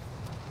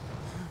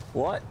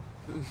 What?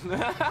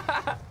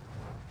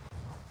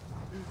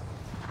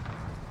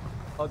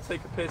 I'll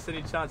take a piss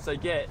any chance I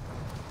get.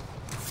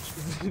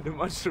 The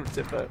mushroom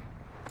tipper.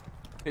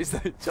 Is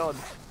that John?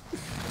 You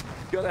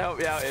gotta help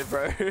me out here,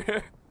 bro.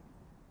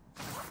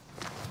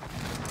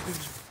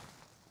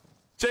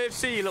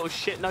 JFC, you little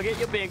shit nugget.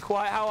 You're being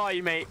quiet. How are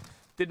you, mate?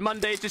 Did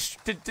Monday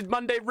did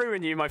Monday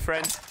ruin you, my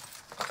friend?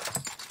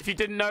 If you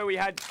didn't know, we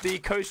had the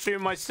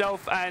co-stream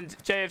myself and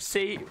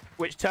JFC,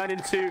 which turned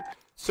into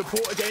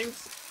supporter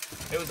games.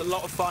 It was a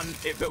lot of fun,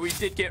 but we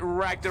did get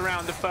ragged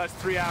around the first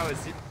 3 hours.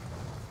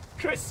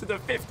 Chris to the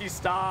 50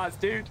 stars,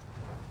 dude.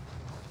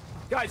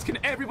 Guys, can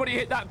everybody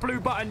hit that blue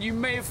button? You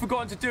may have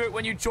forgotten to do it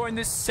when you joined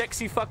this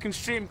sexy fucking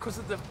stream because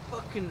of the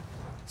fucking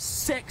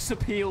sex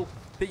appeal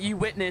that you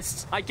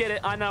witnessed. I get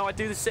it. I know. I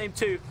do the same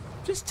too.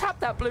 Just tap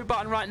that blue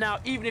button right now,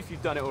 even if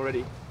you've done it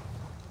already.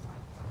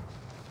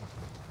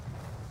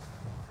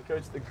 I go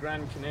to the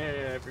Gran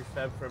Canaria every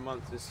Feb for a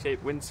month to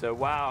escape winter.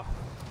 Wow.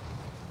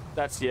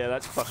 That's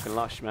fucking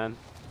lush, man.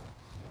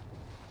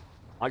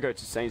 I go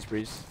to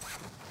Sainsbury's.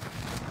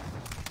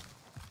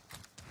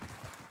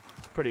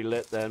 Pretty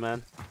lit there,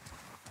 man.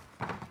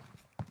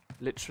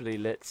 Literally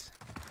lit.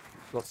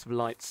 Lots of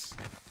lights.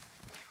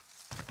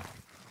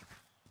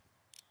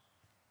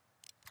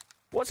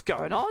 What's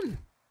going on?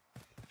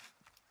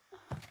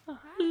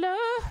 Hello?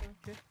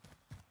 Okay.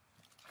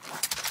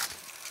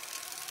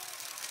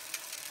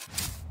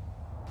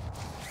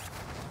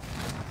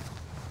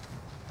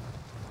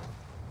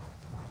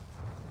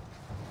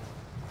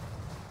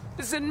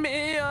 Isn't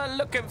me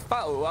looking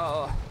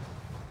for?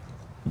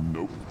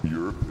 Nope,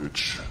 you're a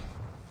bitch.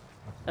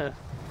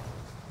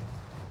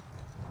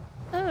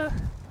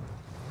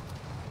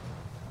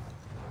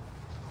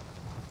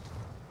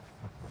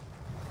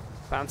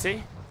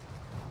 Bounty?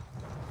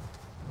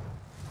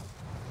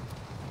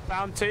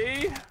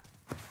 Bounty?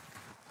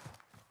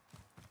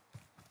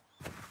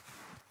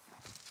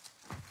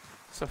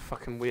 It's a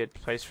fucking weird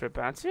place for a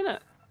bounty, isn't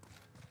it?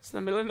 It's in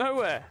the middle of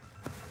nowhere.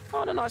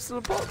 Oh, and a nice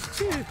little box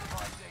too.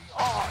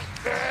 Oh,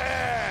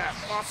 yeah!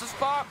 Fast as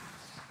fuck!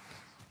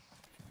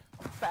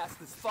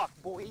 Fast as fuck,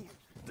 boy.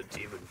 The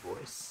demon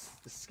voice.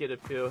 The skid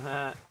appeal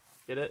hat.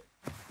 Get it?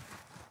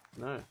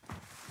 No.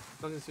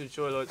 Nothing to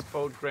enjoy, though. It's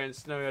cold, grey, and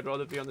snowy. I'd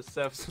rather be on the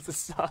surface of the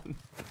sun.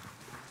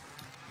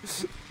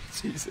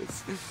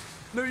 Jesus.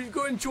 No, you've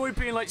got to enjoy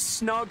being like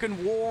snug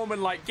and warm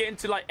and like getting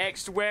to like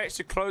wear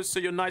extra clothes so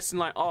you're nice and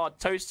like, oh,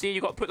 toasty.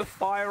 You got to put the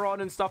fire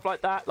on and stuff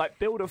like that. Like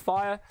build a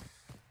fire.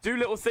 Do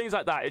little things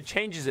like that. It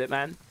changes it,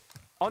 man.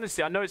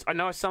 Honestly, I know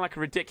I sound like a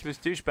ridiculous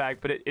douchebag,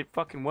 but it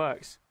fucking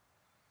works.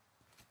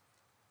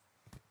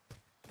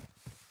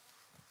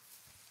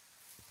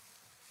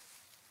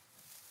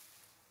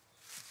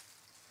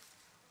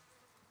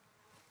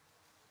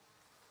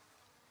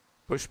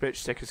 Bush bitch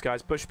stickers,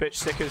 guys. Bush bitch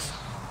stickers.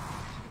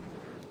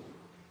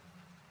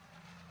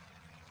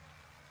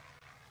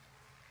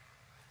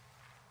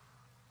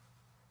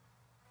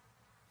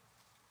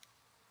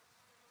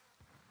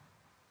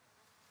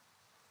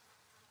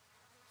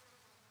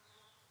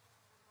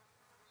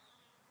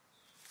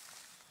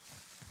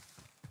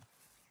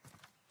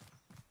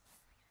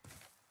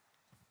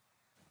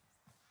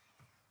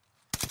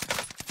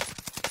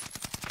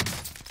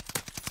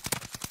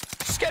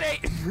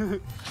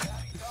 Skitty!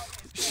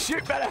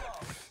 Shoot better!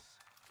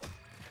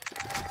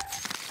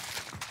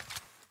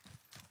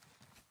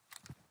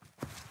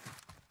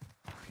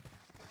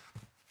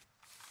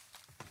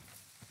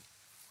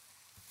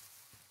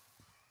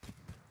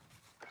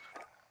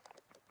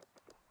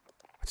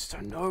 I just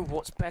don't know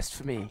what's best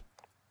for me.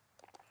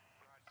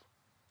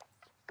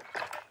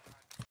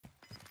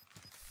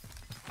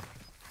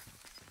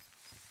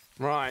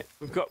 Right,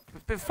 we've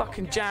been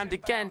fucking jammed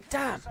again.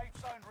 Damn!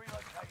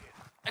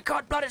 I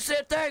can't bloody see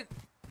a thing!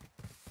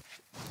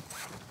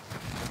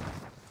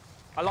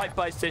 I like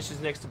buy stations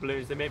next to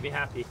balloons. They make me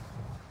happy.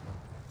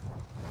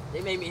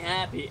 They make me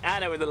happy.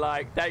 Anna with a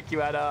like. Thank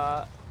you,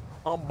 Anna.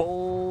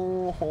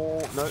 Bon.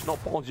 No,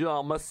 not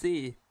bonjour.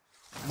 Merci.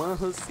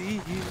 Merci.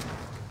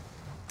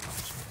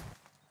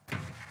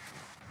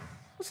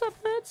 What's up,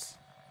 Neds?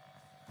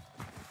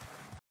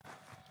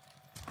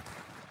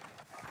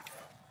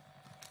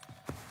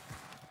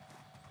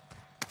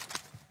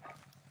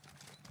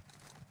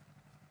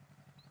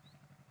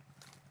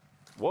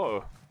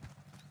 Whoa.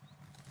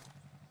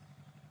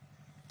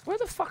 Where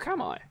the fuck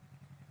am I?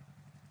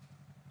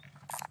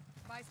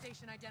 Buy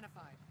station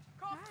identified.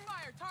 Call for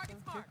fire.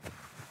 Target's marked.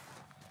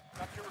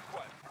 That's your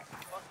request.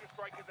 Cluster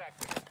strike is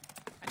active.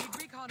 I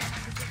need recon on my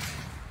position.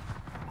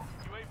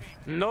 UAV.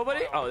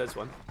 Nobody? Oh, there's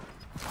one.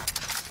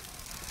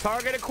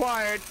 Target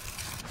acquired.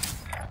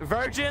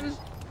 Virgin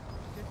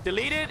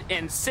deleted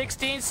in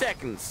 16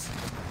 seconds.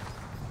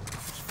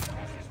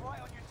 Gas is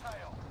right on your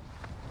tail.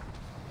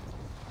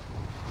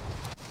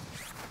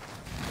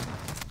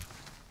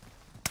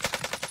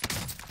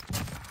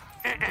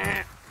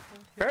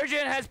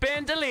 Virgin has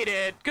been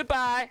deleted.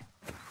 Goodbye.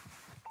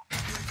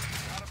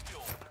 Out of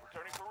fuel.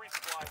 Returning for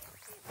resupply.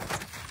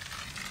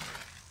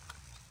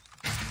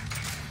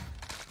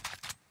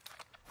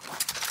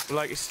 We're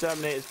like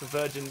exterminators for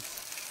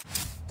virgins.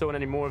 Don't want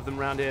any more of them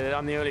around here.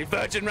 I'm the only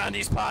virgin around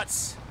these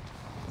parts.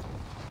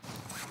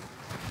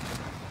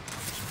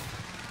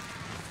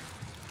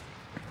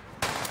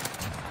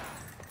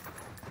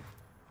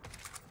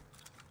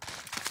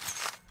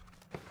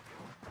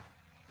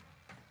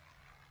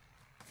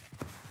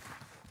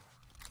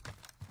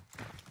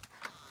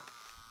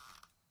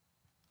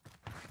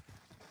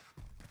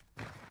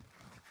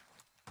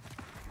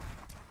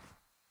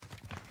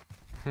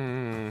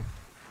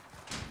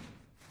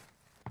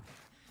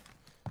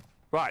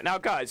 Right, now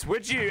guys,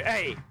 would you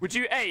A,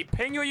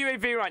 ping your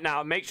UAV right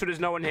now and make sure there's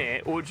no one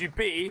here, or would you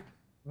B,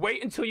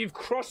 wait until you've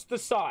crossed the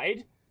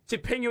side to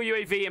ping your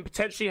UAV and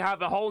potentially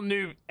have a whole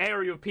new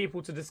area of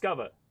people to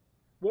discover?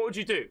 What would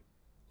you do?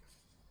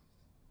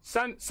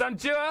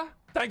 Sanjua,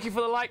 thank you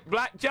for the like.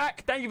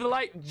 Blackjack, thank you for the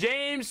like.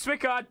 James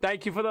Swickard,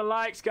 thank you for the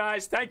likes,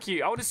 guys. Thank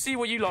you. I want to see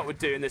what you lot would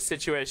do in this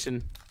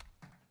situation.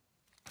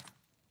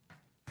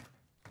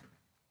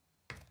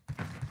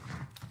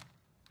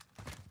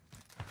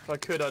 If I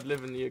could, I'd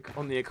live in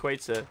on the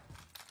equator.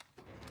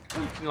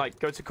 You can like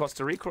go to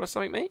Costa Rica or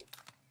something, mate.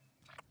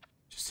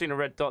 Just seen a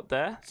red dot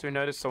there, so we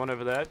noticed someone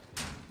over there.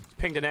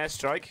 Pinged an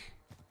airstrike.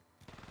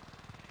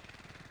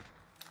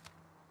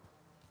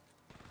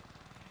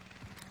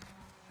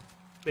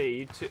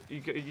 B,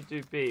 you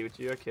do B, would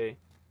you? Okay.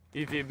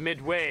 You do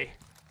midway.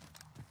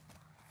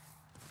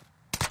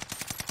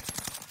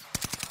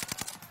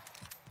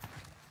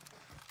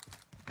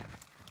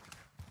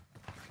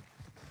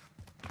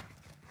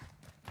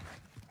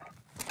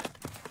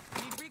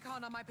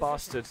 On my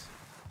bastard.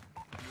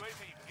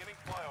 UAV beginning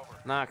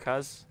flyover. Nah,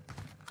 cuz.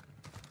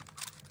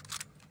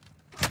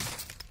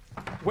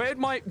 Where'd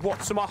my...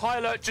 What? So my high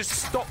alert just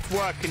stopped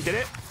working, did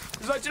it?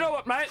 It's like, do you know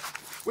what, mate?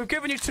 We've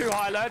given you 2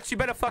 high alerts. You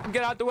better fucking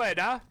get out the way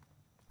now.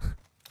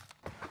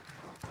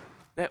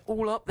 They're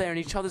all up there in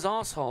each other's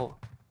asshole.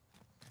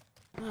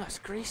 Oh, it's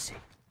greasy.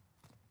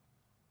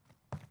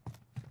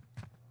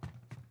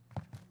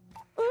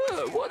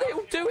 Oh, what are they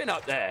all doing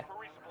up there?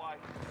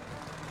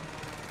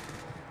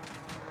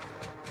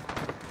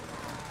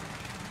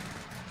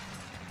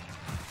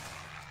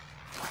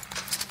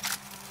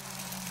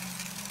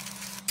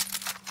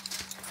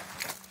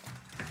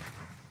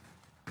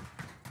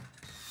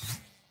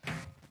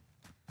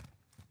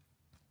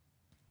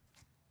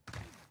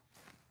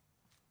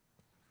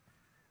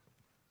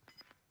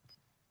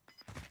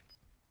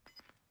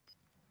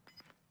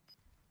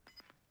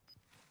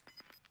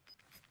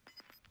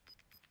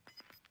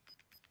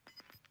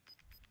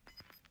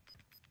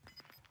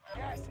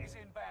 Gas is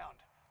inbound.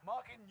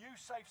 Marking new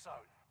safe zone.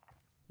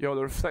 Yo,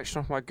 the reflection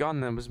of my gun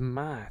then was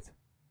mad.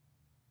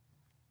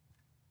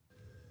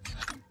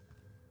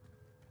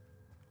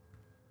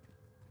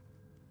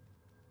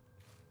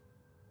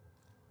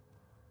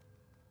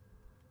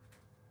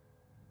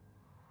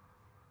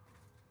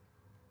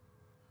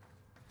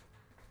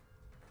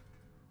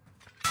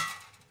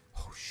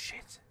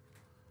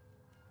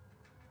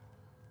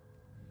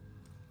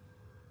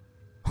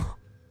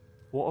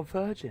 What a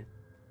virgin.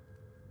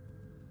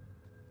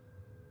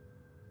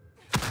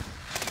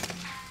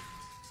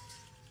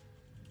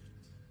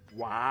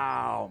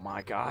 Wow,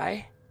 my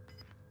guy.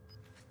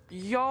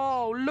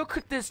 Yo, look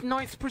at this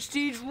nice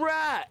prestige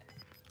rat.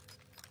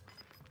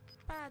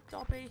 Bad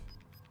Dobby.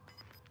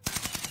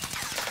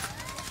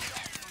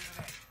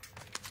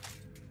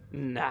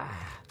 Nah.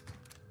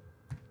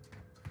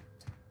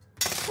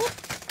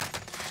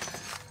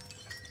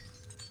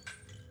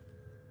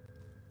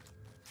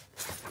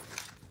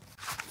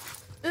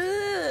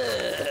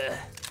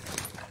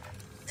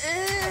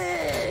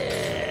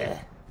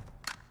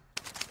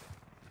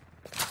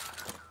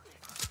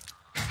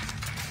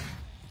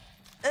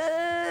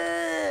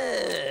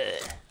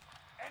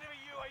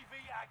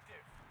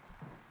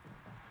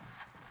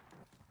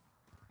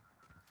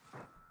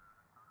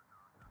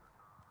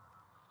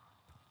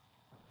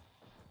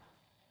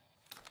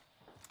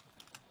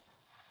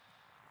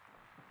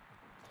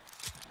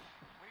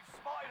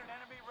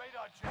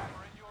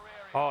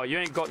 Oh, you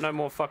ain't got no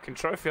more fucking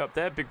trophy up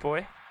there, big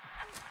boy.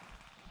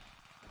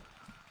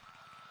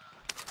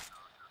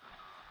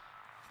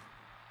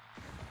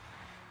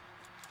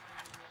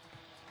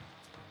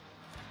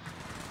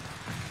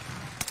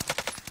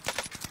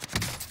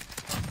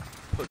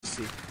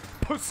 Pussy.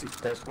 Pussy.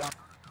 There's one.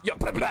 Yo,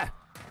 blah, blah.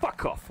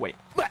 Fuck off. Wait.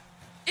 Blah.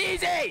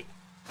 Easy!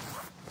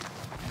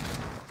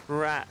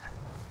 Rat.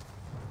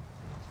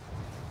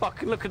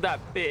 Fucking look at that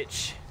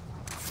bitch.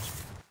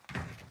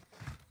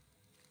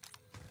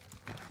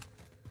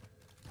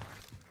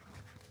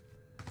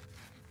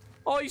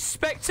 Oh, he's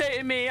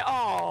spectating me.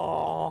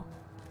 Oh.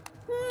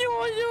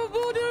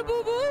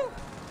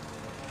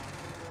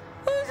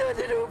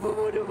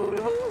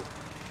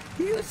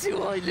 You're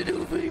so high,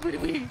 little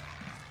baby.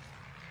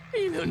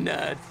 You little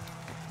nut.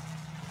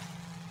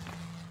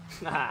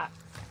 Nah.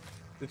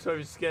 The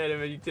trophy scared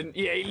him and he didn't.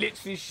 Yeah, he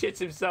literally shit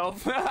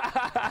himself.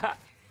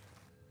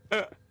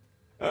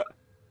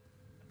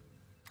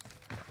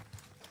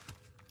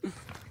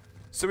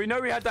 So we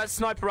know we had that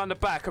sniper around the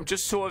back. I'm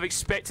just sort of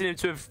expecting him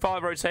to have fire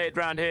rotated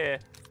round here.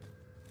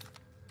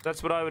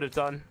 That's what I would have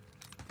done.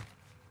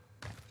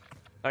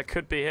 That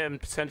could be him,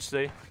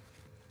 potentially.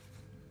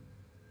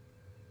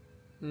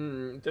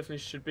 Definitely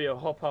should be a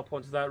hop up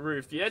onto that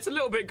roof. Yeah, it's a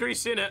little bit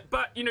greasy in it,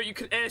 but, you know, you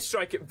can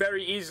airstrike it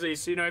very easily.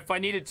 So, you know, if I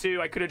needed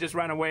to, I could have just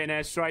ran away and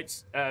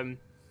airstriked.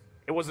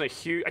 It wasn't a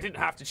huge... I didn't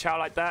have to chow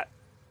like that.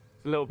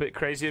 It's a little bit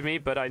crazy of me,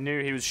 but I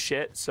knew he was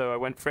shit, so I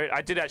went for it.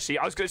 I did actually...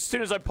 I was gonna, as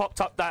soon as I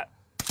popped up that...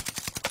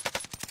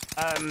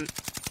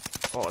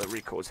 oh, the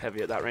recoil's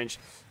heavy at that range.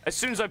 As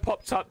soon as I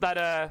popped up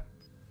that,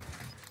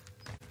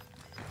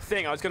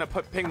 thing, I was gonna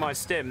ping my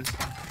stim.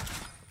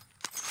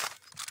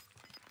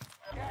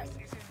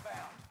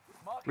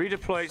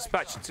 Redeploy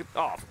dispatch to...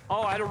 Oh,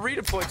 I had a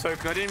redeploy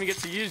token. I didn't even get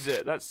to use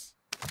it. That's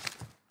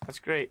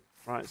great.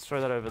 Right, let's throw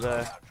that over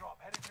there.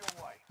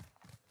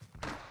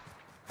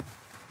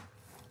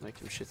 Make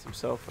him shit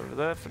himself over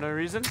there for no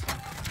reason.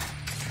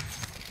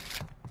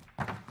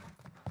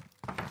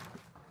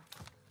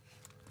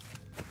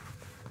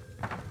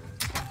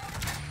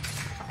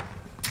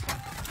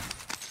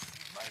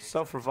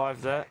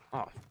 Self-revive there.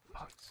 Oh,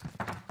 fuck.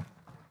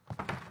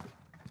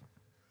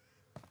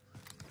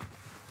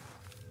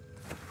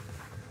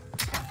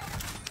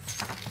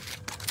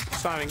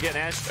 Try and get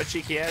a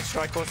cheeky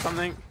airstrike or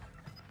something.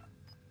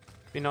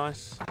 Be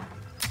nice.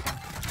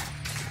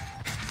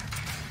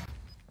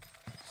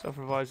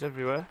 Self-revives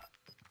everywhere.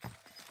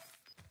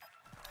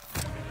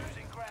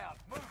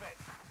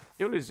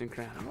 You're losing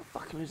ground. I'm not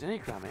fucking losing any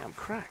ground, mate. I'm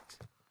cracked.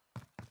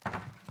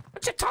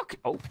 What you talking?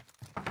 Oh.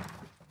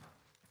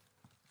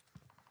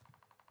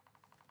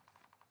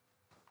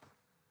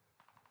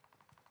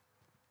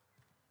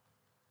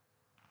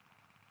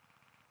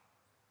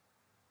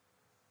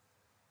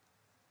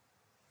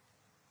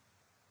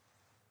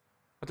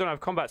 I don't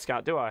have combat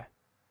scout, do I?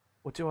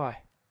 Or do I?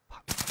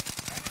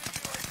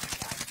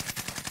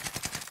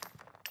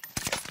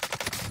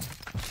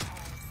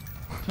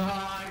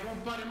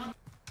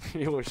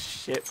 You're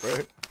shit, bro.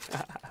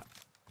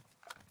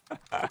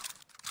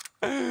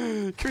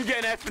 Can we get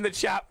an F in the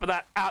chat for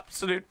that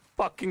absolute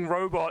fucking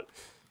robot?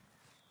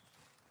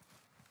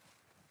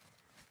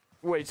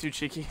 Way too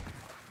cheeky.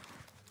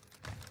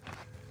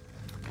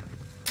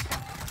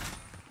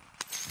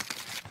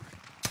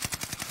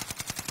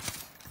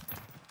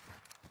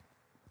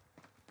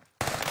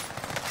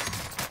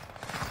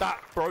 That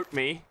broke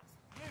me.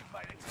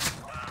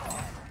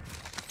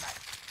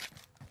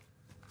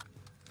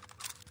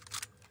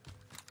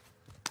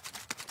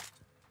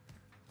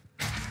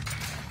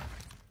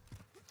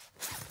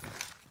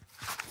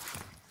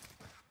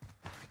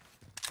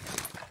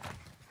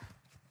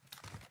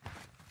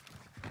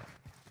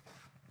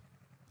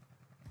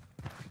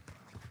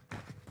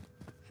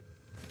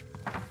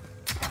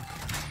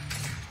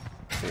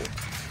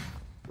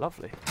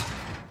 Lovely.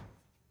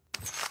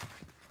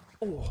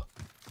 Oh,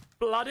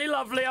 bloody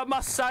lovely, I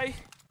must say.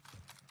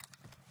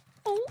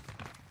 Oh.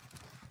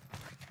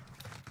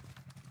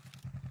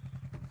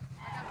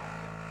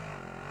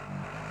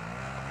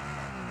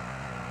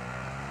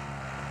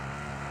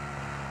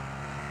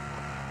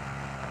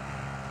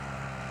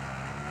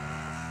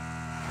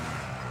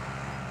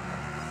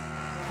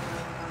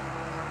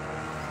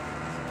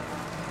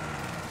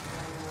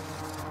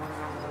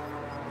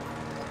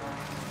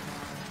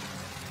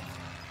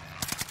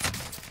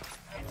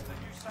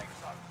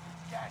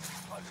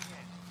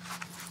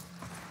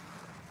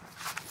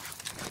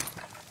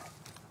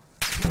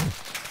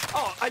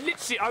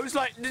 I was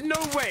like, there's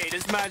no way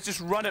this man's just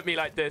run at me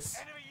like this.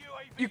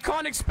 You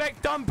can't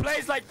expect dumb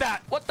plays like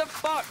that. What the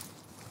fuck?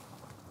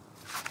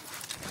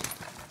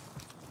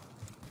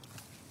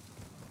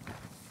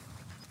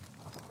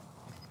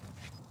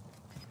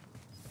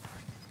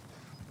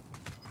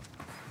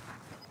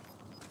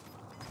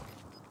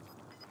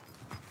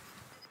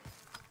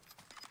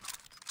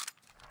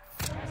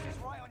 Gas is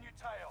right on your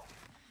tail.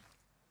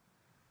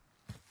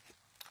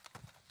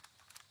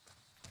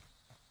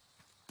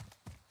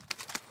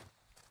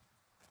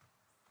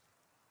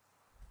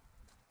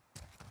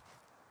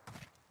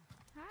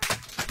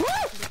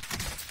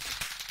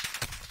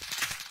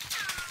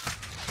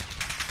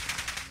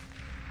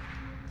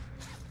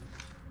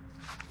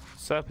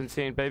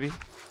 Serpentine, baby.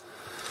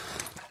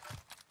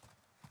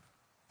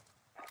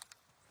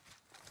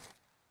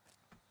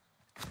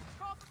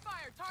 Call for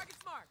fire.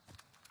 Target's marked.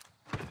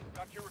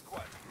 Got your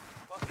request.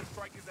 Buster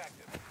strike is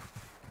active.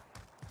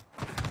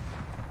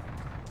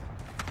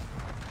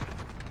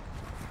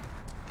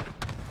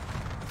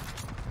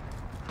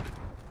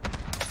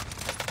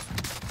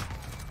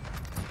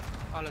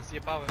 Ale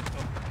zjebałem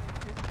to.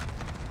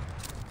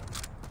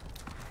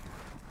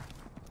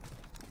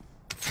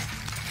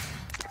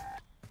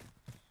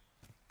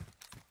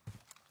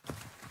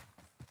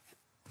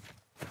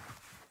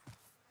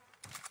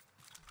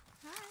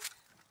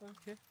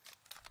 Okay.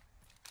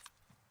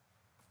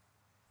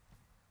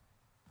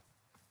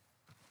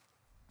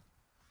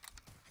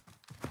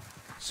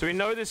 So we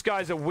know this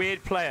guy's a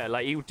weird player.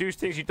 Like, he'll do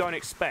things you don't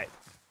expect.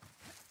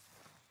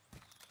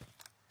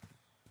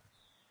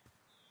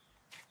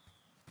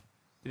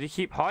 Did he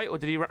keep height or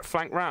did he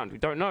flank round? We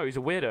don't know. He's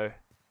a weirdo.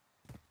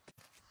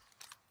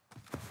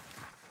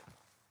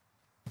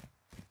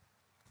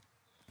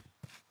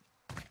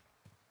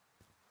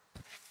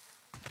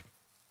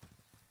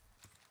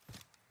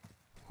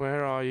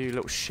 Where are you,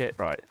 little shit?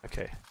 Right,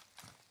 okay.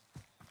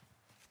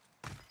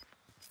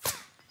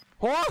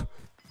 What?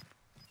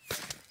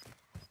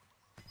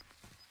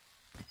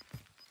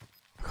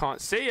 Can't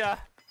see ya.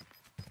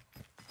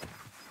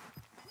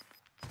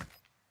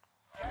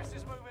 Gas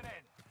is moving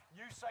in.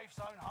 New safe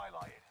zone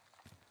highlighted.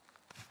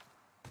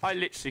 I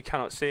literally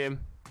cannot see him.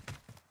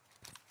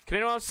 Can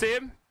anyone else see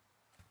him?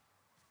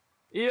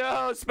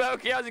 Yo,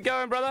 Spelky, how's it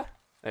going, brother?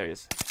 There he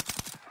is.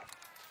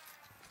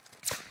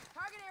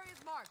 Target area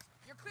is marked.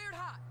 You're cleared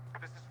hot.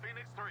 This is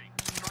Phoenix 3.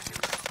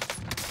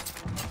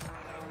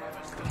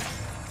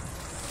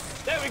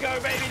 There we go,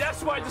 baby.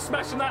 That's why you're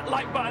smashing that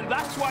like button.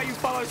 That's why you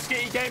follow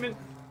Skitty Gaming.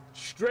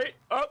 Straight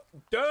up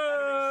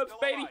dubs,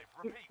 baby.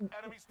 Repeat,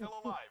 enemy still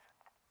alive.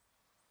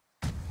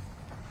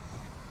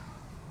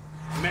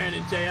 Man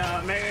and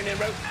JR, man and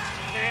rope,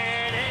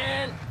 man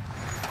and.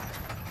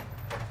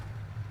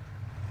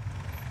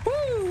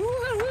 Woo,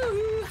 woo,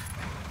 woo.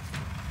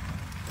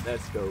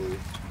 Let's go.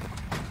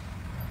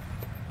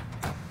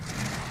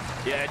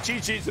 Yeah,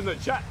 GG's in the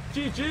chat.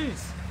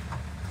 GG's.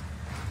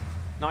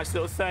 Nice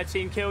little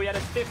 13 kill. We had a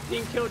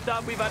 15 kill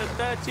dub. We've had a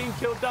 13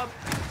 kill dub.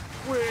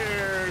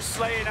 We're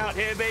slaying out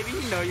here, baby.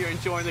 You know you're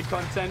enjoying the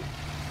content.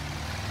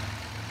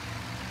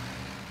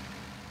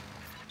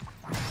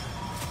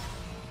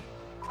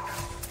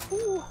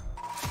 Ooh.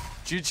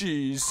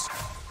 GG's.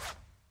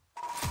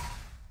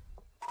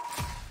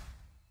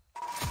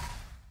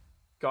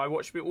 Guy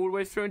watched me all the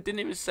way through and didn't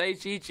even say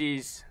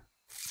GG's.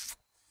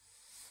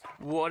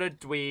 What a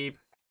dweeb.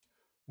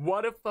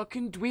 What a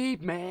fucking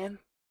dweeb, man.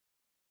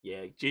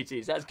 Yeah,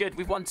 GG's. That's good.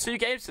 We've won 2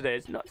 games today.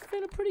 It's not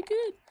feeling pretty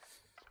good.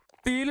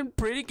 Feeling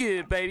pretty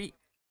good, baby.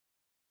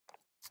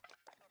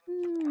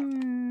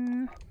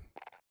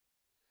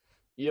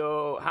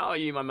 Yo, how are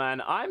you, my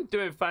man? I'm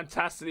doing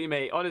fantastically,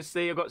 mate.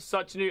 Honestly, I've got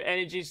such a new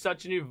energy,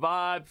 such a new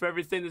vibe for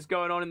everything that's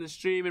going on in the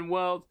streaming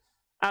world.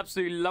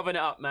 Absolutely loving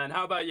it up, man.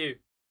 How about you?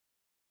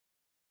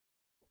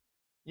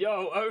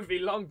 Yo,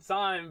 Ovi, long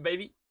time,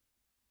 baby.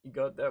 You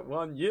got that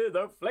 1 year,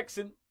 though,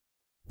 flexing.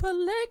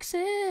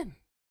 Flexing.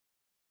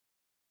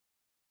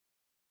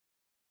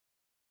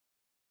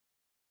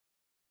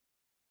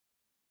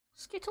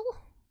 Skittle?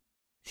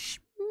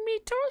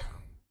 Schmeetle?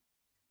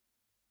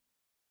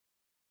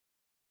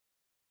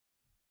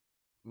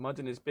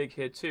 Muddin is big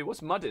here too.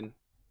 What's muddin?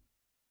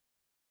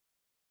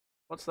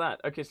 What's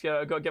that? Okay, so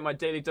I gotta get my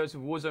daily dose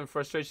of Warzone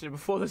frustration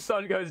before the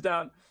sun goes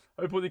down.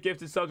 Hope all the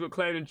gifted subs will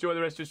claim and enjoy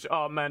the rest of your...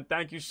 Oh, man,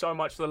 thank you so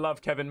much for the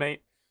love, Kevin,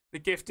 mate. The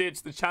gifted,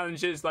 the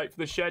challenges, like, for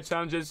the shared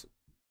challenges,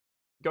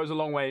 goes a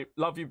long way.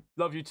 Love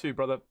you too,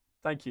 brother.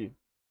 Thank you.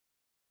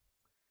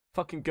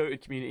 Fucking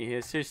goated community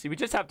here. Seriously, we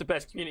just have the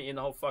best community in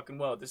the whole fucking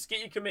world. The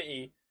Skitty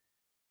committee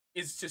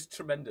is just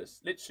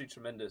tremendous. Literally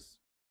tremendous.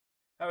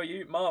 How are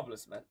you?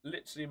 Marvelous, man.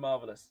 Literally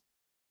marvelous.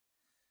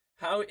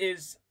 How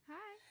is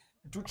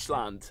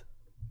Deutschland?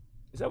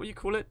 Is that what you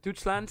call it?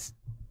 Deutschland?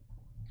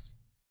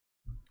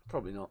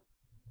 Probably not.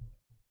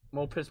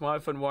 More pissed my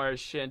iPhone wire is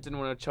shit and didn't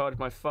want to charge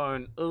my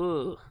phone.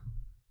 Ugh.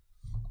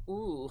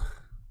 Ooh.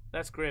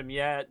 That's grim.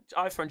 Yeah,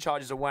 iPhone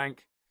chargers are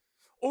wank.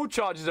 All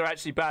chargers are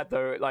actually bad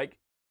though. Like,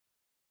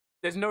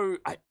 there's no...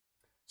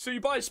 So you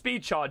buy a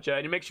speed charger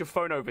and it makes your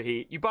phone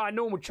overheat. You buy a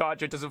normal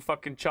charger, it doesn't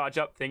fucking charge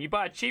up thing. You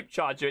buy a cheap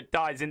charger, it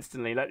dies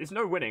instantly. Like, there's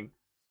no winning.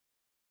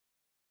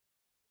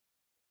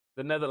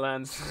 The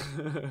Netherlands.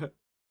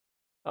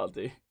 I'll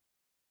do.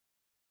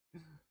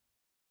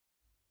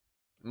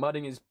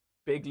 Mudding is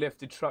big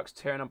lifted trucks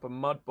tearing up a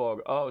mud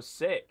bog. Oh,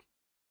 sick.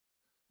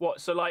 What?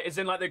 So like, is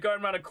in like they're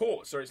going around a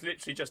course, or it's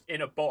literally just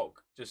in a bog,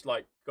 just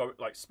like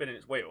spinning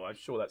its wheel? I'm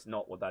sure that's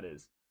not what that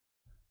is.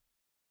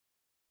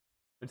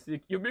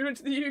 You're moving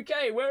to the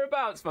UK.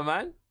 Whereabouts, my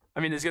man? I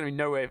mean, there's gonna be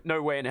no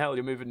way in hell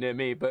you're moving near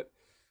me. But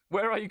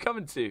where are you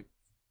coming to?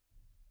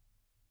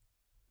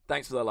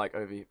 Thanks for the like,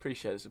 Ovi.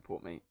 Appreciate the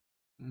support, mate.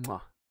 Mwah.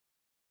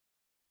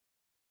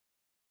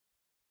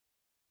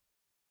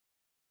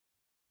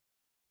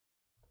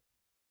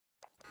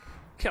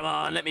 Come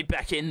on, let me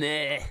back in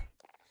there.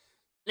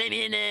 Let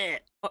me in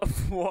there.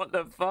 What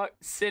the fuck?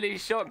 Silly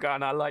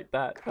shotgun. I like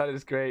that. That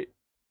is great.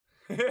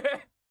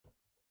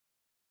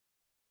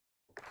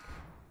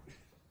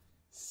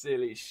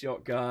 Silly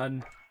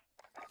shotgun.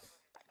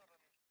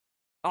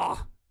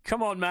 Oh,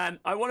 come on, man.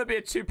 I want to be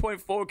a 2.4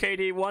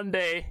 KD one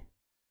day.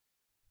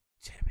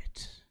 Damn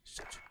it.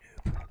 Such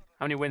a noob.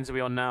 How many wins are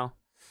we on now?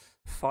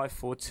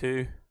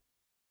 542.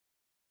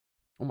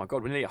 Oh my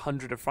god, we're nearly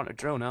 100 in front of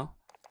drill now.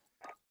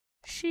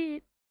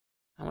 Shit.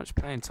 How much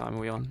playing time are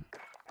we on?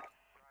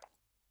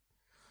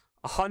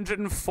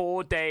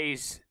 104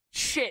 days.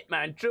 Shit,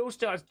 man. Drill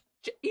still has...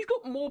 He's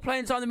got more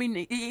playing time than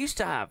he used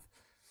to have.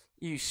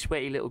 You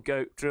sweaty little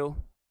goat, Drill.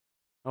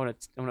 I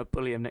wanna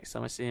bully him next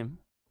time I see him.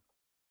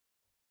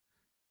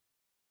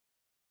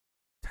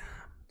 Damn,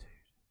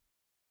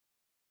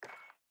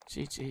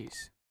 dude.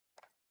 GG's.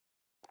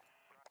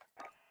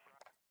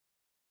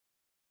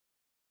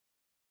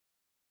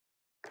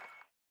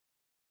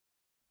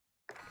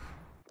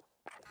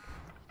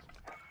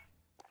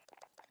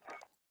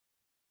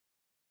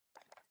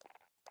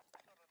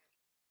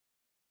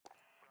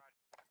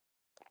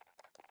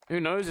 Who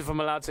knows if I'm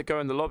allowed to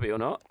go in the lobby or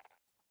not?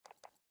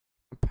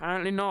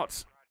 Apparently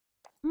not.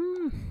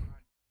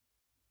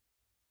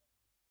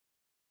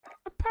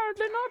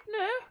 Apparently not,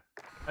 no.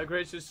 A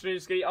gracious stream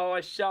ski. Oh,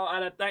 I shall,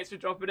 Anna. Thanks for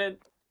dropping in.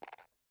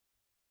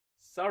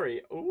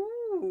 Sorry.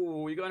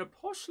 Ooh, you're going to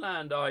posh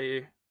land, are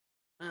you?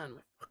 Man,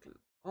 my fucking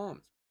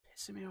arm's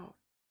pissing me off.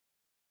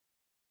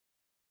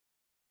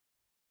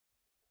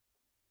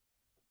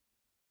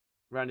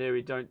 Around here,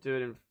 we don't do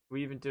it in...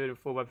 We even do it in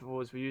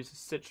 4x4s. We use a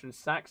Citroen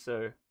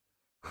Saxo.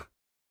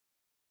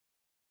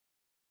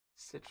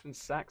 Citroen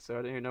Saxo,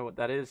 I don't even know what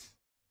that is.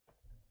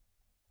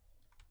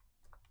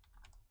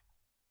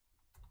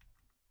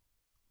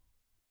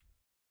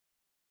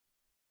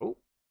 Oh.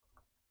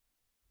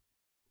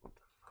 What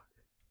the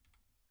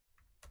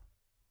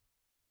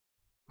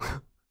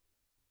fuck?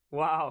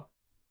 Wow.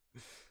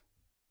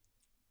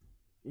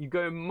 You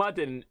go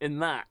mudding in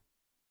that.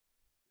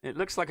 It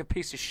looks like a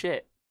piece of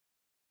shit.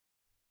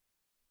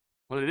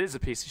 Well, it is a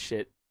piece of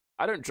shit.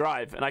 I don't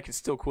drive, and I can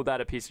still call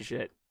that a piece of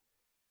shit.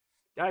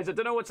 Guys, I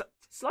don't know what's...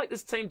 It's like the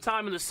same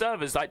time on the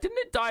servers. Like, didn't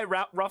it die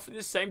roughly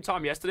the same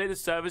time yesterday? The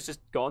server's just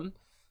gone.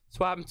 That's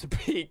what happened to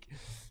Peak.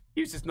 He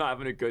was just not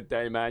having a good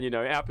day, man. You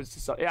know, it happens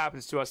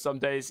to us some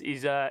days.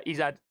 He's got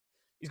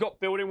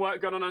building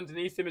work going on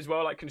underneath him as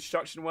well, like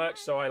construction work.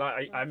 So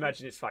I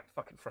imagine it's like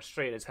fucking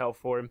frustrating as hell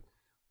for him.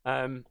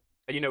 And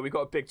you know, we've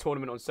got a big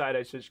tournament on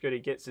Saturday, so it's good he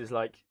gets his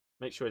like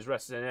make sure his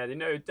rest is in there. You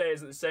know, day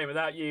isn't the same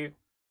without you,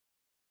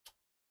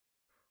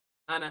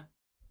 Anna.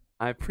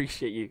 I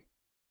appreciate you.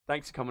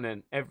 Thanks for coming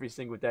in every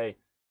single day.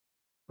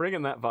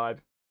 Bringing that vibe.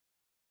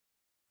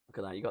 Look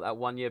at that. You got that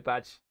 1 year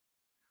badge.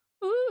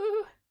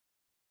 Ooh.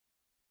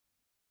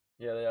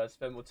 Yeah,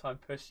 spend more time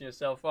pushing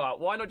yourself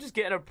out. Why not just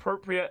get an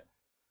appropriate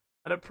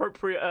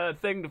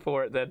thing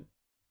for it then?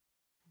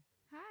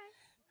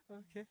 Hi.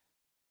 Okay.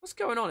 What's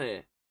going on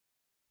here?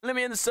 Let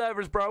me in the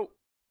servers, bro.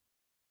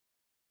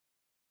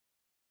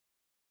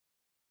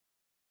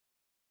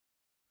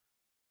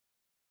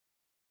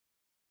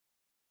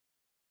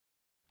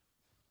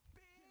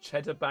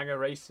 Cheddar banger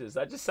races.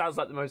 That just sounds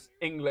like the most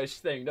English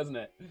thing, doesn't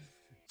it?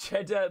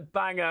 Cheddar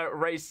banger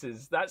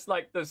races. That's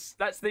like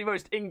that's the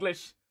most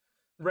English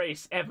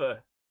race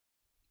ever.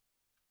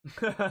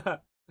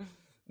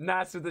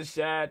 Nas with the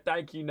share.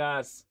 Thank you,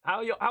 Nas.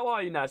 How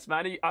are you, Nas,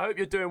 man? I hope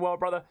you're doing well,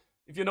 brother.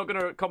 If you're not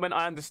gonna comment,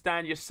 I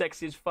understand. You're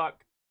sexy as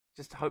fuck.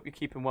 Just hope you're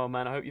keeping well,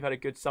 man. I hope you've had a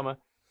good summer.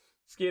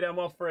 Skid, I'm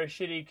off for a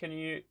shitty. Can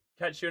you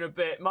catch you in a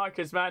bit?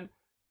 Marcus, man.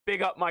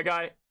 Big up, my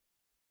guy.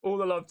 All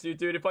the love to you,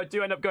 dude. If I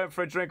do end up going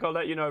for a drink, I'll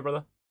let you know,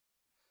 brother.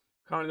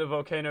 Currently, the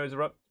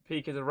volcano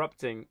peak is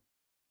erupting.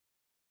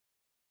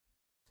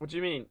 What do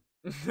you mean?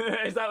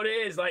 Is that what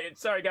it is? Like,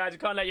 sorry, guys. I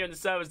can't let you in the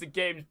servers. The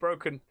game's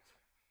broken.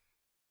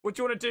 What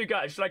do you want to do,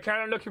 guys? Should I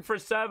carry on looking for a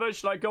server?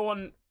 Should I go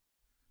on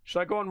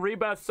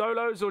Rebirth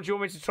solos, or do you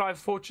want me to try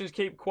Fortune's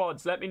Keep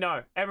quads? Let me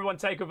know. Everyone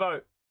take a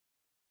vote.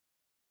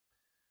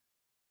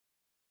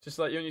 Just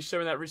like you're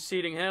showing that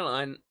receding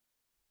hairline.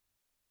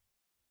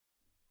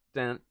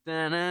 Dun,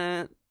 dun,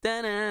 dun,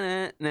 dun,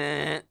 dun,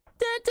 dun,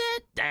 dun,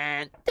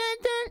 dun,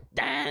 dun,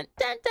 dun,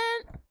 dun,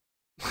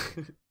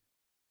 dun.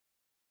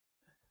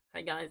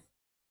 Hey guys.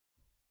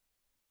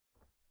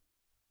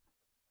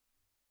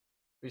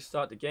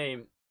 Restart the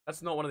game.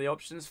 That's not one of the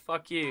options.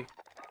 Fuck you.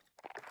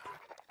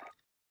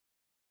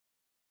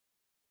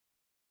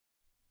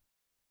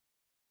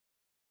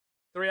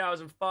 Three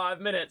hours and 5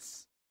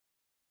 minutes.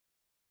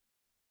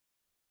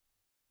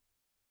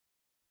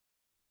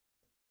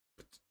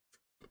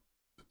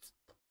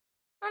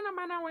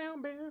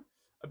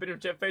 I've been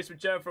faced with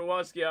Jeff for a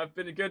while, Ski. I've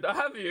been a good.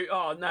 Have you?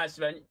 Oh, nice,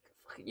 man.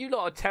 You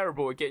lot are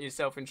terrible at getting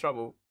yourself in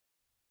trouble.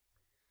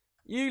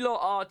 You lot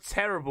are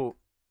terrible.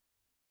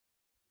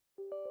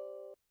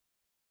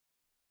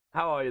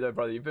 How are you, though,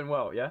 brother? You've been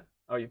well, yeah?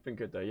 Oh, you've been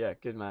good, though. Yeah,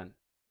 good man.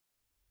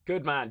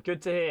 Good man.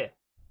 Good to hear.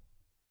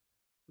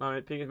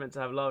 Moment, Ping is meant to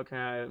have low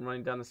count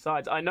running down the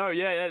sides. I know,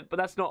 yeah, but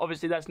that's not,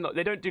 obviously, that's not,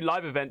 they don't do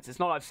live events. It's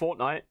not like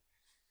Fortnite.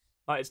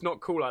 Like, it's not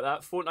cool like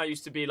that. Fortnite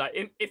used to be like,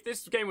 if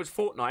this game was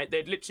Fortnite,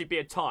 there'd literally be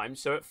a time.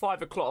 So at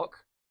 5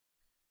 o'clock,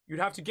 you'd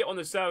have to get on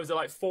the servers at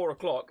like 4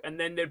 o'clock, and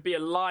then there'd be a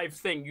live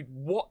thing. You'd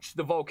watch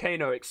the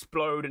volcano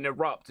explode and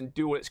erupt and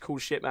do all its cool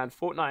shit, man.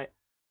 Fortnite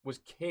was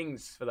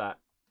kings for that.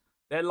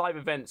 Their live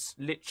events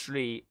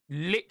literally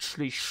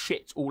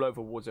shit all over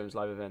Warzone's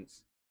live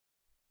events.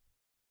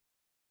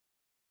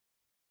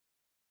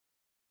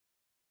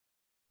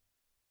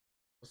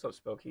 What's up,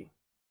 Spelky?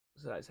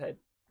 What's that, his head?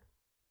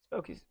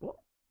 Spelky's, what?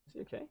 Is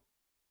he okay?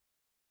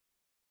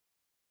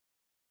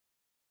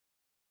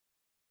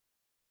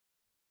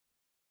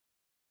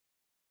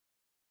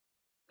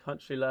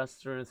 Country lass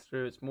through and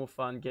through. It's more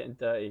fun getting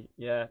dirty.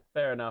 Yeah,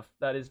 fair enough.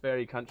 That is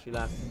very country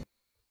lass.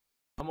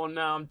 I'm on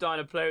now. I'm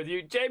dying to play with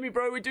you. Jamie,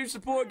 bro, we do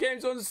support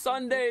games on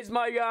Sundays,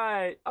 my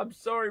guy. I'm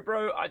sorry,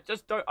 bro. I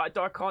just don't, I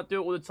can't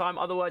do it all the time.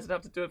 Otherwise, I'd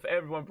have to do it for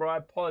everyone, bro. I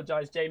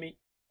apologize, Jamie.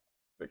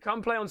 But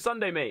come play on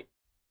Sunday, mate.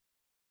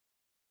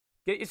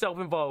 Get yourself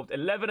involved.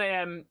 11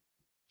 a.m.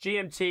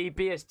 GMT,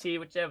 BST,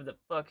 whichever the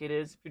fuck it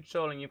is. If you're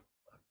trolling, you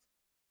fucked.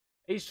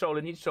 He's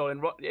trolling. He's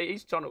trolling.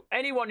 He's trolling.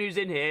 Anyone who's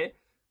in here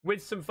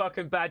with some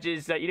fucking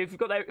badges, that, you know, if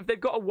they've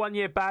got a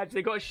 1-year badge,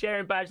 they've got a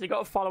sharing badge, they've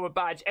got a follower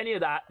badge, any of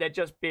that, they're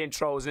just being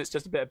trolls, and it's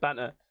just a bit of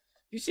banter.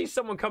 If you see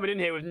someone coming in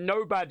here with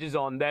no badges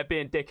on, they're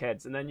being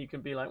dickheads, and then you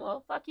can be like,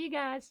 well, fuck you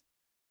guys.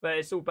 But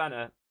it's all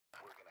banter.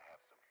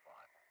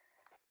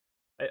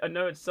 I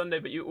know it's Sunday,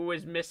 but you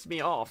always miss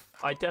me off.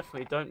 I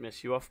definitely don't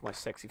miss you off, my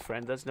sexy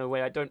friend. There's no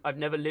way I don't. I've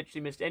never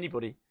literally missed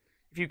anybody.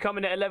 If you come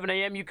in at 11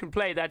 a.m., you can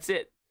play. That's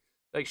it.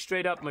 Like,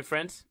 straight up, my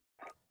friends.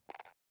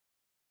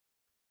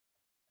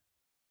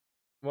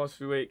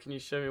 Whilst we wait, can you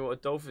show me what a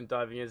dolphin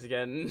diving is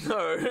again?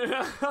 No.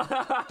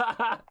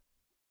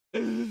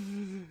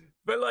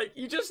 But, like,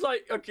 you just,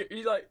 like, okay,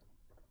 you, like,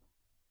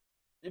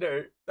 you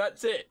know,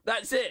 that's it.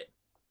 That's it.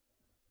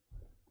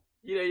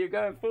 You know, you're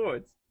going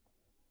forwards.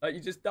 Like, you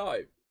just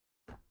dive.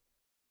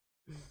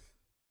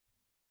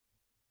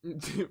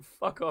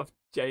 Fuck off,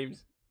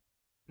 James.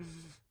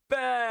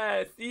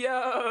 Beth,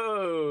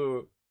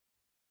 yo.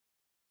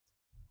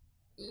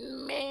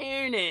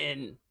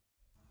 Morning.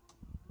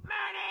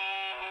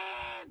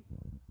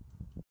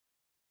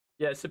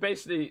 Yeah, so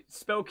basically,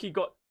 Spelky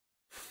got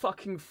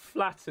fucking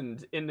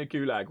flattened in the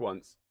gulag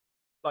once.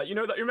 Like, you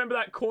know that, you remember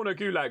that corner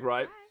gulag,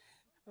 right?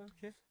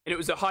 Okay. And it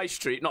was a high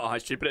street, not a high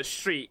street, but a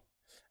street,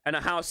 and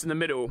a house in the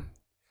middle.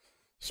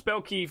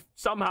 Spelky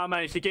somehow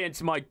managed to get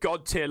into my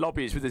god tier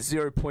lobbies with a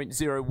 0.01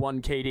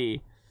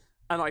 KD,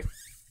 and I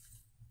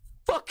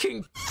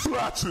fucking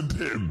flattened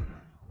him.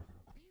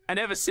 And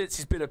ever since,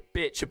 he's been a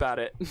bitch about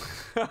it.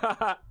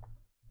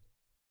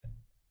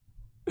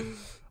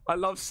 I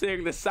love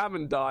seeing the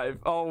salmon dive.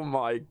 Oh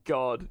my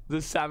god,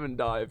 the salmon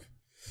dive.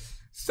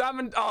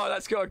 Salmon. Oh,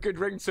 that's got a good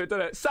ring to it,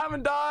 doesn't it?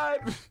 Salmon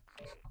dive.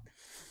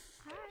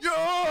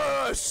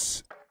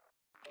 Yes.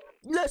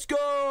 Let's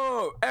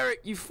go, Eric.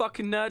 You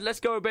fucking nerd. Let's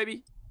go,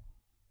 baby.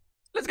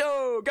 Let's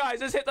go,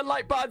 guys. Let's hit the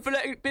like button for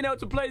being able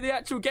to play the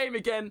actual game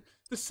again.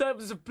 The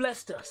servers have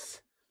blessed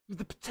us with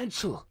the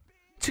potential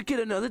to get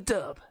another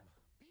dub.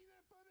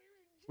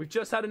 We've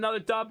just had another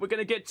dub. We're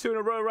gonna get 2 in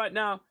a row right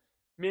now.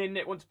 Me and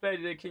Nick want to play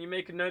today. Can you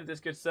make a note of this,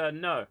 good sir?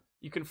 No.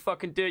 You can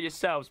fucking do it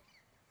yourselves,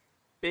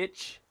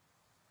 bitch.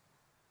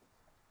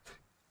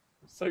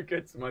 I'm so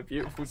good to my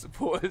beautiful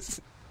supporters.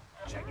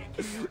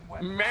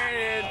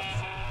 Man!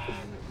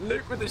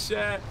 Luke with the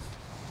share.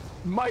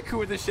 Michael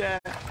with the share.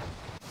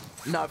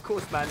 No, of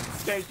course, man.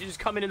 This game, you just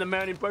come in the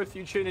morning, both of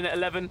you tune in at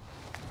 11,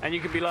 and you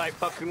can be like,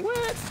 fucking,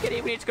 what?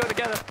 Skinny, we need to go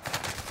together.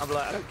 I'll be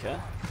like, I don't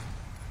care.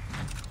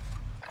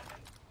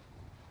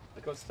 I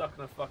got stuck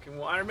in a fucking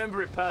wall. I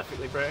remember it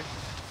perfectly, bro.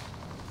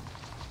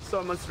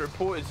 Someone must have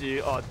reported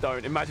you. Oh,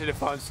 don't. Imagine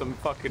if I was some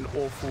fucking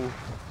awful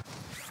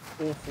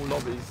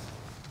lobbies.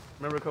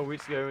 Remember a couple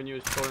weeks ago when you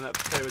was trolling that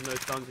player with no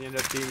thumbs and he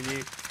ended up beaming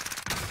you?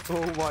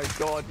 Oh my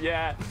god,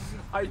 yeah.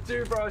 I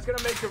do, bro. I was going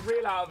to make a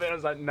reel out of it. I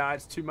was like, nah,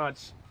 it's too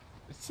much.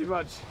 It's too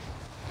much.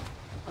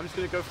 I'm just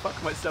going to go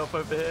fuck myself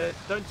over here.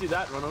 Don't do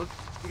that, Ronald.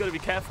 You got to be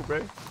careful, bro.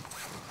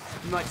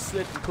 You might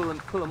slip and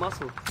pull a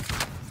muscle.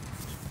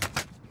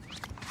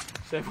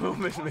 Shame will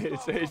miss me.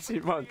 It's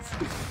 18 months.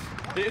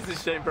 It is a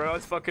shame, bro. I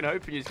was fucking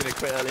hoping you was going to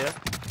quit earlier.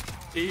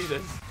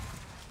 Jesus.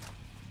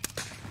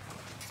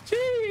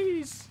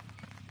 Jeez.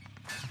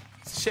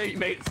 shame you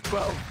made it to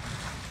 12.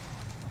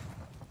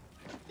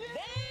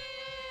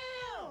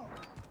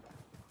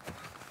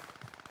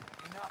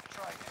 Enough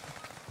training.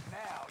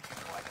 Now you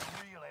fight a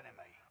real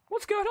enemy.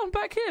 What's going on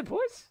back here,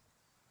 boys?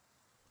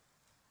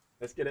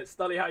 Let's get it.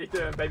 Stully, how you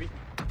doing, baby?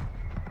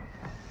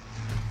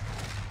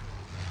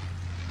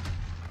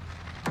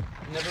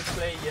 Never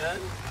play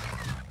Yearn?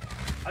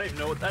 I don't even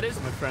know what that is,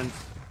 my friends.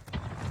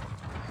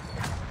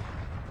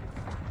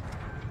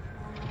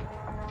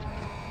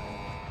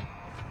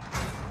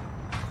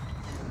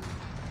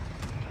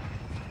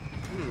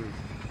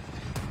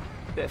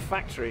 Bit of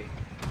factory.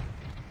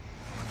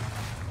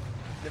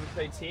 Never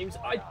played teams.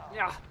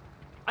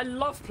 I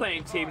love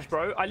playing teams,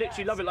 bro. I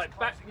literally love it. Like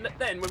back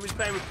then when we was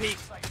playing with Pete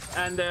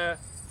and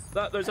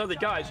those other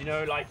guys, you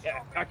know, like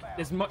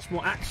there's much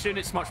more action.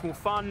 It's much more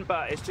fun,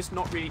 but it's just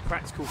not really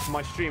practical for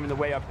my stream and the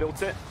way I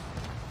built it.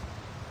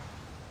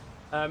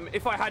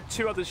 If I had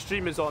 2 other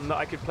streamers on that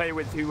I could play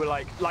with who were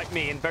like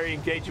me and very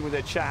engaging with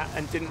their chat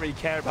and didn't really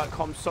care about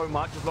comms so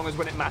much, as long as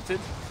when it mattered,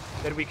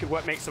 then we could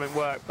make something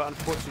work. But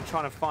unfortunately,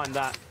 trying to find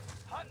that.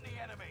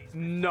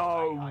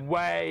 No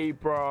way,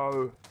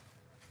 bro.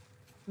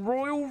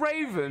 Royal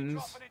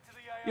Ravens?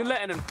 You're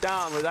letting them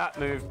down with that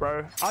move,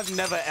 bro. I've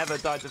never ever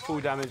died to full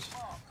damage.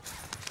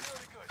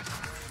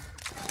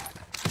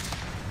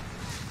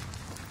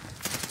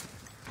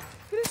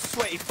 Look at this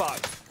sweaty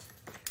fuck.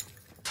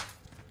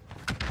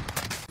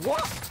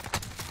 What?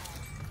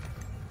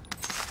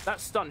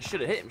 That stun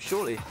should have hit him,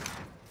 surely.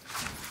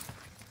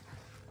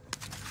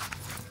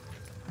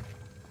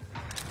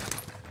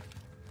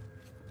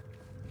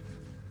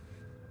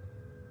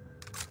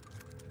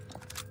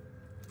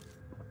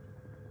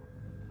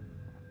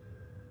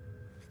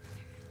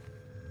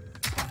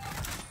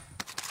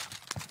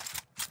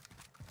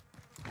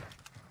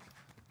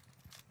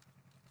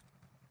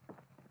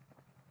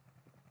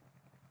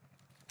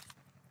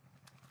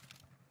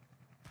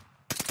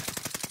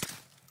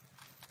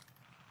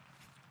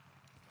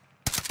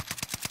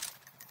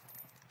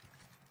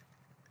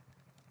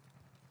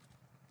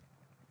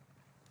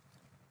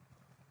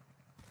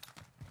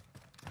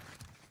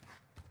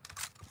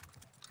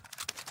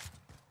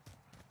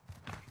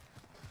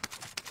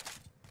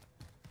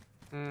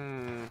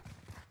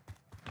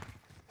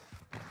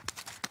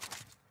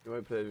 He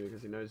won't play with me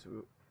because he knows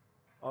we'll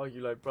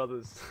argue like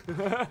brothers.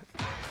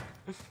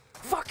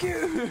 Fuck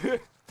you!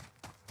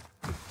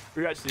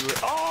 We actually were.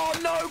 Oh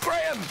no,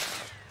 Graham!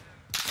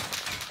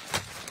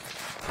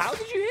 How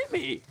did you hit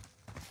me?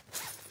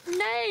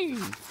 Name!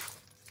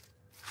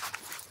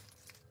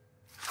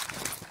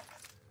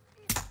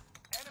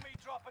 Enemy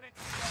dropping into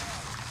the AO.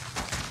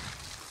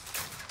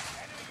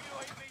 Enemy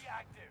UAV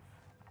active.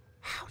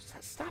 How's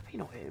that snappy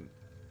not him?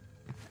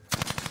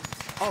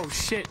 Oh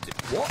shit,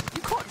 what?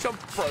 You can't jump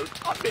through.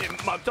 I'm being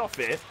mugged off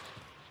here.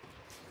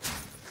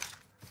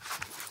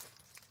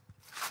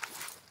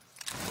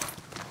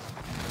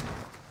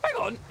 Hang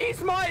on,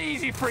 it's my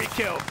easy free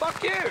kill.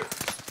 Fuck you.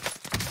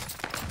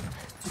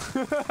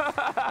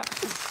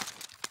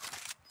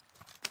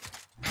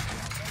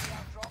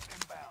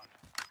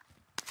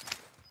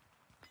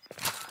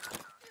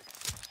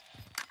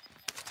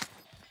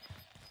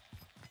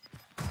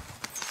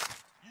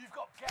 You've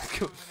got gas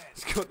moving in.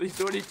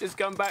 Scotty's already just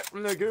come back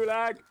from the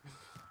gulag.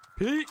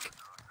 Peek.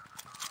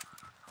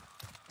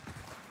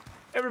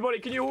 Everybody,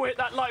 can you all hit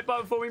that like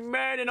button for me,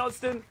 man, in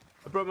Austin?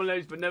 I broke my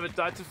legs but never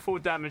died to full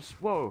damage.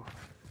 Whoa.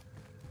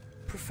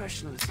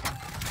 Professionalism.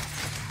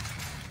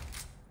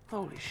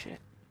 Holy shit.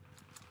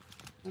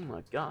 Oh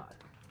my god.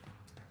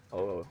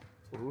 Oh.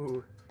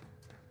 Ooh.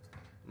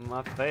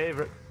 My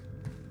favorite.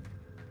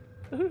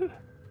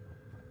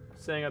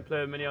 Saying I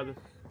play with many other.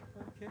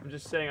 Okay. I'm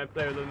just saying I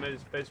play with other many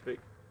Facebook.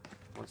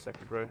 1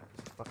 second, bro.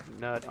 There's a fucking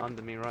nerd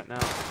under me right now.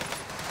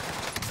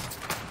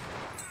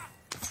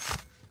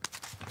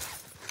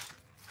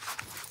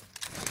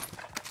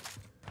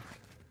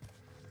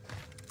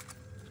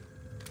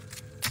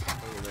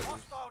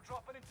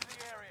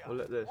 We'll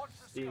let this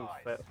steam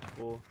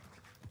for.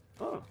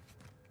 Oh.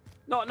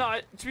 No,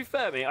 to be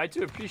fair, mate, I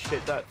do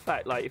appreciate that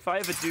fact. Like, if I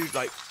ever do,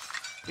 like,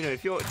 you know,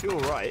 if you're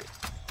alright.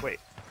 Wait,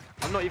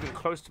 I'm not even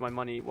close to my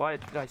money. Why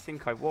did I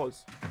think I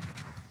was?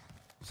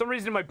 For some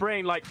reason in my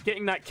brain, like,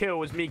 getting that kill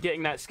was me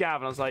getting that scav,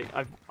 and I was like,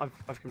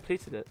 I've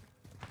completed it.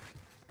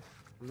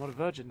 I'm not a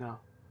virgin now.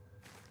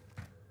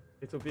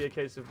 It'll be a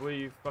case of will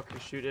you fucking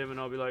shoot him, and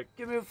I'll be like,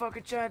 give me a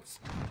fucking chance.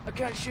 I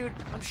can't shoot.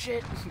 I'm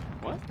shit.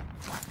 What?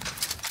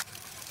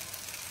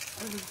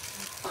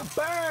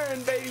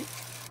 Burn, baby.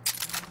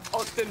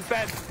 Austin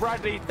Beth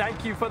Bradley,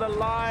 thank you for the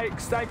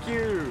likes. Thank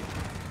you.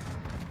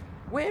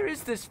 Where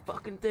is this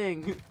fucking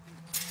thing?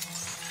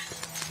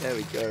 There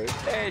we go.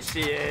 There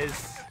she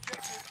is.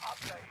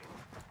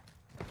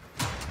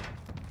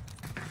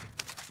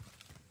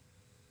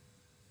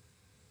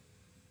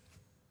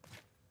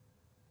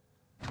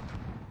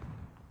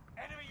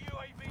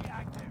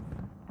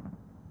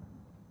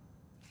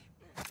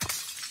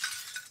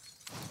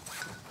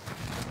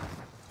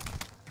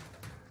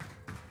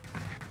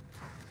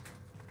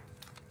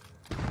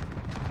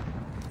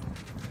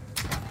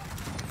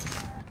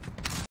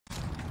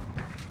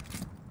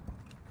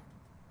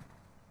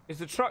 Is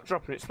the truck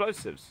dropping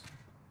explosives?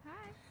 Hi.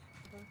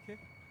 Okay.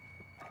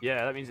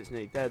 Yeah, that means it's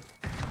nearly dead.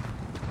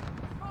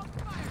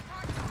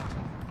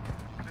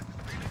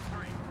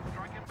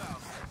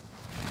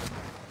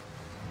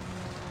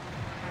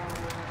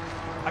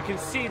 I can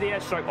see the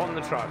airstrike on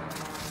the truck.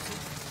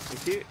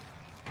 Thank you.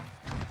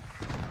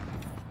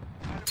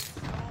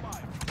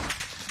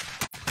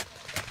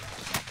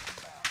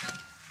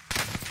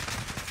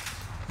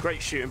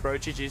 Great shooting, bro.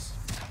 GG's.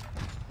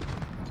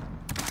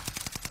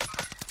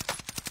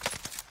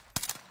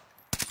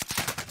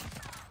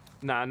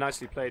 Nah,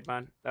 nicely played,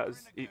 man. That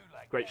was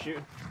great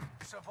shooting.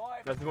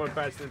 Nothing more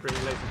embarrassing than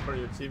bringing legs in front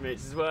of your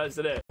teammates as well,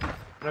 isn't it?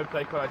 No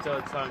play quite all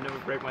the time, never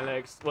break my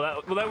legs.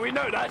 Well, we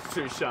know that's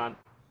true, Sean.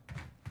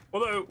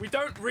 Although, we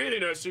don't really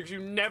know it's true because you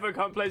never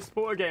come play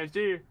supporter games, do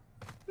you?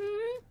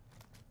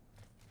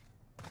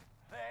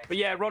 But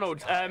yeah,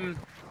 Ronald,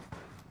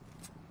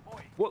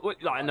 what,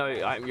 I know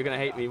you're going to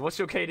hate me. What's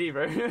your KD,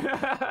 bro?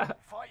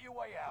 Fight your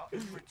way out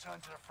and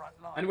return to the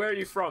front line. And where are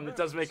you from? It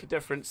does make a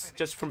difference.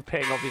 Just from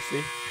ping,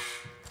 obviously.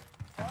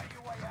 Fight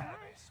your way out of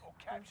this or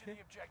capture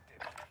the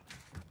objective.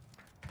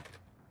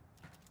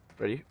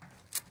 Ready?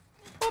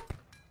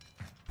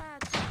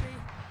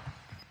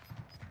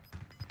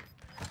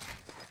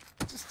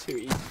 Just too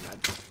easy, man.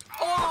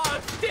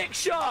 Oh, dick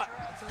shot!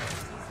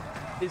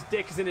 His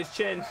dick is in his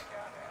chin.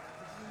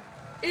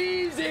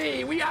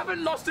 Easy! We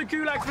haven't lost a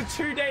gulag for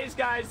 2 days,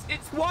 guys.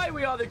 It's why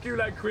we are the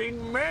Gulag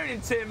Queen.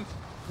 Morning, Tim.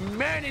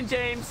 Morning,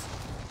 James.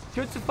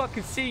 Good to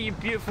fucking see you,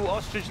 beautiful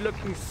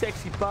ostrich-looking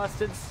sexy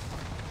bastards.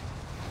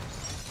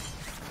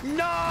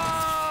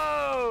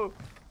 No!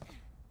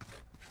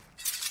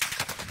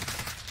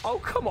 Oh,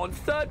 come on.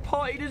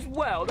 Third-partied as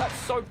well. That's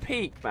so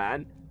peak,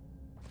 man.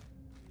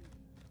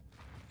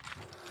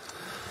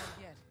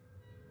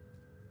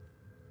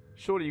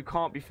 Surely you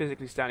can't be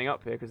physically standing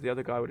up here because the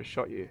other guy would have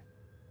shot you.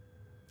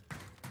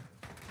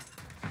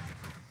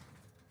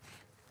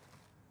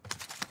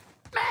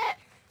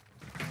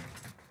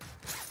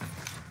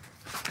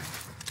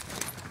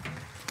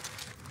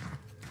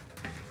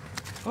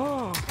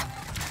 Oh,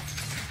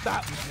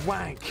 that was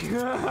wank.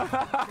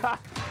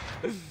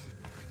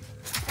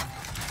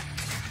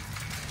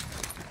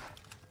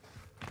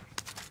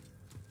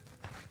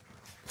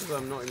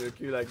 I'm not in the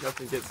gulag,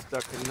 nothing gets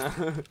stuck in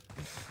that.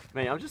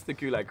 Mate, I'm just the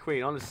gulag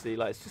queen, honestly.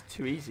 Like, it's just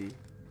too easy.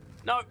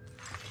 No!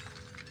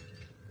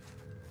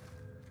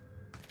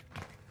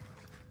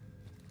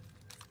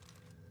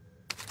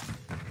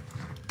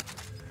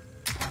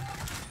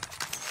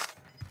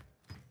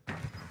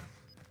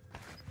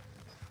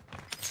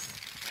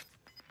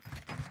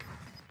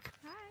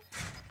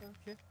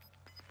 Okay.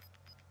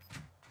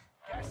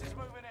 Gas is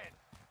moving in.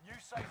 New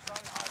safe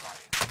zone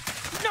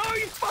highlighted. No,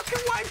 you fucking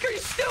wanker! You're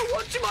still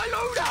watching my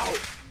loadout!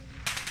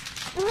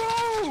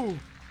 Bro!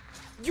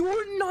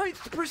 You're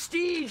 9th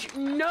prestige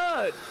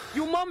nerd!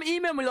 Your mum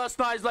emailed me last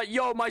night. It's like,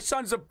 yo, my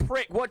son's a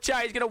prick. Watch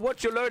out, he's gonna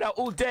watch your loadout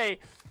all day.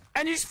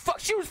 And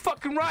she was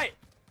fucking right.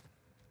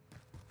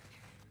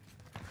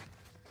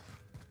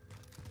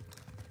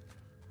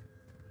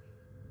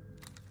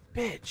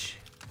 Bitch.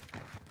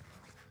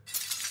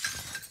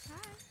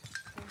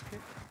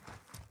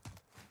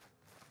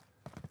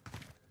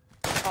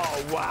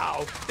 Oh,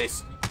 wow.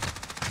 This...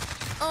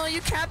 Oh,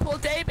 you camp all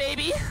day,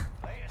 baby.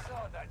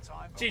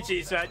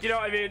 GG's, man. You know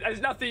what I mean? There's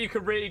nothing you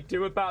can really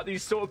do about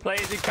these sort of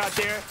players in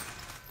Caldera.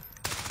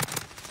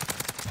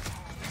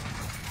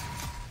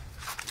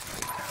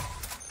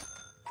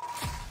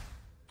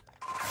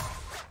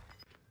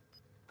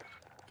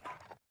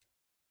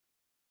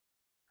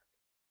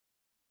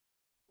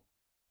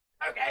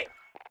 Okay.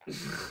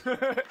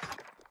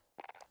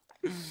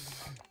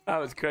 That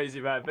was crazy,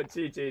 man. But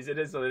GG's, it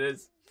is what it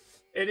is.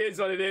 It is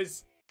what it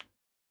is.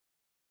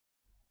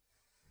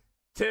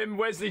 Tim,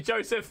 Wesley,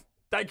 Joseph,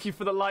 thank you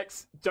for the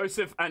likes.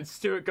 Joseph and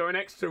Stuart going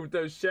extra with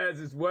those shares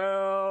as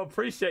well.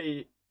 Appreciate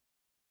you.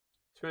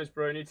 To be honest,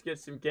 bro, I need to get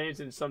some games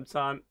in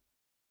sometime.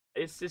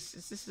 This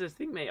is the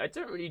thing, mate. I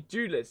don't really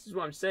do this. This is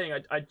what I'm saying.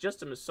 I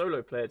just am a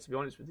solo player, to be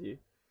honest with you.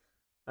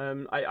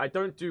 I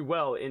don't do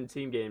well in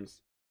team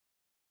games.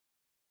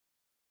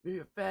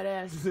 You're a fat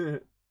ass.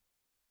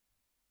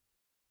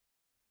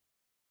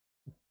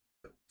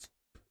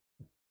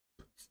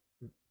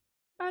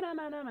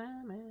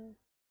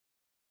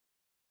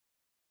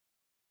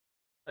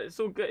 It's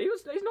all good.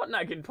 He's not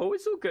nagging Paul.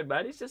 It's all good,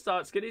 man. He's just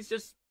asking. He's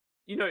just,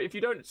 you know, if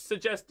you don't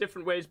suggest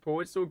different ways,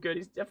 Paul, it's all good.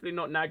 He's definitely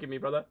not nagging me,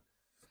 brother.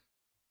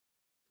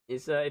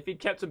 It's if he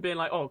kept on being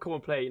like, oh, come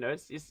on, play, you know,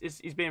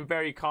 he's being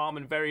very calm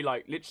and very,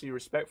 like, literally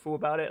respectful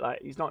about it.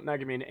 Like, he's not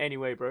nagging me in any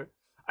way, bro.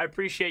 I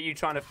appreciate you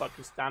trying to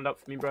fucking stand up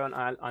for me, bro. And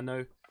I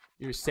know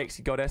you're a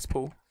sexy goddess,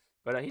 Paul.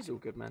 But he's all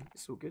good, man.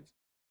 It's all good.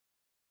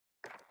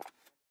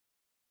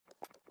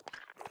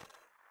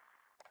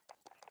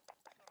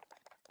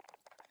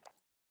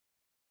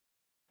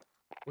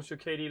 What's your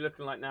KD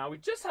looking like now? We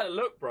just had a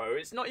look, bro.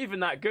 It's not even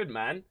that good,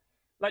 man.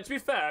 Like, to be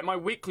fair, my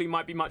weekly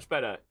might be much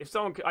better. If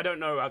someone... I don't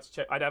know how to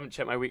check... I haven't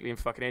checked my weekly in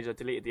fucking ages. I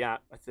deleted the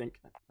app, I think.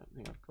 I don't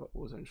think I've got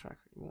Warzone tracker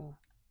anymore.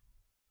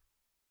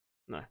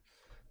 No.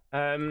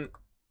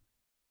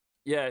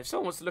 Yeah, if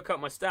someone wants to look up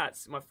my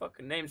stats, my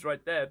fucking name's right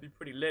there. It'd be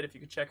pretty lit if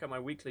you could check out my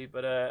weekly,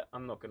 but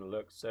I'm not gonna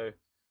look. So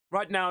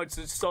right now it's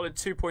a solid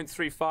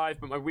 2.35,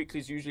 but my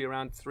weekly's usually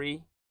around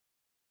 3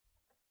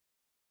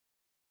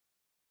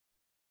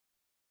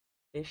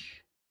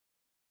 ish.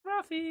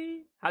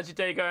 Ralphie, how's your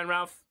day going,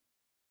 Ralph?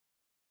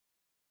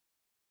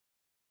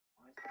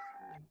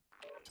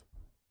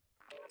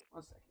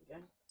 One second,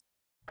 gang.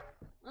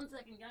 1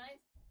 second, guys.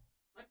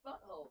 My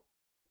butthole.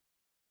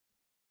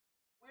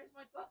 Where's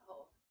my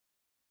butthole?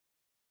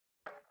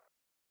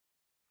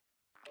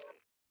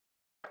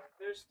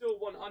 There's still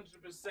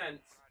 100%.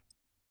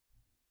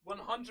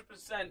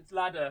 100%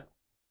 ladder.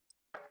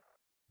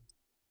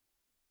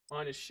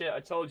 Mine is shit. I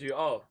told you.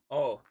 Oh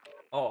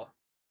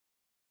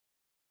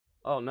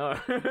no.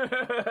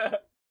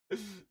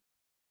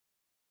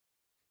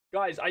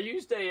 Guys, I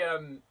used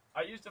a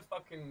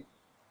fucking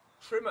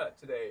trimmer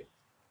today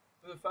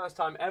for the first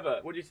time ever.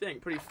 What do you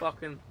think? Pretty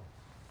slutty,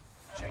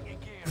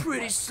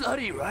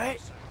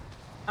 right?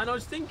 And I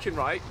was thinking,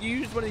 right, you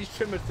use one of these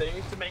trimmer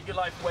things to make your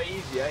life way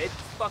easier. It's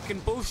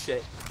fucking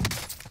bullshit.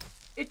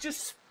 It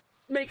just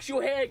makes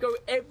your hair go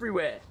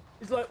everywhere.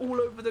 It's like all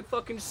over the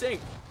fucking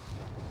sink.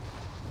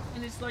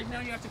 And it's like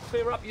now you have to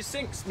clear up your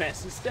sink's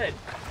mess instead.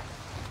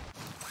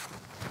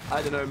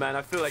 I don't know, man.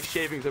 I feel like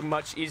shaving's a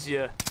much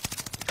easier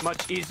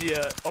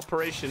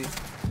operation.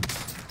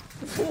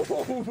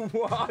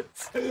 What?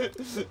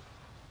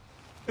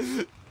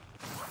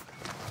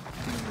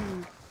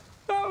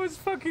 That was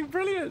fucking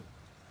brilliant.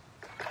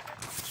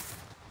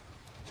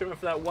 Trimmer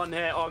for that one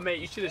hair. Oh, mate,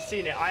 you should have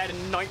seen it. I had a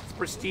 9th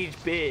prestige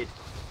beard.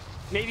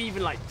 Maybe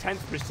even like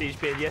 10th prestige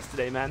beard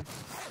yesterday, man.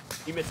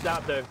 You missed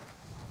out, though.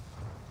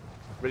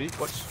 Ready?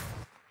 Watch.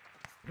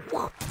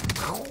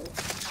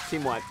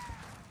 Team wipe.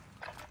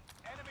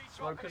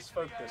 Smokers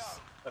focus.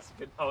 That's a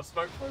good. Oh,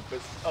 smoke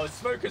focus. Oh,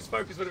 smokers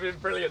focus would have been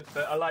brilliant,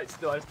 but I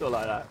still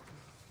like that.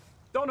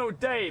 Donald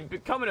Dame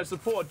becoming a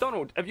support.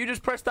 Donald, have you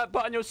just pressed that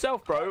button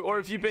yourself, bro, or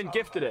have you been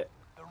gifted it?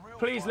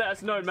 Please let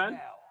us know, man.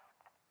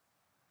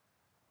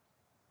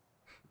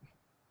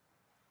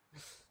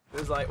 It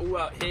was like all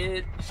out here.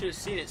 You should have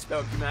seen it,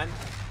 Spelky, man.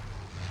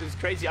 It was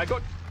crazy. I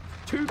got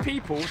 2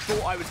 people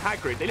thought I was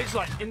Hagrid. They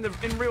literally like in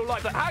real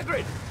life like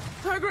Hagrid.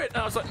 And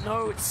I was like,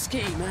 no, it's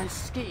Ski, man, it's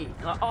Ski.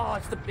 And like, oh,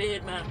 it's the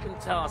beard, man. I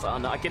couldn't tell. I was like, oh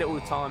no, I get it all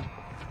the time.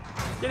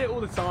 Get it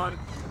all the time.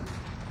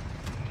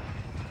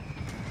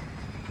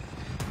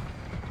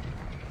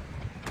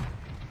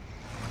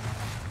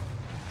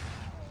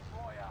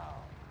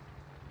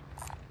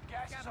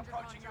 Gas is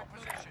approaching your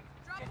position.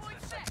 Get to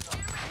the safe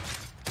zone.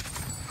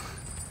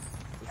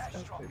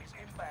 Gas drop is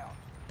inbound.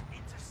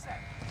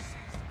 Intercept and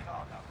seize the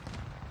cargo.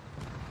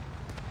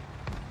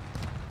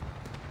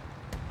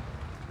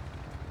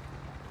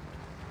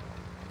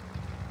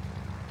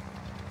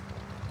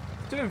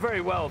 Doing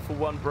very well for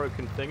one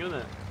broken thing, isn't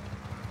it?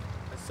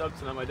 I subbed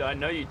to them. I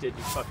know you did,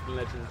 you fucking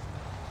legend.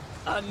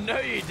 I know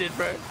you did,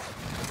 bro.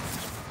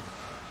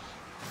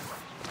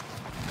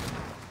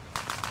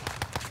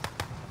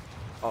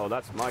 Oh,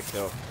 that's my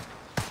kill.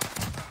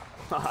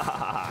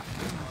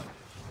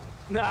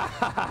 Nah,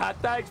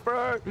 thanks,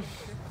 bro.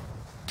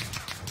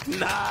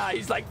 Nah,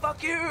 he's like,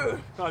 fuck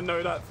you. I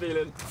know that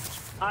feeling.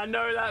 I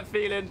know that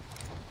feeling.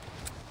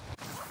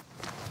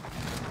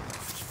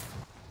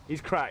 He's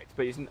cracked,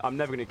 but I'm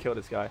never going to kill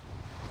this guy.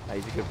 Nah,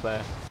 he's a good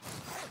player.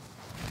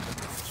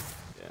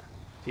 Yeah.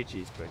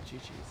 GG's, bro.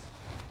 GG's.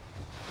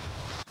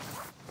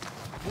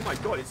 Oh my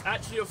god, it's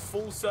actually a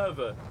full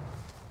server.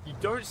 You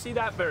don't see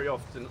that very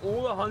often.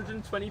 All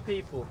 120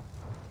 people.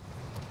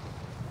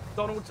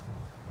 Donald,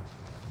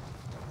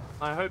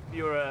 I hope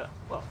you're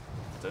well,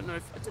 I don't know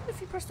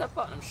if you pressed that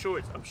button. I'm sure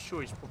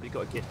he's probably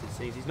got a gifted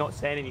scenes. He's not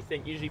saying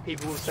anything. Usually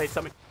people will say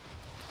something.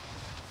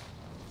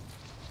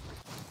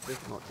 This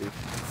not dude.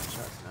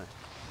 That's no.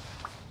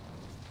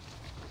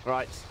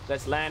 Right,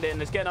 let's land in.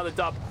 Let's get another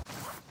dub.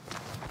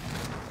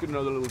 Get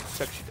another little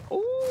section.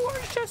 Oh,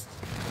 orange chest.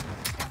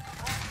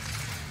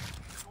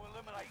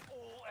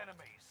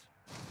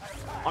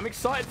 I'm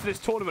excited for this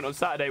tournament on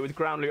Saturday with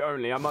ground loot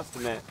only, I must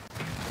admit.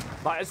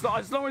 Like,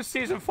 as long as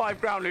Season 5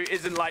 ground loot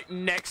isn't, like,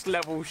 next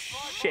level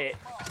shit.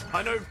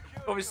 I know,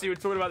 obviously, we're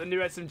talking about the new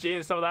SMG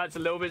and stuff like that. It's a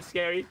little bit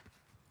scary.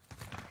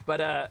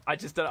 But, I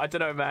don't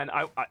know, man.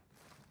 I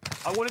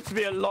want it to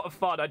be a lot of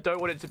fun. I don't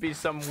want it to be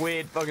some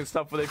weird fucking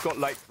stuff where they've got,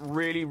 like,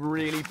 really,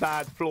 really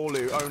bad floor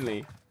loot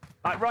only.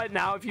 Like, right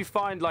now, if you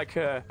find, like,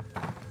 a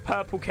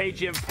purple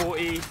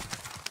KGM-40,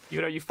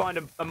 you know, you find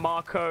a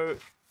Marco...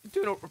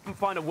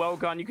 find a well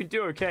gun, you can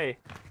do okay.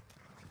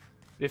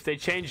 If they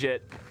change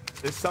it,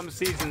 there's some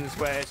seasons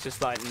where it's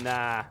just like,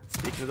 nah.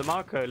 Speaking of the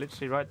Marco,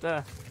 literally right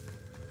there.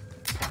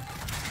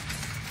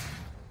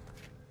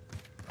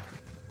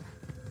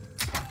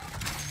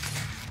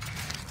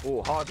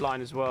 Oh,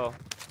 hardline as well.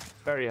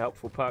 Very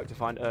helpful perk to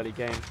find early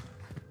game.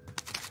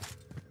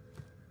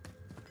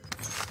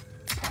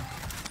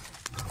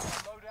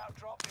 Loadout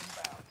drop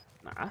inbound.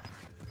 Nah.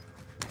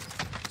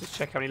 Just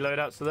check how many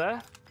loadouts are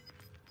there.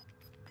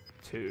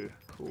 2.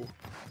 Cool.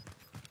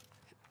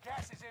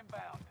 Gas is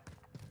inbound.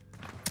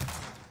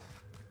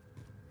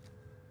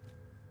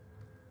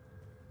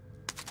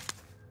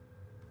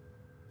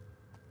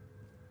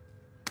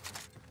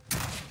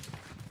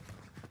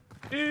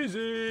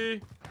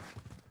 Easy.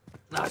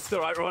 That's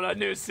alright, Ron. I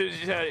knew as soon as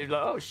you said it, you'd be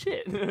like, oh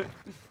shit.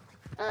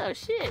 Oh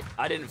shit.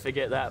 I didn't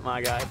forget that,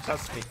 my guy.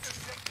 Trust me.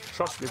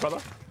 Trust me, brother.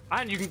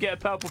 And you can get a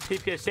purple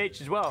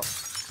PPSH as well.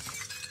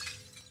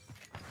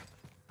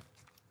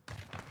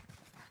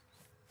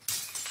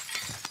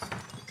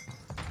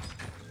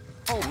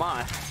 Oh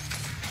my.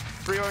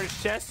 3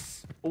 orange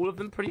chests. All of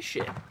them pretty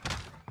shit.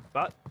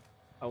 But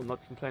I will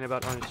not complain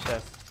about orange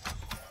chests.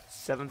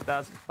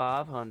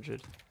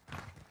 7,500.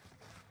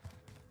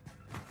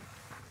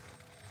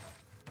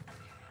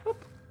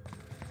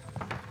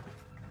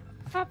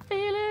 I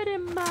feel it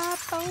in my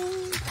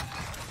bones.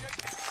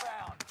 Objective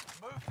found.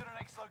 Move to the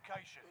next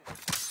location.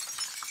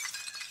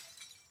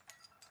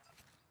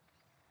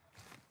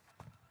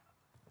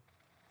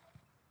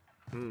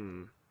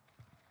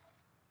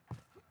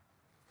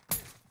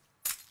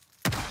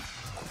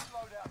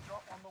 Loadout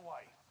drop on the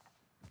way.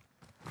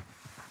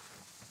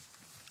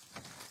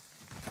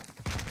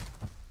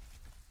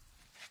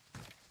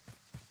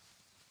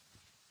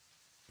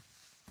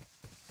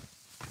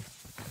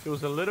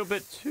 Feels a little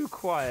bit too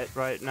quiet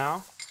right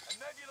now. A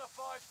Nebula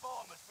 5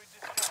 bomb has been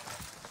discovered.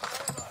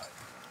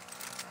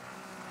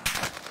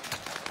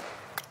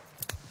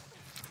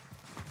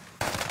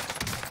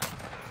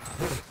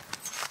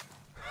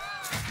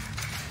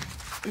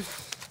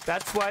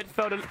 That's why it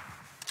felt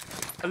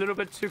a little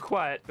bit too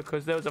quiet,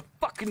 because there was a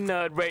fucking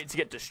nerd ready to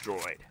get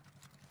destroyed.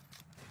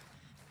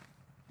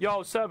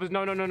 Yo, servers,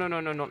 no,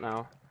 not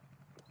now.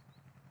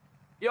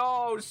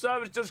 Yo,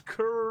 servers just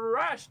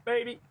crashed,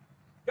 baby.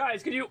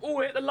 Guys, can you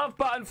all hit the love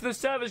button for the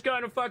servers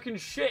going to fucking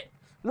shit?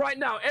 Right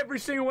now, every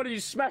single one of you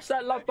smash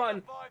that love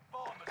button.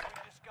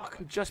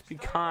 Fucking just be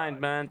kind,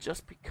 man.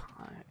 Just be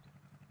kind.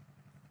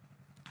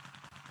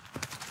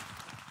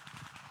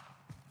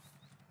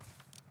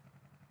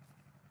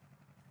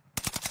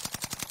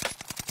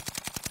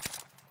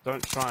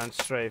 Don't try and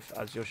strafe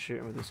as you're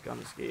shooting with this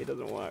gun, Ski. It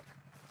doesn't work.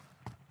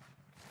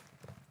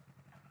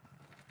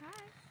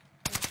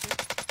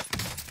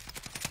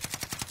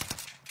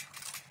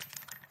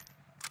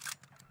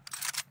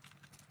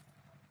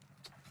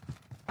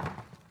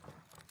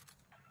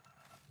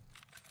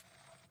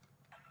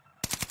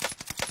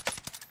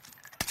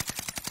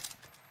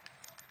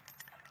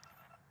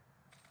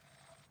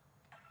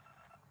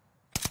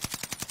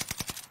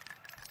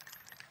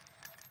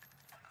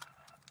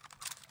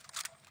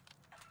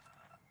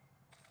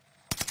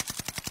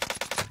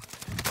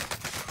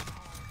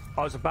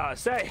 I was about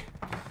to say.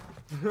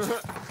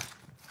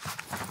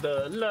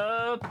 The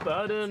love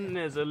button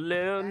is a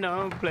little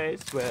known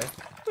place where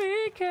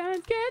we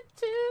can get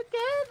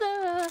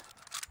together.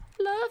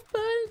 Love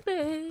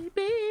button,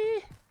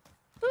 baby.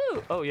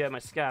 Ooh. Oh yeah, my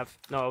scav.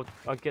 No,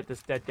 I'll get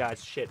this dead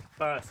guy's shit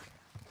first.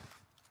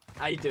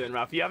 How you doing,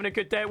 Ralph? You having a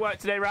good day at work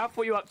today, Ralph?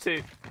 What are you up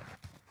to?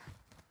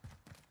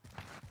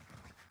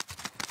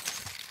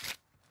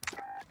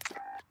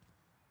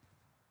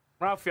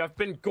 Ralphie, I've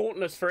been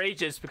gauntless for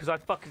ages because I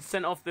fucking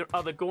sent off the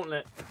other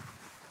gauntlet.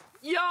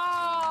 Yo,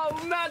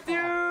 Matthew!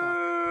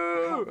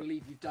 I can't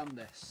believe you've done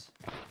this.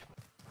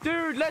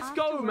 Dude, let's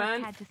go,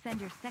 man. Had to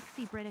send your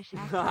sexy British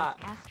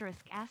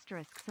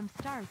asterisk some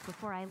stars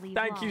before I leave.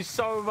 Thank you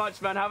so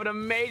much, man. Have an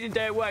amazing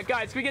day at work.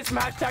 Guys, can we get some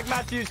hashtag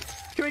Matthews?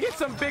 Can we get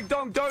some big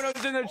dong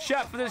donuts in the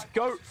chat for this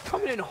goat?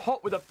 Coming in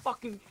hot with a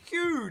fucking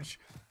huge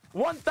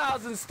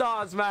 1,000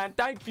 stars, man.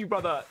 Thank you,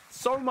 brother.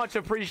 So much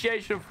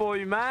appreciation for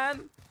you,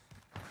 man.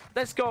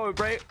 Let's go,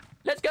 bro.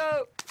 Let's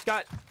go.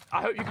 Guys,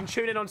 I hope you can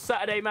tune in on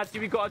Saturday, Matthew.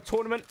 We've got a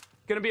tournament.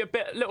 Gonna be a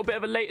little bit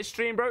of a later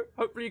stream, bro.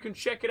 Hopefully you can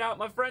check it out,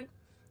 my friend.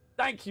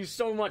 Thank you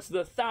so much for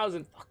the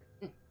 1,000.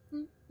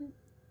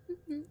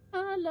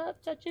 I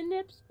love touching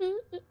lips. Ooh,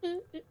 ooh,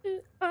 ooh, ooh,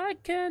 ooh. I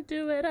can't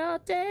do it all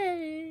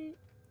day.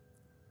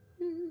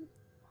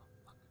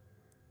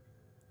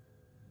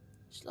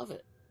 Just love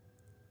it.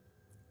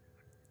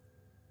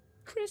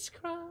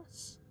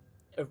 Crisscross.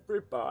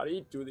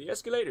 Everybody to the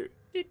escalator.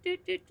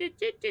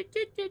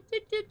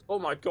 Oh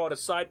my god,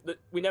 aside that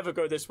we never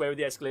go this way with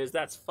the escalators.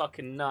 That's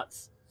fucking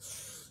nuts.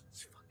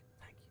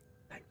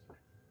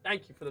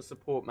 Thank you for the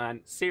support,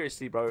 man.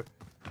 Seriously, bro.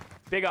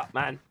 Big up,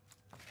 man.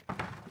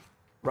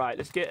 Right,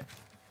 let's get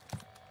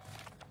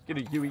a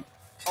yoooo.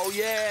 Oh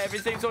yeah,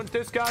 everything's on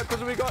discount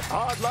because we got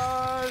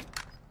hardline.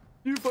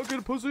 You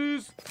fucking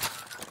pussies.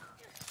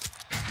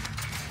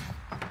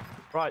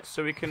 Right,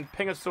 so we can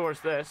ping a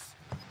source this.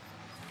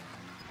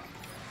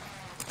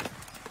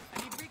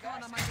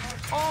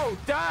 Oh,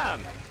 damn!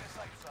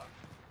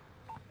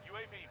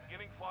 UAV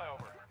beginning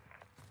flyover.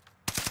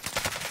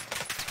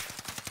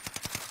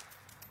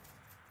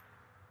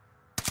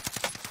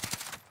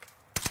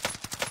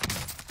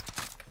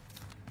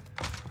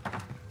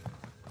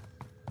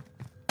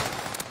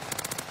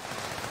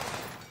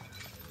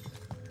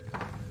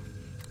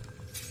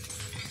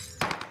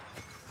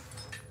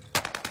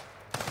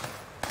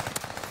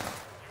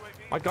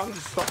 My gun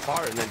just stopped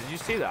firing then. Did you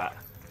see that?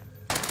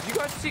 Did you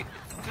guys see?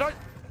 Did I?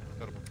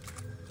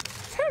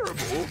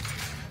 Terrible?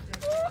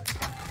 What?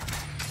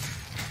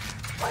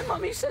 My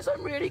mummy says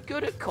I'm really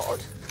good at COD.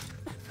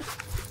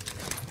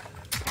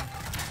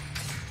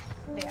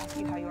 They ask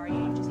you how you are,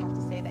 you just have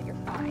to say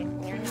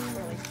fine. You're not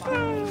really smart.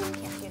 You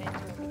can't get into it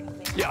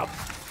because they... Yeah,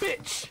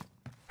 bitch!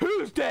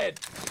 Who's dead?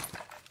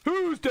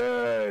 Who's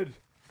dead?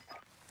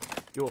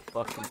 You're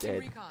fucking dead.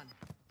 Recon.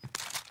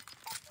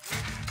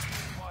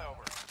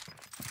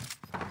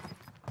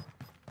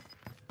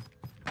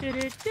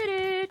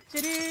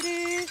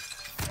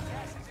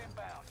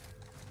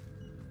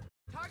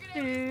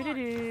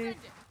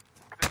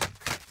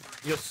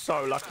 You're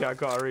so lucky I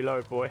got a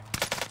reload, boy.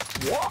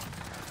 What?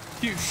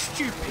 You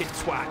stupid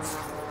twat.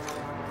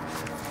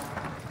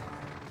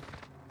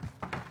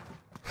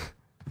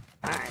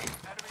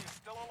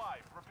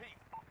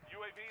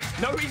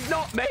 No, he's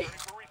not, mate.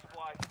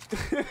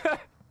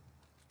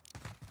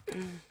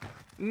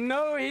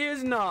 No, he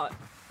is not.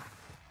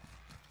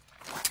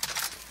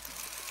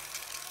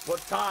 What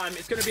time?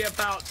 It's going to be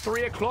about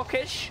 3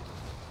 o'clock-ish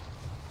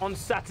on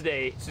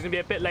Saturday. So it's going to be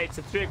a bit late,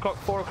 so 3 o'clock,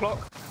 4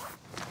 o'clock.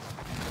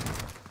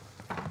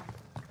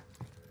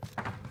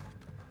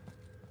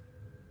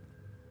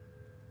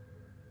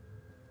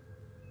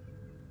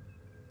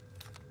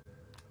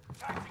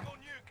 Tactical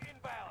nuke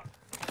inbound.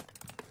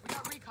 We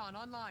got recon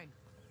online.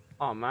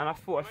 Oh man, I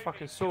thought I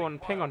fucking saw one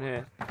ping on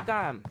here.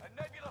 Damn.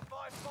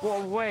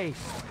 What a waste.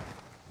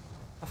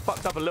 I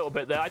fucked up a little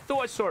bit there. I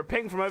thought I saw a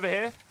ping from over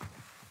here.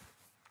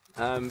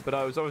 But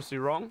I was obviously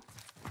wrong.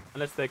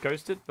 Unless they're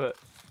ghosted, but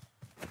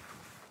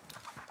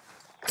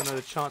I don't know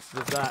the chances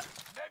of that.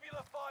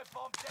 Nebula 5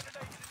 bomb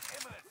detonation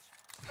imminent.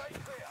 Stay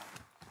clear.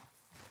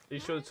 Are you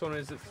sure the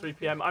tournament is at 3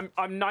 PM? I'm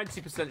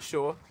 90%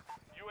 sure.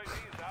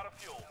 UAV is out of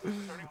fuel.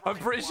 I'm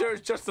pretty sure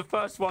it's just the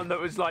first one that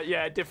was like,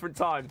 yeah, a different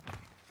time.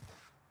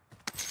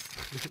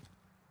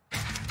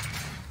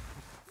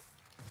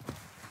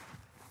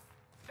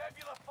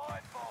 Nebula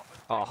 5 bomb.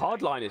 Oh,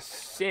 hardline is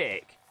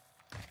sick.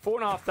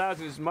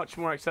 4,500 is much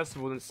more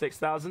accessible than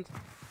 6,000. Do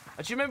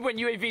you remember when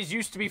UAVs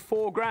used to be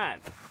 4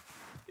 grand?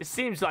 It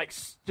seems like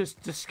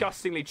just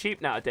disgustingly cheap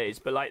nowadays,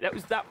 but like that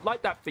was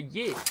like that for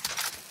years.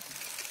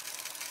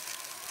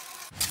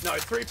 No,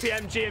 3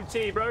 PM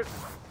GMT, bro.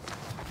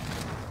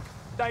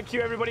 Thank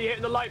you, everybody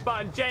hitting the like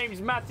button.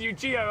 James, Matthew,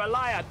 Gio,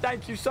 Alaya,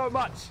 thank you so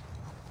much.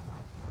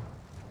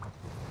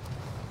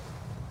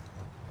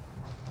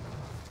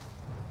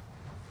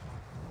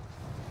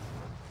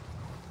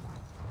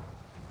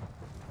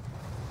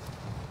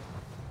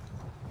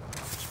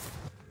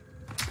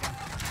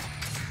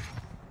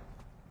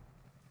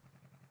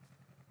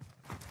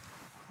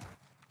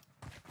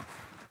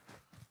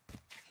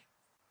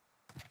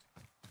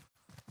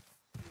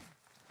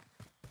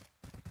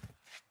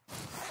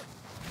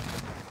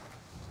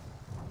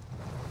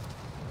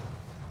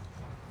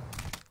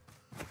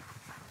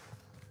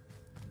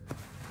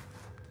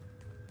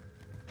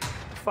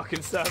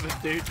 Fucking servers,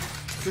 dude.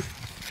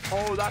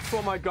 Oh, that's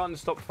why my gun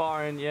stopped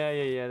firing.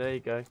 Yeah, there you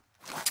go.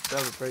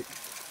 Server break.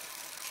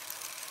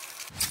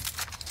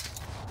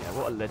 Yeah,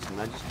 what a legend,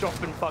 man. Just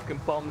dropping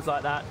fucking bombs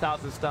like that.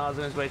 1,000 stars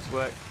on his way to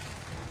work.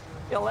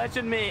 You're a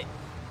legend, mate.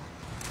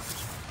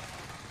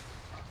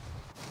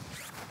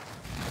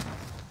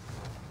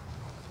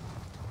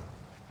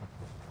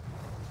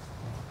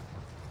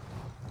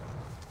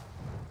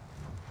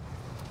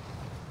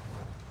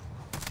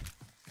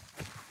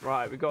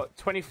 Right, we got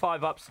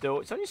 25 up still.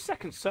 It's only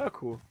second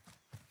circle.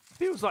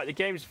 Feels like the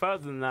game's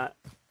further than that.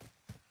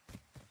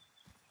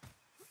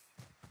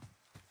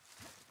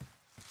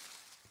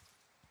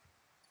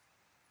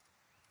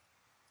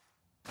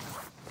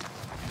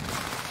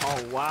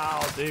 Oh,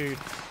 wow, dude.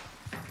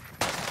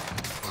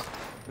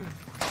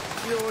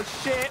 You're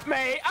shit,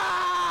 mate.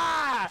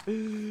 Ah!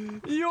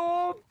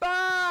 You're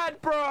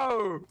bad,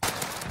 bro.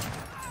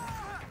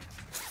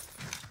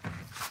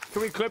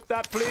 Can we clip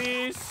that,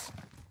 please?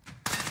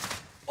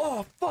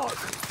 Oh, fuck!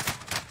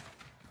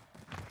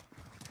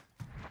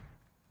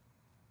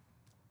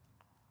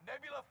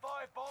 Nebula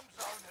 5 bomb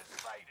zone has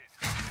faded.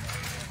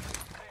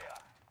 Clear.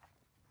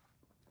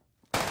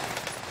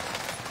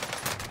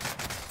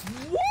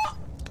 What?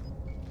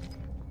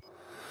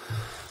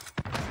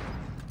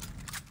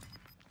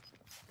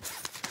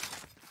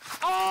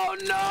 Oh,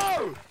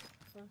 no!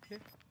 Okay.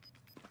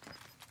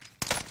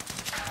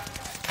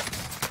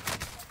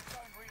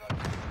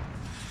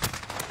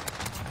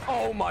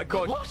 Oh, my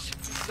God. What?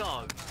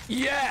 No.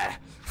 Yeah!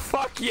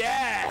 Fuck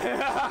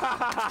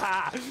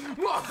yeah!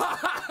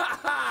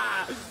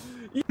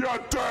 You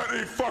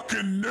dirty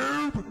fucking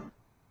noob!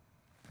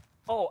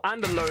 Oh,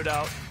 and a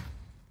loadout.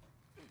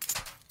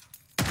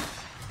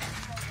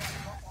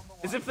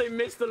 As if they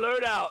missed the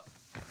loadout.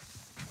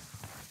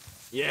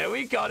 Yeah,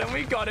 we got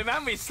him,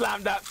 and we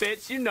slammed that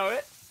bitch, you know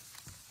it.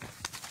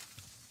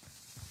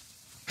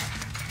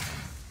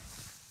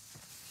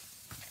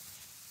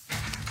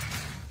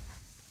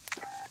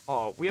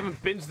 Oh, we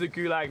haven't been to the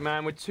gulag,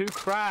 man. We're too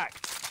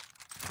cracked.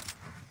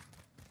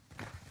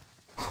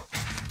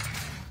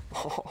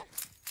 Oh.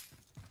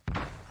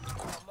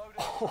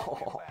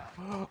 Oh.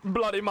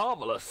 Bloody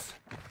marvelous.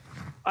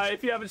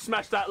 If you haven't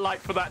smashed that like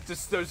for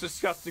those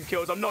disgusting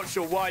kills, I'm not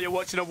sure why you're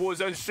watching a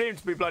Warzone stream,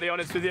 to be bloody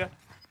honest with you.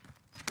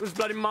 It was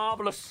bloody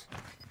marvelous.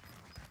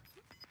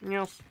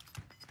 Yes.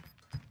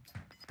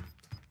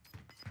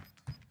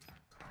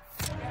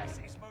 Gas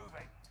is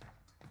moving.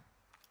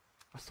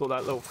 thought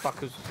that little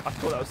fucker's... I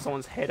thought that was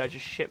someone's head. I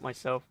just shit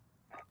myself.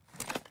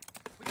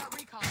 We got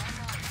recon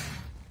online.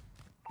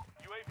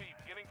 UAV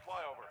beginning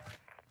flyover.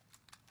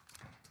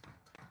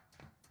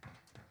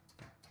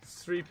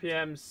 3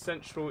 p.m.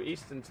 Central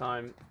Eastern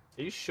Time.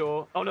 Are you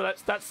sure? Oh no,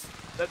 that's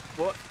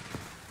what?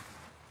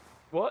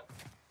 What?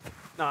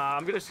 Nah,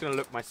 I'm just gonna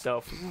look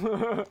myself.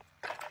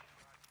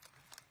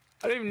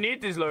 I don't even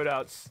need these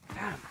loadouts.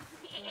 Damn.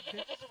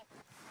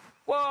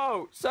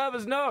 Whoa!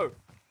 Servers, no!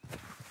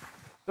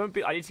 Don't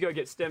be. I need to go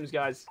get stems,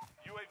 guys.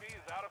 UAV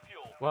is out of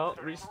fuel. Well,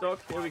 restock.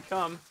 Here we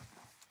come.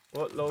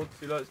 What? Lol.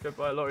 Too late. Let's go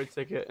buy a lottery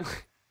ticket.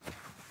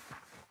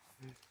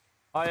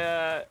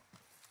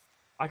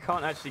 I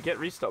can't actually get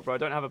restock, bro. I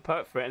don't have a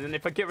perk for it. And then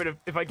if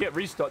I get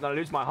restock, then I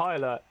lose my high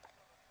alert.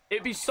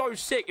 It'd be so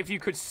sick if you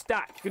could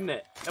stack, couldn't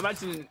it?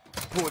 Imagine,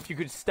 Paul, if you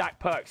could stack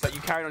perks, like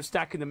you carry on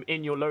stacking them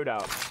in your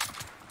loadout.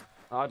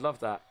 I'd love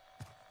that.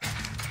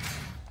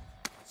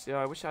 See,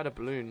 I wish I had a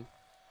balloon.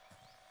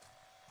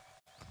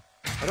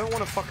 I don't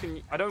want to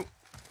fucking... I don't...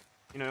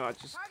 You know, I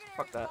just...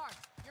 Fuck that.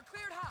 You're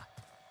cleared hot.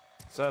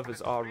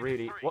 Servers are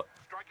really... What?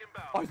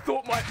 I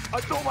thought my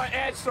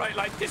airstrike,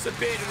 like,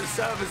 disappeared in the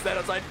servers then. I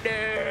was like,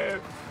 no!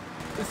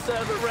 The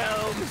server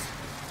realms!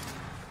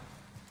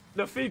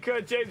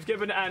 Nafika, James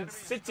Gibbon, and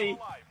City,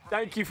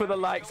 thank you for the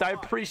likes. I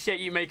appreciate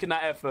you making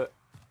that effort.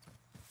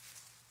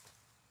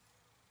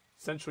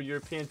 Central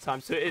European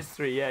time, so it is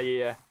 3.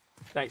 Yeah.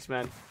 Thanks,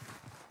 man.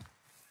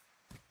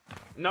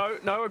 No,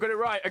 I got it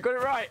right. I got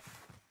it right.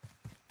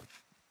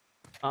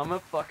 I'm a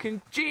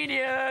fucking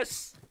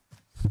genius.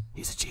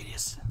 He's a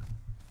genius.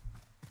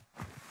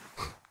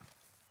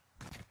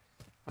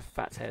 A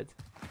fat head.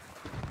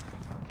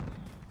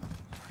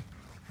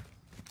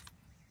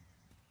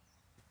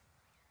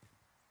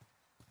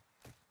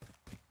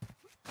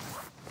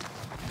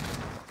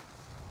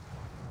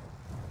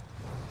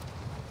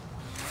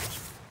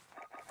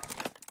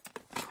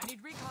 I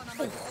need recon on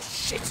my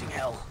position. Shitting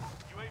hell.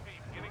 UAV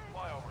beginning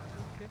flyover.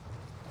 Okay.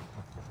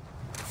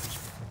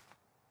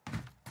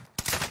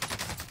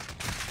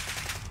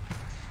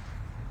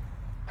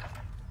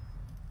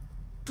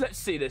 Let's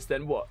see this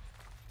then. What?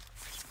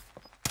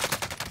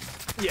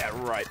 Yeah,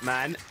 right,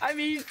 man. I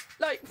mean,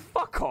 like,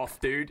 fuck off,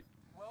 dude.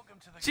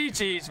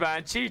 GG's,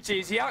 man.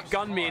 GG's. He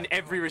outgunned me in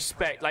every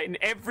respect. Like, in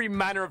every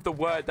manner of the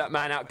word, that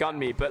man outgunned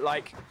me. But,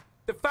 like,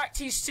 the fact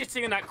he's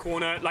sitting in that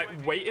corner, like,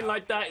 waiting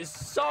like that is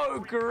so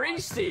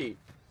greasy.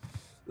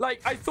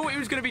 Like, I thought he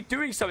was going to be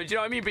doing something. Do you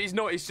know what I mean? But he's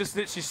not. He's just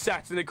literally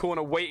sat in the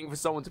corner waiting for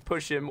someone to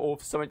push him or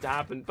for something to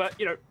happen. But,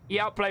 you know, he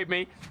outplayed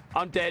me.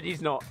 I'm dead.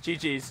 He's not.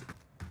 GG's.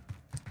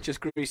 Just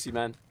greasy,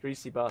 man.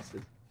 Greasy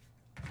bastard.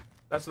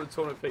 That's what the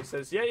tournament pick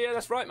says. Yeah,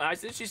 that's right, man. I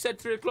literally said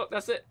 3 o'clock.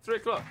 That's it. 3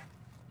 o'clock.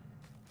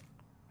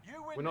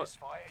 We're not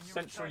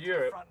Central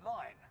Europe. Front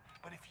line,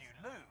 but if you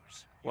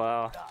lose,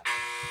 wow.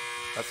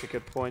 That's a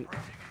good point. you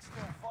can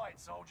still fight,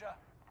 soldier.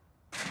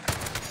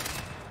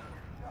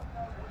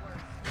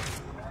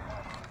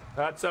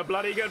 That's a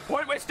bloody good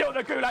point. We're still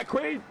the Gulag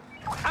Queen.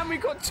 And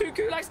we've got 2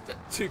 gulags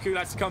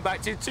to come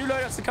back to. 2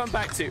 loadouts to come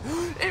back to.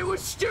 It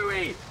was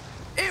Stewie.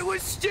 It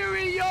was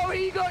Stewie. Yo,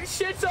 he got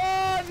shit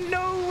on.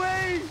 No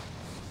way.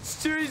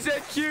 Stewie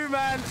ZQ,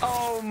 man.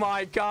 Oh,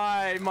 my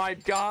guy. My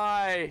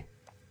guy.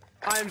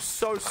 I am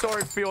so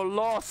sorry for your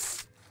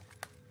loss.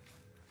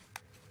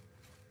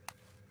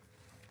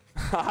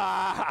 Enemy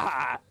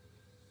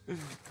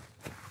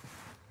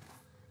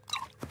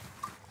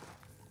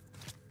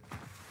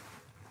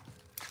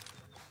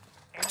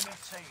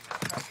team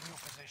tracking your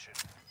position.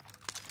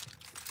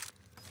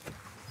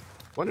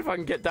 Wonder if I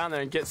can get down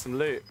there and get some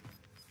loot.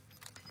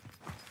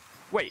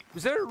 Wait,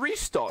 was there a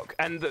restock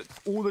and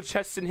all the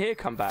chests in here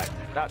come back?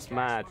 That's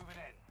mad.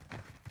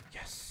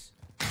 Yes.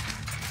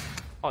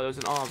 Oh, there's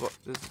an R, but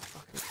there's a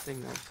fucking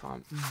thing there.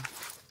 Time.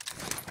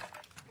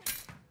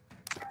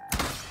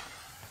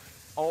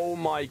 Oh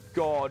my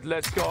god,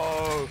 let's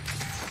go.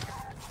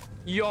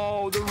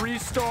 Yo, the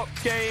restock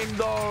game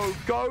though.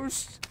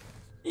 Ghost.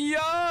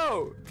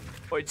 Yo.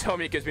 Wait, tell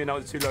me it gives me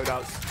another 2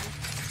 loadouts.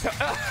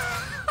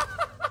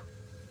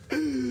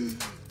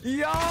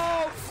 Yo,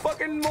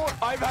 fucking more.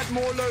 I've had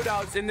more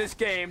loadouts in this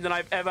game than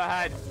I've ever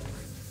had.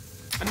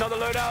 Another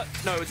loadout.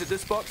 No, is it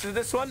this box? Is it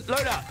this one?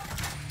 Loadout.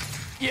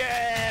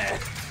 Yeah.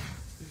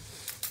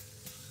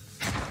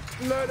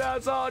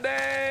 Loadouts all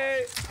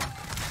day.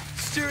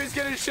 Stewie's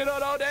getting shit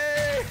on all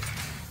day.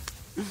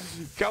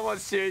 Come on,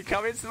 Stewie.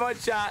 Come into my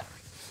chat.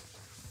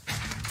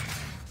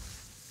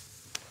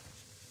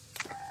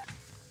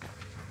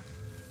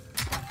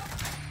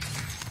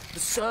 The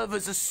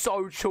servers are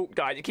so chalk,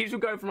 guys. It keeps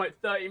on going from like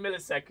 30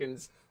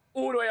 milliseconds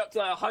all the way up to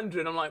like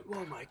 100. I'm like,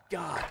 oh my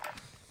god.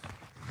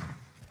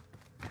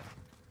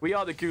 We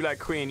are the Gulag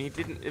Queen. He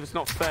didn't. It was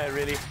not fair,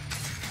 really.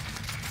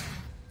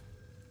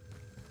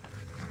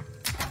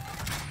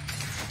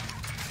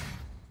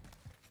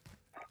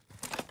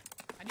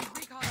 I need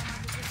recon on my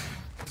position.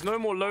 There's no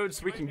more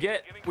loads we can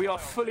get. We are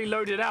fully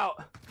loaded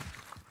out.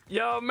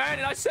 Yo, man,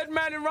 and I said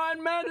man and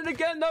Ryan, man, and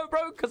again though,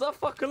 bro, because I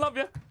fucking love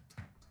you.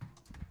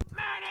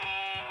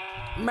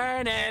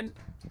 Manning!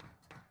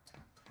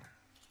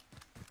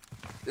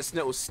 This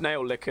little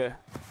snail licker.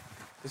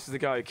 This is the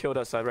guy who killed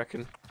us, I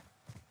reckon.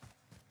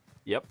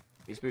 Yep.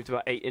 He's moved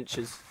about 8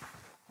 inches.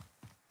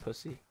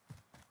 Pussy.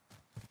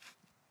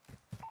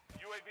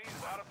 UAV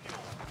is out of fuel.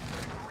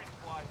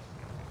 Resupply.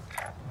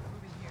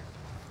 Moving here.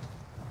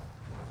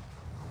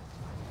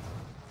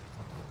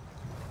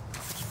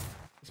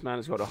 This man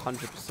has got a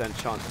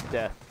 100% chance of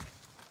death.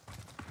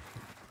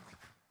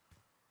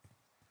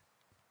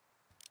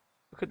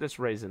 Look at this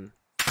raisin.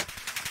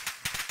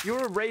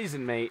 You're a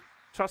raisin, mate.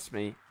 Trust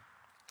me.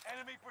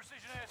 Enemy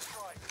precision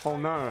airstrike. Oh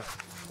no.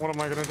 What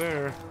am I gonna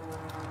do?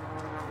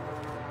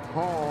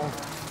 Oh.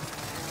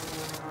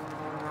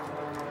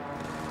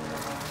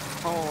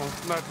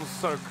 Oh, that was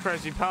so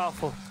crazy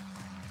powerful.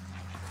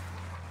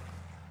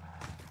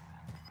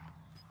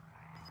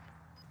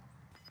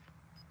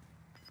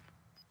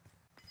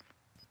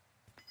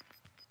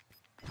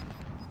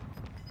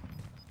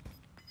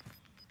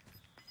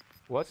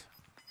 What?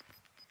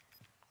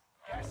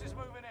 Gas is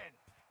moving in.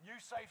 New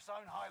safe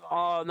zone highlight.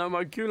 Oh, no,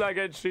 my gulag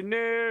entry,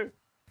 no!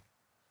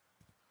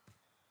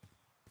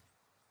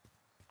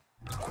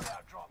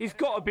 He's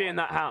got to be in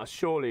that house,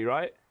 surely,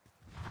 right?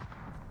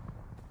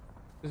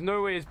 There's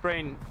no way his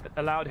brain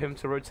allowed him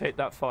to rotate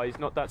that far. He's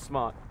not that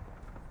smart.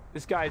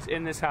 This guy's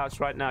in this house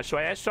right now. Should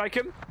I airstrike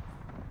him?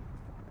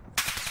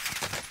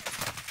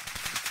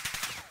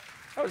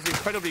 That was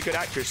incredibly good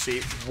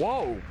accuracy.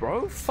 Whoa,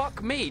 bro.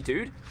 Fuck me,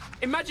 dude.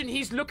 Imagine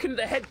he's looking at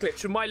the head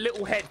glitch with my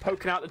little head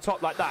poking out the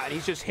top like that, and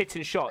he's just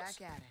hitting shots.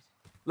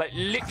 Like,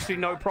 literally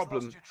no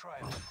problem.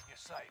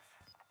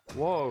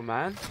 Whoa,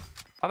 man.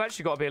 I've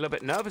actually got to be a little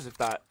bit nervous of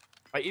that.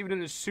 Like, even in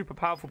this super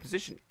powerful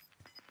position.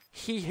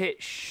 He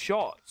hit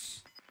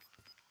shots.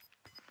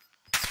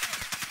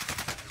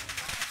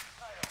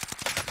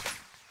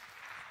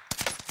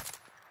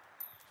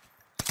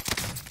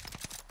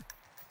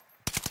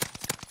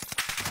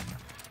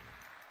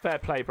 Fair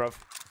play, bruv.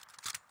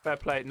 Fair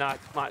play. Nah,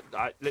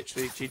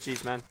 literally,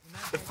 GG's, man.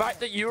 The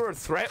fact that you were a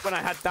threat when I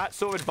had that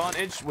sort of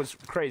advantage was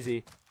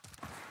crazy.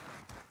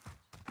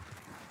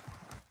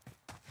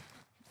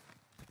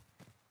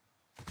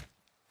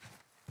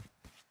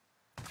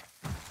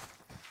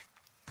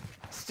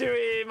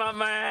 Stewie, my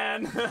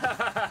man.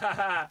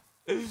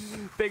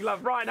 Big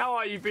love. Ryan, how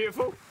are you,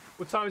 beautiful?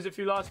 What time was it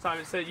for you last time?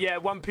 It said, yeah,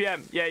 1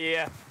 p.m.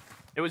 Yeah.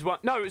 It was 1.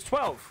 No, it was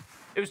 12.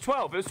 It was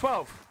 12. It was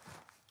 12.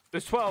 It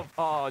was 12.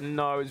 Oh,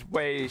 no. It's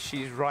way.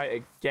 She's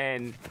right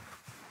again.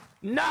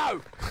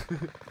 No!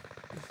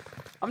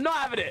 I'm not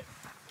having it.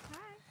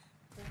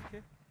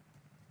 Okay.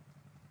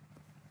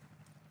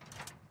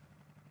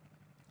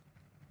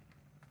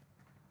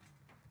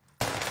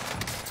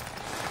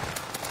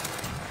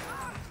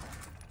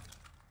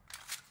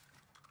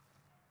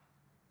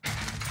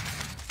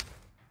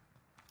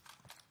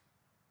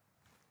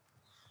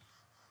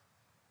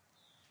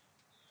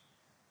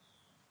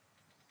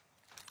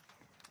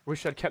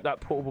 Wish I'd kept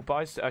that portable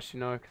bicycle. Actually,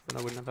 no, because then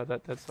I wouldn't have had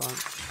that dead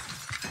silence.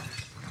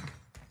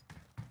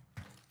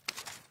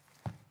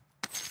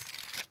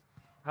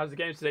 How's the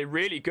game today?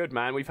 Really good,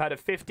 man. We've had a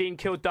 15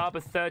 kill dub,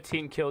 a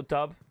 13 kill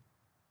dub.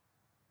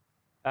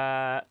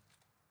 Yeah,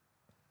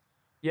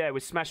 we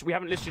smashed. We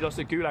haven't literally lost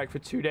a gulag for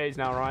 2 days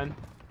now, Ryan.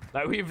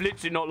 Like, we've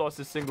literally not lost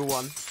a single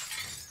one.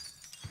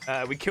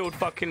 We killed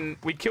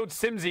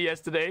Simsy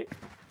yesterday,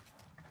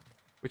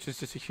 which is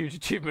just a huge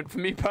achievement for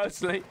me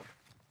personally.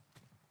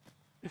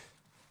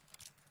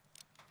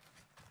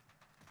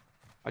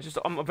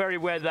 I'm very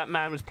aware that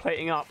man was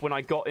plating up when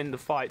I got in the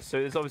fight, so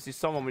there's obviously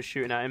someone was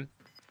shooting at him.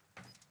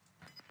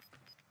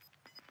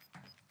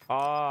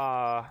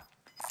 Ah.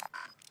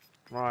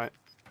 Right.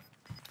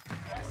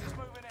 Gas is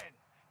moving in.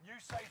 New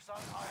safe zone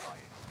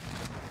highlighted.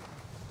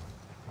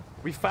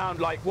 We found,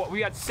 like, what?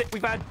 We've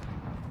had...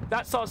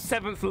 That's our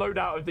 7th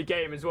loadout of the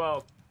game as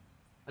well.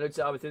 I looked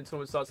it up. I think the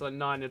tournament starts at like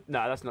 9.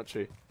 No, that's not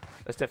true.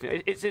 That's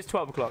definitely... It's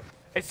 12 o'clock.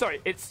 Sorry,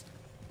 it's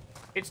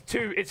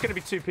 2... It's going to be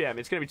 2 p.m.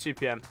 It's going to be 2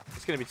 p.m.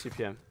 It's going to be 2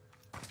 p.m.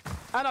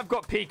 And I've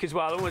got peak as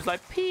well. I'm always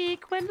like,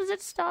 peak, when does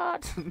it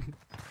start? 5 remain.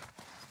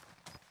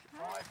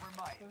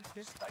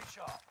 Okay. Stay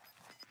sharp.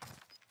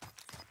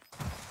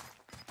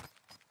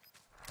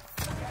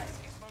 Gas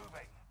is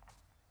moving.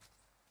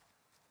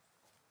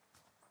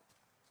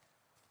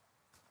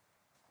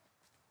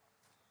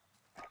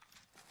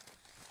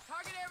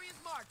 Target area is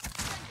marked.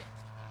 Send it.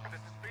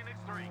 This is Phoenix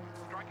 3.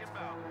 Strike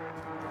inbound.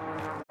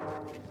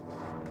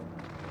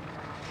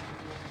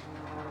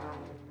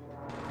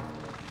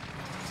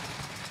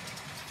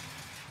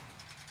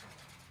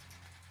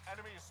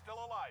 Enemy is still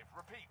alive.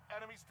 Repeat,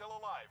 enemy still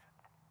alive.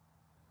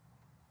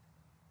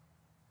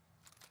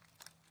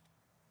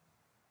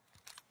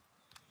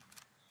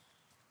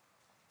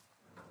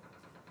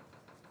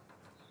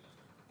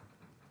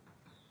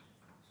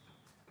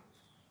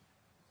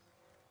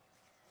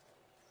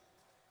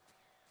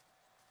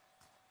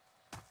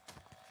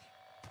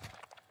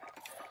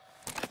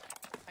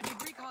 I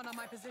need recon on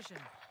my position.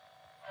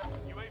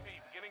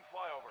 UAV beginning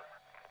flyover.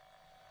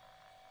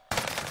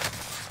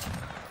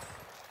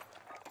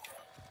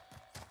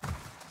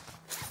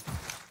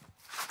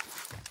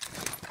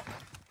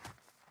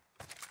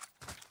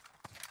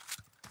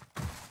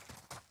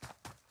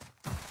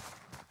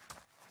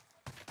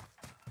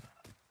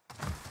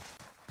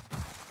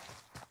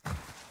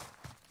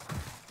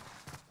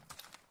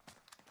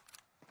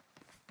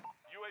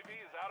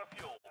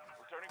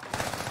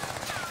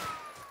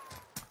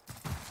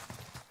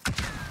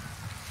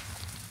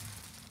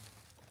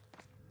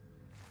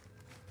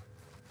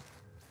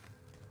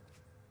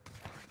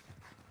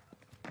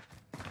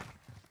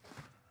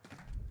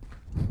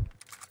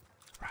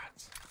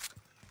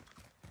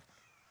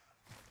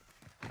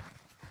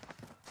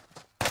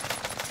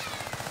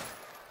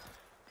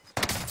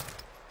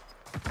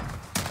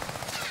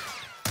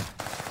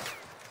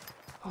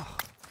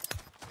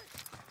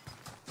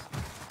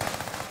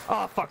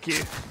 Oh, fuck you.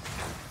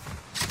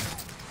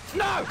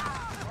 No!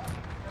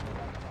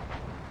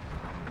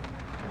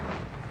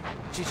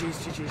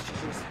 GG's, GG's,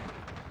 GG's.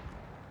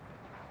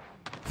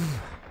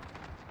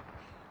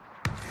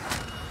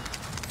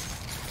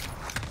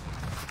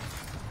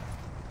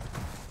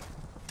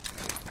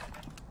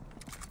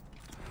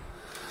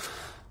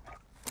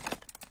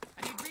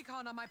 I need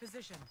recon on my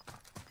position.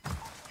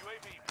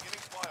 UAV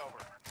beginning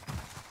flyover.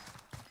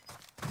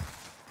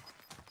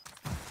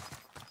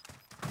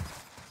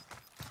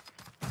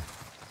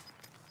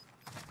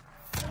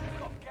 We've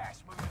got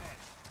gas moving in.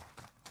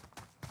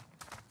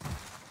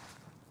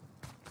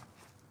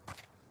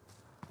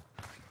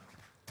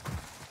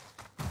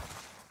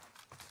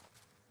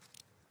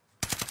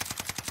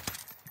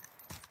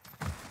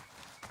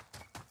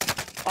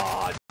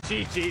 Oh,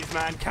 GG's,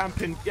 man.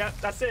 Camping.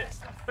 Yep, that's it.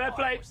 Fair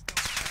play. Next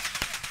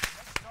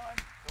time,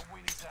 the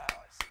win is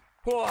ours.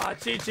 Whoa,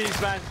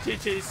 GG's, man.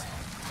 GG's.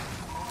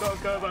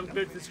 Go, I'm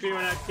glued to the screen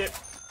when I skip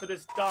for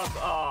this stuff.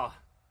 Ah.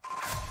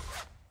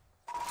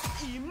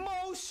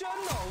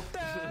 Emotional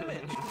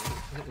damage.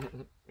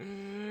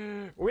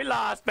 We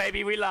lost,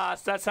 baby. We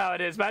lost. That's how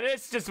it is, man.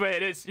 It's just the way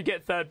it is. You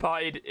get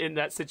third-partied in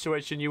that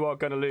situation, you are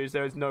going to lose.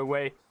 There is no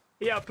way.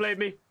 He outplayed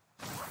me.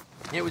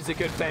 It was a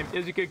good game. It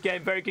was a good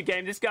game. Very good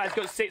game. This guy's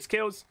got 6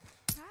 kills.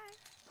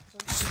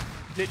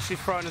 Literally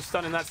throwing a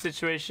stun in that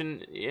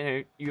situation. You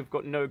know, you've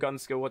got no gun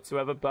skill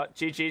whatsoever. But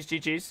GG's,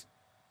 GG's.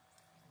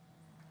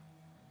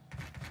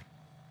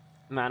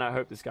 Man, I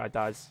hope this guy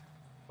dies.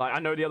 Like, I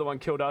know the other one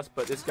killed us,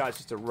 but this guy's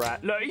just a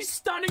rat. Look, he's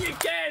stunning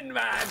again,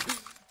 man.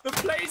 The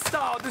play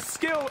style, the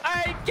skill.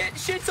 Hey, get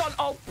shit on.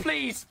 Oh,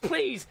 please,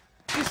 please.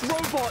 This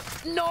robot.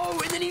 No,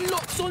 and then he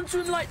locks onto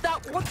him like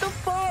that. What the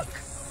fuck?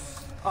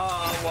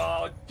 Oh,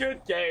 well,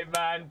 good game,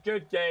 man.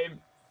 Good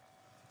game.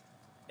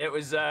 It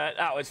was,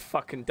 that was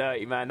fucking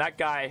dirty, man. That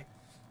guy,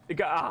 the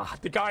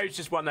guy who's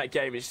just won that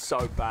game is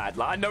so bad.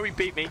 Like, I know he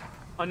beat me.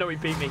 I know he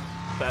beat me,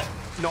 but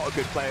not a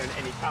good player in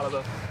any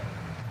caliber.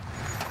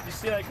 You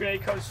see that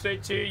grenade come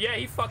straight to you? Yeah,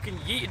 he fucking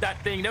yeeted that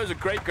thing. That was a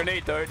great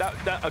grenade, though.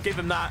 I'll give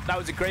him that. That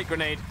was a great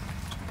grenade.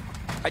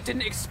 I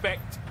didn't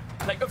expect...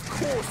 Like, of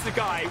course the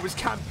guy was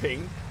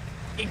camping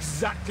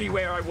exactly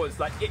where I was.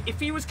 Like, if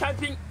he was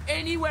camping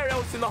anywhere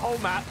else in the whole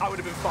map, I would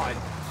have been fine.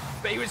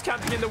 But he was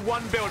camping in the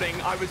one building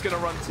I was going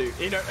to run to.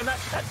 You know, and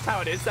that's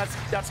how it is.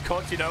 That's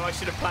COD, you know. I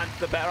should have planned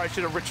the better. I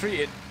should have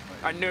retreated.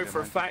 I know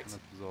for a fact.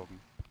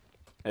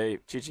 Hey,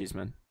 GG's,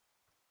 man.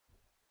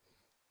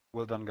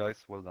 Well done, guys.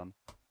 Well done.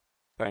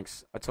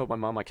 Thanks. I told my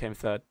mum I came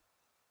third.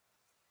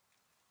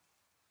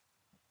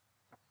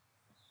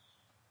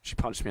 She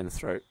punched me in the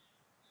throat.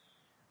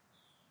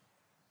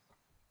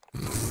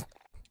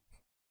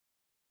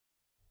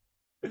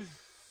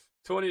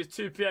 20 is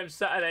 2 PM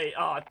Saturday.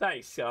 Ah, oh,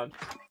 thanks, son.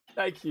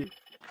 Thank you.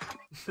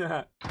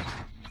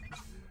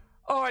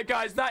 Alright,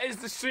 guys, that is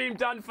the stream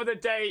done for the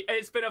day.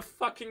 It's been a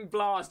fucking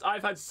blast.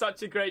 I've had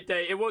such a great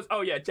day. It was...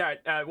 Oh, yeah, Jared.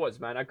 It was,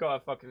 man. I gotta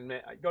fucking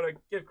admit. I gotta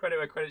give credit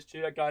where credit's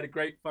due. That guy had a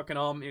great fucking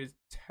arm. He was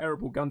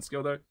terrible gun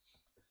skill, though.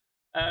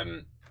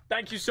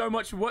 Thank you so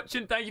much for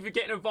watching. Thank you for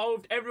getting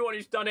involved. Everyone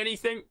who's done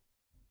anything.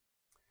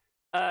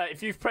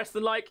 If you've pressed the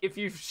like, if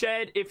you've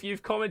shared, if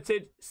you've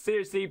commented,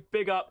 seriously,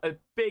 big up. A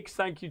big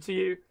thank you to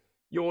you.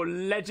 You're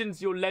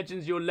legends, you're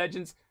legends, you're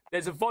legends.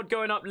 There's a VOD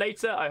going up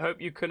later. I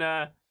hope you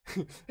can...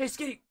 It's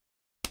getting...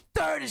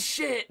 Third as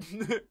shit!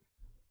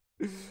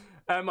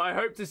 I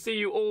hope to see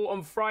you all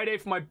on Friday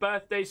for my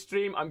birthday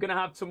stream. I'm gonna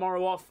have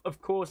tomorrow off,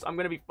 of course. I'm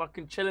gonna be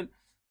fucking chilling.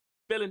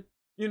 Chilling.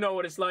 You know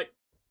what it's like.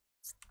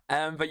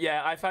 But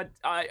yeah,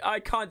 I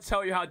can't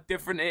tell you how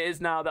different it is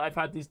now that I've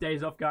had these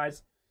days off,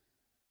 guys.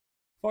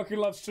 Fucking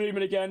love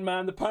streaming again,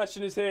 man. The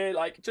passion is here.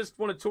 Like, just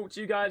want to talk to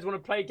you guys, want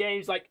to play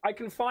games. Like, I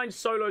can find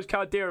solos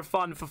Caldera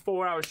fun for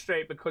 4 hours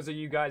straight because of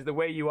you guys, the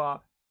way you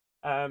are.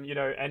 You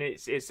know, and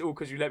it's all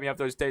because you let me have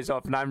those days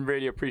off, and I'm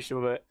really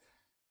appreciative of it.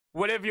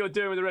 Whatever you're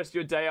doing with the rest of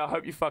your day, I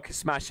hope you fucking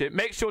smash it.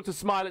 Make sure to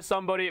smile at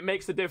somebody. It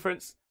makes a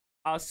difference.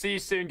 I'll see you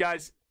soon,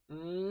 guys.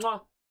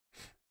 Mwah.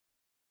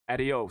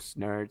 Adios,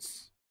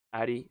 nerds.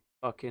 Adi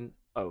fucking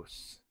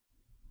os.